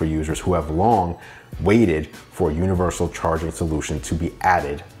change for users who have long waited for a universal charging solution to be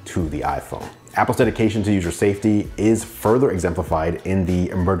added to the iPhone. Apple's dedication to user safety is further exemplified in the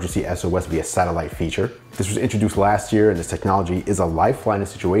emergency SOS via satellite feature. This was introduced last year, and this technology is a lifeline in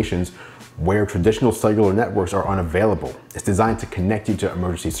situations where traditional cellular networks are unavailable. It's designed to connect you to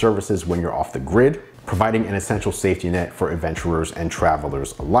emergency services when you're off the grid, providing an essential safety net for adventurers and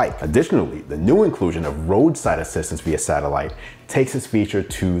travelers alike. Additionally, the new inclusion of roadside assistance via satellite takes this feature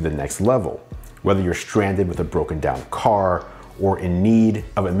to the next level. Whether you're stranded with a broken down car or in need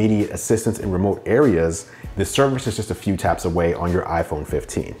of immediate assistance in remote areas, this service is just a few taps away on your iPhone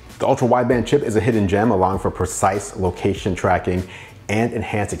 15. The ultra-wideband chip is a hidden gem, allowing for precise location tracking and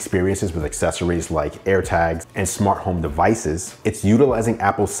enhance experiences with accessories like AirTags and smart home devices. It's utilizing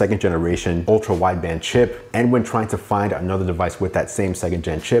Apple's second generation ultra wideband chip, and when trying to find another device with that same second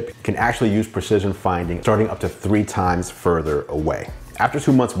gen chip, you can actually use precision finding starting up to 3 times further away. After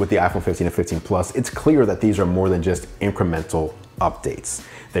 2 months with the iPhone 15 and 15 Plus, it's clear that these are more than just incremental updates.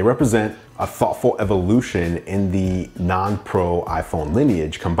 They represent a thoughtful evolution in the non-Pro iPhone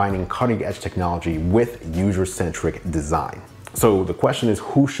lineage, combining cutting-edge technology with user-centric design. So the question is,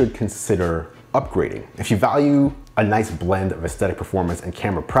 who should consider upgrading? If you value a nice blend of aesthetic performance and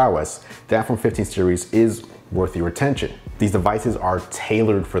camera prowess, the iPhone 15 series is worth your attention. These devices are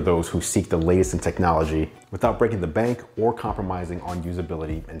tailored for those who seek the latest in technology without breaking the bank or compromising on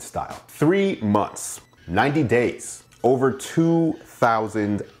usability and style. 3 months, 90 days, over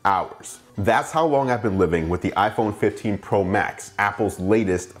 2,000 hours. That's how long I've been living with the iPhone 15 Pro Max, Apple's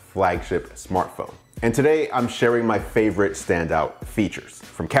latest flagship smartphone. And today I'm sharing my favorite standout features,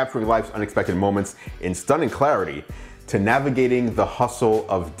 from capturing life's unexpected moments in stunning clarity to navigating the hustle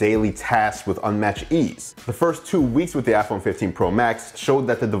of daily tasks with unmatched ease. The first 2 weeks with the iPhone 15 Pro Max showed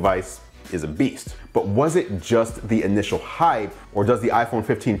that the device is a beast. But was it just the initial hype, or does the iPhone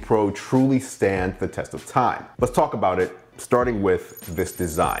 15 Pro truly stand the test of time? Let's talk about it, starting with this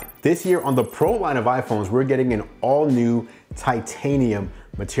design. This year on the Pro line of iPhones, we're getting an all-new titanium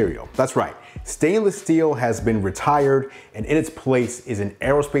material. That's right, stainless steel has been retired, and in its place is an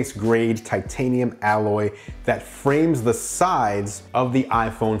aerospace-grade titanium alloy that frames the sides of the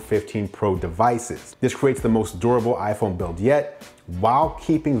iPhone 15 Pro devices. This creates the most durable iPhone build yet, while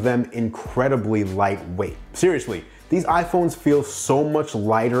keeping them incredibly lightweight. Seriously, these iPhones feel so much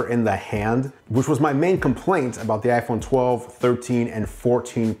lighter in the hand, which was my main complaint about the iPhone 12, 13, and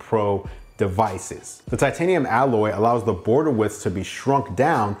 14 Pro devices. The titanium alloy allows the border widths to be shrunk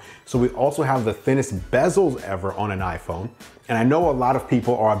down, so we also have the thinnest bezels ever on an iPhone. And I know a lot of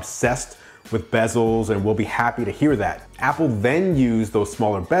people are obsessed with bezels and will be happy to hear that. Apple then used those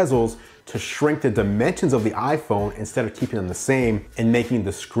smaller bezels to shrink the dimensions of the iPhone instead of keeping them the same and making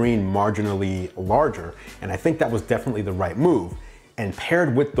the screen marginally larger. And I think that was definitely the right move. And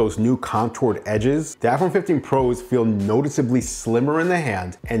paired with those new contoured edges, the iPhone 15 Pros feel noticeably slimmer in the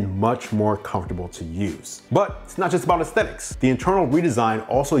hand and much more comfortable to use. But it's not just about aesthetics. The internal redesign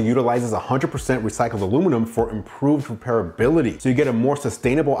also utilizes 100% recycled aluminum for improved repairability, so you get a more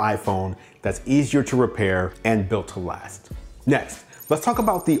sustainable iPhone that's easier to repair and built to last. Next, let's talk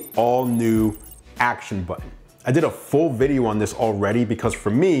about the all-new action button. I did a full video on this already because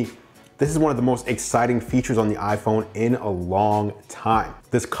for me, this is one of the most exciting features on the iPhone in a long time.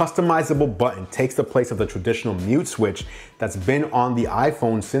 This customizable button takes the place of the traditional mute switch that's been on the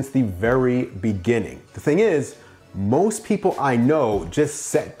iPhone since the very beginning. The thing is, most people I know just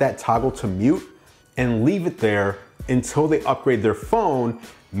set that toggle to mute and leave it there until they upgrade their phone,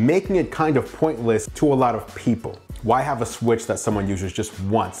 making it kind of pointless to a lot of people. Why have a switch that someone uses just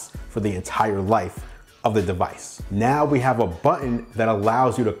once for the entire life of the device? Now we have a button that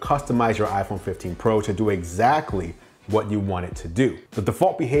allows you to customize your iPhone 15 Pro to do exactly what you want it to do. The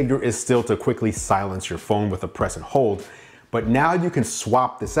default behavior is still to quickly silence your phone with a press and hold, but now you can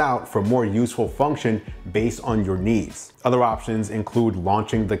swap this out for more useful function based on your needs. Other options include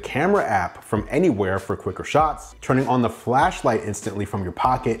launching the camera app from anywhere for quicker shots, turning on the flashlight instantly from your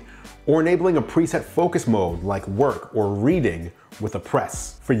pocket, or enabling a preset focus mode like work or reading with a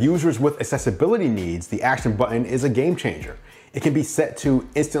press. For users with accessibility needs, the action button is a game changer. It can be set to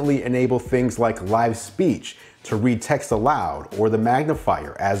instantly enable things like live speech, to read text aloud, or the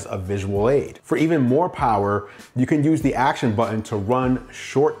magnifier as a visual aid. For even more power, you can use the action button to run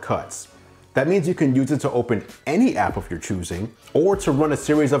shortcuts. That means you can use it to open any app of your choosing, or to run a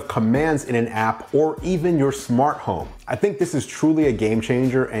series of commands in an app, or even your smart home. I think this is truly a game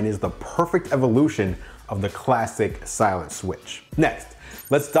changer and is the perfect evolution of the classic silent switch. Next,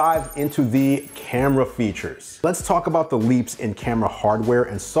 let's dive into the camera features. Let's talk about the leaps in camera hardware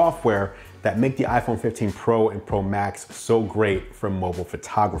and software that make the iPhone 15 Pro and Pro Max so great for mobile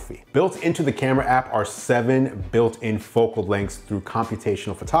photography. Built into the camera app are 7 built-in focal lengths through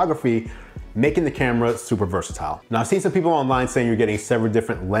computational photography, making the camera super versatile. Now, I've seen some people online saying you're getting several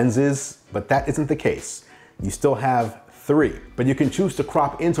different lenses, but that isn't the case. You still have 3, but you can choose to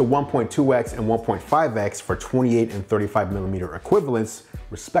crop into 1.2x and 1.5x for 28 and 35mm equivalents,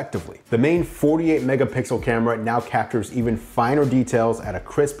 respectively. The main 48 megapixel camera now captures even finer details at a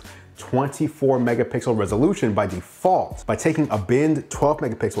crisp 24 megapixel resolution by default by taking a binned 12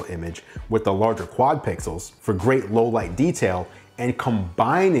 megapixel image with the larger quad pixels for great low light detail and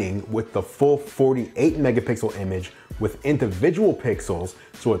combining with the full 48 megapixel image with individual pixels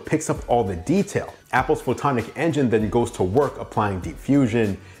so it picks up all the detail. Apple's photonic engine then goes to work applying deep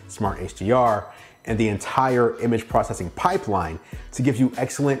fusion, smart HDR, and the entire image processing pipeline to give you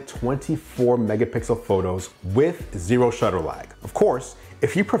excellent 24 megapixel photos with zero shutter lag. Of course,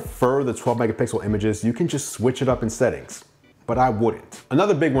 if you prefer the 12 megapixel images, you can just switch it up in settings, but I wouldn't.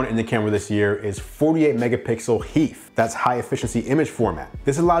 Another big one in the camera this year is 48 megapixel HEIF. That's high efficiency image format.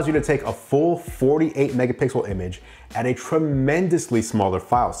 This allows you to take a full 48 megapixel image at a tremendously smaller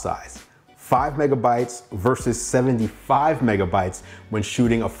file size. 5 megabytes versus 75 megabytes when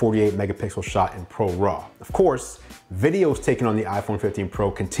shooting a 48 megapixel shot in Pro RAW. Of course, videos taken on the iPhone 15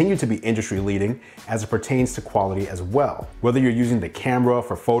 Pro continue to be industry leading as it pertains to quality as well. Whether you're using the camera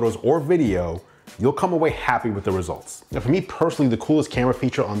for photos or video, you'll come away happy with the results. Now for me personally, the coolest camera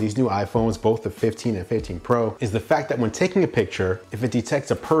feature on these new iPhones, both the 15 and 15 Pro, is the fact that when taking a picture, if it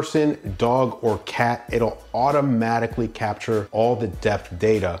detects a person, dog, or cat, it'll automatically capture all the depth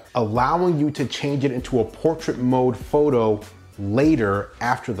data, allowing you to change it into a portrait mode photo later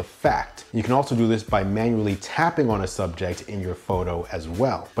after the fact. You can also do this by manually tapping on a subject in your photo as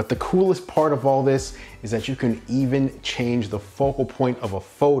well. But the coolest part of all this is that you can even change the focal point of a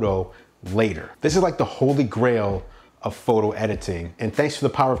photo later. This is like the holy grail of photo editing, and thanks to the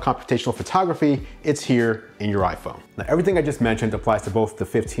power of computational photography, it's here in your iPhone. Now, everything I just mentioned applies to both the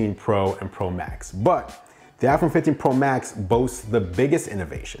 15 Pro and Pro Max, but the iPhone 15 Pro Max boasts the biggest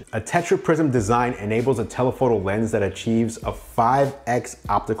innovation. A tetraprism design enables a telephoto lens that achieves a 5x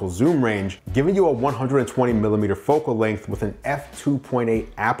optical zoom range, giving you a 120mm focal length with an f2.8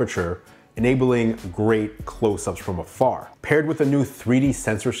 aperture, enabling great close-ups from afar. Paired with a new 3D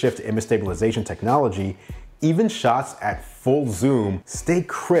sensor shift image stabilization technology, even shots at full zoom stay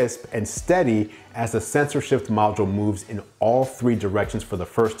crisp and steady as the sensor shift module moves in all 3 directions for the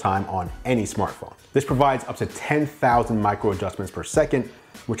first time on any smartphone. This provides up to 10,000 micro adjustments per second,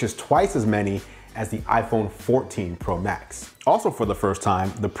 which is twice as many as the iPhone 14 Pro Max. Also for the first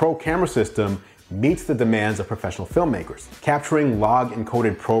time, the Pro camera system meets the demands of professional filmmakers. Capturing log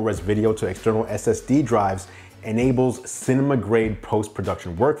encoded ProRes video to external SSD drives enables cinema-grade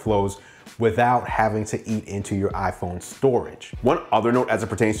post-production workflows without having to eat into your iPhone storage. One other note as it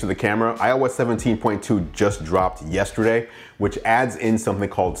pertains to the camera, iOS 17.2 just dropped yesterday, which adds in something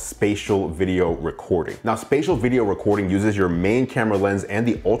called spatial video recording. Now, spatial video recording uses your main camera lens and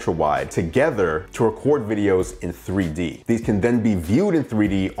the ultra wide together to record videos in 3D. These can then be viewed in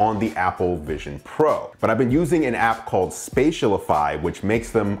 3D on the Apple Vision Pro. But I've been using an app called Spatialify, which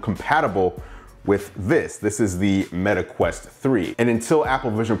makes them compatible with this. This is the Meta Quest 3. And until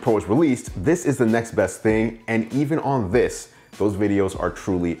Apple Vision Pro is released, this is the next best thing. And even on this, those videos are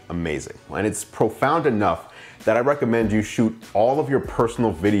truly amazing. And it's profound enough that I recommend you shoot all of your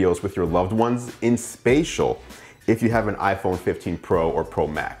personal videos with your loved ones in spatial if you have an iPhone 15 Pro or Pro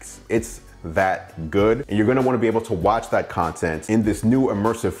Max. It's that good, and you're gonna wanna be able to watch that content in this new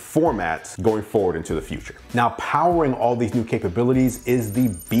immersive format going forward into the future. Now, powering all these new capabilities is the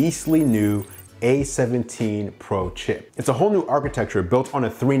beastly new A17 Pro chip. It's a whole new architecture built on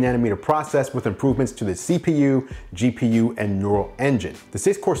a 3nm process with improvements to the CPU, GPU, and neural engine. The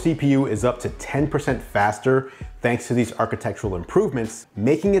 6-core CPU is up to 10% faster thanks to these architectural improvements,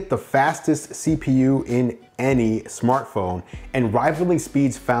 making it the fastest CPU in any smartphone and rivaling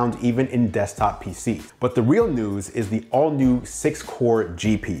speeds found even in desktop PCs. But the real news is the all-new 6-core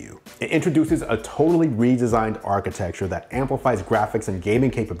GPU. It introduces a totally redesigned architecture that amplifies graphics and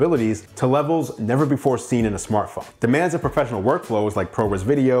gaming capabilities to levels never before seen in a smartphone. Demands of professional workflows like ProRes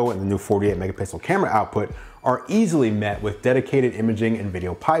video and the new 48 megapixel camera output are easily met with dedicated imaging and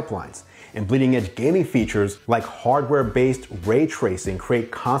video pipelines. And bleeding edge gaming features like hardware-based ray tracing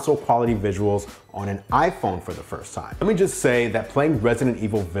create console quality visuals on an iPhone for the first time. Let me just say that playing Resident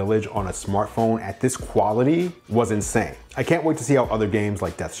Evil Village on a smartphone at this quality was insane. I can't wait to see how other games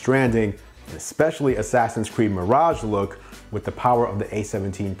like Death Stranding, and especially Assassin's Creed Mirage look with the power of the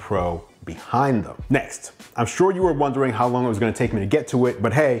A17 Pro behind them. Next, I'm sure you were wondering how long it was going to take me to get to it,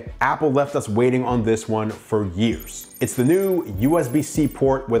 but hey, Apple left us waiting on this one for years. It's the new USB-C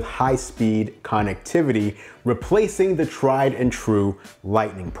port with high-speed connectivity, replacing the tried and true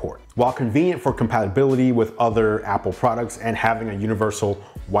Lightning port. While convenient for compatibility with other Apple products and having a universal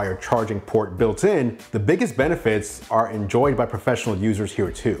wired charging port built in, the biggest benefits are enjoyed by professional users here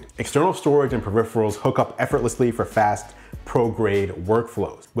too. External storage and peripherals hook up effortlessly for fast, pro-grade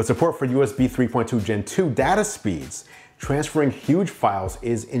workflows. With support for USB 3.2 Gen 2 data speeds, transferring huge files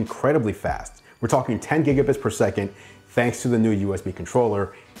is incredibly fast, We're talking 10 gigabits per second thanks to the new USB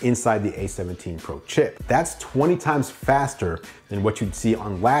controller inside the A17 Pro chip. That's 20 times faster than what you'd see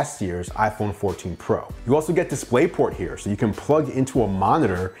on last year's iPhone 14 Pro. You also get DisplayPort here, so you can plug into a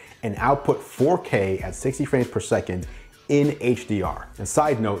monitor and output 4K at 60 frames per second in HDR. And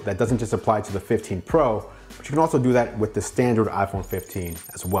side note, that doesn't just apply to the 15 Pro, but you can also do that with the standard iPhone 15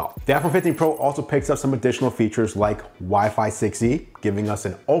 as well. The iPhone 15 Pro also picks up some additional features like Wi-Fi 6E, giving us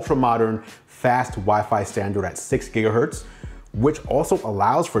an ultra-modern, fast Wi-Fi standard at 6 gigahertz, which also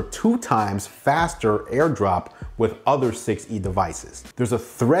allows for 2 times faster AirDrop with other 6E devices. There's a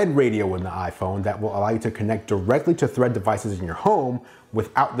Thread radio in the iPhone that will allow you to connect directly to Thread devices in your home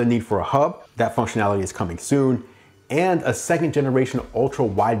without the need for a hub. That functionality is coming soon. And a second generation ultra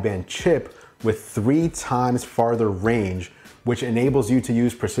wideband chip with 3 times farther range, which enables you to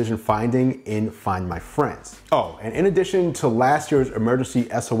use precision finding in Find My Friends. Oh, and in addition to last year's emergency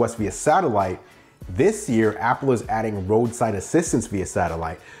SOS via satellite, this year Apple is adding roadside assistance via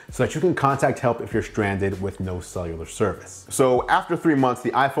satellite so that you can contact help if you're stranded with no cellular service. So after 3 months,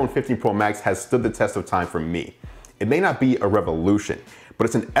 the iPhone 15 Pro Max has stood the test of time for me. It may not be a revolution, but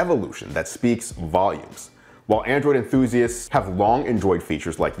it's an evolution that speaks volumes. While Android enthusiasts have long enjoyed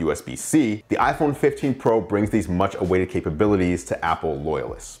features like USB-C, the iPhone 15 Pro brings these much awaited capabilities to Apple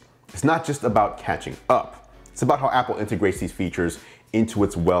loyalists. It's not just about catching up, it's about how Apple integrates these features into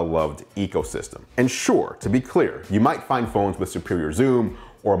its well-loved ecosystem. And sure, to be clear, you might find phones with superior zoom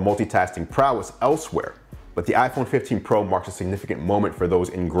or multitasking prowess elsewhere, but the iPhone 15 Pro marks a significant moment for those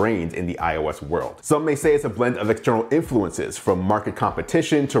ingrained in the iOS world. Some may say it's a blend of external influences, from market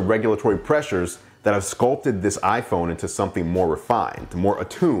competition to regulatory pressures, that have sculpted this iPhone into something more refined, more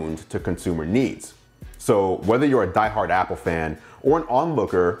attuned to consumer needs. So whether you're a diehard Apple fan or an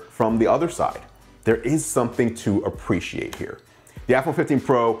onlooker from the other side, there is something to appreciate here. The iPhone 15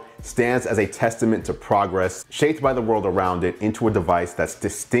 Pro stands as a testament to progress shaped by the world around it into a device that's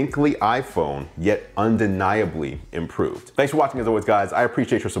distinctly iPhone, yet undeniably improved. Thanks for watching as always, guys. I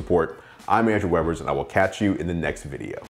appreciate your support. I'm Andrew Webers, and I will catch you in the next video.